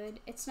pretty good.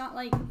 It's not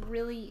like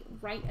really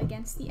right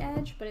against the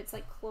edge, but it's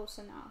like close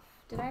enough.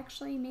 Did I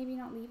actually maybe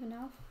not leave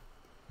enough?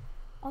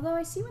 Although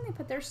I see when they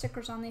put their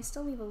stickers on, they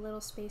still leave a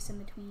little space in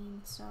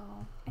between, so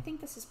I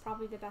think this is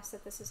probably the best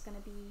that this is going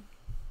to be.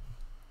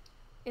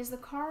 Is the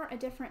car a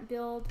different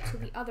build to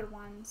the other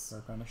ones? We're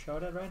gonna show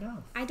that right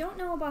now. I don't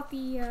know about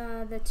the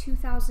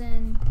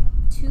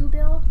 2002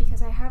 build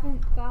because I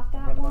haven't got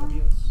that Forget about the one.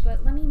 wheels.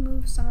 But let me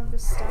move some of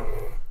this stuff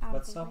out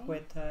What's of the up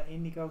way. with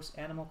Indigo's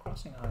Animal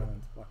Crossing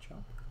Island? Watch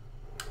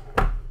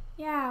out.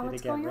 Yeah, Did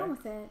what's it get going on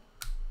wrecked? with it?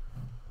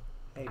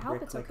 Hey, I hope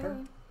Brick it's Clicker.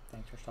 okay.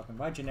 Thanks for stopping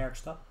by. Generic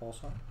stuff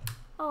also.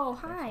 Oh,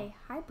 hi.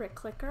 Hi, Brick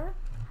Clicker.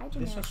 Hi,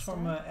 Generic This is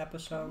from Stuff.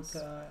 episode Nice.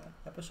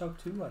 episode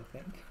 2, I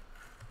think.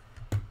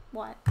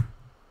 What?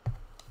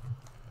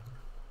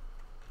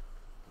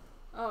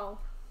 Oh.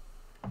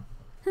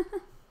 I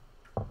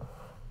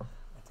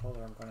told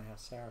her I'm gonna have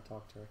Sarah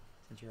talk to her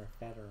since you're a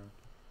veteran,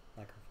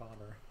 like her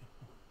father.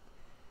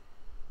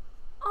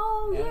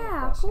 Oh, Animal yeah,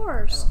 of Crossing.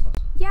 course. Animal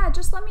Crossing. Yeah,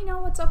 just let me know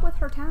what's up with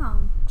her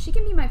town. She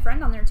can be my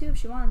friend on there too if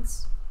she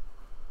wants.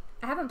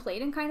 I haven't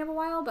played in kind of a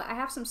while, but I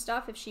have some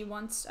stuff if she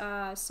wants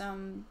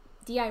some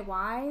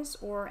DIYs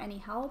or any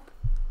help.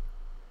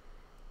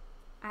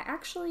 I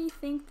actually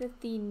think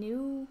that the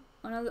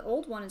the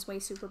old one is way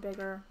super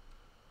bigger.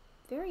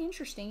 Very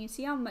interesting. You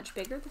see how much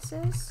bigger this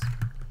is?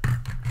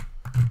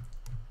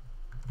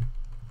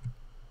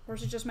 Or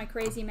is it just my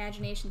crazy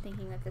imagination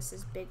thinking that this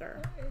is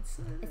bigger?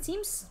 It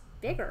seems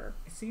bigger.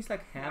 It seems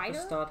like half Wider?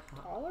 a stud.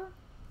 Taller?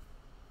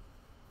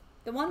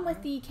 The one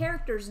with the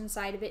characters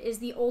inside of it is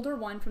the older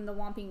one from the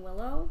Whomping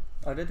Willow.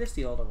 Oh, that is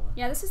the older one.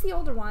 Yeah, this is the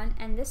older one,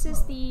 and this is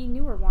Oh. the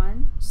newer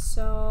one.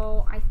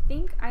 So I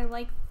think I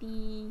like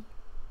the...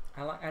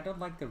 I don't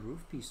like the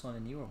roof piece on the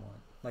newer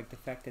one. Like the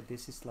fact that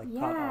this is like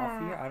cut off Yeah.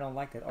 here. I don't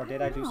like that. Or I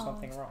did I don't do know.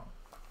 something wrong?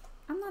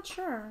 I'm not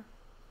sure.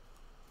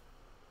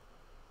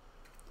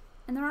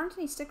 And there aren't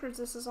any stickers.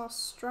 This is all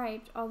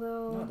striped,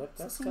 although No, it's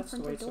that's the the same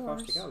way front it's doors.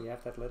 supposed to go. You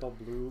have that little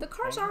blue. The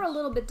cars are a hangers.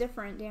 little bit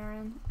different,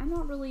 Darren. I'm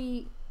not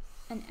really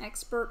an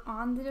expert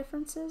on the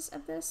differences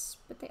of this,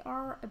 but they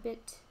are a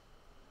bit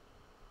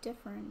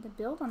different. The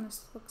build on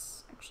this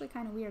looks actually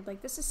kind of weird.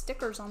 Like, this is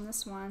stickers on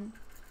this one,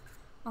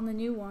 on the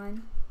new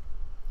one.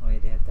 Oh yeah,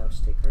 they have those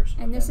stickers.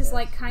 And this is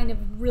like kind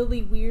of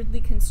really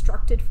weirdly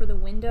constructed for the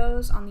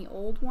windows on the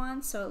old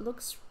one, so it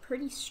looks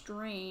pretty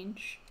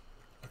strange.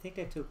 I think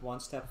they took one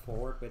step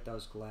forward with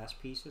those glass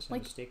pieces and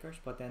Like- the stickers,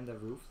 but then the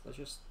roof is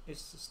just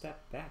it's a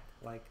step back.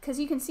 Like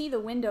Because you can see the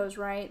windows,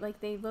 right? Like,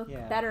 they look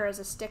Yeah. better as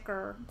a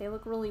sticker. They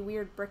look really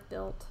weird brick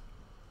built.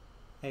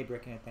 hey,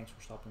 Bricknet, thanks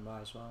for stopping by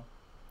as well.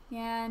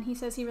 Yeah, and he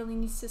says he really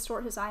needs to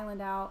sort his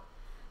island out.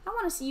 I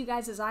want to see you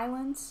guys'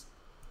 islands.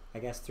 I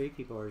guess 3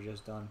 people are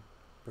just done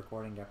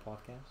recording their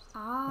podcast.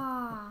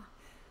 Ah.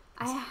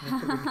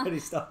 Everybody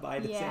stopped by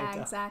at the same Yeah,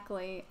 time.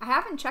 exactly. I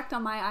haven't checked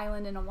on my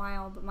island in a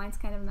while, but mine's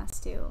kind of a mess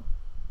too.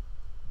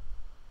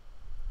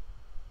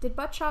 Did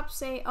Buttshop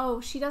say,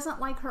 oh, she doesn't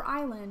like her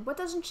island? What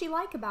doesn't she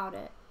like about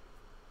it?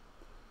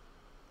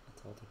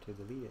 I told her to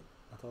delete it.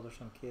 I told her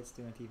some kids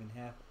didn't even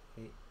have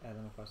a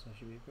Animal Crossing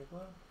should be big.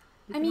 Well,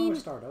 you I can always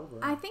mean, start over.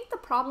 I think the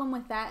problem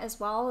with that as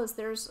well is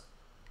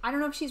I don't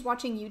know if she's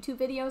watching YouTube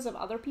videos of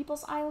other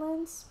people's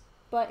islands,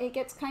 but it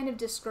gets kind of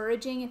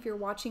discouraging if you're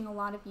watching a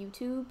lot of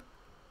YouTube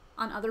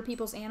on other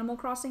people's Animal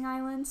Crossing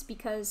islands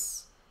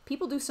because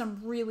people do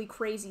some really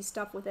crazy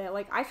stuff with it.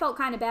 Like, I felt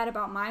kind of bad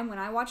about mine when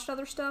I watched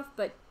other stuff,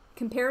 but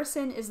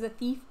comparison is the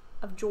thief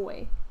of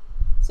joy.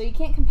 So you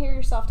can't compare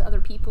yourself to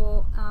other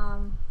people.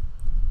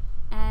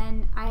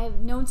 And I have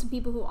known some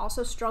people who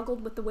also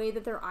struggled with the way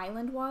that their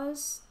island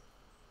was.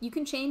 You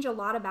can change a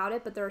lot about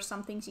it, but there are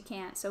some things you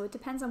can't. So it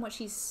depends on what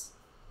she's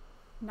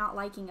not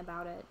liking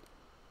about it.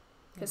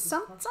 Because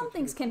some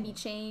things can be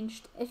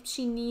changed. If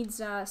she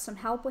needs some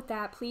help with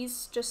that,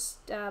 please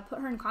just put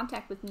her in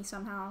contact with me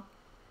somehow.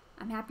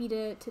 I'm happy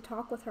to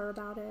talk with her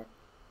about it.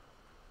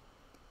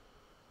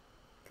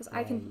 Because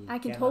I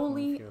can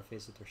totally move your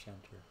visitor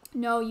center.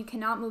 No, you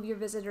cannot move your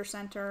visitor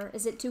center.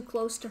 Is it too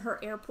close to her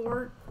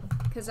airport?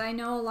 Because I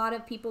know a lot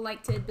of people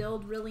like to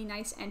build really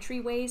nice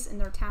entryways in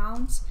their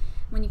towns.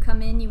 When you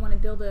come in, you want to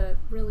build a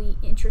really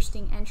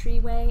interesting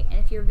entryway. And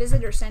if your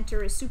visitor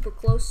center is super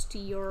close to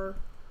your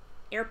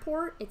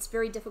airport, it's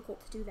very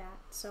difficult to do that.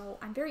 So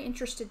I'm very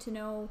interested to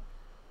know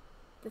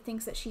the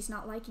things that she's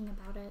not liking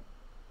about it.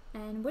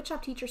 And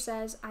Woodshop Teacher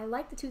says, I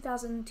like the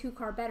 2002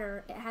 car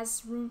better. It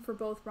has room for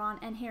both Ron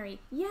and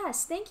Harry.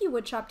 Yes, thank you,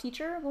 Woodshop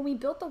Teacher. When we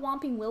built the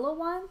Whomping Willow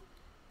one,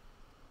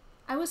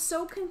 I was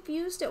so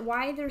confused at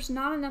why there's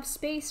not enough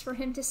space for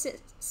him to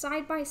sit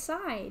side by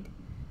side.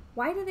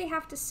 Why do they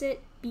have to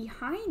sit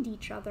behind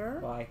each other?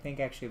 Well, I think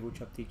actually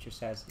Woodshop Teacher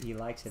says he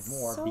likes it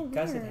more So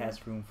because weird. it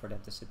has room for them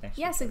to sit next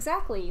to Yes, each other.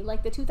 exactly.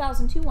 Like the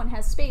 2002 one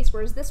has space,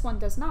 whereas this one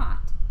does not.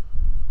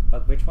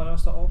 But which one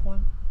was the old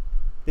one?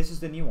 This is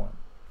the new one.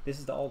 This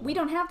is the old one. We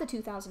don't have the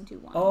 2002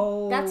 one.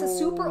 Oh. That's a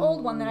super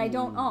old one that I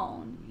don't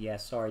own. Yeah,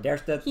 sorry.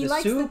 There's the He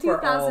likes super the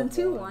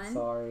 2002 old one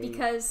Sorry.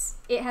 because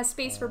it has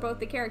space for both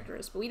the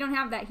characters. But we don't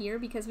have that here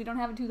because we don't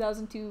have a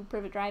 2002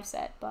 Privet Drive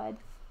set, bud.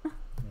 Yeah,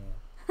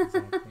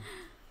 exactly.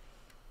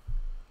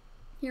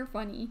 You're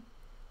funny.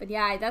 But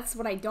yeah, that's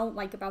what I don't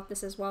like about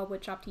this as well,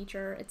 Woodshop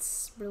Teacher.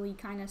 It's really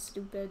kind of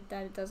stupid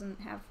that it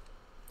doesn't have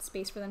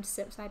space for them to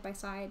sit side by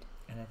side.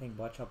 And I think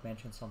Woodshop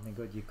mentioned something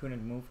good. You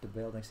couldn't move the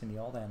buildings in the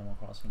old Animal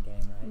Crossing game,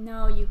 right?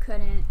 No, you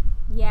couldn't.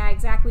 Yeah,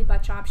 exactly,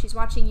 Buttchop. She's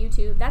watching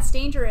YouTube. That's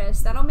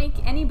dangerous. That'll make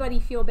anybody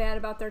feel bad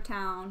about their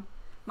town.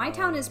 My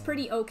town is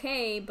pretty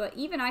okay, but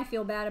even I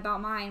feel bad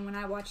about mine when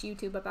I watch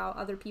YouTube about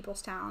other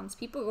people's towns.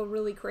 People go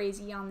really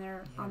crazy on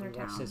their There's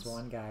towns. this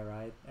one guy,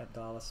 right, at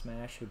Dollar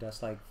Smash who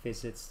does like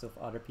visits of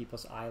other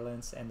people's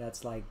islands, and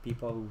that's like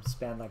people who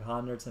spend like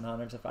hundreds and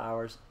hundreds of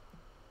hours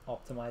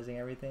optimizing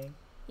everything.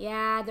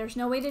 Yeah, there's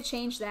no way to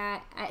change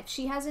that. If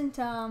she hasn't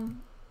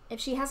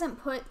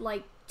put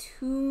like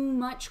too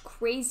much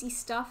crazy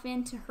stuff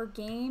into her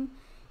game,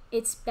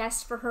 it's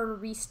best for her to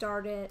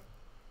restart it.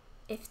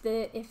 If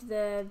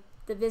the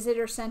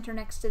visitor center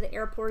next to the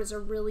airport is a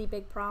really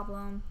big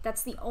problem,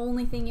 that's the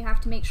only thing you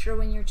have to make sure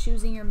when you're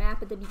choosing your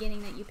map at the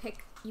beginning, that you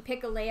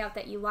pick a layout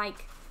that you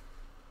like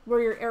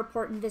where your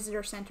airport and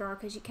visitor center are,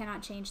 because you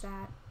cannot change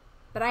that.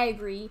 But I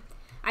agree.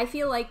 I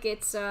feel like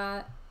it's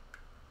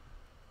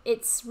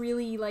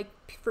really like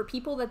for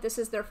people that this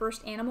is their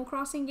first Animal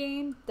Crossing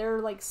game, they're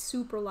like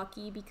super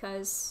lucky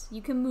because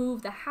you can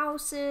move the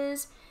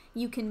houses,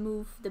 you can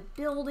move the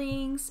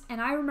buildings.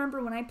 And I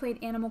remember when I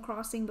played Animal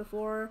Crossing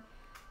before,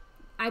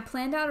 I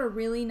planned out a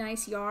really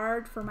nice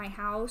yard for my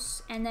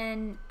house, and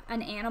then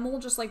an animal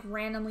just like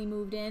randomly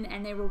moved in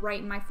and they were right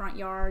in my front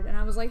yard, and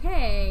I was like,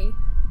 hey,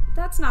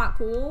 that's not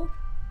cool.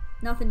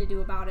 Nothing to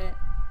do about it.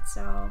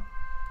 So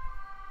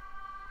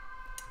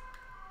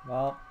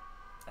Well,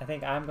 I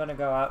think I'm gonna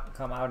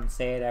come out and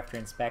say it after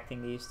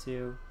inspecting these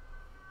two.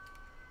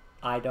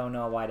 I don't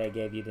know why they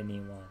gave you the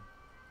new one.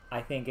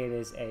 I think it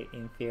is a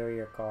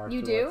inferior car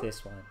You to do?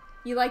 this one.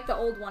 you like the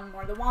old one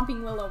more, the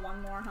Whomping Willow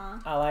one more, huh?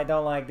 I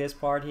don't like this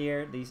part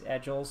here, these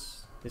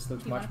edges. This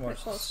looks You much wanna more put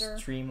closer?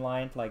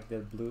 streamlined, like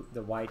the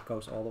white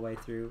goes all the way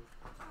through.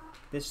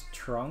 This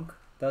trunk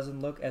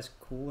doesn't look as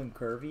cool and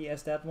curvy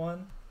as that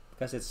one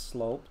because it's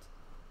sloped.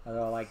 I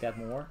like that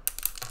more.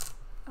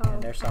 Oh,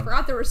 And there's I some-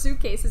 forgot there were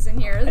suitcases in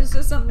here. There's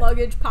just some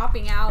luggage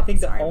popping out. I think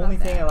the Sorry only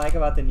about thing that. I like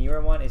about the newer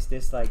one is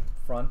this like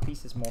front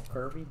piece is more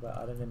curvy, but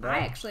other than that, I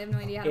actually have no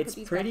idea how to it's put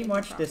these pretty back in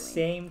much properly. the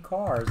same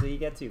car. So you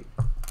get to.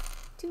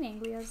 Two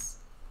Anglias.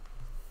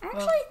 I Well-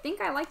 actually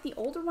think I like the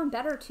older one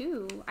better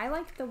too. I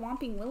like the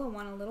Whomping Willow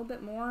one a little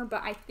bit more,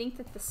 but I think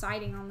that the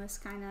siding on this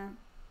kind of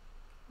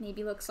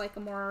maybe looks like a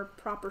more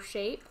proper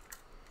shape.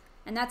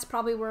 And that's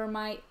probably where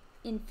my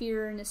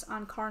inferiorness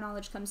on car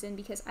knowledge comes in,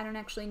 because I don't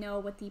actually know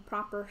what the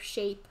proper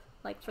shape,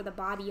 like for the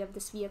body of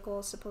this vehicle,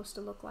 is supposed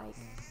to look like.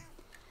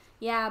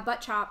 Yeah, Butt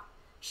Chop.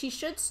 She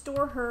should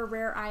store her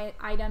rare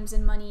items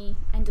and money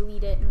and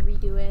delete it and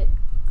redo it.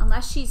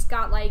 Unless she's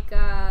got like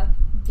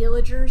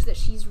villagers that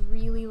she's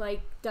really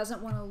like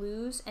doesn't want to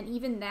lose, and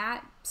even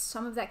that,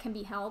 some of that can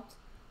be helped.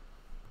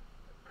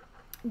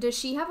 Does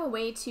she have a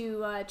way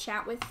to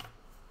chat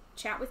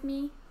with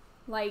me,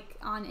 like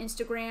on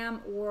Instagram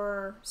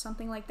or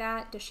something like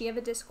that? Does she have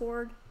a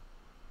Discord?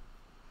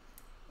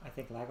 I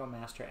think Lego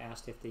Master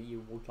asked if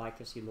you would like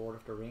to see Lord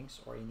of the Rings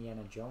or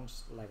Indiana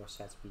Jones Lego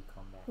sets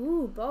come back.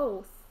 Ooh,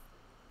 both.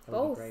 That would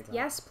be Both. great, right?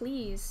 Yes,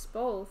 please.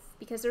 Both.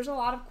 Because there's a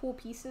lot of cool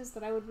pieces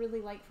that I would really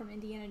like from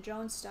Indiana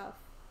Jones stuff.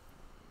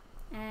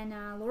 And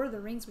Lord of the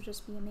Rings would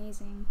just be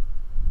amazing.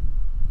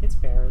 It's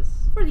Paris.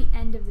 For the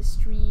end of the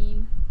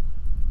stream.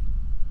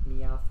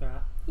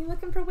 Meowthra. You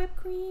looking for whipped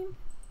cream?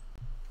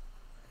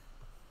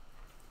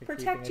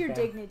 Protect your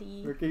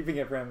dignity. We're keeping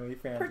it friendly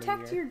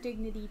Protect here. your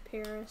dignity,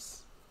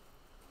 Paris.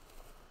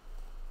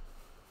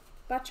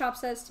 Buttchop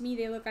says to me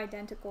they look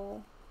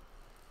identical.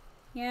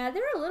 Yeah,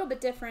 they're a little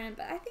bit different,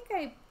 but I think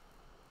I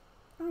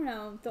don't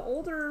know. The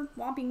older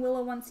Whomping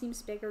Willow one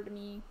seems bigger to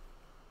me.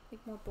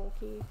 Like more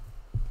bulky.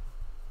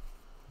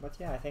 But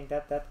yeah, I think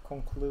that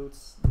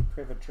concludes the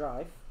Privet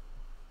Drive.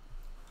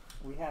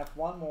 We have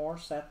one more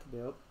set to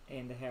build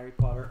in the Harry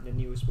Potter, the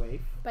newest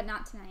wave. But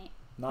not tonight.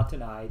 Not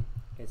tonight.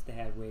 It's the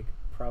Hedwig.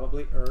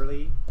 Probably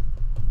early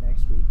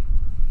next week.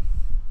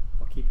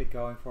 We'll keep it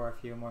going for a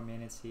few more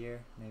minutes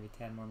here. Maybe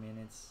 10 more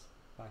minutes.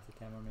 5 to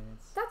 10 more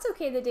minutes. That's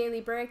okay, the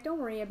Daily Break. Don't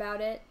worry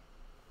about it.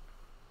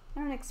 I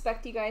don't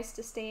expect you guys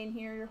to stay in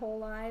here your whole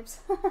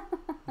lives.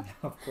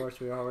 Of course,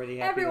 we already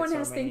have. Everyone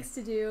has things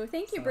to do.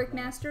 Thank you,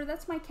 Brickmaster.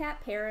 That's my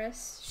cat,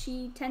 Paris.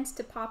 She tends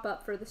to pop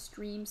up for the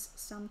streams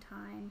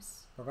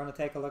sometimes. We're going to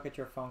take a look at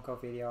your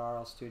Funko video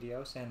RL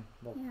Studios, and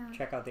we'll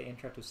check out the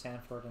intro to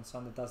Sanford and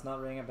Son. That does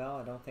not ring a bell.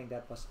 I don't think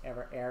that was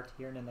ever aired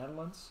here in the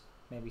Netherlands.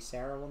 Maybe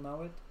Sarah will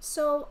know it.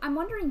 So I'm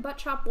wondering,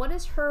 Buttchop, what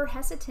is her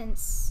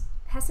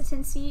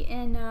hesitancy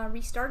in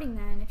restarting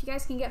then? If you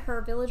guys can get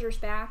her villagers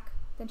back,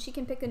 then she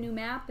can pick a new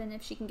map, and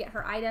if she can get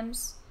her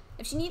items.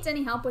 If she needs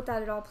any help with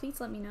that at all,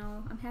 please let me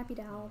know. I'm happy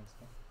to help.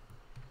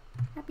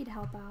 Happy to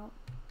help out.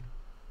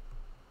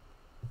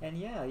 And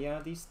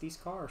yeah, these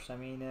cars, I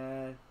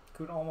mean,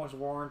 could almost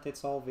warrant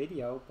its whole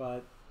video,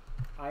 but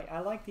I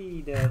like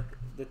the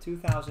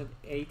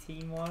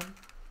 2018 one.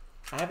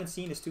 I haven't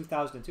seen this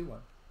 2002 one.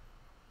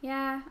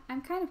 Yeah,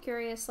 I'm kind of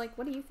curious. Like,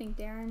 what do you think,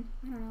 Darren?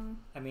 I don't know.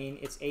 I mean,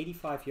 it's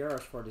 85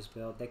 euros for this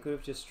build. They could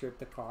have just stripped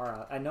the car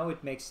out. I know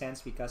it makes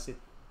sense because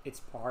it's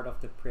part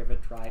of the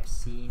Privet Drive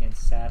scene and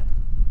set,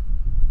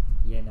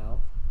 you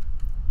know,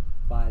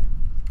 but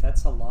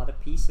that's a lot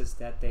of pieces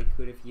that they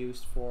could have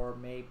used for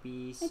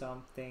maybe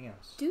something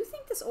else. Do you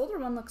think this older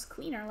one looks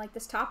cleaner? Like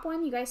this top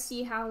one, you guys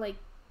see how like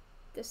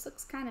this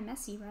looks kind of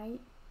messy, right?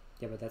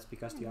 Yeah, but that's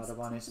because the other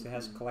one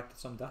has collected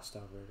some dust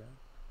over it, right?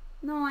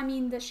 No, I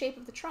mean the shape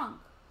of the trunk.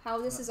 How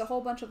this is a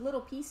whole bunch of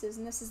little pieces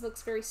and this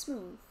looks very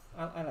smooth.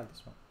 I like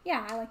this one.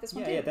 Yeah, I like this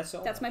one too. Yeah,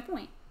 that's my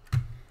point.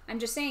 I'm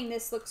just saying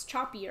this looks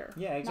choppier.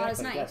 Yeah, exactly. Not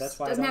as nice. Yeah, that's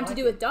why doesn't have to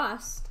do with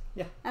dust.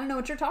 Yeah. I don't know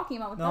what you're talking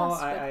about with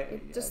dust, but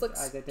it just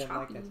looks didn't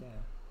choppy. like that,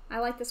 yeah. I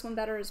like this one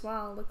better as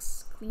well. It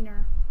looks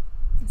cleaner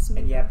and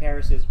smoother. And yeah,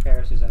 Paris is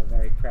a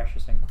very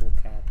precious and cool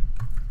cat.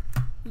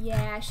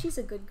 Yeah, she's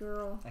a good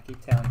girl. I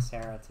keep telling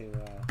Sarah to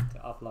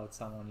upload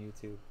some on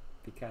YouTube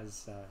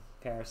because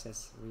Paris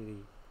is really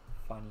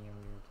funny and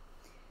weird.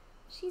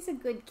 She's a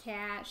good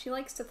cat. She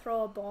likes to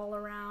throw a ball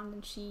around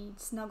and she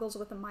snuggles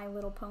with a My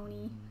Little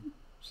Pony. Mm-hmm.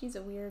 She's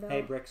a weirdo.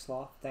 Hey, Brick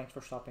Sloth, thanks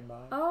for stopping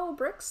by. Oh,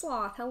 Brick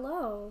Sloth,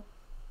 hello.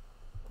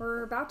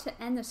 We're about to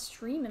end the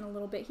stream in a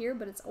little bit here,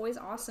 but it's always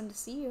awesome to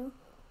see you.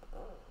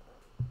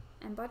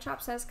 And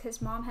Buttchop says,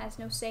 because Mom has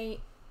no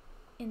say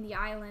in the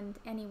island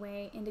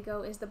anyway,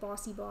 Indigo is the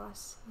bossy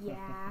boss.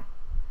 Yeah.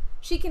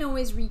 She can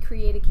always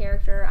recreate a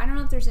character. I don't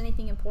know if there's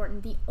anything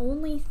important. The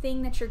only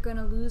thing that you're going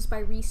to lose by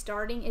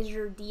restarting is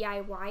your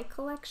DIY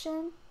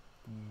collection.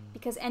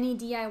 Because any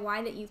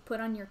DIY that you've put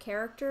on your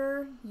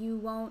character, you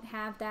won't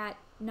have that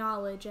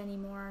knowledge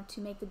anymore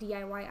to make the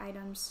DIY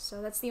items.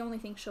 So that's the only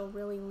thing she'll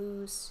really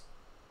lose.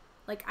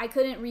 Like, I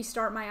couldn't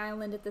restart my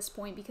island at this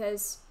point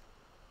because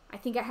I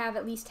think I have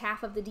at least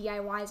half of the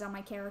DIYs on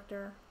my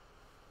character.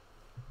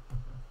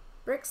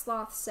 Brick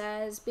Sloth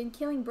says, been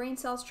killing brain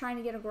cells trying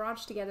to get a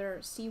garage together,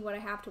 see what I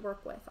have to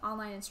work with.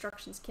 Online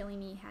instructions killing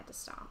me, had to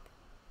stop.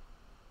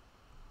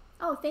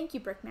 Oh, thank you,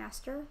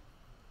 Brickmaster.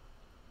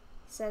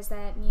 Says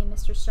that me and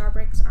Mr.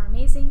 StarBricks are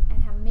amazing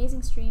and have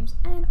amazing streams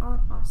and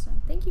are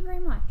awesome. Thank you very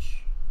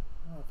much.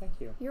 Oh,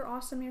 thank you. You're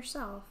awesome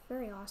yourself.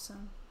 Very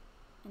awesome.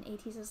 And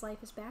 80s'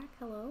 life is back.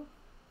 Hello.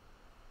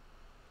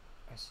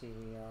 I see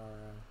we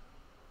are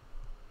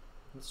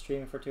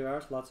streaming for 2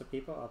 hours. Lots of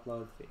people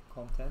upload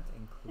content,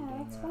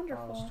 including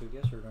RL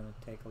Studios. We're going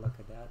to take a look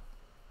at that.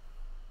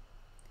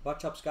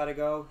 Buttchop's got to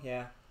go.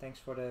 Yeah, thanks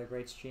for the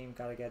great stream.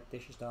 Got to get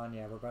dishes done.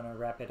 Yeah, we're going to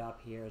wrap it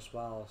up here as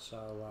well.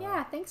 So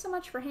yeah, thanks so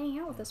much for hanging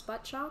out with us,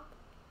 Buttchop.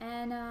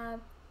 And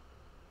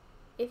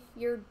if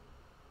your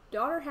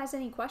daughter has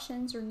any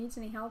questions or needs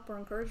any help or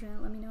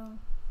encouragement, let me know.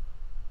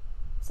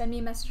 Send me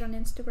a message on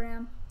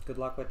Instagram. Good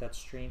luck with that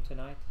stream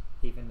tonight,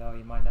 even though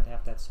you might not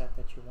have that set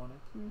that you wanted.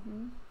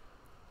 Mm-hmm.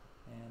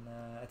 And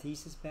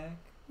Atis is back.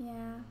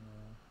 Yeah.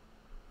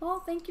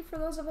 Well, thank you for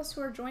those of us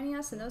who are joining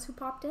us and those who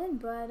popped in,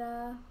 but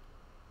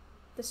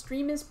the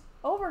stream is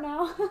over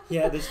now.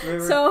 Yeah, this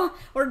stream. So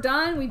we're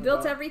done. We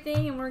built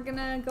everything, and we're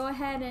gonna go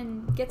ahead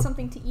and get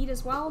something to eat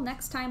as well.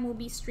 Next time we'll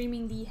be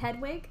streaming the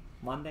Hedwig.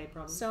 Monday,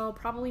 probably. So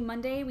probably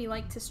Monday. We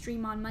like to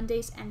stream on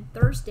Mondays and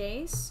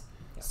Thursdays.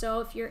 Yep. So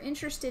if you're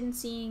interested in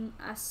seeing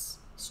us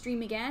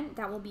stream again,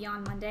 that will be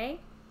on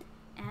Monday.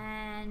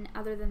 And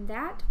other than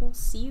that, we'll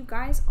see you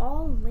guys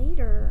all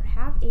later.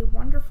 Have a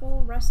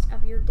wonderful rest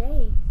of your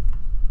day.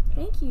 Yeah,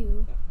 thank you.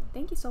 Definitely.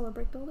 Thank you, Solar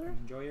Brick Builder.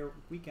 Enjoy your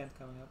weekend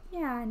coming up.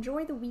 Yeah,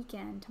 enjoy the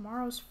weekend.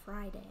 Tomorrow's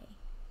Friday.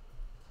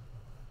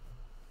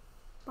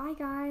 Bye,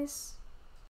 guys.